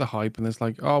 They get the hype, and it's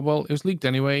like, oh well, it was leaked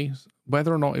anyway.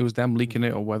 Whether or not it was them leaking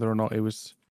it, or whether or not it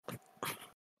was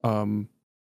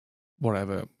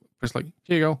whatever. It's like,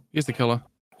 here you go, here's the killer.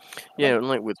 Yeah, and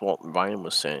like with what Ryan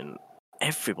was saying,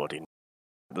 everybody,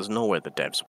 there's no way the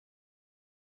devs,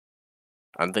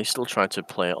 and they still try to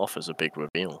play it off as a big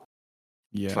reveal.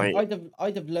 Yeah, like,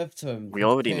 I'd have loved to. We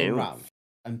already knew. Around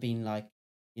and been like,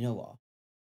 you know what?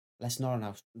 Let's not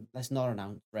announce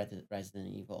Resident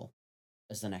Evil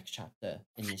as the next chapter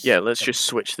in this. Yeah, let's just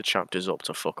switch the chapters up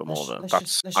to fuck them over.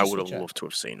 I would have loved to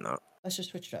have seen that. Let's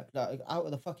just switch it up. Like, out of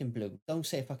the fucking blue. Don't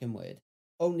say a fucking word.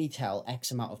 Only tell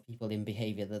X amount of people in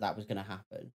behavior that was going to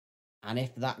happen. And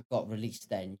if that got released,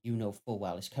 then you know full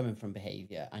well it's coming from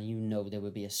behavior, and you know there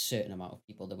would be a certain amount of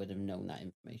people that would have known that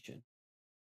information.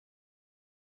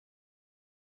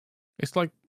 It's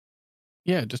like,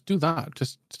 yeah, just do that.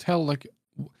 Just tell, like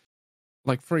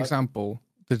for example,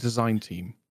 the design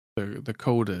team, the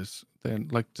coders, then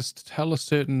like just tell a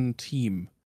certain team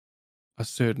a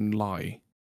certain lie.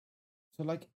 So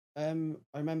like, I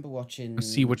remember watching.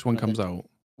 See which one comes out.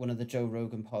 One of the Joe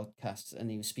Rogan podcasts,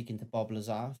 and he was speaking to Bob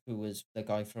Lazar, who was the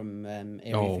guy from Area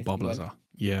 51. Bob Lazar,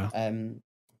 yeah.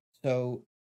 So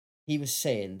he was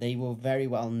saying they were very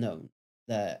well known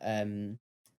that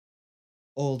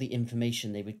all the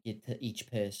information they would give to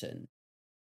each person,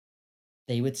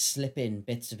 they would slip in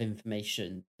bits of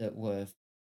information that were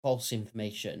false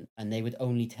information, and they would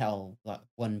only tell like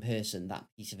one person that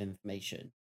piece of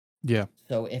information. Yeah.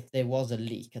 So if there was a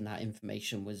leak and that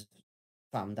information was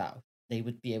found out, they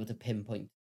would be able to pinpoint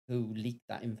who leaked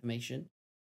that information.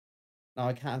 Now,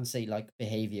 I can't say like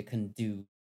behavior can do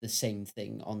the same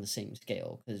thing on the same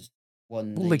scale, because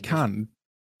they can.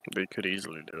 They could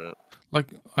easily do it. Like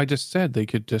I just said, they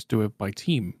could just do it by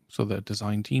team. So the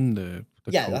design team,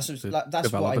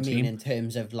 that's what I mean in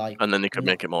terms of like. And then they could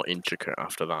make it more intricate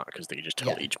after that, because they could just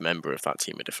tell each member of that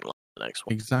team a different the next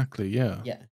one. Exactly. Yeah.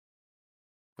 Yeah.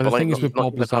 But the thing is with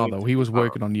Bob Lazar, though, he was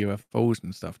working on UFOs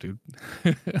and stuff, dude.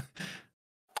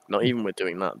 Not even with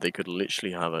doing that, they could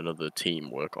literally have another team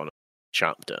work on a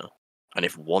chapter, and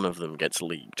if one of them gets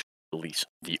leaked, release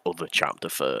the other chapter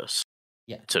first.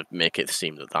 Yeah. To make it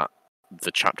seem that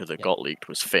the chapter that got leaked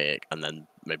was fake, and then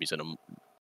maybe it's in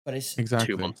but it's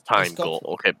 2 months' time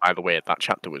okay, by the way, that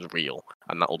chapter was real,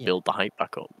 and that'll build the hype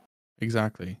back up.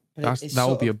 Exactly. That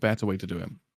would be a better way to do it.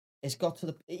 It's got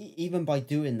to even by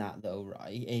doing that though,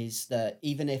 right? Is that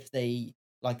even if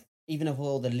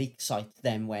all the leak sites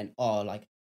then went, oh, like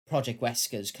Project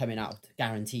Wesker's coming out,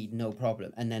 guaranteed, no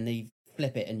problem, and then they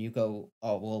flip it and you go,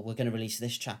 oh well, we're going to release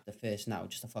this chapter first now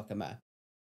just to fuck them up.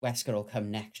 Wesker will come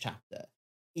next chapter.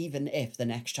 Even if the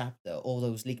next chapter, all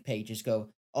those leak pages go,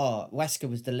 oh, Wesker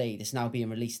was delayed, it's now being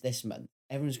released this month.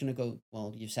 Everyone's going to go,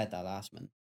 well, you said that last month.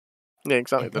 Yeah,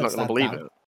 exactly. They're not going to believe it.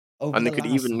 And they could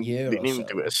even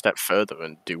do it a step further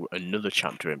and do another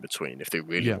chapter in between if they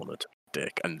really wanted to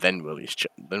dick, and then release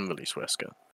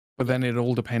Wesker. But then it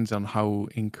all depends on how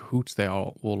in cahoots they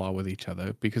all are with each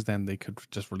other, because then they could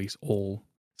just release all.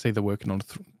 Say they're working on.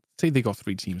 Say they got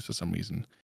 3 teams for some reason.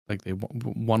 Like they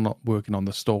one not working on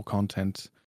the store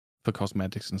content for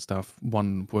cosmetics and stuff.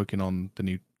 One working on the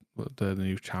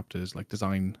new chapters like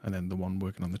design, and then the one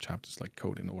working on the chapters like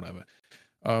coding or whatever.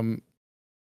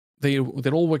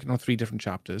 They're all working on 3 different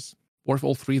chapters. What if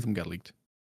all 3 of them get leaked?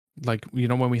 Like, you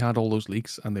know, when we had all those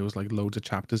leaks and there was like loads of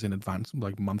chapters in advance,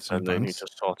 like months in And they need advance. to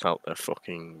sort out their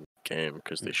fucking game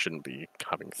because they shouldn't be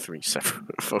having 3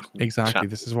 separate fucking Exactly.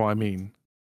 chapters. This is what I mean.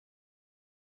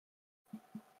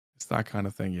 It's that kind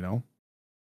of thing, you know?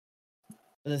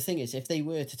 But the thing is, if they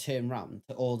were to turn around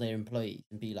to all their employees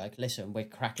and be like, listen, we're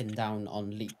cracking down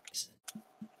on leaks.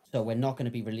 So we're not going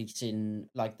to be releasing,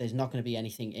 like, there's not going to be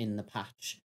anything in the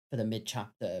patch for the mid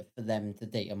chapter for them to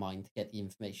data mine to get the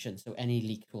information. So any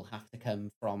leak will have to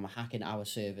come from hacking our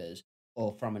servers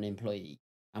or from an employee.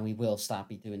 And we will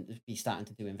be starting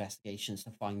to do investigations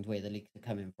to find where the leaks are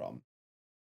coming from.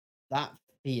 That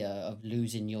fear of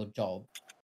losing your job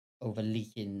over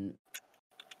leaking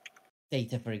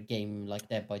data for a game like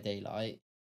Dead by Daylight,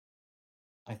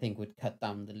 I think would cut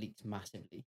down the leaks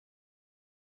massively.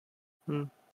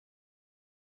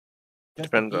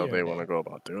 Depends how they want to go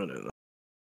about doing it.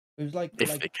 It was like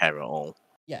if they care at all.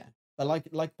 Yeah, but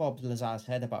like Bob Lazar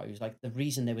said about it, he was like, the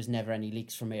reason there was never any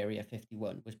leaks from Area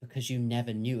 51 was because you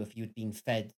never knew if you'd been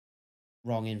fed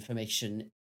wrong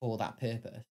information for that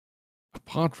purpose.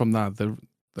 Apart from that,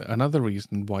 another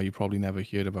reason why you probably never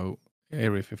heard about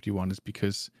Area 51 is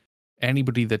because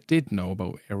anybody that did know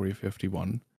about Area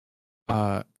 51,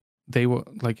 they were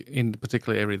like in the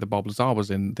particular area that Bob Lazar was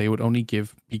in, they would only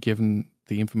be given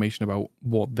the information about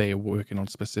what they are working on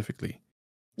specifically.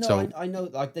 No, so, I know,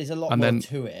 like, there's a lot more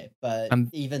to it, but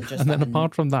even just... And then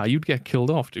apart from that, you'd get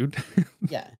killed off, dude.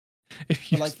 Yeah.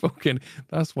 If you've spoken,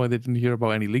 that's why they didn't hear about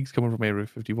any leaks coming from Area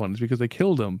 51. It's because they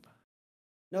killed them.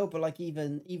 No, but like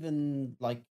even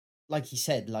like he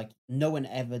said, like no one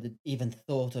ever even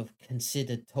thought of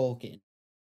considered talking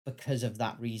because of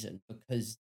that reason,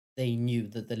 because they knew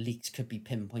that the leaks could be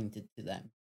pinpointed to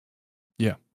them.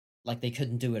 Yeah. Like they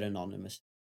couldn't do it anonymous.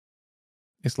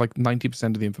 It's like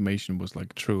 90% of the information was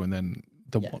like true, and then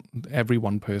every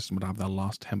one person would have that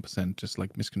last 10% just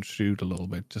like misconstrued a little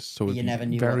bit, just so it'd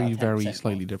be very, very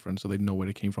slightly different, so they'd know where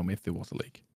it came from if there was a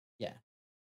leak. Yeah.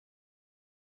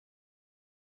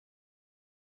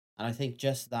 And I think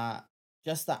just that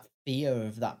fear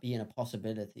of that being a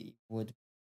possibility would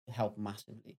help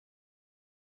massively.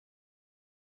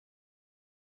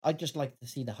 I'd just like to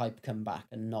see the hype come back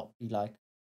and not be like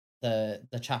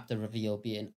the chapter reveal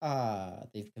being,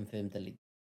 they've confirmed the leak.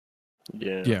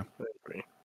 Yeah. I agree.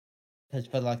 Because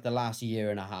for like the last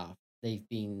year and a half, they've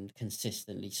been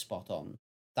consistently spot on,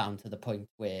 down to the point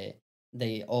where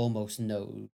they almost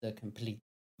know the complete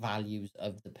values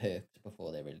of the perks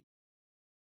before they're released.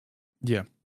 Yeah.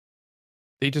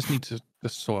 They just need to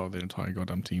sort out the entire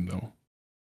goddamn team, though.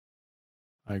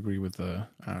 I agree with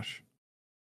Ash.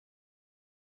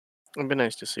 It'd be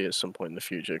nice to see at some point in the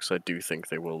future, because I do think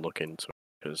they will look into it,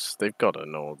 because they've got to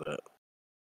know that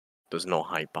there's no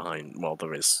hype behind... Well,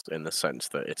 there is, in the sense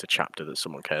that it's a chapter that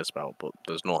someone cares about, but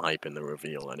there's no hype in the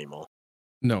reveal anymore.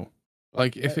 No.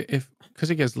 Like, if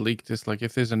because it gets leaked, it's like,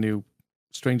 if there's a new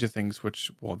Stranger Things, which,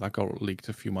 that got leaked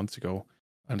a few months ago,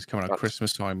 and it's coming out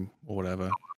Christmas time or whatever.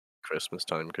 Christmas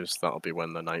time, because that'll be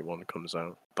when the night one comes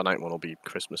out. The night one will be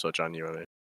Christmas or January,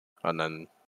 and then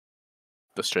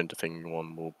the Stranger Things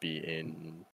one will be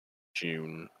in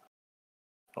June,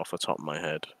 off the top of my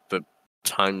head. The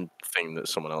time thing that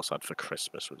someone else had for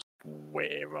Christmas was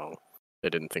way wrong. They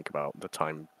didn't think about the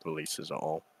time releases at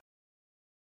all.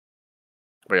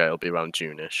 But yeah, it'll be around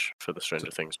June-ish for the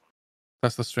Stranger Things.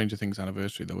 That's the Stranger Things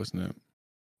anniversary, though, isn't it?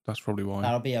 That's probably why.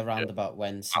 That'll be around about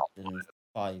when season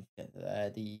 5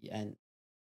 the end.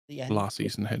 Last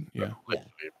season hit, yeah.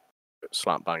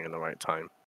 Slap bang in the right time.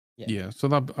 Yeah, so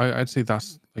that I'd say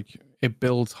that's like, it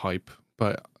builds hype,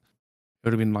 but it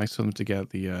would have been nice for them to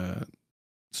get the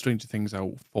Stranger Things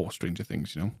out for Stranger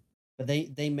Things, you know. But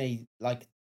they may, like,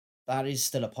 that is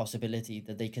still a possibility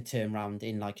that they could turn around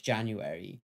in like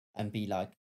January and be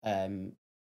like,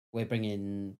 we're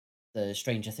bringing the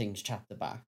Stranger Things chapter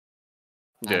back.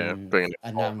 Yeah, bringing it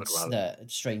announce that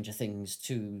Stranger Things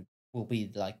 2 will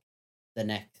be like the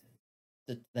next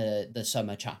the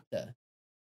summer chapter.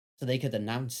 So they could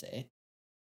announce it.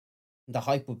 The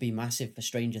hype would be massive for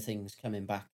Stranger Things coming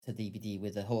back to DVD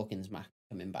with the Hawkins map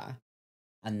coming back.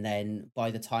 And then by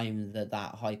the time that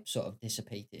hype sort of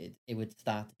dissipated, it would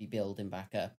start to be building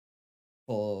back up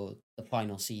for the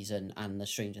final season and the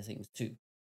Stranger Things 2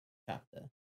 chapter.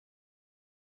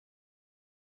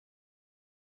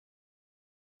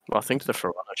 Well, I think the For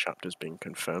Honor chapter's been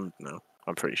confirmed now.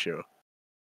 I'm pretty sure.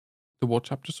 The what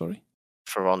chapter, sorry?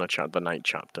 For Honor the night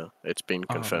chapter. It's been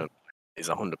confirmed. It's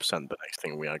 100% the next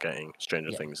thing we are getting.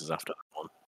 Stranger Things is after that one.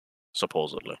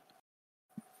 Supposedly.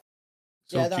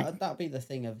 So yeah, that'd be the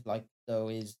thing of, like, though,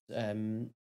 is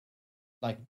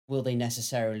like, will they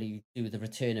necessarily do the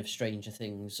return of Stranger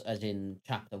Things as in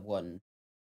chapter 1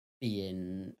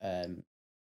 being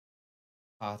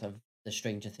part of the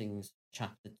Stranger Things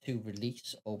Chapter 2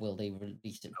 release, or will they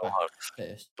release it back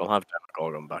first? They'll have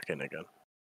Demogorgon back in again.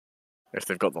 If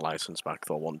they've got the license back,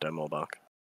 they'll want Demo back.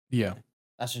 Yeah.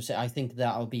 That's what I'm saying. I think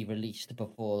that'll be released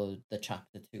before the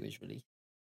Chapter 2 is released.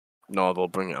 No, they'll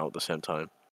bring it out at the same time.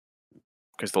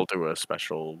 Because they'll do a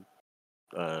special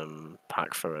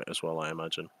pack for it as well, I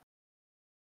imagine.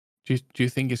 Do you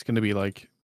think it's going to be like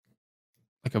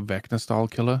a Vecna-style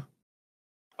killer?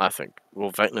 I think.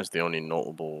 Well, Vecna's the only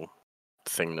notable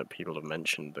thing that people have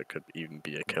mentioned that could even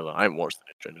be a killer. I haven't watched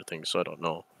the Stranger Things, so I don't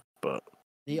know. But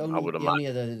the only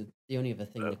other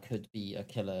thing that could be a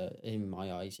killer in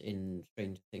my eyes in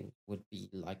Stranger Things would be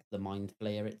like the Mind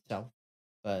Flayer itself,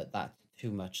 but that's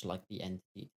too much like the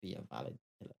entity to be a valid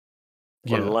killer.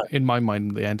 Yeah, in my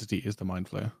mind, the entity is the Mind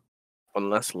Flayer.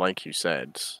 Unless, like you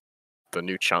said, the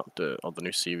new chapter or the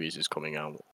new series is coming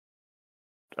out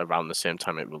around the same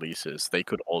time it releases, they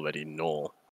could already know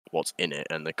what's in it,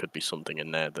 and there could be something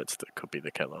in there that could be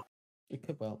the killer. It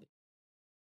could well be.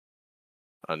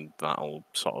 And that'll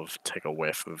sort of take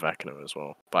away from Vecna as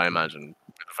well. But I imagine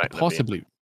Vecna possibly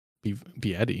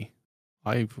be Eddie.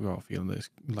 I've got a feeling that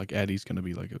like Eddie's going to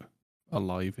be like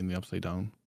alive in the Upside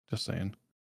Down. Just saying.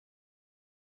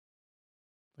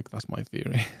 Like that's my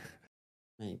theory.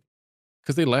 Maybe.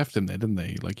 Because they left him there, didn't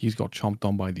they? Like he's got chomped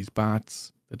on by these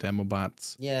bats, the demo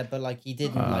bats. Yeah, but like he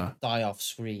didn't like die off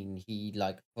screen. He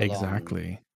like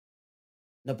exactly.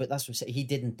 No, but that's what I'm saying. He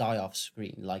didn't die off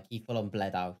screen. Like he full on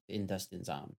bled out in Dustin's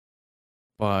arm.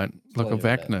 But look at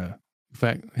Vecna.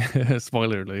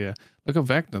 Spoiler alert, yeah. Look at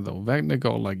Vecna though. Vecna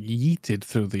got like yeeted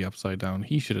through the Upside Down.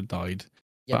 He should have died.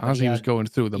 Yeah, but as he was going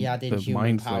through the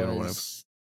Mind Flayer or whatever.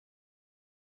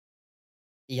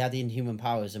 He had inhuman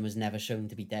powers and was never shown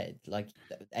to be dead. Like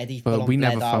Eddie, but we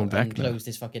never found Vecna. And closed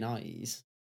his fucking eyes.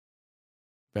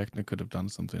 Vecna could have done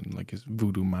something like his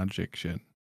voodoo magic shit.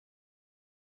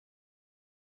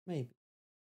 Maybe.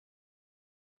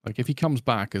 Like if he comes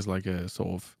back as like a sort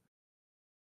of,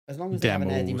 as long as they have an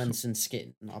Eddie Munson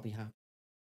skin, I'll be happy.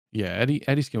 Yeah,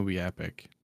 Eddie's gonna be epic.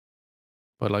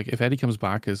 But like if Eddie comes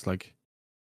back as like,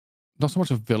 not so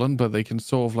much a villain, but they can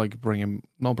sort of like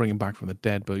not bring him back from the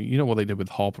dead, but you know what they did with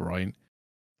Hopper, right?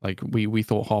 Like we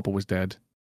thought Hopper was dead.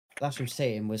 That's what I'm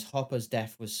saying, was Hopper's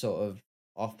death was sort of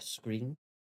off screen.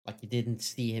 Like you didn't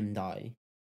see him die.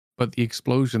 But the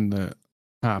explosion that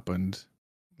happened,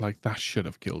 like that should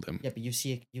have killed him. Yeah, but you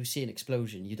see an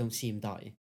explosion, you don't see him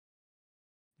die.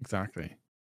 Exactly.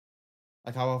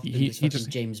 Like how often does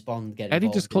James Bond get Eddie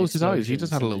just closed his eyes. He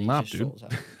just had a little nap, dude.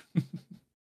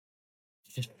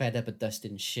 Just fed up at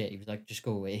Dustin's shit. He was like, just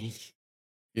go away.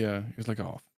 Yeah, he was like,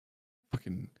 oh,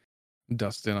 fucking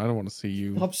Dustin, I don't want to see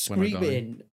you. Stop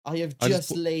screaming. I have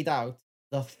just laid out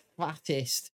the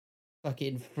fattest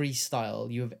fucking freestyle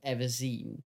you have ever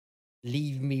seen.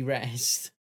 Leave me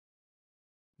rest.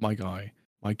 My guy,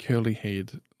 my curly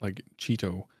head, like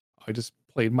Cheeto, I just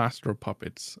played Master of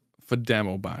Puppets for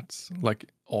demo bats,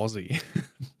 like Aussie.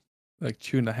 Like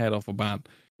chewing the head off a bat.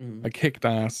 I kicked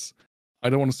ass. I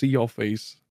don't want to see your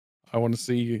face. I want to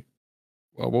see,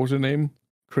 what was her name?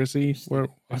 Chrissy?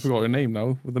 I forgot her name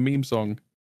now, with the meme song.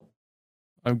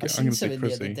 I'm going to say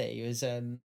Chrissy. The other day, it was,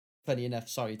 funny enough,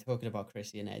 sorry, talking about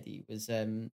Chrissy and Eddie, was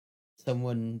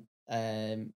someone,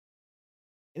 it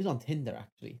was on Tinder,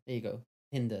 actually. There you go.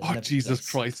 Tinder. Oh, Jesus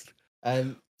Christ.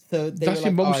 So that's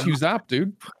your most used app,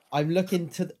 dude. I'm looking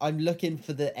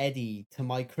for the Eddie to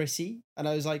my Chrissy, and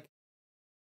I was like,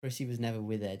 Chrissy was never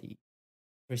with Eddie.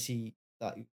 Chrissy,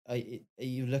 like, are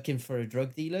you looking for a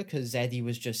drug dealer? Because Eddie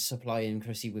was just supplying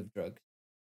Chrissy with drugs.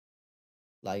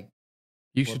 Like,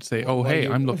 you should say, "Oh, hey,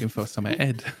 I'm looking for some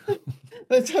Ed."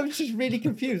 But I was just really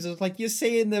confused. I was like, you're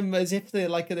saying them as if they're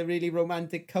like a really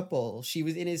romantic couple. She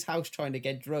was in his house trying to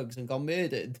get drugs and got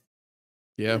murdered.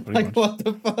 Yeah, pretty much. What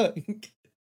the fuck?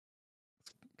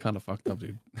 Kind of fucked up,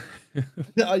 dude.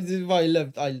 I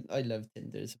love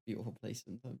Tinder. It's a beautiful place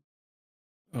sometimes.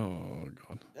 Oh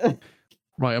god.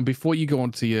 Right, and before you go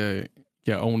on to your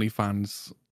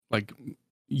OnlyFans, like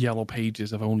yellow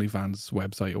pages of OnlyFans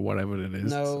website or whatever it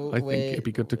is, I think it'd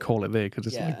be good to call it there because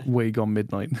it's like way gone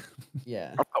midnight.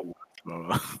 Yeah.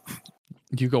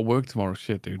 You got work tomorrow,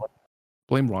 shit, dude.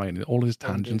 Blame Ryan. All his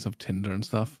tangents of Tinder and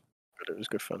stuff. But it was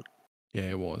good fun. Yeah,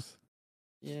 it was.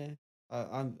 Yeah,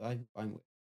 I'm.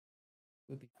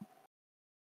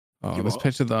 Oh, this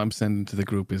picture that I'm sending to the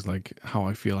group is like how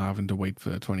I feel having to wait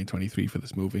for 2023 for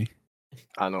this movie.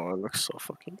 I know, it looks so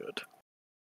fucking good.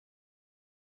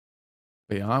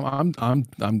 But yeah, I'm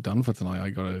done for tonight. I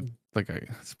gotta I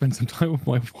spend some time with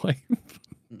my wife.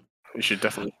 You should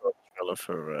definitely go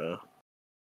for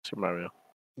Super Mario.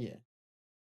 Yeah.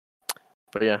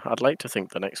 But yeah, I'd like to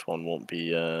think the next one won't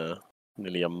be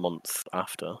nearly a month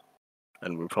after,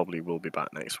 and we probably will be back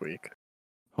next week.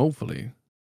 Hopefully.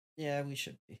 Yeah, we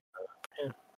should be.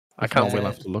 Yeah. I can't. We'll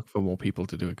have to look for more people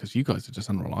to do it because you guys are just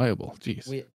unreliable. Jeez.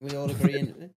 We all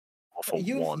agree.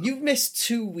 You've missed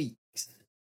 2 weeks.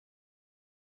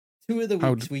 2 of the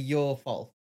weeks were your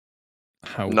fault.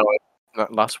 How? No,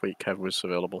 last week Kev was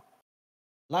available.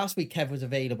 Last week Kev was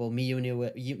available. Me and you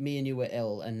were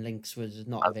ill, and Lynx was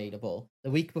not available.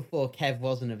 The week before Kev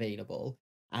wasn't available,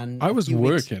 and I was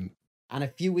working. And a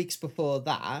few weeks before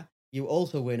that, you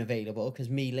also weren't available because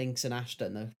me, Lynx, and Ash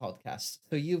done the podcast.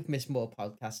 So you've missed more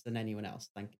podcasts than anyone else.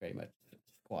 Thank you very much,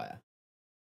 Squire.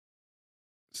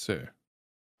 Sir.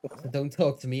 So don't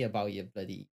talk to me about your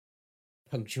bloody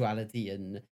punctuality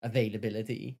and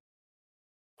availability.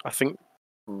 I think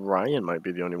Ryan might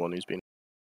be the only one who's been.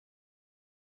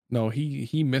 No,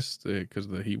 he missed it because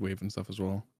of the heat wave and stuff as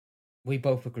well. We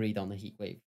both agreed on the heat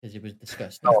wave because it was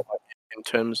disgusting. No, in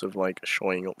terms of like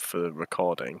showing up for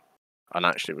recording and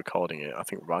actually recording it, I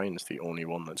think Ryan's the only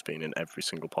one that's been in every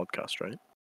single podcast, right?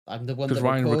 I'm the one that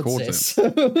Ryan records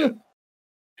it.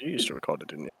 You used to record it,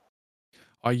 didn't you?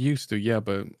 I used to, yeah,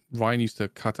 but Ryan used to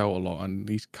cut out a lot, and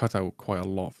he's cut out quite a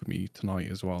lot for me tonight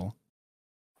as well.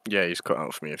 Yeah, he's cut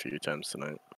out for me a few times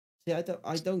tonight. See,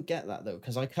 I don't get that though,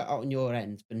 because I cut out on your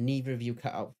end, but neither of you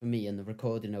cut out for me, and the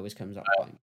recording always comes out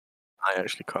fine. I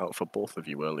actually cut out for both of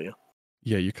you earlier.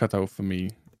 Yeah, you cut out for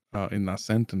me in that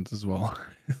sentence as well.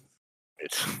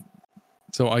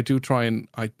 So I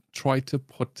try to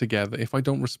put together. If I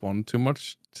don't respond too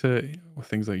much to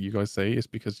things that you guys say, it's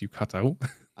because you cut out.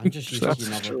 I'm just used to you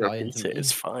not replying to me.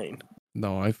 It's fine.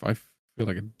 No, I feel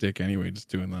like a dick anyway just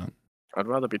doing that. I'd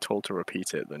rather be told to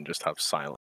repeat it than just have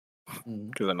silence.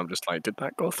 Because then I'm just like, did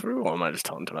that go through, or am I just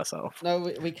talking to myself?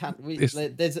 No, we can't. There's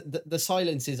the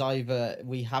silence is either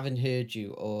we haven't heard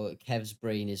you, or Kev's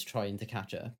brain is trying to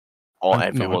catch up, or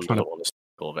everyone doesn't want to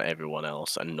speak over everyone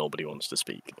else, and nobody wants to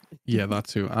speak. Yeah, that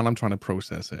too. And I'm trying to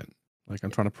process it. Like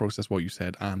I'm trying to process what you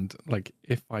said, and like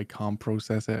if I can't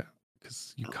process it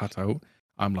because you cut out,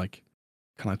 I'm like,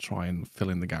 can I try and fill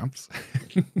in the gaps?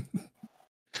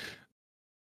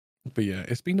 But yeah,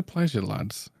 it's been a pleasure,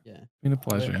 lads. Yeah, it's been a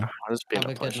pleasure. It's been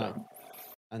a pleasure.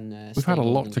 And we've had a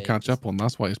lot to catch up on.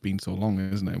 That's why it's been so long,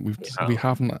 isn't it? We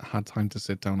haven't had time to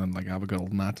sit down and like have a good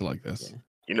old natter like this.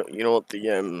 Yeah. You know what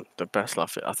the best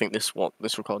laugh is? I think this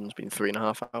recording's been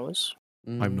 3.5 hours.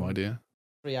 I have no idea.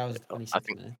 3 hours and 26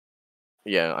 minutes.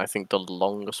 Yeah, I think the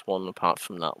longest one apart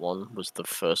from that one was the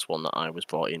first one that I was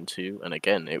brought into, and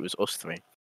again it was us three.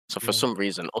 So for some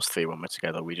reason, us three when we're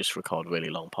together, we just record really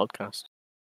long podcasts.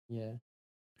 Yeah.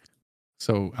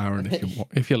 So Aaron,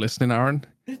 if you're listening, Aaron,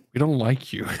 we don't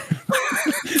like you.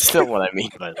 That's not what I mean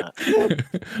by that.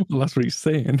 Well, that's what he's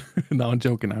saying. No, I'm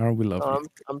joking, Aaron. We love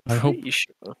you. I hope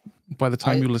sure. By the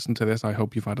time you listen to this, I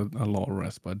hope you've had a lot of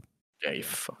rest, bud. Yeah, you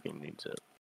fucking need it.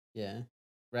 Yeah,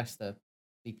 rest the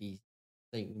sleepy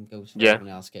thing goes for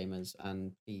everyone else, gamers,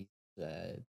 and the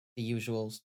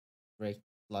usuals, rate,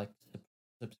 like,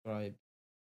 subscribe,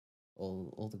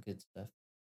 all the good stuff.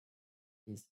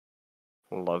 Peace.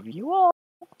 Love you all.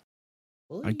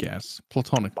 I guess.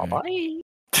 Platonically. Bye-bye.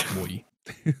 Boy.